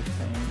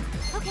everything.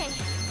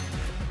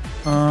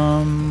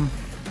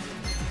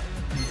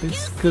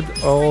 This could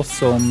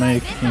also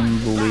make him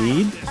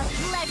bleed.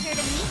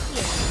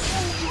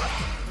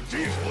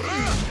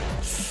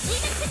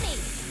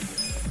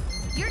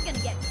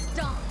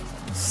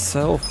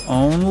 Self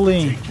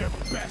only.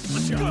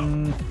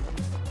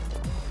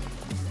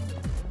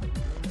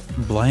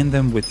 Blind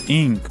them with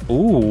ink.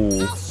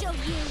 Ooh.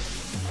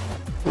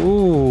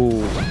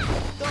 Ooh.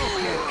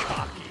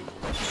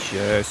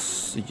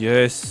 Yes,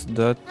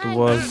 that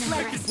was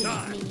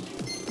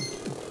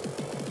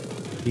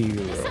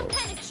hero.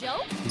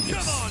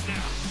 Yes.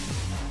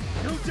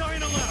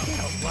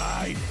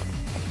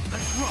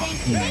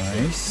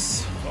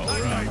 Nice.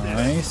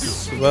 Nice.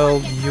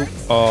 Well,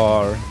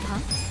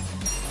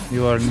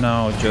 you are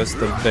now just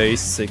a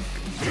basic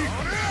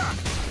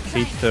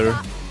hitter.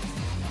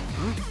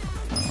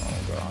 Oh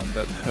god,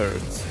 that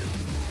hurts.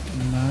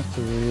 Not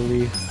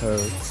really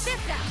hurts.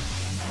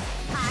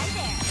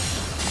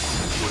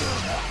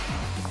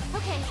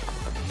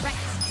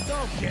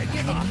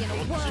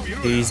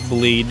 He's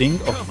bleeding.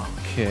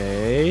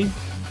 Okay.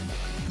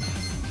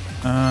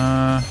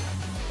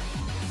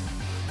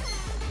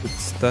 With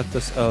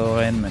status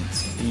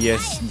alignments.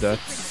 Yes,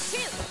 that's.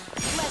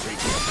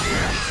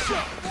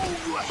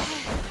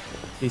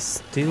 He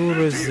still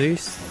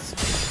resists.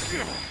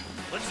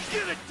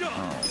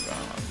 Oh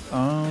god.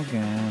 Oh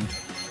god.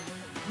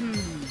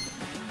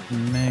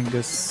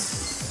 Mega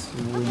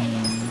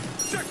swing.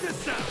 Check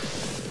this out.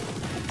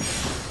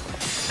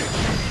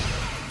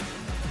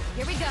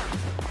 Here we go.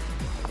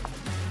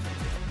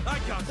 I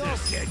got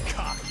this. Get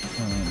cocky.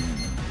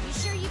 You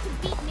sure you can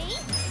beat me?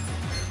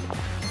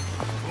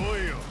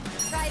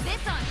 Try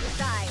this on your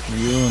side.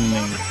 You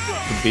need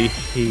to be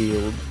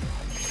healed.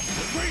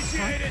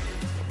 Appreciate it.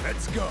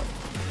 Let's go.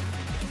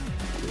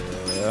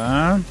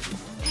 Yeah.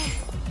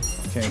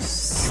 Okay,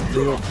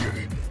 still.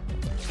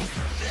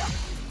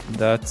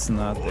 That's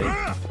not it.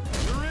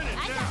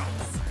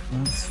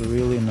 That's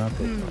really not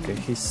it. Okay,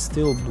 he's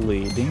still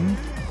bleeding.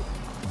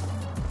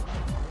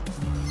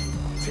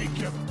 Take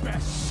your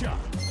best shot.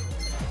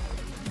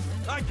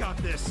 I got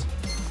this.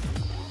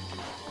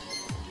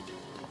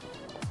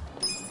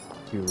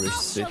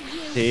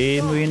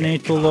 Curiosity, we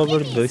need to lower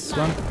this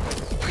one.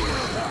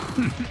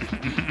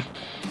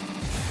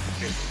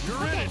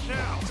 You're in it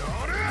now.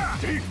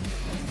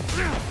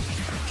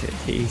 Okay,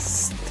 he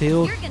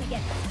still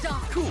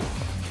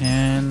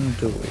can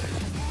do it.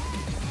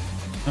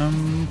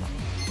 Come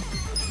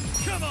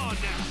on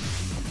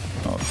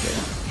now. Okay.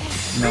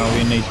 Now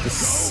we need to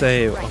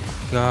save. Oh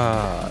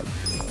god.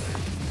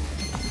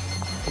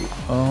 We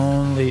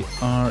only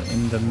are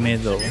in the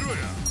middle.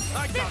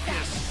 I got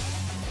this.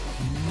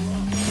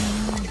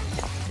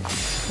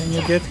 Can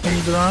you get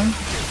him drunk?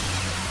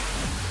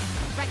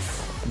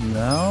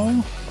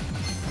 No.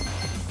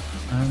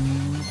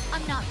 I'm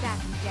not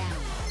backing down.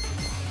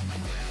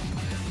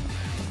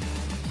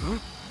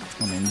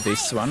 I mean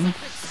this one.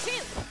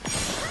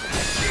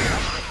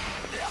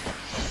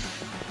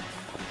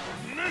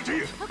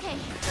 Okay.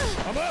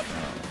 I'm up.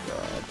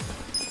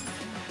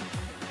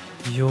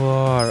 You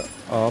are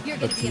up,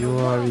 but you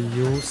are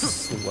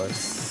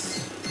useless.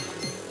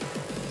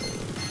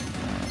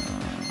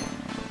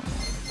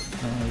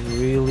 I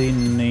really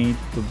need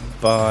to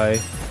buy.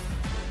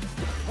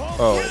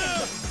 Oh.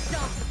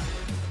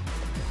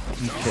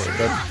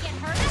 Okay,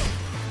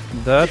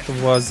 that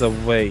was a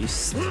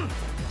waste. That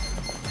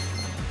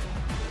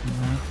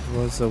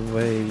was a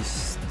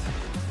waste.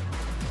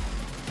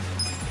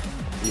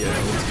 Yeah,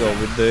 let's go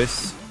with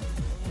this.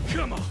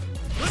 Come on.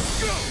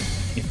 Let's go.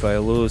 If I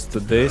lose to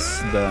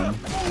this, then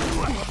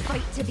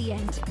Fight to the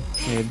end.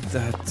 okay,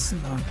 that's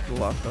not a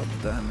lot of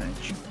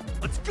damage.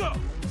 Let's go.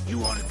 You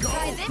want to go?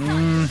 Try this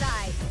on your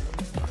side.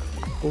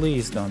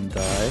 Please don't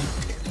die.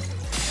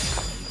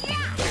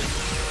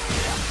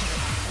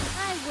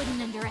 I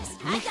wouldn't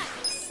underestimate. I got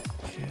this.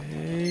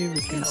 Okay,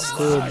 we can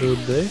still do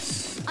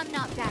this. I'm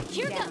not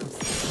backing down.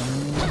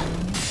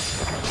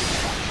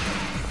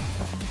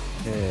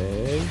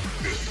 Okay.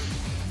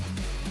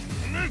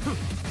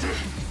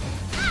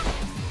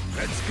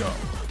 Let's go.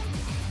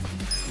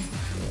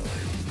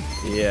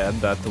 Yeah,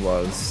 that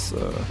was.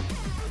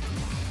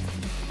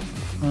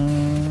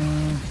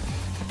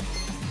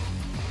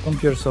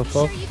 Pump yourself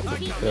up.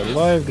 Okay,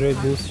 alive, great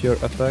boost your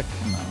attack.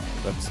 No,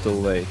 that's too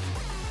late.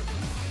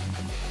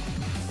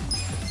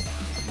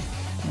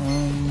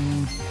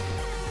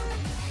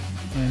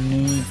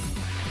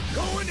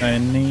 I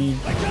need.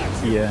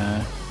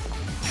 Yeah.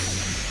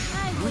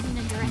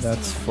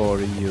 That's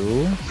for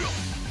you.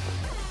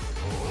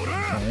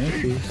 Okay,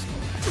 please.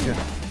 Yeah.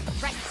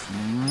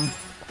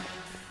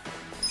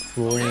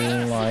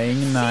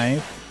 Flying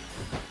knife.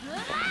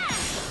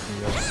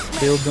 You're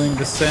still doing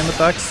the same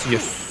attacks?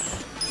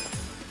 Yes.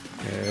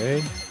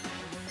 Okay.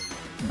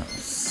 No,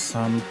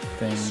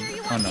 something.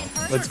 Oh no.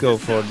 Let's go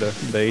for the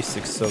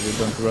basics so we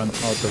don't run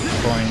out of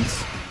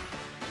points.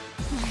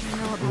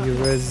 He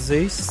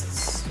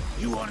resists.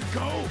 You want to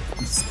go?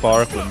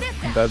 Sparkling.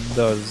 That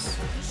does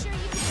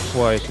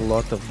quite a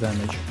lot of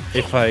damage.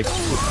 If I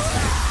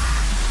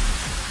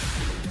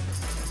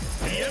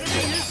The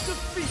enemy is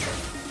defeated.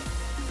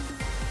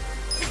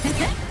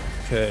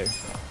 Okay.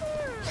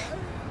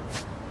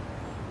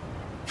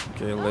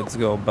 Okay, let's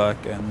go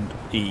back and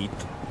eat.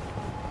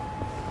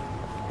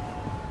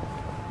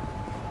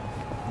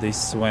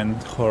 This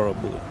went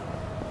horribly.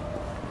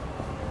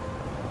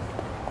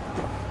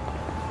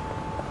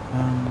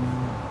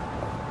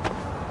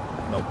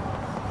 Nope.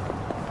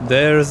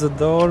 There's a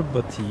door,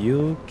 but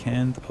you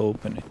can't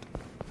open it.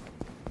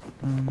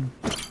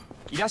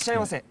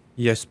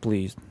 Yes,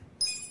 please.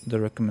 The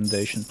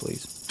recommendation,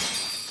 please.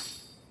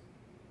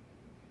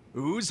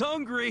 Who's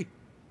hungry?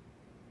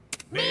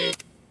 Me.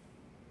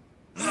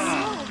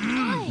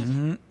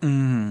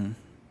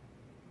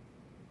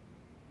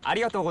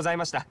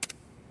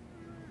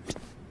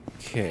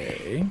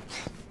 Okay.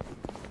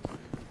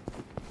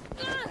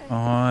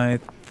 I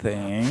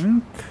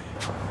think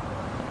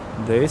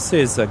this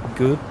is a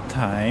good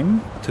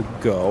time to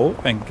go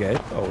and get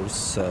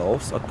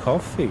ourselves a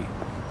coffee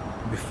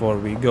before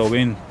we go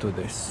into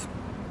this,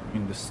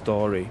 in the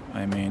story,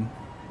 I mean.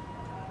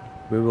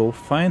 We will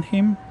find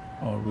him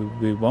or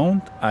we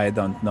won't, I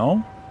don't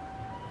know,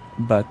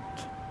 but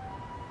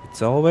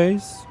it's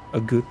always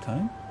a good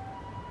time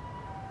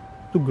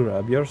to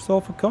grab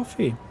yourself a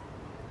coffee.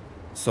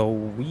 So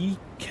we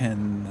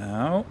can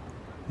now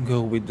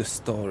go with the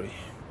story.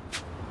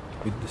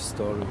 With the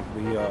story,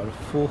 we are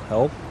full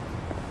health.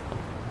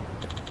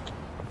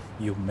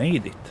 You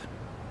made it.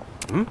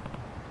 Who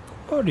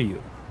are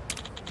you?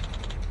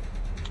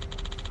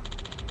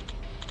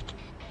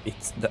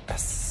 It's the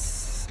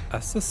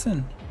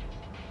assassin.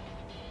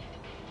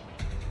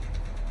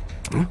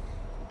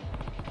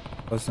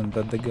 Wasn't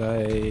that the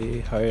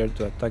guy hired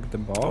to attack the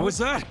bar? What was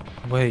that?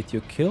 Wait,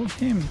 you killed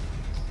him?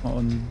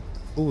 On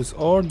whose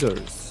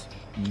orders?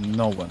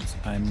 No one's.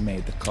 I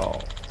made the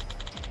call.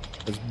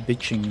 I was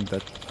bitching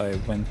that I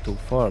went too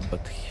far,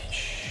 but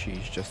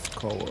she's just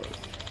coward.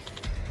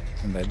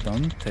 And I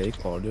don't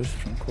take orders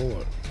from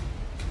coward.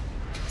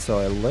 So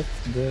I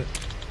left the...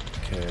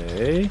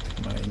 Okay,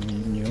 my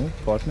new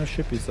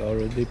partnership is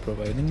already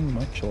providing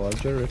much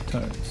larger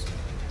returns.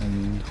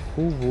 And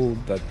who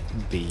would that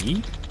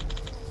be?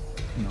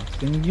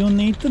 Nothing you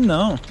need to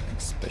know.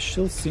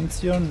 Especially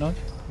since you're not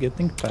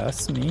getting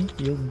past me,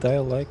 you'll die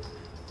like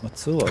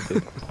Matsuo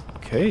did.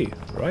 Okay,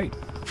 right.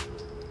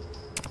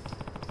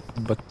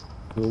 But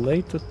too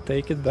late to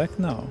take it back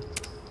now.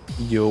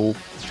 You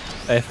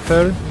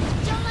effort.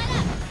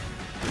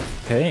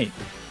 Okay.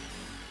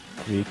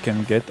 We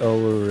can get our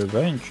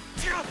revenge.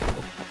 I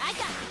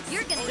got this.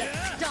 You're gonna get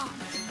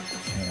stomped.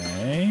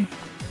 Okay.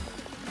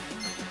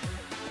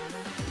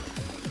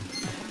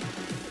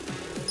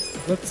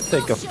 Let's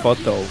take a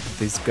photo of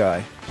this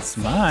guy.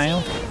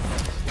 Smile.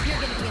 You're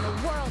gonna be in a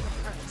world of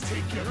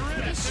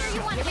hurt. You sure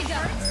you want to go?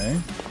 Okay.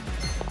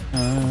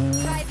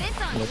 Try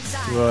this on Let's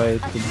your try side.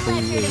 to A pleasure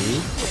to bleed.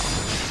 meet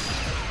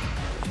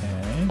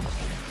Okay.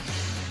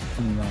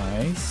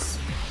 Nice.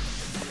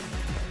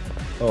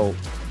 Oh.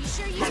 you. You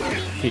sure you want to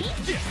meet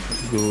me?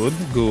 Good,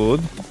 good.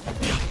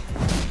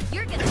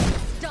 You're gonna get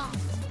stomped.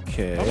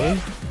 Okay.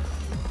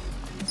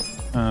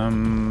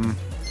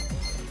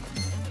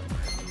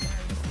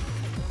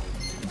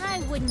 I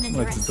wouldn't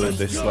Let's do underestimate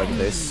this you. like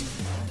this.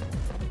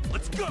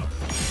 Let's go.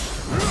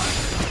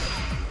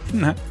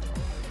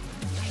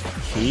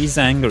 He's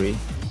angry.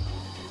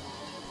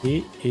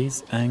 He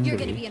is angry. You're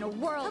gonna be in a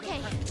world. Okay.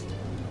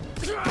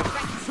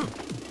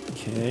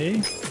 Okay. I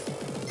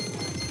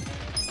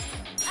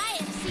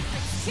have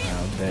secrets too.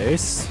 Now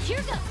this. Here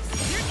goes.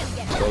 You're gonna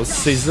get Those stomped.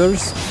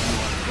 scissors.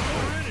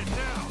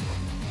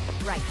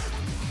 Right.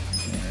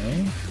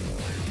 Okay.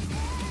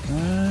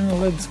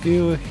 Let's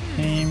give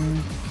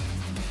him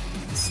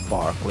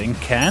sparkling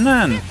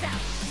cannon.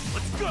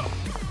 Let's go.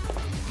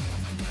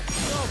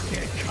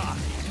 Okay,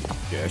 cocky.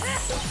 Yes.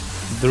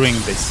 Drink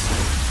this.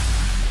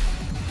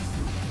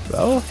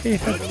 Well, he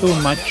had too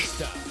much.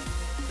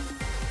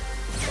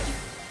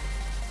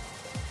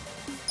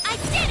 I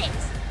did it.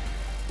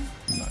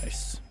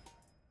 Nice.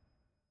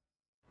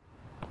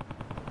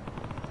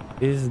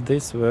 Is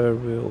this where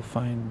we'll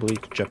find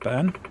Bleak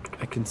Japan?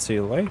 I can see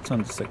lights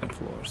on the second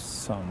floor.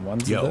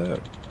 Someone's Yo. there.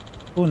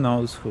 Who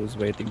knows who's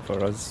waiting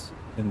for us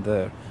in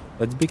there?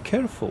 Let's be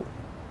careful.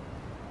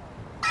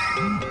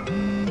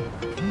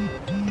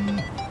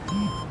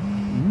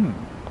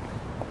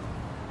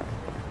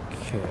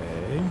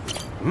 Okay.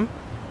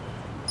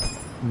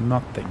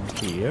 Nothing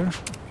here.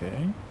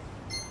 Okay.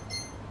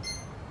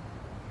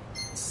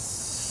 Let's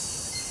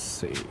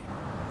see.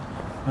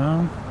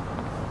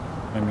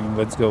 I mean,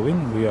 let's go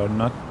in. We are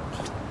not.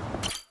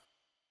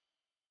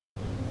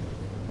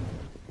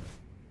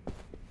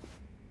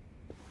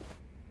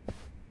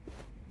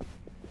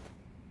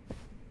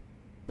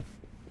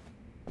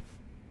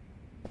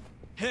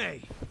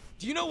 Hey,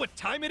 do you know what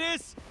time it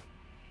is?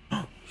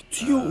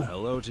 It's you.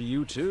 Hello to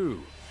you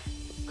too.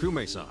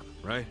 Kume-san,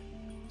 right?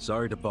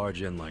 Sorry to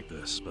barge in like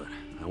this, but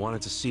I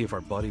wanted to see if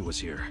our buddy was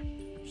here.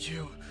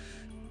 You...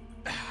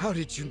 How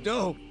did you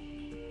know?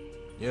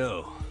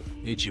 Yo,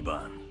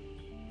 Ichiban.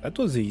 That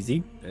was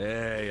easy.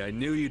 Hey, I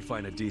knew you'd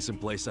find a decent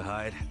place to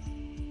hide.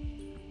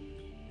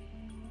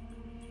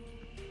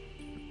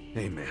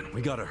 Hey man,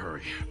 we gotta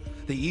hurry.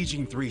 The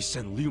Ijin 3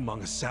 sent Liu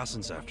Mang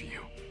assassins after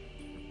you.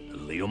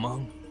 Liu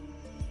Mang?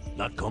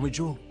 Not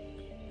Komijo?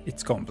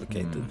 It's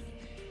complicated.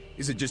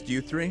 Is it just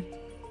you three?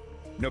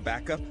 No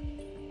backup?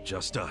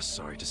 Just us,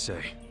 sorry to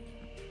say.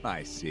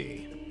 I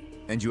see.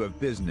 And you have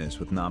business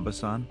with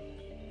Namba-san?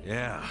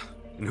 Yeah,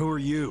 and who are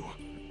you?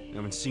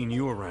 Haven't seen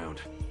you around.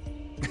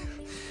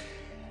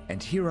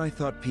 And here I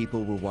thought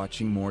people were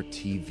watching more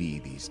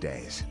TV these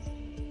days.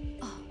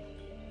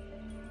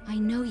 I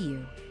know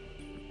you.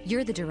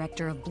 You're the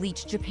director of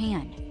Bleach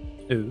Japan.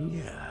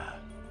 Ooh.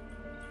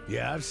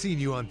 Yeah, I've seen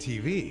you on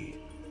TV.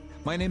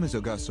 My name is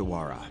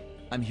Ogasawara.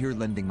 I'm here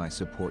lending my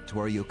support to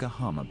our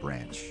Yokohama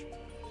branch.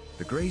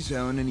 The Gray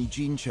Zone in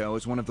Ijincho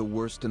is one of the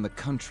worst in the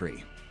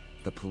country.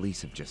 The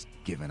police have just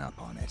given up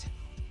on it.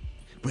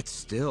 But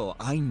still,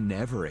 I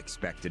never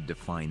expected to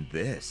find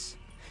this.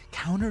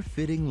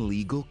 Counterfeiting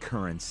legal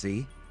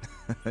currency?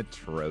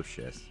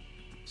 Atrocious.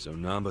 So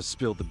Namba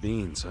spilled the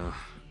beans, huh?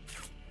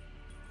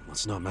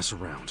 Let's not mess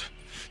around.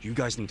 You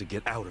guys need to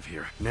get out of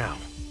here, now.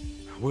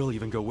 We'll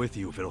even go with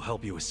you if it'll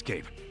help you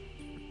escape.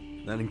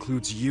 That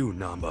includes you,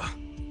 Namba.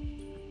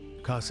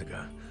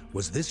 Kasuga,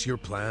 was this your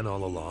plan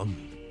all along?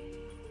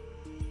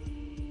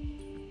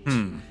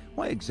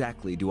 Why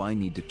exactly do I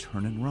need to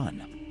turn and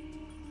run?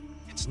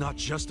 It's not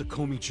just the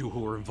Komichu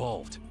who are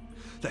involved.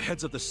 The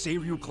heads of the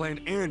Seiryu clan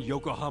and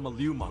Yokohama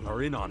Liu Mang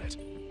are in on it.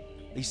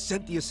 They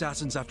sent the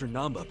assassins after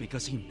Namba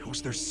because he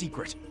knows their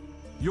secret.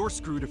 You're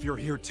screwed if you're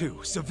here too,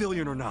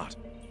 civilian or not.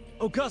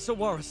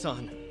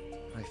 Ogasawara-san,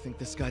 I think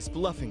this guy's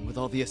bluffing with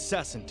all the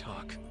assassin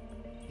talk.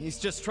 He's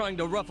just trying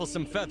to ruffle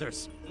some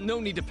feathers. No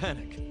need to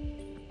panic.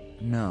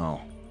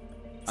 No.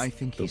 I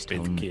think he's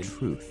Stupid telling kid. the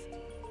truth.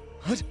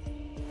 What?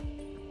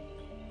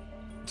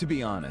 To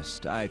be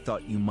honest, I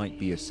thought you might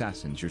be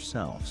assassins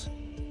yourselves.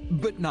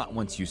 But not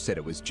once you said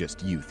it was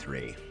just you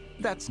three.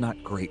 That's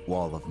not Great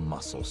Wall of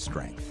muscle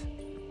strength.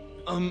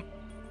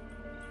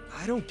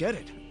 I don't get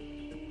it.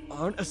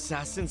 Aren't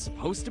assassins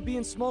supposed to be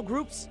in small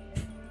groups?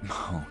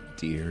 Oh,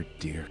 dear,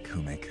 dear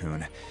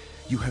Kume-kun.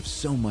 You have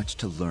so much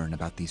to learn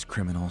about these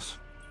criminals.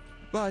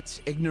 But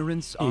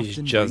ignorance He's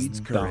often just breeds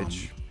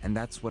courage, and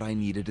that's what I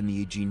needed in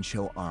the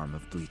Ijincho arm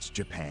of Bleach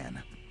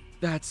Japan.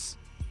 That's...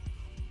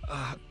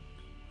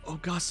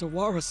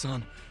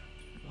 Ogasawara-san,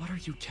 what are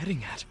you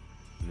getting at?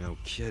 No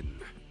kidding.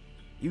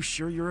 You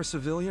sure you're a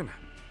civilian?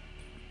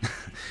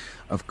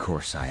 Of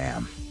course I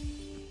am.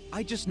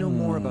 I just know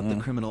more about the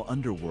criminal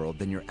underworld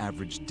than your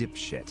average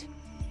dipshit.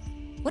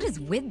 What is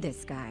with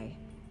this guy?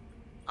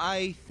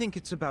 I think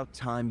it's about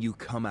time you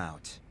come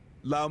out.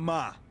 Lao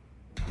Ma.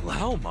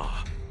 Lao Ma?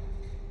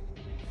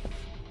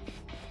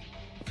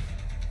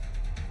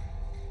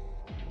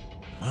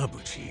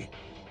 Mabuchi,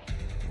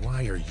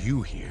 why are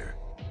you here?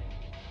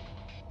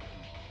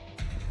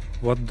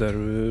 What the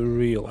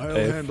real I'll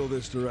handle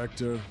this,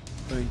 Director.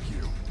 Thank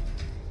you.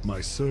 My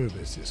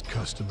service is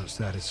customer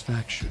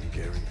satisfaction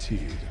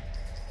guaranteed.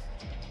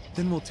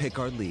 Then we'll take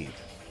our leave.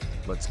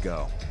 Let's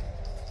go.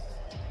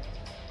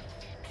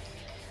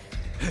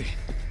 Hey,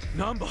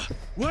 Namba,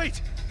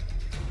 wait!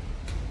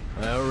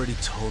 I already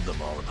told them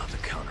all about the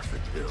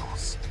counterfeit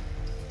bills.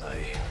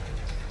 I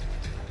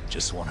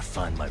just want to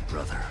find my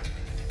brother.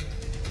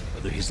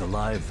 Whether he's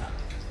alive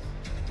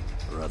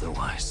or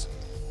otherwise.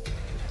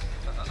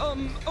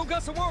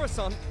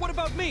 Ogasawara-san, what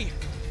about me?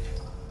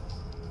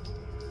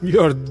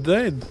 You're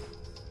dead.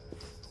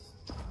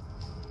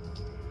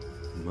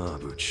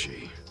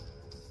 Mabuchi.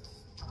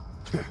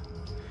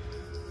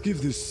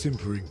 Give this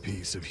simpering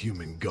piece of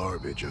human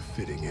garbage a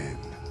fitting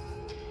end.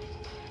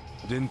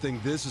 Didn't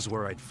think this is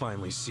where I'd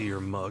finally see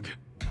your mug.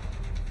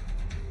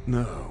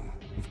 No,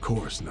 of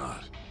course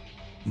not.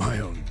 My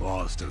own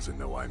boss doesn't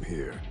know I'm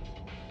here.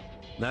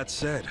 That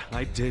said,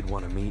 I did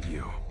want to meet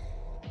you.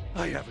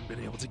 I haven't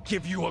been able to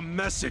give you a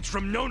message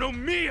from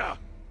Nonomiya!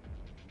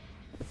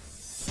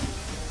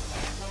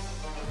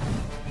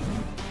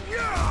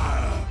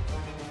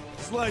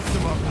 Slice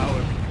them up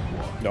however you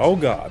want. Oh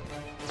god.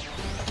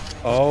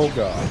 Oh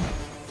god.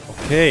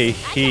 Okay,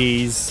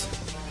 he's...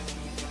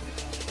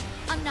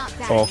 I'm not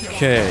bad.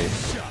 Okay.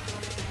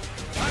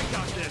 I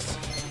got this.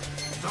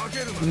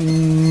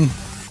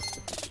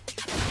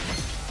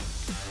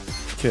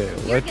 Okay,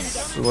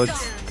 let's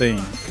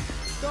think.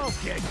 Don't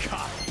get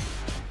caught.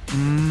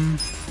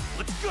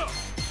 Let's go.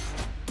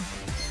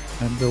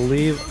 I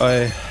believe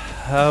I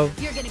have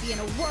You're gonna be in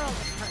a world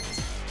of hurt.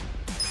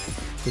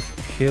 to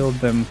kill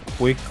them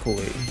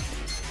quickly.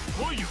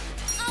 Will you?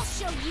 I'll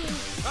show you.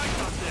 I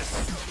got this.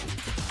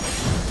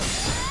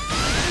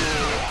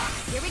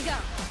 Here we go.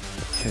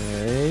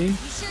 Okay. You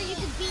sure you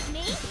can beat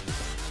me?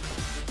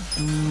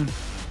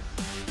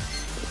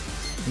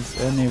 Is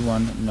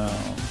anyone? No.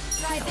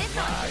 Try this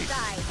on the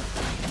side.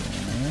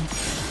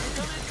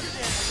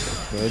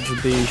 Let's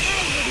be.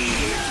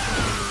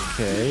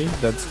 Okay,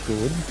 that's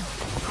good.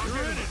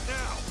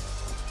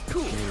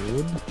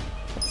 Good.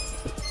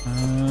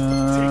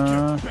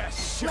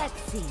 Let's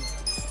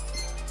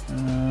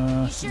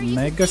see.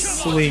 Mega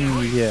swing,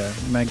 yeah,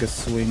 mega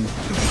swing.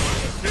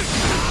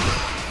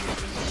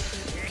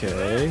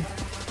 Okay.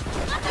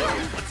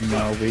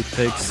 Now we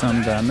take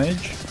some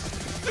damage.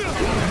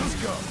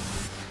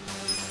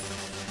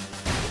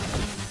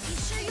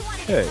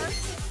 Okay.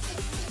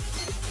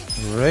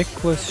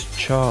 Reckless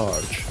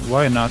charge.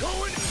 Why not?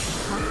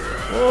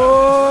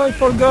 Oh, I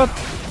forgot.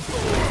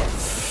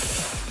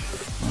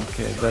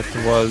 Okay, that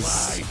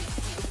was.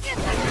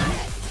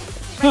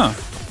 Huh.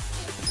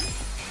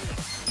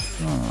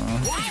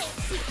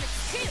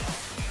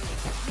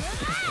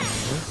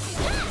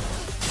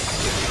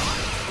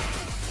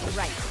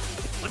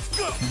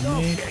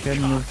 Can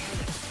you?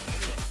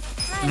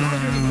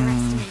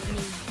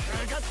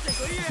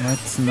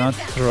 Let's not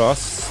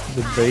trust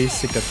the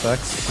basic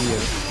attacks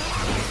here.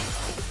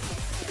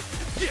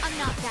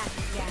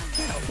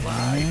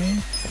 Okay.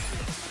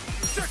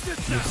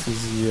 This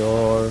is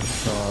your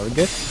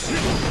target.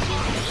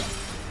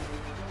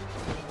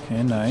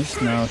 Okay,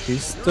 nice. Now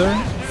his turn.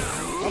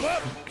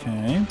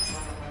 Okay.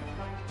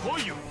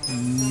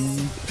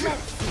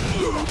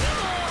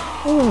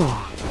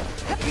 Oh.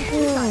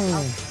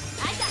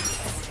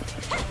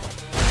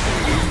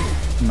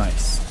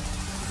 Nice.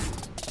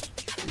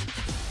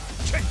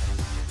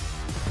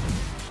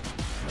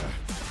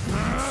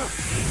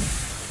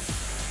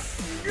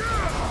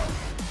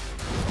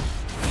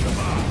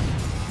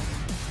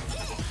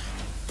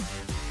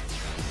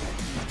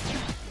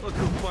 Look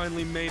who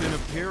finally made an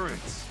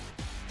appearance.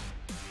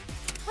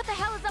 What the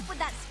hell is up with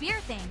that spear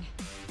thing?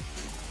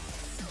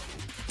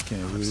 Okay,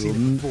 I've seen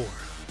it before.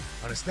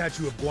 On a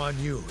statue of Guan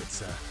Yu.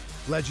 It's a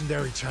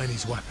legendary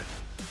Chinese weapon.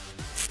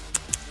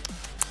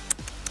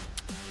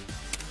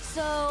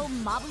 So,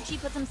 Mabuchi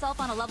puts himself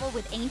on a level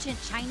with ancient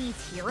Chinese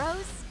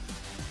heroes?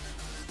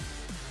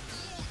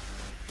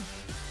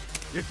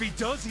 If he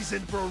does, he's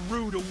in for a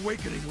rude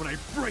awakening when I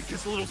break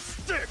his little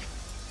stick.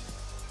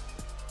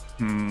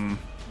 We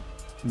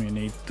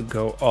need to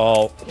go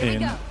all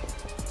in.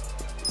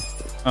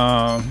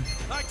 I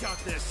got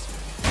this.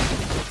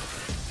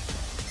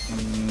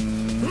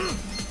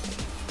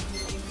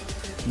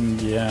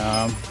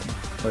 Yeah,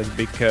 let's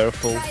be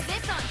careful. Try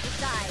this on the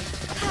side.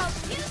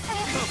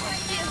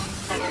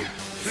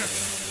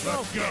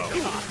 Let's go.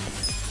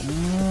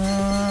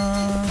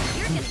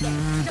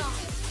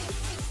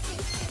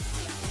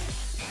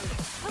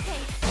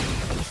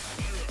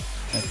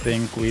 I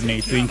think we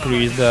need to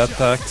increase the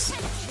attacks.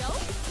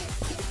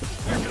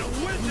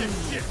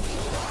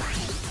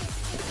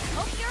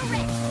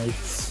 Now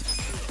it's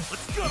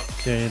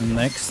okay.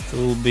 Next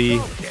will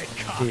be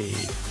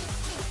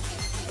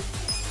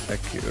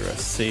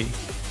accuracy.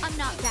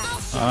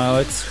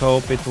 Let's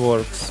hope it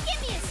works.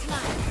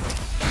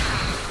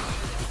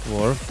 It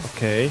worked.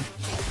 Okay.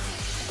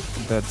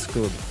 That's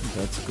good.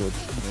 That's good.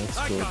 That's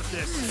good.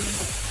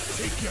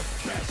 Take your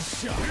best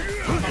shot.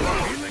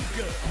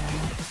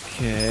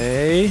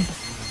 Okay.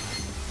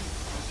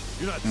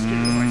 You're not scared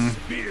of my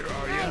spear,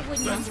 are you?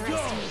 Let's go.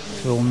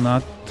 It will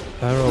not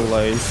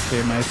paralyze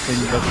him, I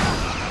think, but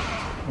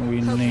we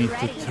need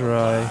to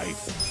try.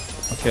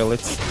 Okay,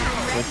 let's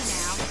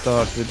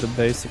start with the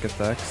basic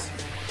attacks.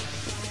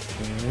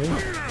 Okay.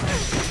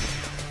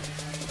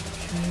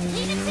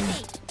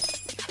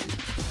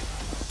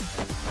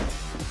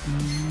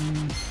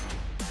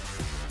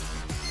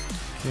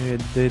 Okay,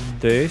 did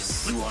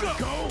this. We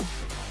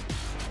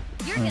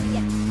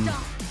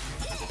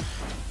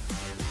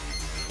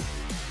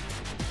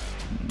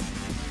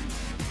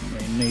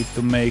need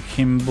to make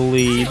him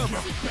bleed.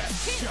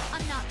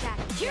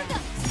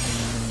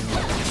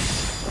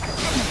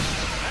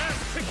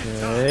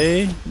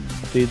 Okay,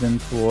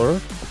 didn't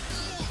work.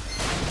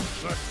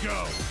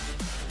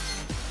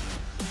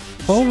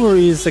 Power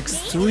is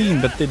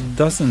extreme, but it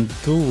doesn't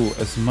do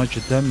as much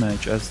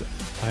damage as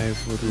I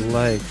would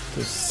like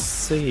to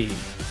see.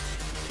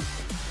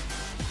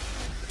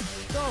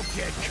 Don't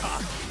get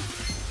cocky.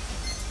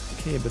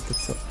 Okay, but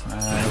it's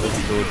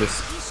let's do this.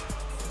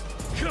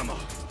 Come on,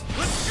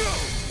 let's go.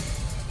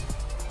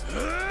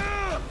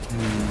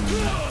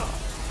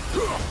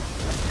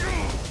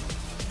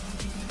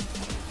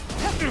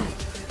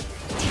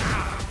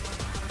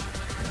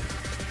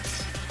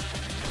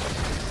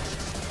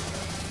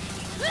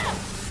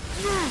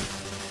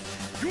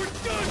 You're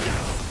done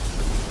now.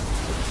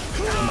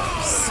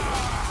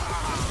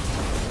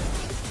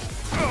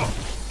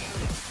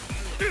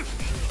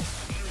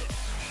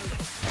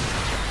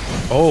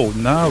 Oh,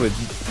 now it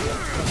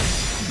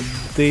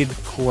did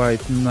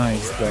quite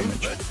nice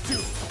damage.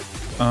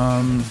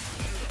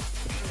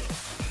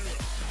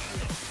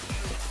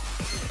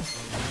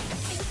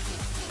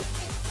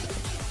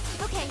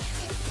 Okay,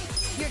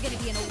 you're gonna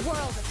be in a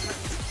world of hurt.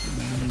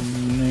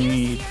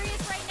 Need.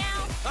 Serious right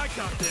now? I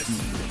got this.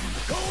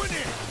 Going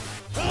in.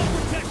 I'll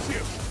protect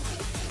you.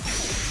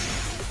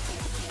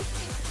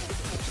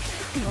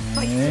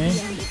 Okay.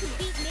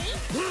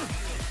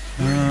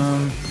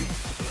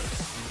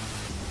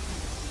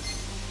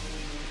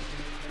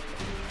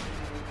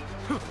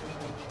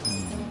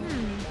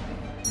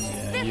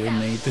 Yeah, you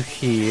need to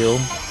heal.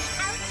 Go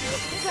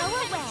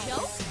away.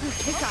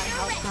 It got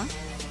help, huh?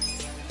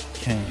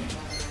 Okay.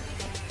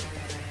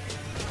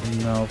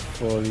 Now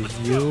for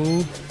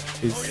you,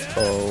 it's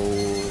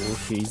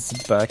he's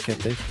back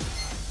at it.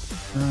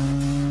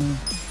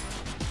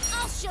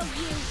 I'll show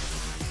you.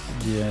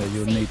 Yeah,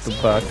 you need to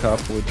back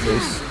up with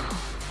this.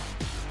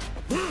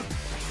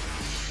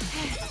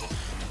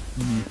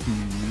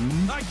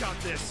 I got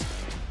this.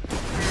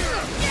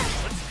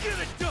 Let's get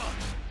it done.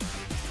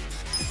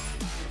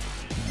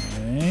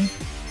 Okay.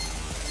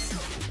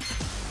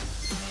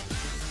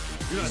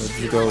 Let's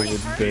go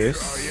with this.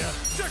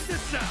 Check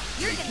this out.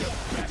 You're gonna get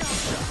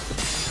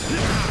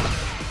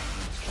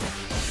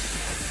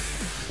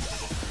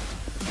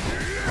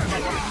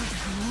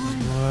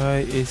Why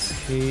is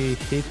he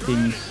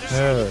hitting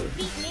her?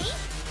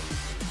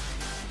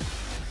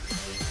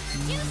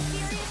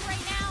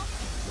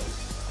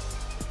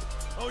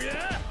 Oh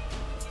yeah?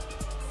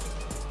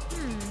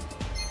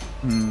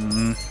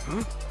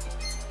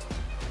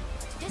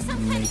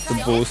 Need to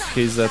boost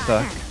his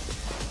attack.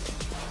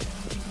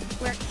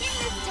 We're in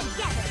this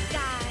together,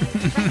 guys.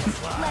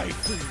 Let's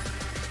see.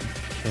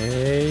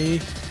 Okay.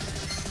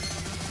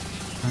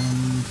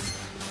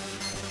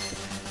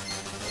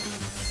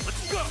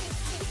 Let's go.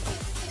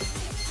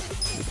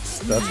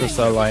 Status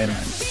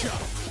alignment.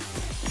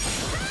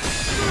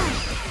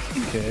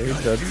 Okay,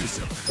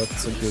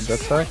 that's a good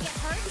attack.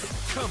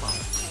 Come on.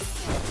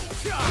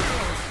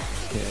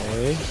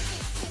 Okay.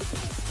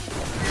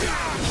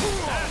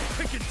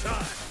 Picking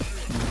time.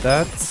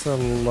 That's a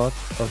lot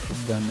of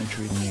damage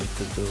we need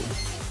to do.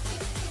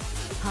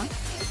 Huh?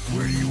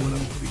 Where do you want to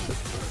bleed the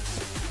first?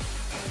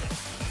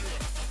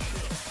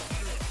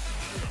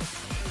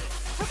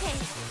 Okay.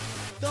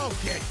 Don't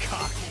get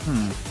cocky.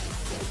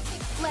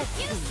 Let's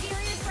you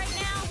serious right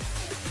now?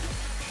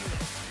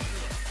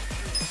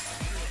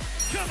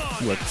 Come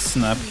on. Let's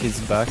snap his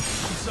back.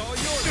 It's all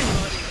yours,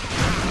 buddy.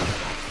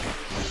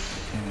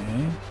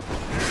 Okay.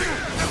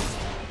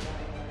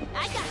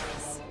 I got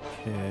this.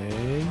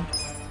 Okay.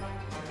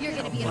 You're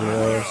gonna be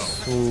We're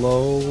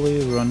slowly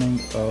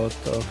running out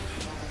of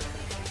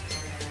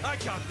I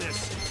got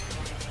this.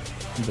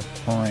 the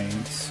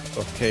points.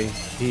 Okay,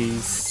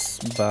 he's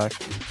back.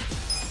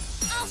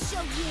 I'll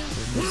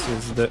This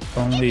is the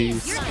only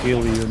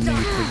skill you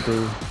need to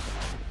do.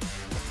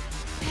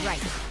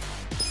 Right.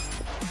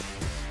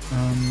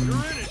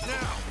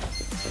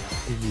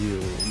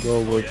 You go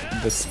with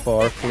the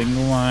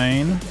sparkling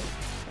wine.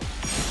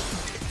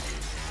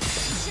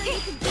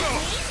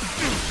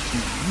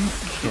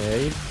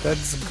 Okay,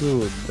 that's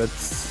good.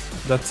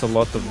 That's a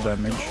lot of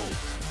damage.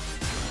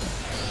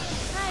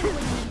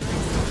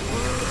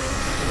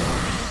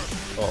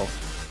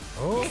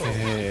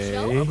 Okay.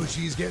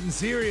 Mabuchi's getting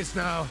serious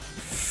now.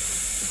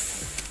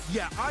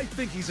 Yeah, I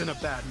think he's in a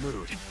bad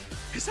mood.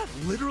 Is that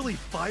literally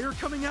fire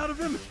coming out of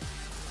him?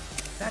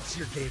 That's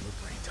your gamer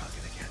brain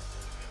talking again.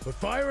 But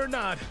fire or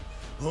not,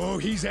 oh,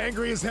 he's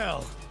angry as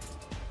hell.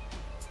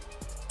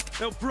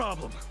 No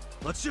problem.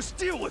 Let's just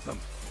deal with him.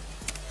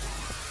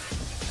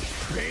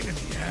 Pain in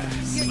the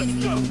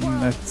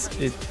ass.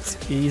 It's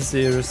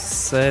easier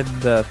said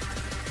than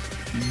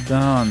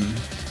done.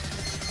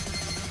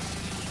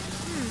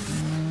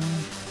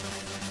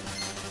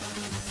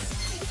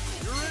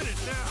 You're in it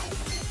now.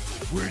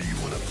 Where do you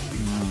want to be?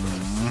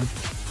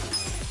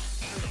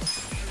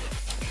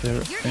 Is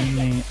there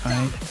any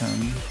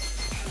item?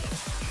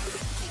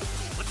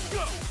 Let's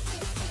go.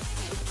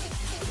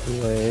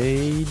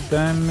 Play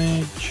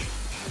damage.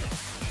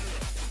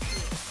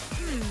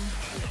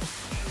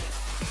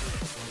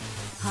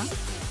 Huh?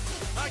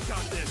 I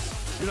got this.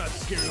 You're not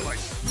scared of my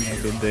spear.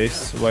 Maybe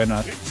this. Why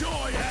not?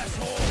 Enjoy,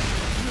 asshole.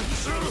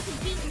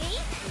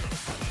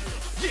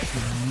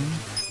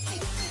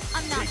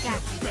 I'm not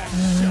that.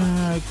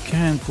 I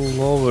can't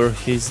lower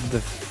his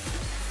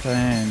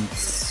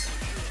defense.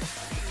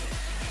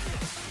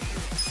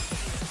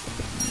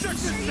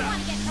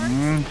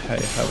 I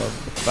have a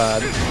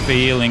bad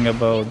feeling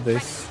about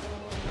this.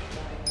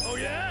 Oh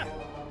yeah?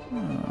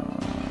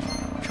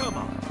 Come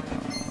on.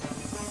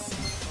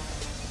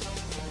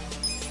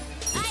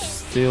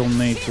 Still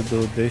need to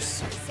do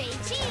this.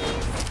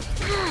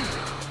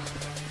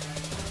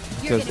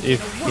 Because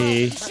if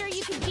he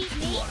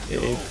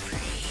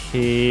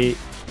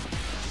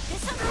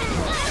I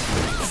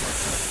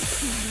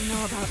don't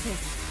know about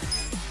this.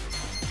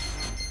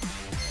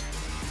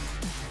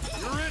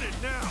 You're in it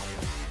now.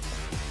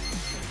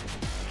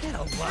 Get I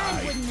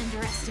alive. wouldn't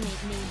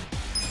underestimate me.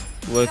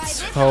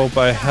 let's hope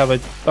I have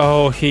it.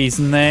 Oh, he's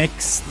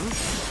next.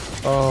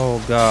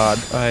 Oh god,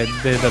 I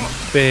did a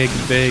big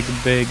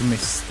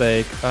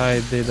mistake. I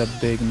did a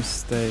big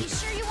mistake.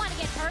 Sure you want to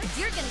get hurt?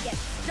 You're gonna get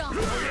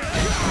stomped.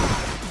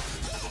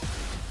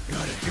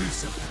 Gotta do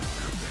something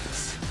about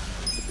this.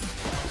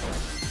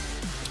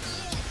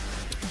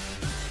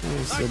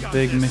 It's a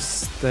big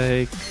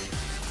mistake.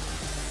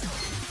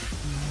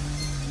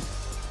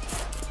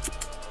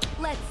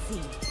 Let's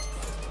see.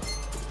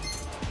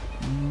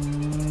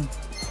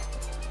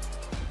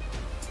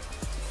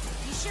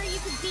 You sure you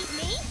can beat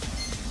me?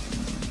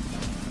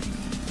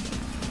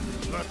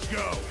 Let's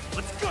go.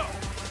 Let's go.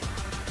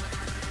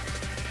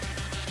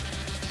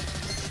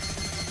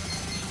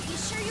 You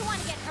sure you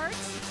want to get hurt?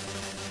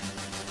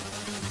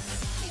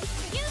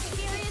 You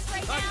serious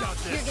right now? I got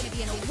this. You're gonna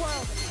be in a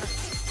world of hurt.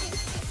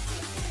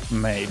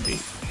 Maybe.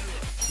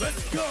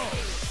 Let's go.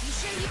 You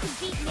sure you can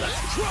beat me?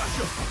 Let's crush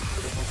him.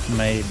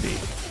 Maybe.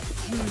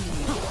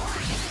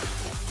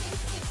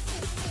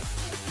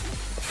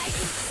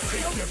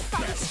 Take your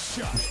best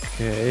shot.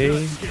 Okay. You're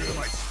not scared of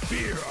my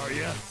spear, are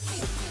ya?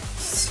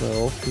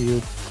 So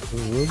you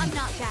could. I'm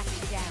not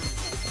backing down.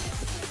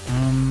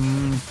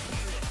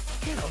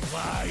 Get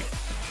alive.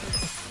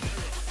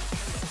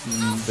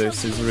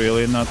 This is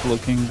really not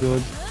looking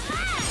good.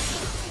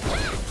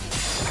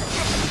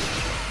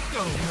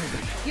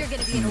 You're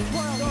gonna be in a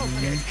world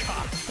of Get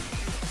caught.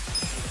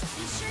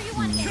 You sure you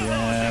want to get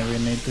Yeah, we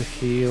need to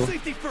heal.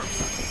 Safety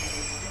first.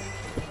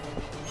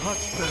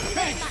 Much better.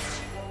 Very much.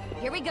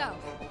 Here we go.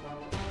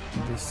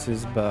 This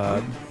is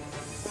bad.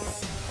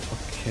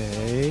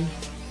 Okay.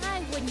 I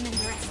wouldn't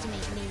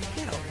underestimate me.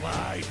 Get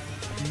alive.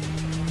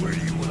 Where do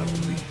you want to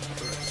bleed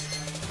first?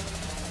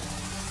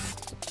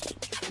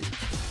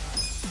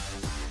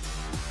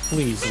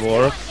 Please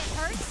work.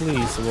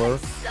 Please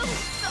work.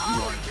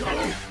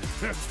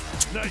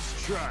 Nice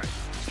try.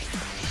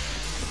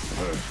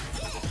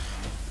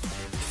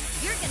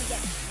 You're gonna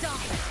get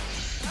stomped.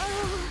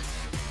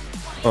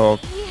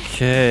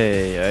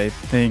 Okay, I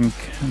think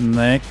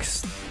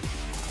next.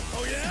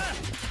 Oh yeah?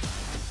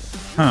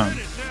 Huh.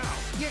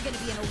 You're gonna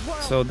be in a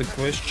world. So the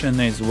question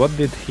is, what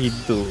did he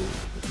do?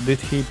 Did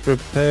he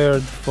prepare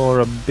for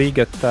a big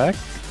attack?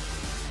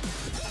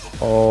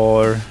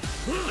 Or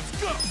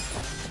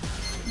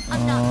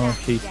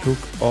he took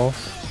off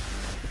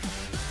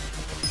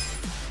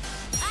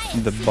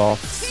the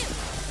buffs?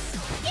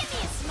 Give me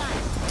a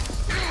smile.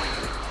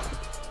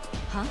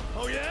 Huh?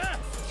 Oh yeah?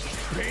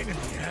 Pain in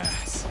the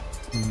ass.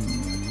 You're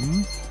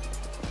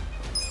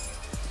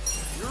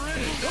in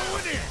it.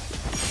 Going in.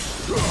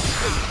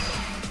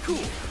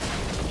 Cool.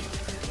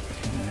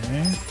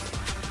 Okay.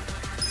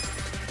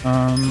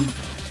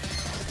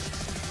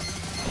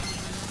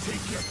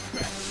 Take your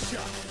best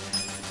shot.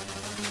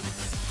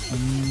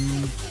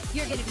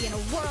 You're gonna be in a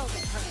world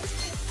of hurt.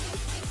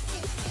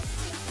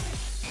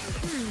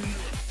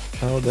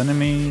 Held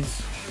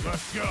enemies.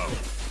 Let's go.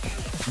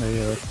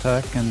 Their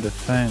attack and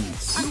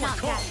defense. I'm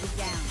not backing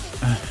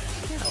down.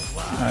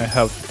 I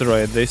have to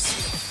try this.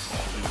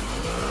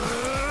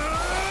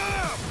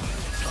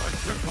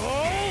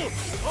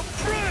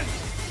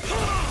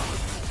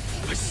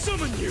 I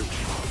summon you!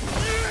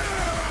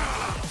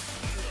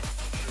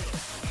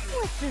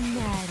 What's the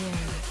matter?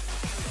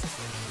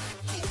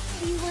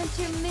 Do you want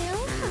your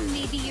milk or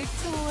maybe your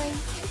toy?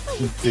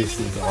 This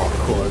is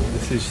awkward.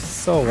 This is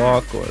so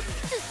awkward.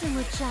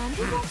 Susumu-chan,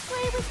 you won't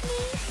play with me?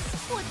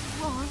 What's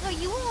wrong? Are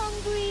you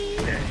hungry?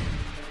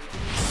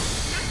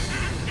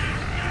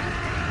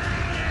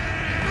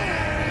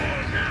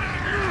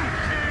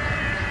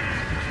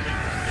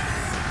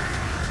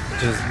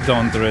 Just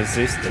don't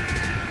resist it.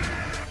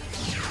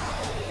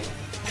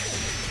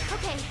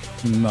 Okay.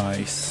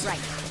 Nice.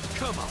 Right.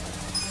 Come on.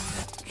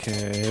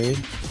 Okay.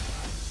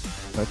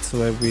 That's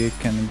where we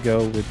can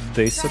go with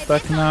this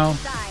attack now. I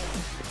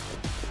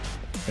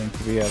think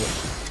we are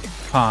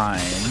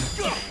fine.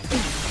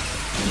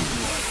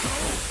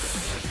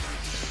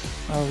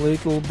 A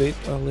little bit.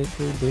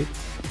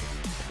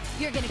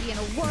 You're gonna be in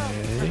a whirl.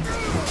 Okay.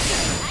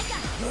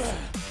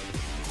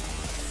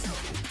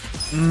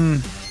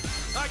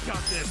 I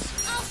got this.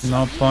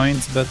 No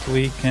points, but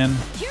we can.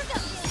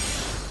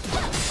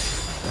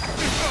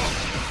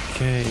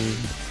 Okay.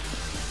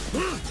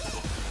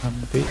 A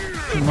bit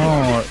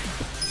more.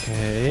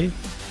 Okay.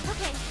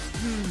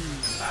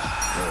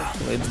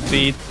 Let's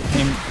beat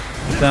him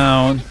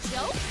down.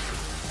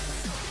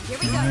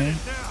 Okay.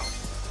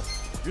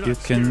 You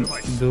can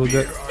do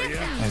that.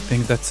 I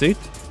think that's it.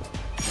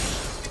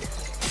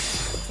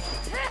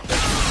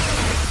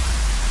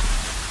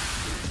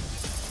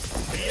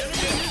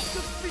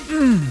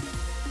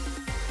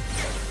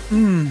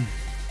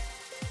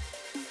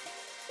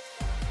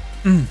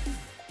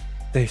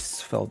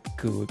 This felt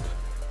good.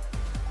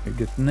 You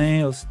get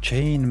nails,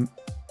 chainmail.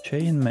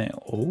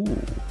 Oh,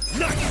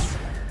 Nice!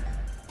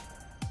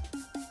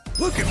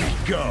 Look at me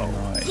go!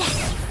 nice.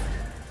 Yes!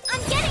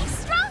 I'm getting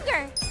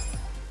stronger!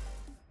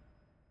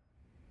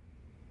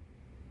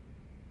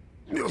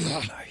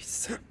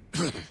 Nice.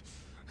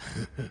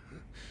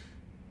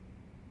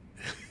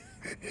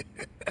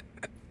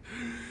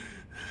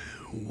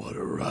 What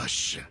a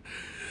rush.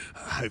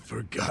 I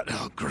forgot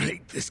how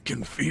great this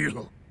can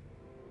feel.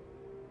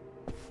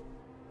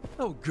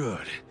 Oh,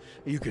 good.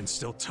 You can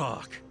still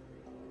talk.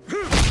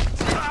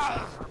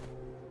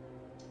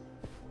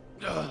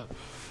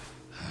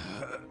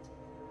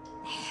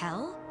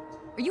 Hell?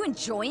 Are you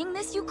enjoying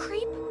this, you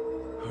creep?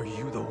 Are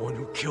you the one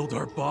who killed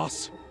our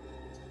boss?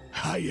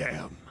 I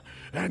am,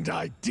 and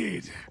I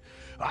did.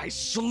 I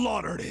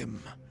slaughtered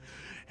him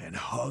and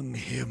hung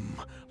him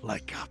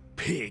like a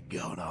pig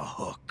on a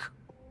hook.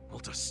 Well,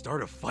 to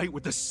start a fight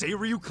with the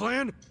Seiryu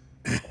clan?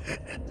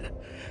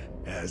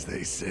 As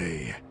they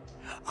say,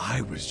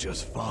 I was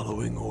just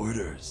following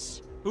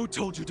orders. Who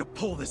told you to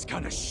pull this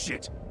kind of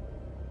shit?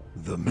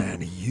 The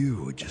man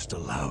you just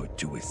allowed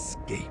to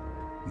escape.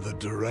 The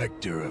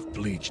director of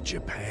Bleach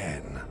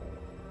Japan,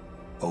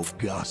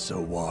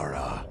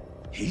 Ogasawara.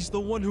 He's the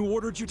one who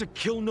ordered you to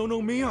kill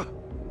Nonomiya?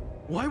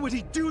 Why would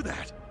he do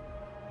that?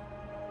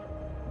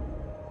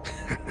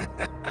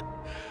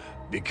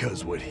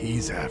 Because what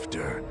he's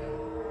after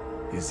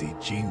is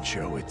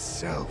Ijincho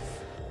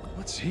itself.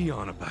 What's he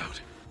on about?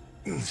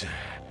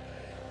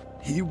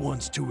 He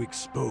wants to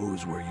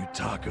expose where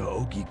Yutaka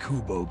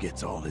Ogikubo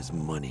gets all his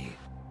money.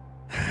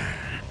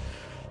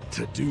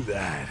 To do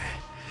that,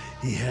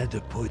 he had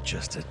to put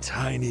just a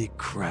tiny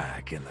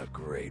crack in the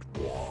Great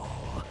Wall.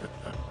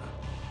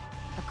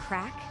 A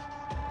crack?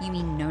 You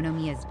mean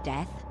Nonomiya's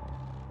death?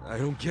 I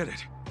don't get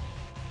it.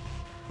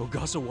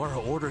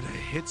 Ogasawara ordered a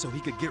hit so he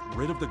could get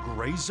rid of the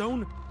Gray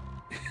Zone?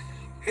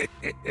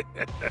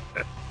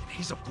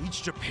 He's a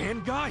Bleach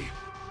Japan guy?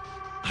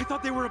 I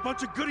thought they were a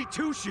bunch of goody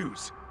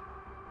two-shoes.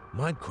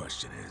 My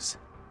question is,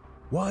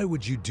 why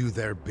would you do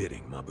their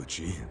bidding,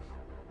 Mabuchi?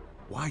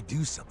 Why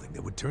do something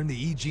that would turn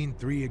the Ijin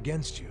 3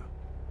 against you?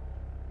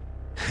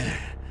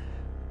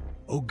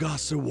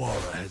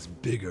 Ogasawara has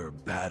bigger,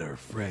 badder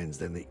friends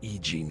than the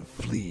Ijin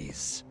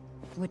fleas.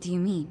 What do you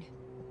mean?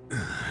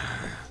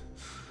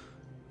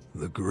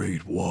 The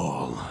Great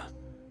Wall.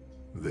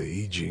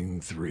 The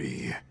Ijin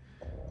 3.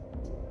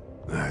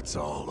 That's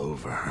all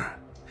over.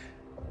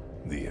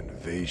 The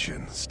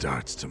invasion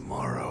starts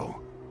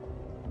tomorrow.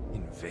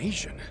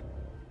 Invasion?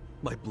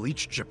 By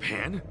Bleach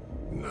Japan?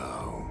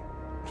 No.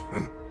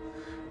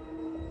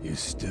 You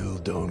still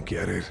don't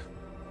get it?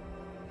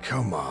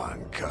 Come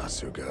on,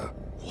 Kasuga.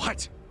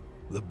 What?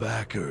 The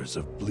backers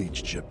of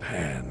Bleach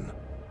Japan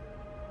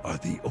are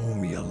the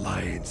Omi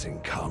Alliance in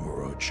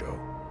Kamurocho.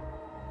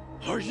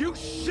 Are you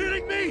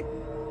shitting me?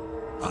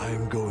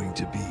 I'm going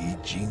to be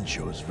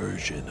Ijincho's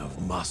version of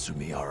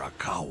Masumi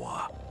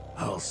Arakawa.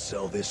 I'll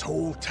sell this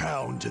whole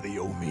town to the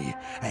Omi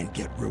and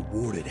get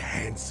rewarded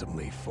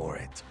handsomely for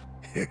it.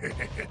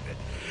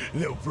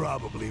 They'll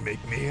probably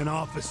make me an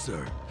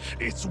officer.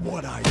 It's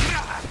what I...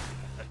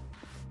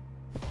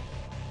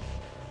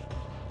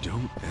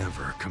 Don't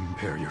ever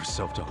compare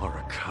yourself to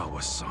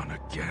Arakawa-san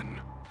again.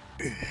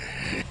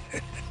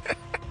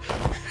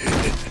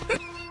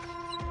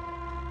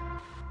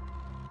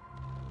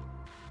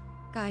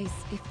 Guys,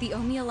 if the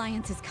Omi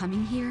Alliance is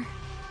coming here...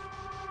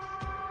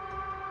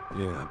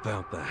 Yeah,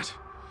 about that.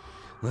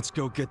 Let's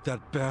go get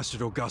that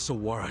bastard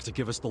Ogasawara to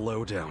give us the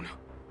lowdown.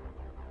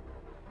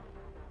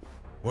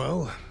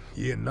 Well,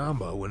 he and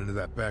Namba went into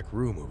that back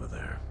room over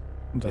there.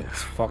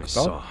 That's fucked I up.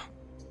 saw.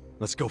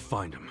 Let's go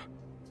find him.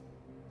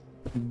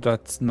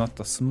 That's not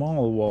a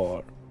small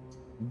war.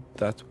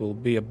 That will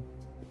be a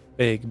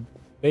big,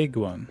 big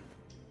one.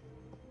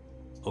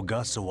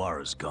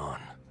 Ogasawara's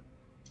gone.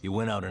 He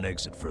went out an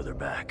exit further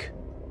back.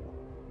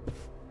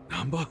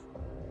 Namba?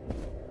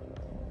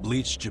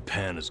 Bleach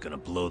Japan is gonna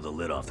blow the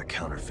lid off the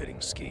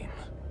counterfeiting scheme,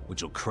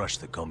 which will crush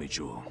the Komi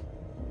jewel.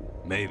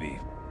 Maybe,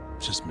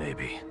 just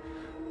maybe,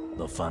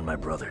 they'll find my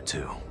brother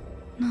too.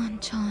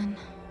 Non-chan.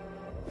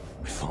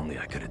 If only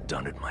I could have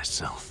done it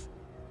myself.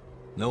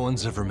 No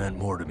one's ever meant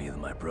more to me than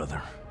my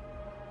brother.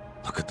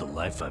 Look at the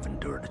life I've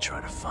endured to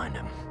try to find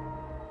him.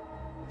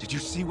 Did you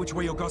see which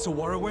way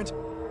Ogasawara went?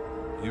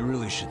 You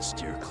really should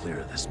steer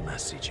clear of this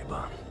mess,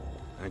 Ichiban.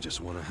 I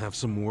just want to have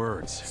some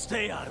words.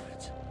 Stay out of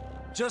it.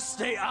 Just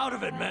stay out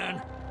of it,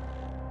 man!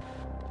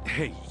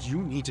 Hey,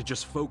 you need to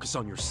just focus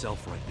on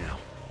yourself right now.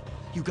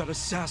 You got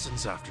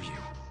assassins after you.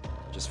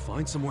 Just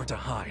find somewhere to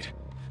hide.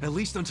 At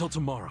least until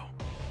tomorrow.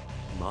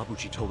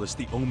 Mabuchi told us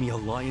the Omi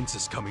Alliance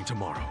is coming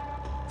tomorrow.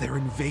 They're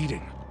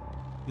invading.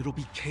 It'll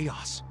be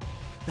chaos.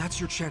 That's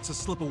your chance to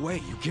slip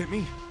away, you get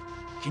me?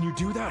 Can you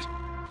do that?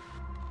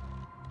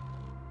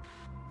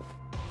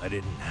 I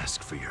didn't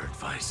ask for your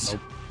advice.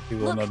 Nope, he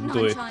will Look, not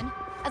do it. Non-chan,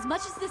 as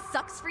much as this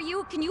sucks for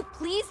you, can you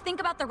please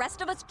think about the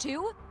rest of us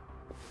too?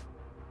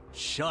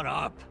 Shut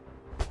up!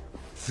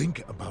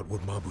 Think about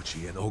what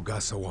Mabuchi and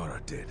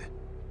Ogasawara did.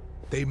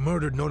 They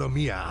murdered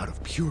Nonomiya out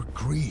of pure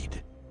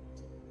greed.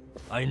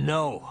 I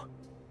know.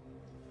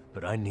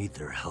 But I need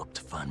their help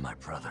to find my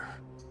brother.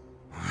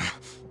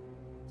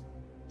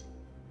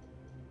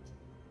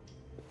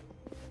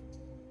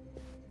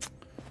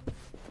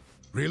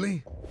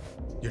 Really?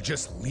 You're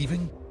just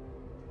leaving?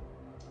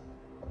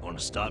 Want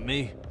to stop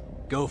me?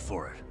 Go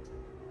for it.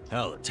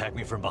 Hell, attack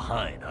me from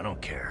behind. I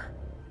don't care.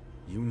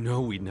 You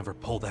know we'd never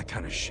pull that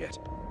kind of shit.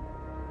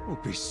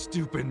 Don't be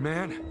stupid,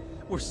 man.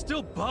 We're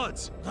still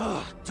buds.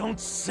 Ugh, don't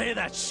say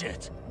that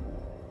shit.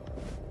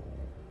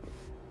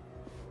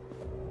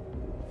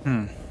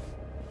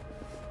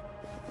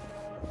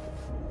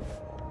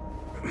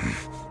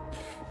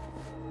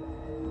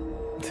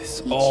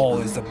 This all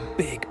is a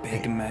big,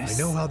 big mess.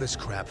 I know how this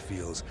crap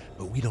feels,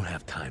 but we don't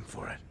have time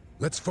for it.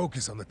 Let's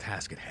focus on the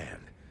task at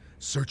hand.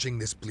 Searching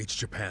this Bleach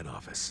Japan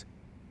office.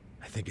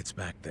 I think it's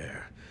back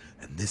there,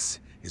 and this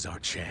is our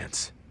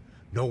chance.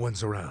 No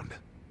one's around.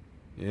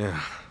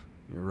 Yeah,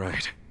 you're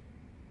right.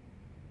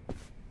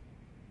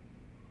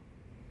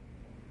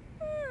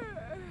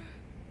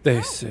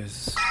 This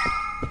is...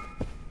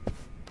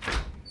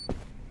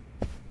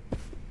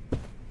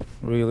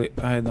 Really,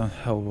 I don't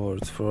have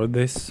words for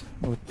this.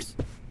 What's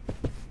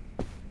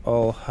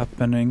all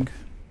happening?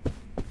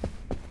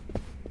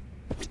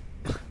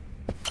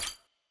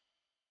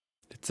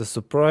 It's a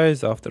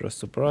surprise after a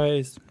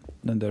surprise.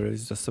 Then there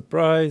is a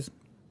surprise.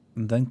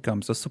 And then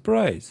comes a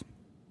surprise.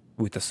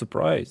 With a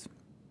surprise.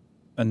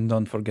 And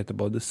don't forget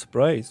about the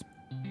surprise.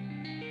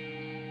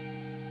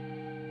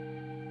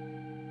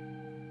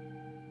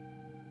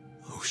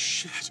 Oh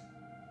shit.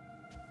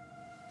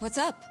 What's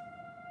up?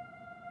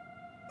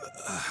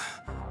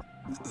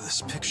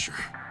 This picture.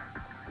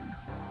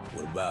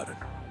 What about it?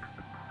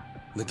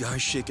 The guy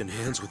shaking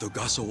hands with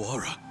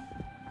Ogasawara.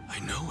 I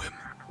know him.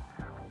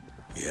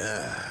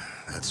 Yeah,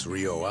 that's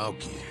Ryo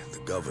Aoki, the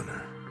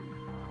governor.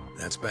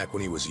 That's back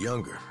when he was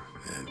younger,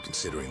 and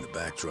considering the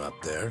backdrop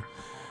there,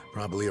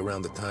 probably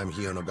around the time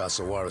he and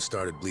Ogasawara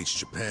started Bleach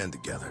Japan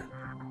together.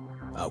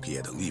 Aoki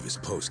had to leave his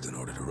post in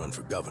order to run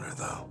for governor,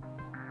 though.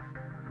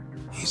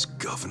 He's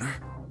governor?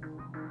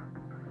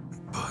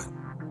 But...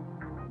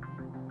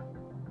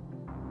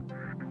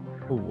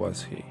 Who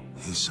was he?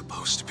 he's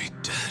supposed to be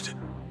dead.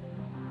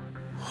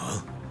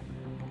 Huh?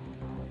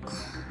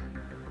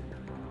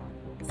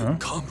 Huh?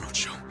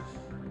 Kamurocho.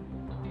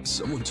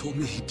 Someone told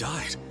me he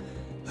died.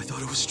 I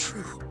thought it was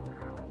true.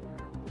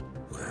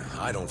 Well,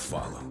 I don't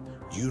follow.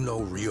 You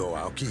know Ryo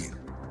Aoki?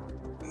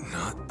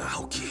 Not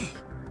Aoki.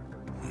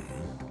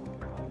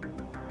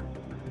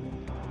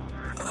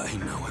 I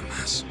know him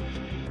as...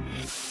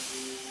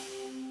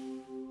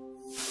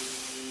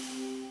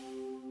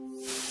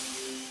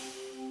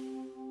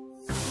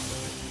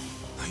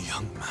 a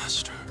young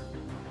master.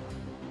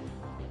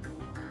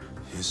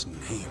 His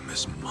name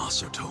is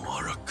Masato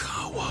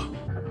Arakawa.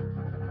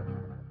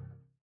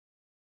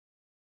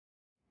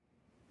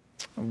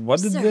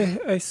 What did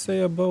I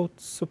say about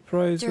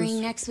surprises?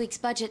 During next week's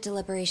budget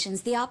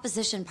deliberations, the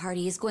opposition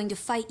party is going to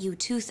fight you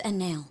tooth and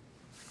nail.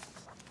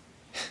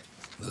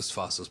 Those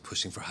fossils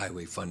pushing for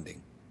highway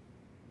funding.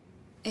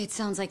 It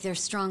sounds like they're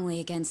strongly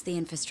against the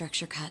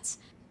infrastructure cuts.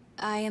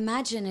 I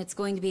imagine it's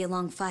going to be a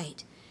long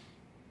fight.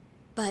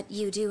 But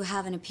you do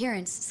have an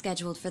appearance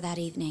scheduled for that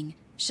evening.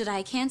 Should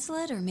I cancel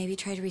it or maybe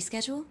try to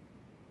reschedule?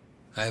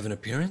 I have an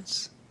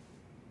appearance?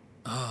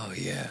 Oh,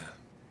 yeah.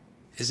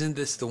 Isn't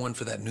this the one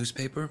for that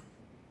newspaper?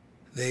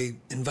 They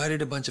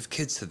invited a bunch of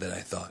kids to that,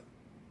 I thought.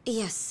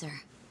 Yes, sir.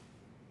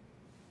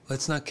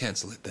 Let's not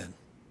cancel it then.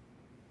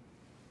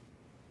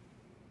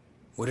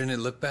 Wouldn't it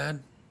look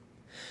bad?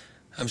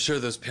 I'm sure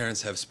those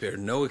parents have spared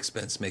no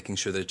expense making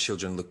sure their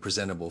children look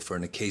presentable for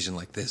an occasion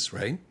like this,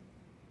 right?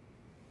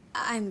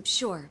 I'm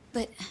sure,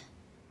 but...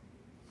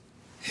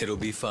 It'll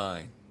be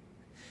fine.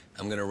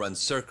 I'm gonna run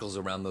circles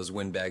around those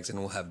windbags and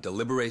we'll have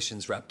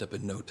deliberations wrapped up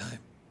in no time.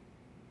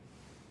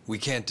 We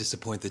can't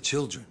disappoint the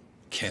children,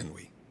 can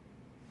we?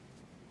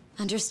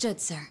 Understood,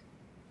 sir.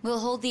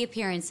 We'll hold the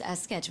appearance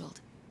as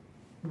scheduled.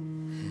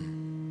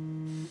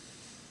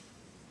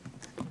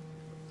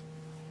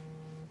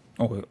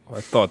 Oh,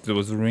 I thought it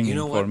was ringing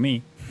for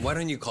me. Why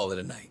don't you call it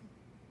a night?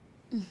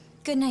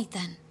 Good night,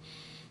 then.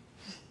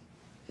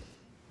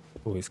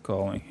 Who is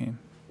calling him?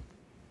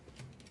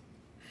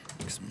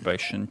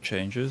 Expression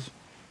changes.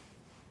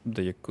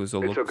 The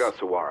Yakuza It's looks...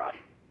 Ogasawara.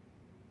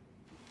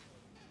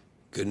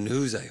 Good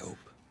news, I hope.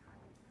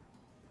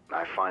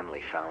 I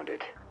finally found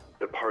it.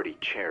 The party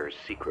chair's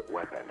secret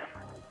weapon.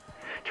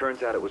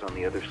 Turns out it was on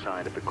the other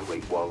side of the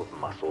Great Wall of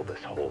Muscle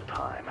this whole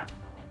time.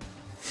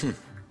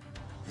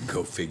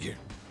 Go figure.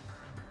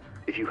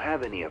 If you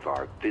have any of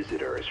our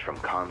visitors from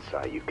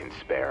Kansai you can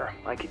spare,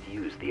 I could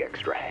use the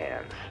extra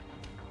hands.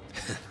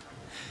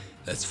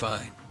 That's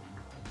fine.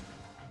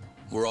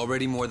 We're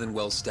already more than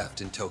well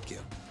staffed in Tokyo.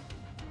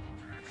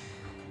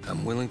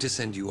 I'm willing to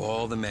send you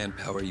all the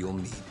manpower you'll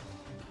need.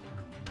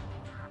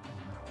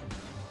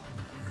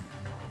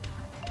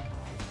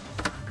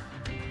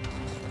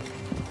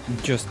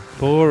 Just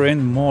pour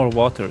in more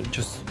water.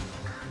 Just...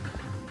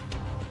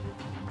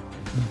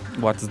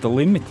 What's the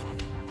limit?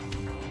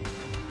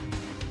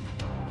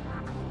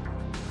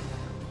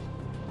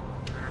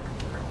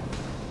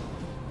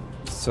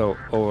 So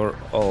our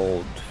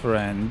old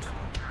friend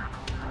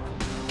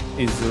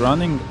is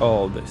running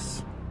all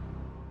this.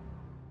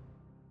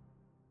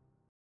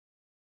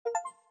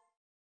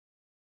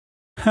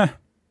 Huh.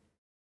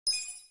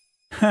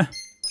 Huh.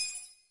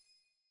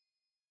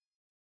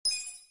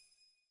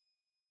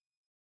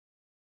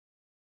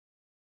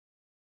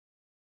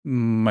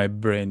 My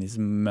brain is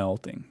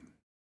melting.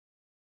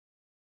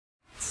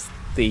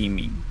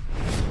 Steaming.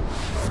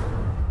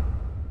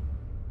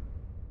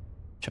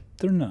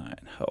 Chapter 9,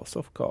 House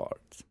of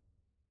Cards.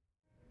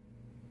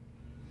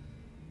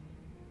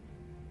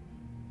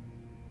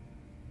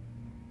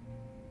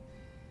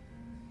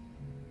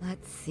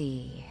 Let's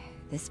see.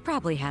 This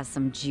probably has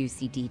some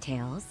juicy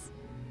details.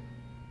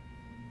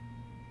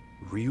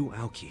 Ryu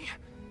Aoki,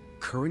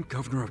 current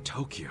governor of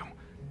Tokyo,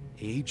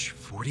 age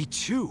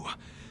 42.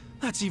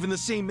 That's even the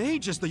same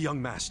age as the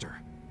young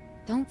master.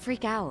 Don't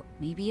freak out.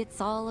 Maybe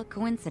it's all a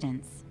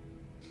coincidence.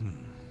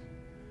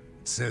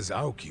 It says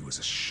Aoki was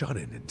a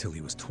shut-in until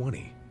he was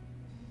 20.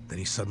 Then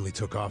he suddenly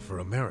took off for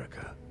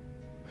America.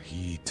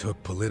 He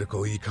took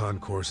political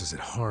econ courses at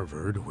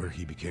Harvard, where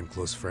he became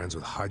close friends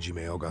with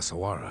Hajime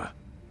Ogasawara.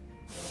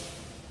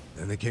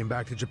 Then they came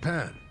back to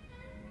Japan.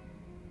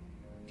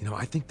 You know,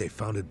 I think they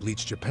founded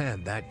Bleach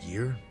Japan that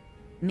year.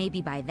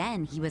 Maybe by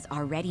then he was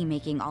already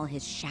making all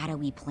his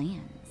shadowy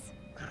plans.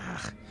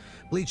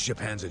 Bleach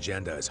Japan's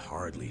agenda is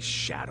hardly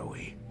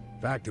shadowy.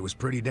 In fact, it was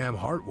pretty damn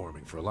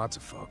heartwarming for lots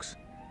of folks.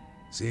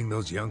 Seeing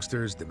those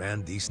youngsters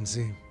demand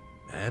decency,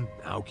 and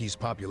Aoki's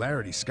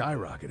popularity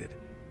skyrocketed.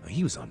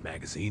 He was on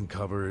magazine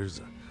covers,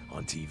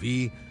 on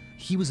TV.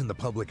 He was in the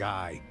public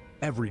eye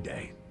every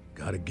day.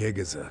 Got a gig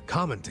as a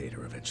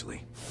commentator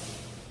eventually.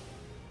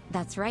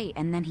 That's right,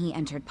 and then he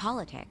entered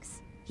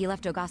politics. He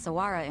left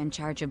Ogasawara in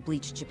charge of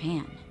Bleach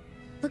Japan.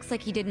 Looks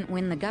like he didn't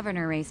win the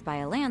governor race by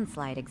a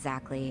landslide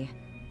exactly,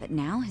 but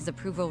now his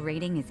approval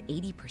rating is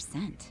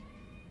 80%.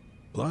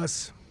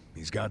 Plus,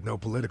 he's got no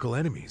political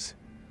enemies.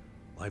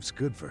 Life's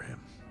good for him.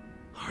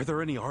 Are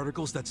there any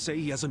articles that say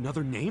he has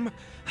another name?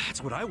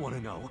 That's what I want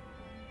to know.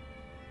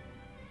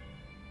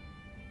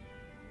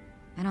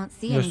 I don't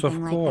see yes,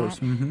 anything of course.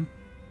 like that.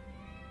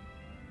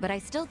 But I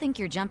still think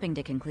you're jumping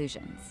to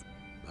conclusions.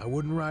 I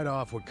wouldn't write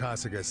off what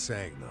Kasuga's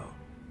saying, though.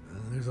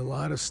 There's a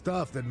lot of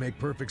stuff that'd make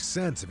perfect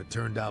sense if it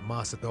turned out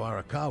Masato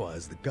Arakawa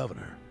is the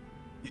governor.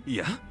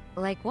 Yeah?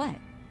 Like what?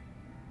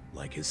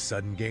 Like his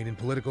sudden gain in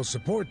political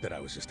support that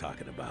I was just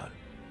talking about.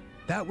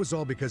 That was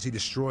all because he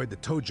destroyed the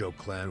Tojo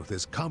clan with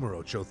his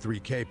Kamurocho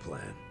 3K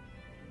plan.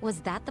 Was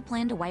that the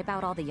plan to wipe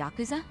out all the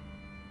Yakuza?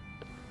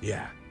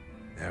 Yeah.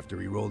 After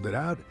he rolled it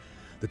out,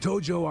 the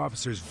Tojo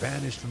officers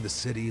vanished from the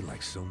city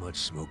like so much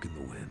smoke in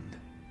the wind.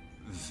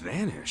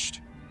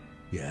 Vanished?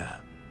 Yeah.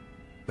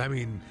 I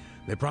mean,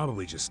 they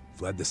probably just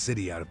fled the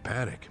city out of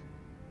panic.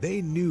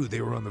 They knew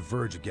they were on the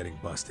verge of getting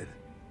busted.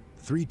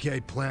 The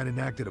 3K plan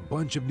enacted a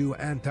bunch of new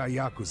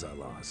anti-Yakuza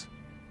laws.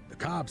 The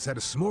cops had a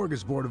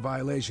smorgasbord of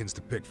violations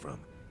to pick from.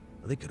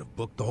 They could have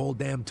booked the whole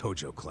damn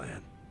Tojo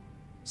clan.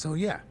 So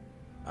yeah,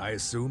 I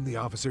assume the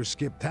officers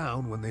skipped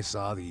town when they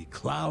saw the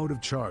cloud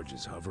of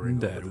charges hovering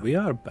over There them. we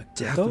are, back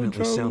to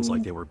Definitely Dojo. sounds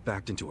like they were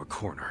backed into a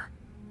corner.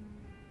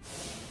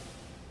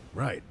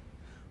 Right.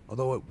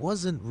 Although it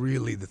wasn't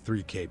really the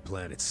 3K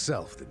plan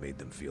itself that made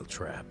them feel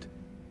trapped.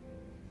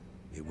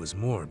 It was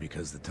more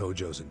because the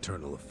Tojo's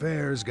internal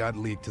affairs got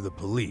leaked to the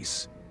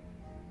police.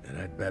 And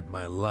I'd bet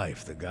my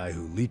life the guy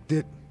who leaked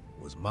it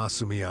was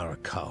Masumi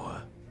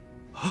Arakawa.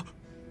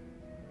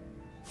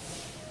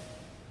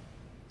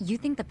 You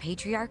think the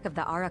patriarch of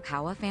the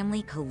Arakawa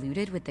family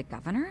colluded with the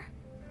governor?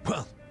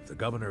 Well, if the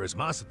governor is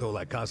Masato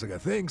like Kasuga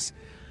thinks,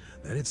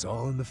 then it's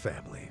all in the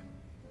family.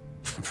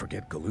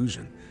 Forget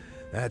collusion.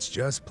 That's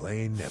just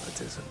plain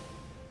nepotism.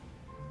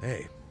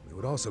 Hey, it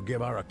would also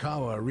give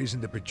Arakawa a reason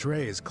to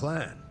betray his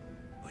clan.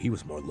 He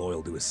was more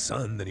loyal to his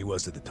son than he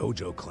was to the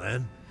Tojo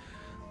clan.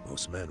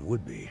 Most men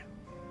would be.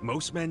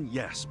 Most men,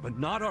 yes, but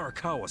not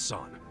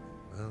Arakawa-san.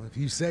 Well, if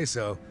you say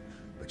so,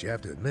 but you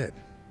have to admit,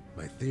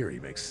 my theory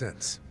makes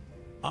sense.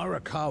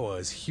 Arakawa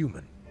is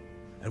human.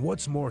 And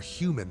what's more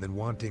human than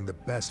wanting the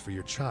best for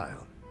your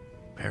child?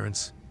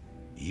 Parents,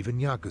 even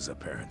Yakuza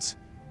parents,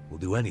 will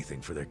do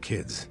anything for their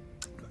kids.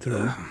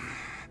 True.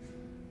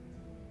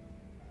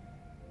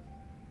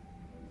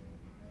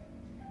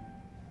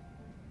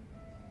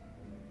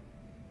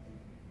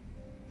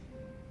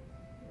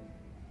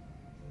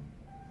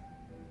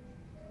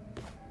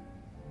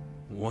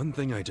 One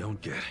thing I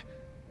don't get.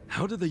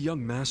 How did the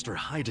young master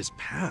hide his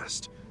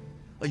past?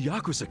 A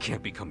Yakuza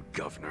can't become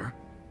governor.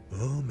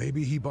 Well,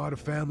 maybe he bought a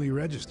family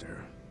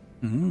register.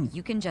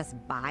 You can just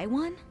buy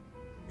one?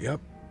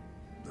 Yep.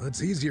 Well,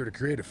 it's easier to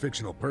create a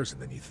fictional person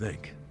than you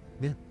think.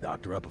 Yeah.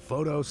 Doctor up a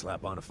photo,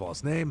 slap on a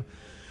false name,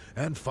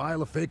 and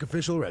file a fake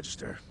official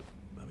register.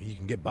 I mean, you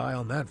can get by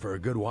on that for a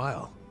good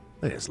while.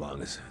 As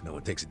long as no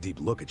one takes a deep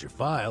look at your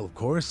file, of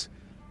course.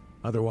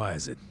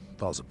 Otherwise, it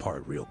falls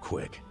apart real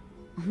quick.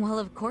 Well,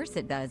 of course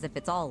it does if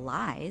it's all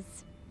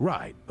lies.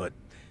 Right, but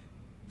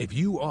if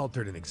you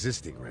altered an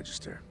existing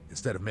register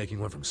instead of making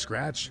one from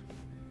scratch,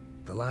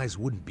 the lies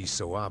wouldn't be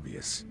so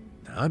obvious.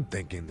 Now, I'm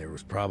thinking there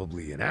was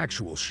probably an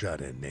actual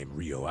shut-in named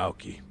Ryo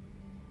Aoki.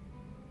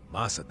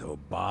 Masato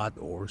bought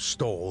or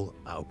stole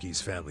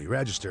Aoki's family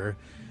register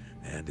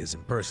and is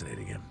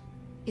impersonating him.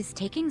 Is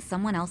taking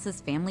someone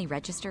else's family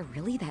register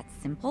really that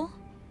simple?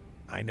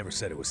 I never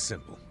said it was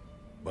simple,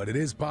 but it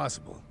is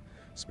possible,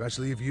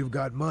 especially if you've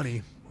got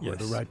money or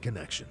the right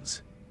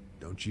connections.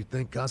 Don't you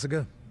think,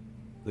 Kasuga?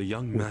 The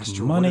young With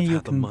master money, would have you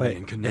had the can money buy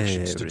and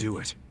connections to do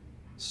everything.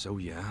 it. So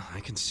yeah, I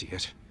can see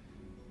it.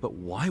 But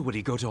why would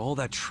he go to all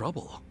that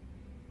trouble?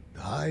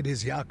 To hide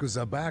his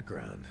Yakuza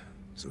background,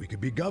 so he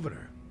could be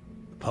governor.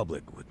 The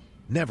public would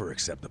never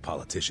accept a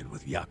politician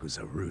with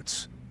Yakuza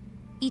roots.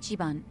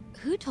 Ichiban,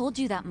 who told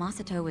you that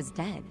Masato was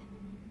dead?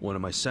 One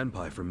of my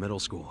senpai from middle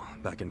school,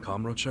 back in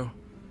Kamurocho.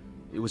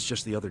 It was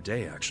just the other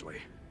day, actually.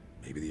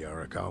 Maybe the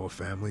Arakawa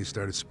family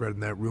started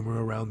spreading that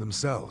rumor around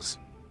themselves.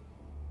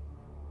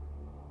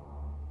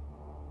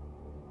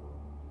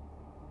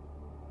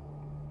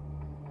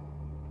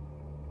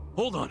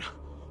 Hold on!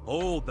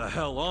 Hold the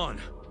hell on!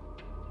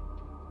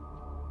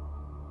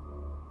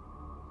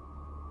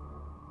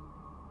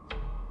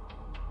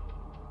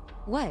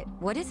 What?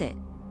 What is it?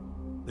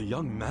 The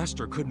young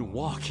master couldn't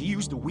walk. He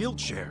used a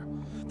wheelchair.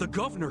 The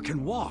governor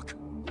can walk.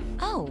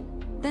 Oh,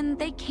 then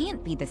they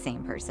can't be the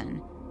same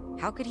person.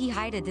 How could he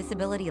hide a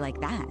disability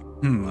like that?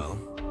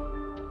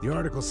 Well, the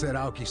article said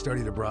Aoki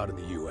studied abroad in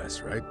the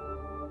US, right?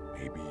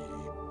 Maybe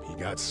he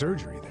got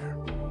surgery there.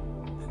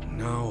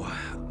 No,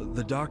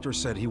 the doctor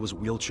said he was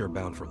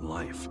wheelchair-bound for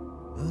life.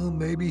 Well,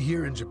 maybe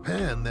here in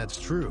Japan that's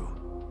true.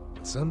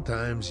 But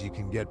sometimes you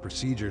can get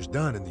procedures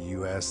done in the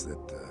US that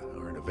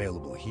aren't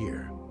available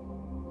here.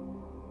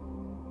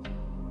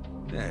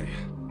 Hey,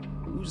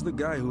 who's the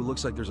guy who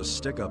looks like there's a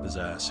stick up his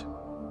ass?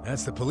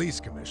 That's the police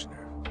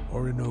commissioner,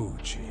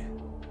 Orinouchi.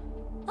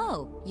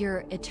 Oh,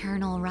 your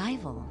eternal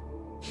rival.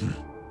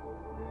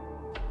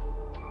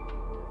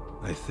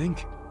 I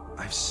think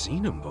I've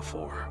seen him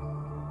before.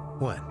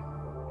 When?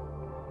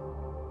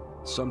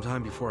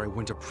 Sometime before I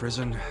went to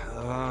prison.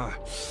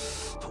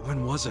 But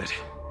when was it?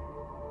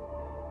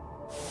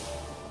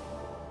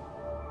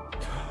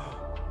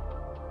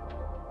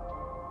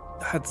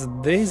 That's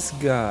this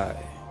guy.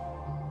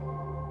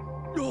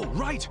 Oh,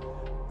 right!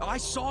 I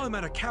saw him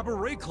at a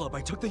cabaret club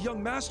I took the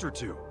young master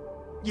to.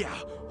 Yeah,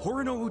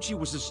 Horinouchi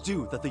was this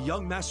dude that the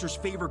young master's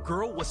favorite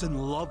girl was in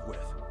love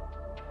with.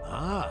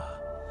 Ah,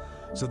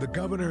 so the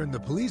governor and the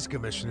police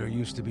commissioner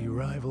used to be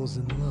rivals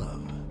in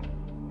love.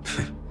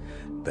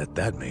 Bet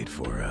that made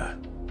for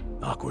an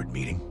awkward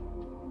meeting.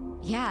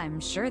 Yeah, I'm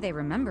sure they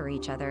remember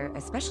each other,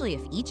 especially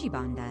if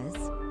Ichiban does.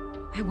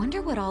 I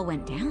wonder what all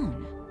went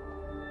down.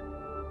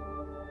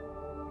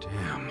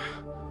 Damn.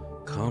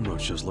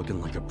 Kamurocho's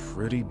looking like a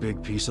pretty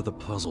big piece of the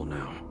puzzle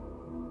now.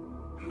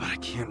 But I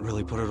can't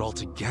really put it all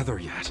together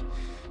yet.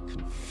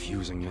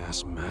 Confusing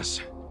ass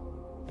mess.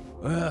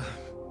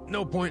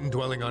 No point in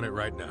dwelling on it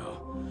right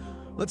now.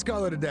 Let's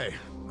call it a day.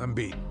 I'm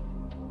beat.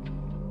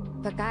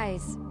 But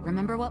guys,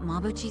 remember what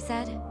Mabuchi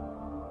said?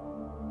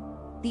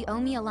 The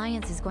Omi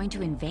Alliance is going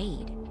to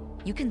invade.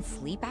 You can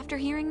sleep after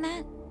hearing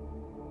that?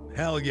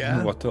 Hell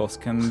yeah. What else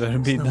can there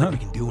be It's not like done? we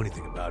can do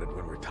anything about it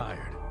when we're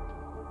tired.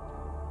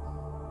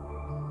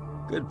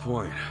 Good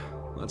point.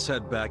 Let's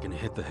head back and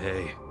hit the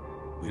hay.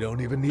 We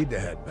don't even need to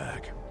head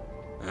back.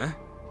 Huh?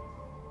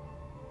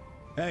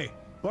 Hey,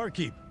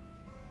 barkeep.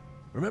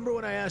 Remember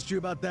when I asked you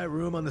about that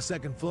room on the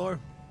second floor?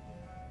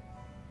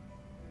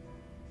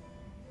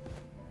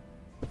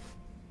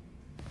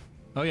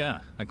 Oh yeah,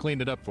 I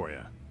cleaned it up for you.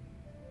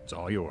 It's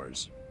all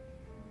yours.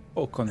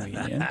 Oh,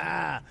 convenient.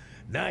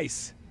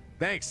 Nice.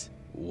 Thanks.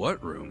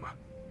 What room?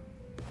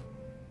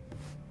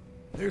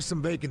 There's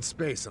some vacant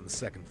space on the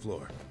second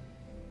floor.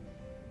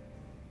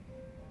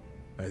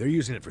 They're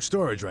using it for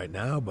storage right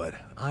now, but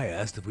I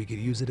asked if we could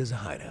use it as a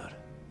hideout.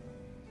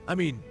 I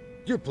mean,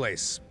 your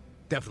place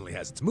definitely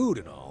has its mood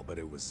and all, but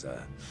it was,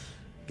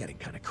 getting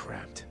kind of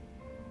cramped.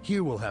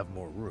 Here we'll have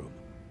more room.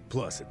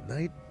 Plus, at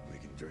night, we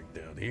can drink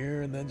down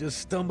here and then just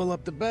stumble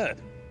up to bed.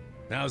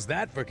 How's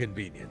that for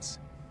convenience?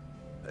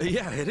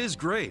 Yeah, it is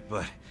great,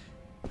 but...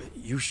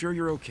 You sure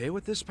you're okay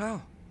with this,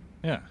 pal?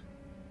 Yeah,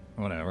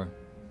 whatever.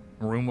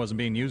 The room wasn't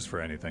being used for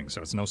anything,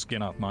 so it's no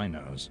skin off my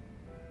nose.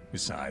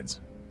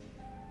 Besides,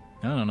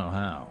 I don't know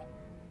how,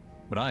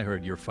 but I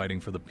heard you're fighting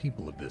for the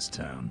people of this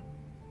town.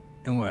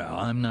 And well,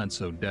 I'm not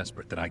so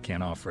desperate that I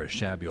can't offer a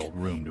shabby old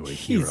room to a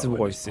hero His at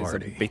voice is a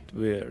party. bit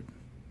weird.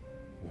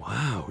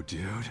 Wow,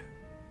 dude.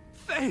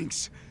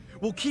 Thanks!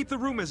 We'll keep the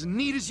room as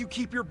neat as you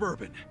keep your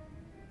bourbon.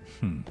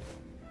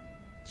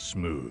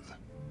 Smooth.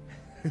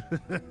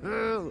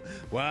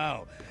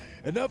 Wow.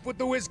 Enough with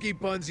the whiskey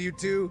puns, you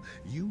two.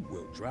 You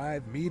will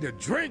drive me to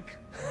drink.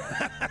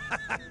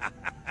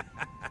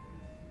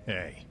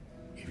 Hey,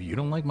 if you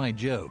don't like my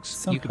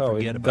jokes, you can Somehow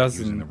forget it about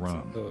using the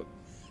doesn't room.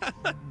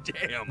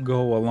 Damn.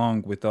 go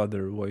along with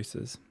other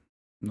voices.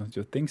 Don't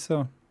you think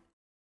so?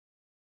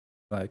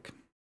 Like,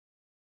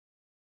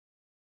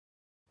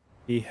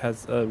 he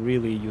has a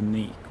really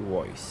unique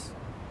voice.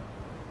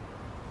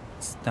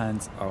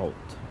 Stands out.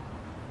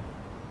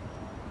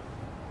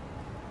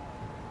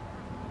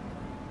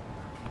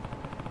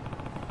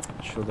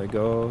 Should I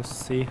go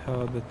see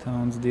how the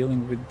town's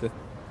dealing with the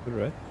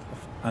threat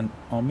of an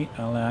Omi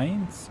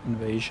Alliance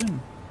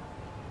invasion?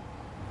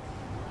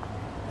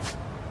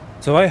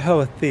 So I have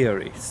a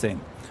theory, Sin.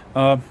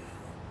 I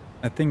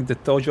think the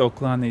Tojo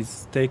clan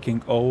is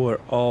taking over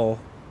all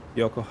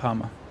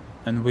Yokohama,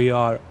 and we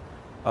are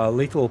a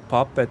little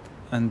puppet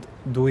and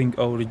doing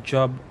our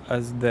job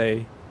as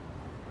they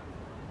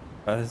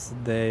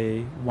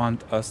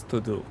want us to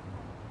do.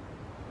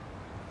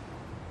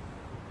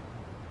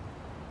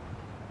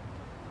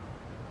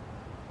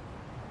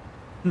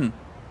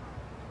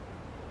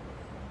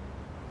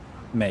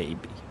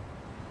 Maybe.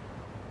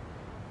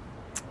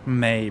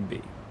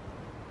 Maybe.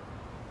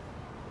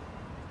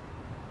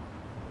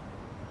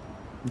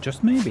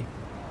 Just maybe.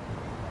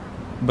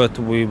 But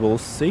we will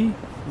see.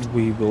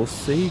 We will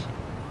see.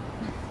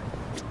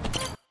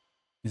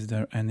 Is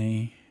there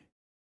any...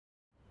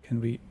 Can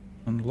we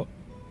unlock?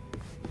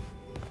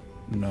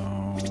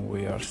 No,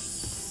 we are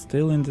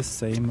still in the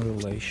same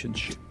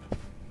relationship.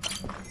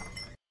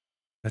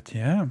 But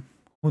yeah,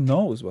 who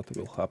knows what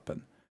will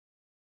happen.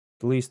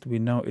 At least we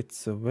know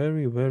it's a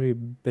very, very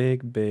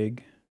big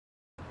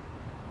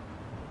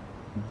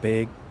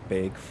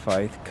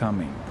fight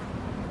coming.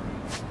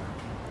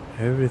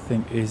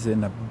 Everything is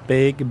in a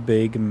big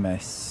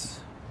mess.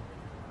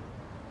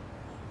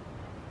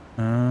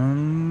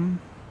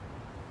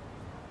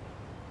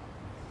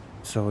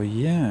 So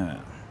yeah.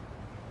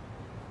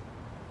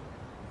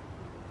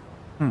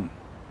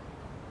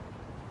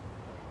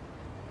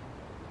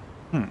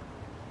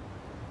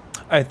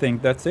 I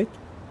think that's it.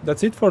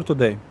 That's it for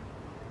today.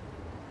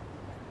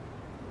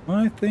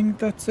 I think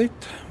that's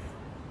it.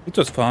 It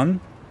was fun.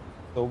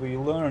 So we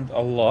learned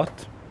a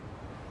lot.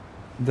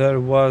 There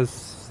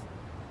was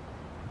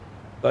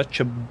such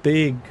a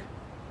big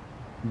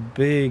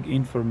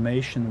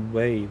information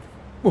wave.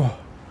 Whoa.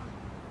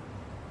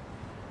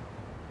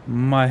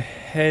 My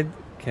head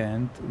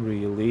can't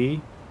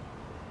really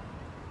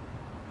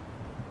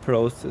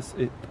process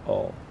it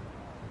all.